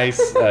really nice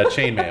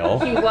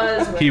chainmail. It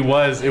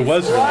was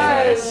really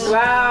nice.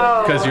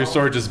 Wow. Because your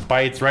sword just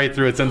bites right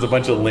through it, sends a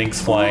bunch of links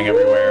flying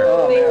everywhere.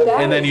 That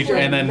And then is just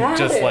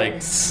dramatic.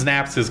 like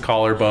snaps his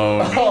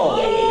collarbone.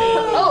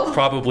 Oh.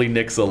 Probably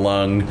nicks a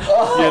lung, you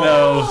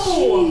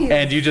know,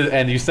 and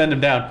you send him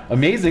down.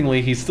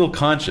 Amazingly, he's still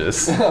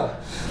conscious.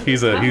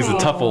 He's a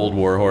tough old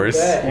warhorse.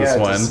 This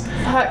one,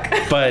 Fuck.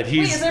 but Wait,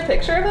 is there a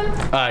picture of him?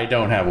 I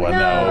don't have one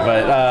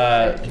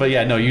no, but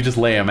yeah, no, you just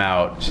lay him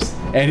out,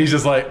 and he's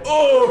just like,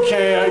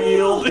 okay, I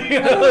yield. You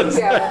know, it's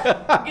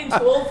Yeah. I'm getting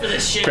too old for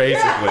this shit.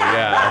 basically,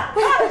 yeah,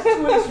 Yeah,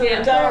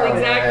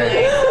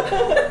 exactly.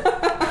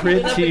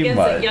 Went up pretty against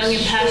much. a young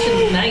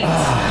impassioned knight.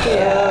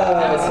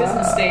 That was his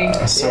mistake.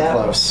 So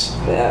close.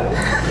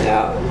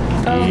 Yeah.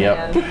 Oh,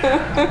 Yep.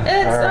 man.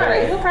 It's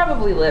alright. He'll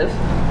probably live.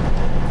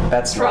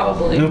 That's wrong.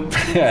 Probably.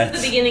 Yeah, It's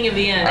the beginning of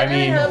the end. I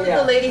mean- hope that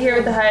the lady here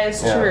with the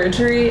highest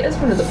treasury is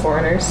one of the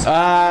foreigners.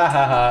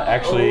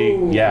 actually,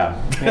 yeah,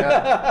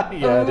 Yeah.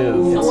 yeah, it I is.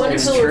 wonder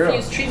It's if he'll true.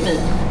 refuse treatment.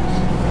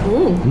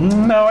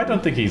 No, I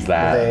don't think he's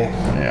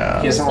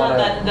that. He doesn't want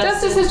to.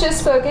 Justice has just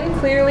spoken.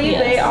 Clearly,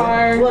 they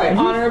are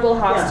honorable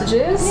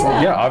hostages.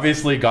 Yeah,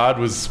 obviously God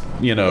was,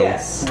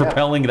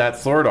 propelling that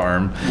sword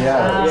arm.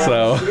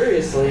 So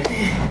Seriously.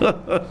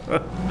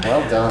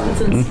 Well done.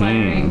 It's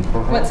inspiring.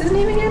 What's his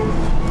name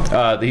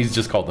again? he's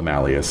just called the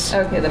Malleus.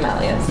 Okay, the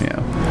Malleus.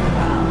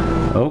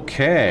 Yeah.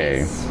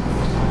 Okay.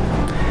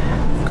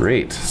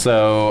 Great.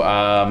 So,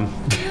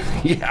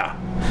 yeah.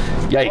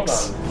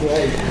 Yikes.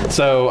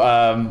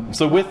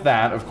 So with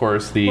that, of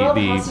course, the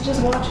hostages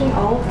watching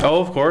all of them.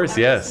 oh, of course,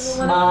 yes,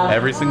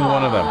 every single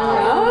one of them,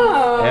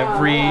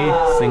 every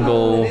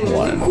single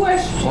one.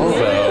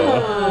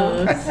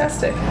 So,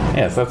 Fantastic.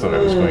 yes, that's what I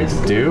was going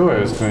to do. I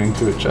was going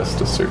to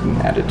adjust a certain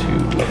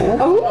attitude level.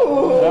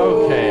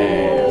 Oh.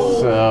 Okay,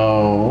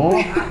 so.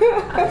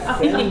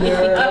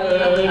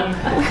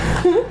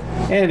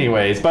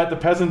 Anyways, but the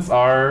peasants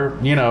are,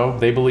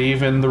 they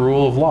believe in the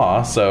rule of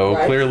law, so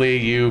clearly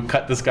you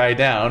cut this guy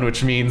down,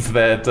 which means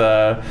that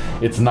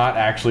it's not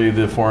actually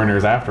the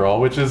foreigners after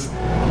all, which is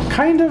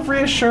kind of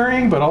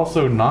reassuring, but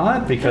also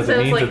not, because it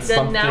means that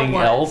something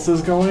else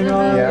is going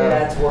on. Yeah,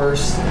 that's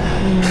worse.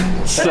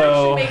 That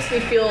actually makes me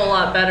feel a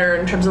lot better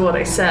in terms of what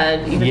I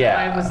said, even if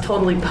I was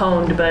totally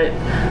pwned, but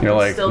you're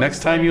like,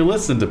 next time you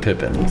listen to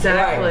Pippin.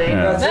 Exactly.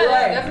 Yeah. That's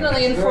right.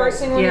 Definitely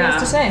enforcing what he has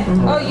to say.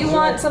 Oh, you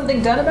want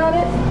something done about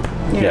it?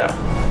 Yeah.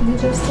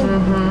 Interesting.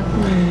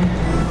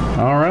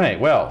 All right.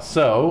 Well,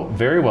 so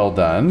very well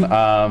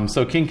done.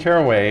 So King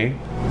Caraway,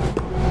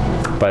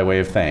 by way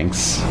of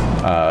thanks,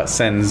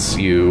 sends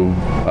you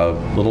a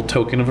little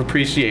token of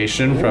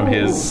appreciation from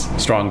his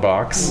strong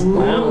box.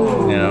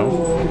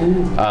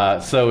 Wow.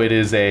 So it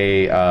is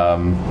a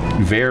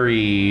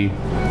very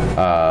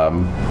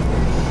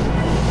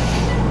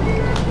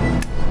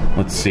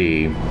let's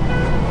see,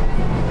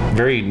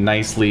 very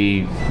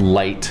nicely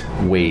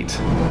lightweight,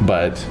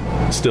 but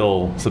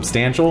still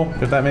substantial,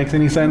 if that makes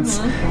any sense.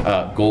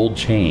 Gold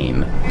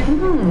chain.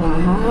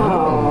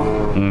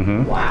 Wow.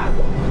 Wow.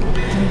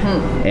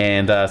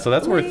 And so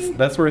that's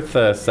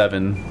worth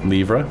 7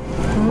 livres.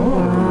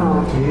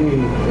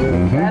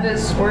 That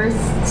is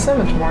worth so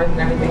much more than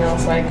everything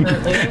else I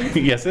currently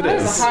own. Yes, it That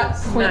is. is a hot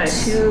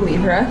 0.2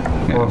 livre.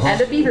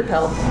 And a beaver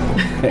pelt.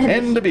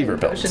 And a beaver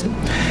pelt.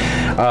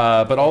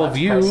 But all of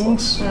you,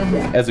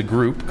 as a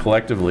group,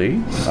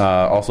 collectively,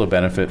 also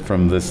benefit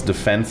from this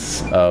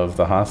defense of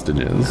the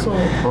hostages.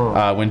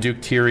 When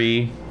Duke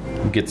Thierry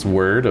gets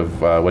word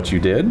of what you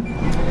did,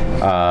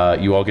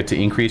 you all get to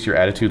increase your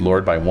attitude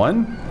lord by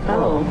 1.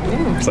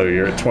 Oh. So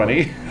you're at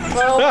 20.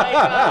 Oh my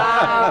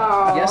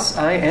god. Yes,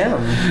 I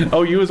am.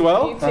 Oh, you as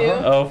well? Me too.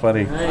 Oh,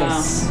 funny.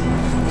 Nice.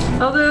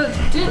 Although,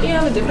 didn't you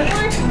have a different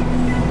lord?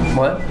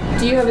 What?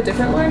 Do you have a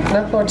differerent lord?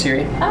 No, Lord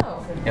Thierry.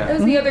 Oh. Yeah. It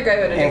was the other guy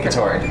who had a different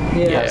Ankatorid.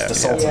 Yeah. Yes, the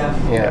Sultan.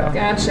 Yeah.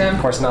 Gotcha. Of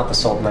course, not the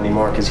Sultan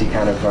anymore, because he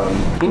kind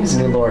of, he's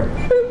a new lord.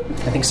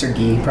 I think Sir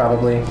Guy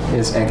probably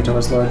is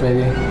Ankatorid's lord,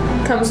 maybe.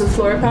 Comes with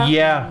floor pop?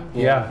 Yeah,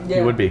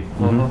 you would be.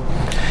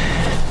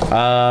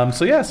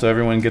 So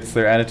everyone gets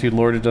their attitude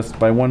lorded just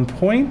by 1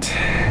 point,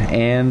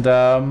 and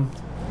a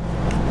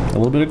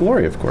little bit of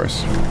glory, of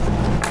course.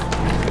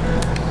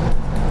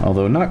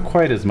 Although not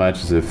quite as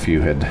much as if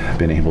you had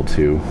been able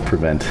to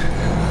prevent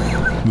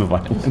the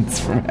violence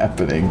from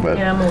happening, but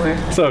Yeah, I'm aware.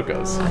 so it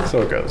goes.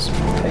 So it goes.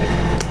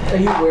 Are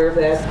you aware of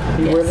that?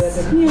 Are you aware of that?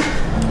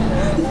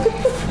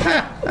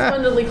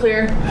 Abundantly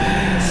clear.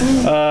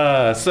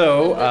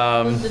 So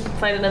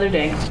Fight another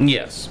day.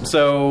 yes.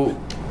 So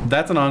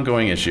that's an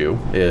ongoing issue.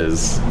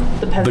 Is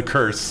the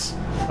curse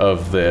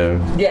of the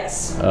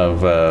Yes.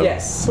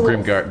 yes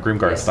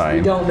Grimgarstein.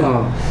 We don't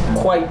know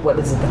quite what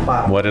is at the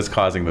bottom. What is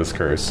causing this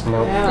curse?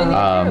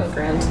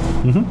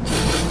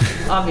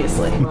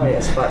 Obviously. Oh,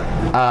 yes,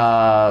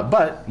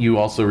 But you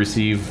also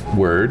receive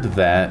word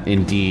that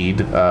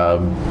indeed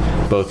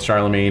both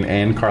Charlemagne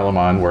and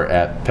Carloman were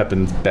at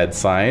Pepin's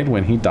bedside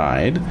when he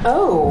died.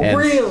 Oh, And-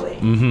 really?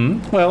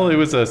 Well, it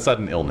was a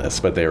sudden illness,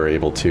 but they were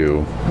able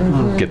to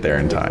get there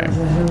in time.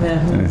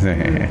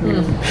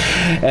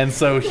 And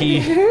so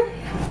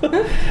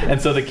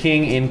and so the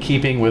king, in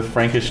keeping with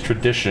Frankish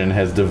tradition,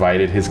 has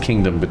divided his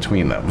kingdom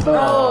between them.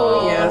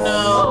 Oh, yes.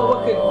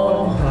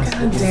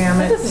 Damn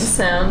it. That doesn't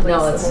sound like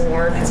No, Civil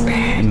War.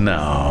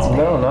 No.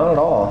 No, not at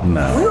all.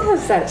 No. When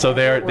was that? So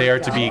they are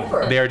to be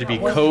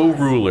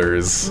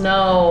co-rulers.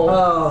 No.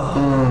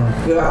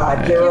 Oh,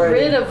 God. Get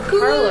rid of Who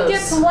Carlos.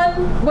 gets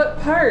what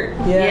part?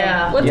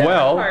 Yeah. What's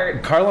Well, that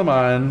part?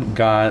 Carloman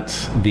got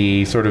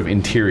the sort of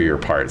interior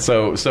part.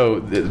 So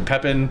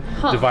Pepin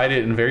divided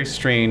it in a very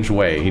strange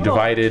way. He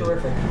divided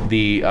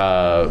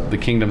the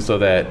kingdom so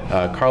that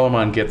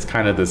Carloman gets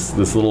kind of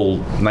this little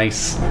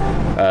nice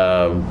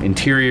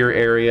interior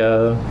area,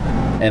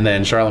 and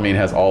then Charlemagne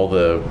has all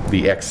the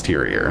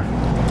exterior.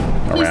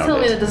 Please around tell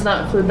me it. that does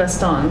not include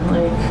Baston.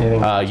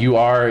 Like, You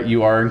are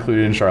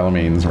included in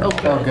Charlemagne's realm.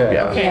 okay. Oh, good.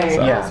 Yeah. Okay,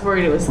 so I was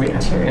worried it was the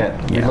interior.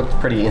 It looked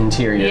pretty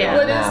interior. Yeah. on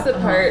What the is map. the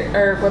part,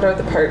 or what are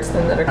the parts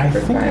then that are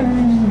covered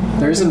by?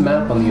 There is a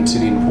map on the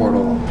Obsidian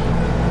Portal.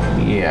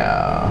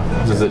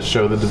 Yeah. Does it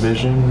show the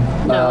division?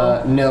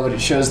 No, but it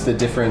shows the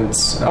different.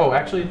 Oh,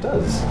 actually, it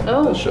does.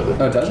 Oh. It does show the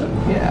division. Oh, does it?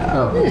 Yeah.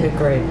 Oh, Okay,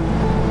 great.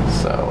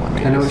 So let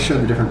me I know it just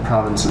showed the different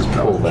provinces. But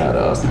I pull wasn't sure that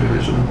if it was up. the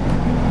division.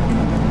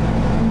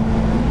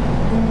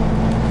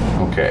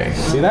 Okay.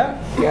 See that?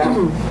 Yeah.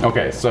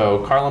 Okay, so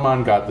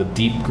Carloman got the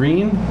deep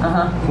green.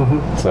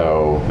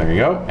 So there you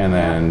go. And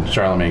then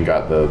Charlemagne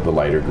got the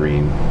lighter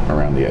green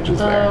around the edges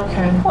there. Oh,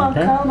 okay. Well,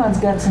 Okay. Kalaman's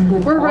got some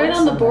good We're right ports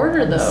on the there.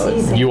 border, though.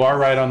 See them. You are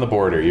right on the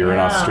border. You're in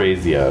Yeah.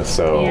 Austrasia,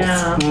 so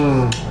Yeah.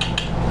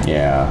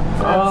 yeah.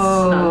 That's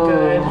not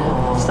good.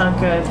 It's not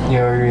good.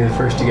 Yeah, we're gonna be the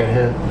first to get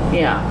hit.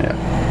 Yeah.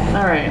 Yeah.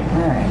 All right.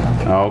 All right.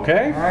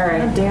 Okay. All right.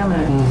 God damn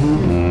it.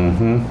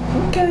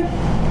 Mm-hmm. Okay.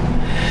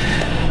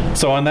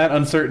 So on that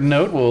uncertain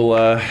note,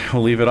 we'll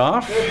leave it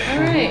off, All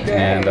right.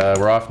 and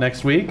we're off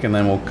next week, and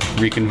then we'll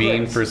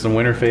reconvene for some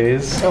winter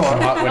phase, some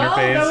hot winter Oh,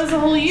 phase, that was a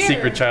whole year.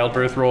 secret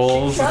childbirth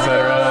rolls,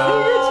 etc.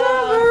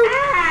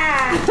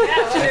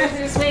 Yeah,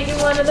 who's making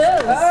one of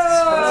those?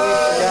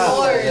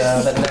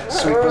 That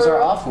next week was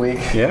our off week.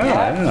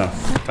 Yeah.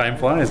 Time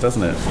flies,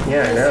 doesn't it?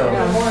 Yeah, I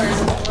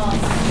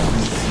know.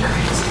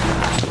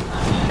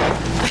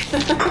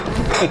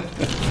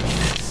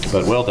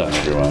 But well done,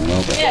 everyone.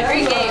 Well done. Yeah,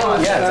 great game.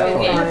 Yeah,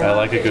 definitely. I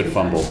like a good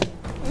fumble.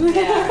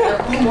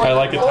 I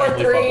like a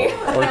timely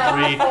fumble. Or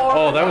 3.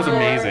 Oh, that was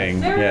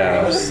amazing.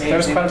 Yeah. There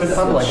was quite a bit of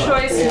fumbling.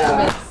 Choice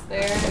moments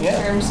there in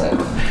Yeah. terms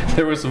of.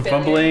 There was some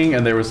fumbling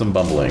and there was some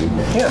bumbling.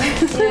 Yeah.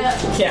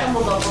 Yeah.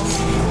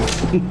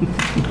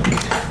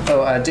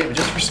 Oh, David,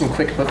 just for some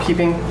quick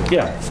bookkeeping,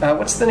 Yeah.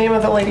 what's the name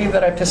of the lady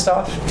that I pissed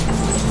off?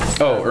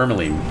 Oh,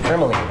 Ermeline.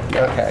 Ermeline.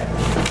 Okay.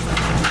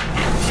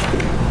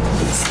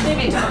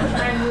 Maybe don't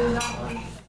try and move that one.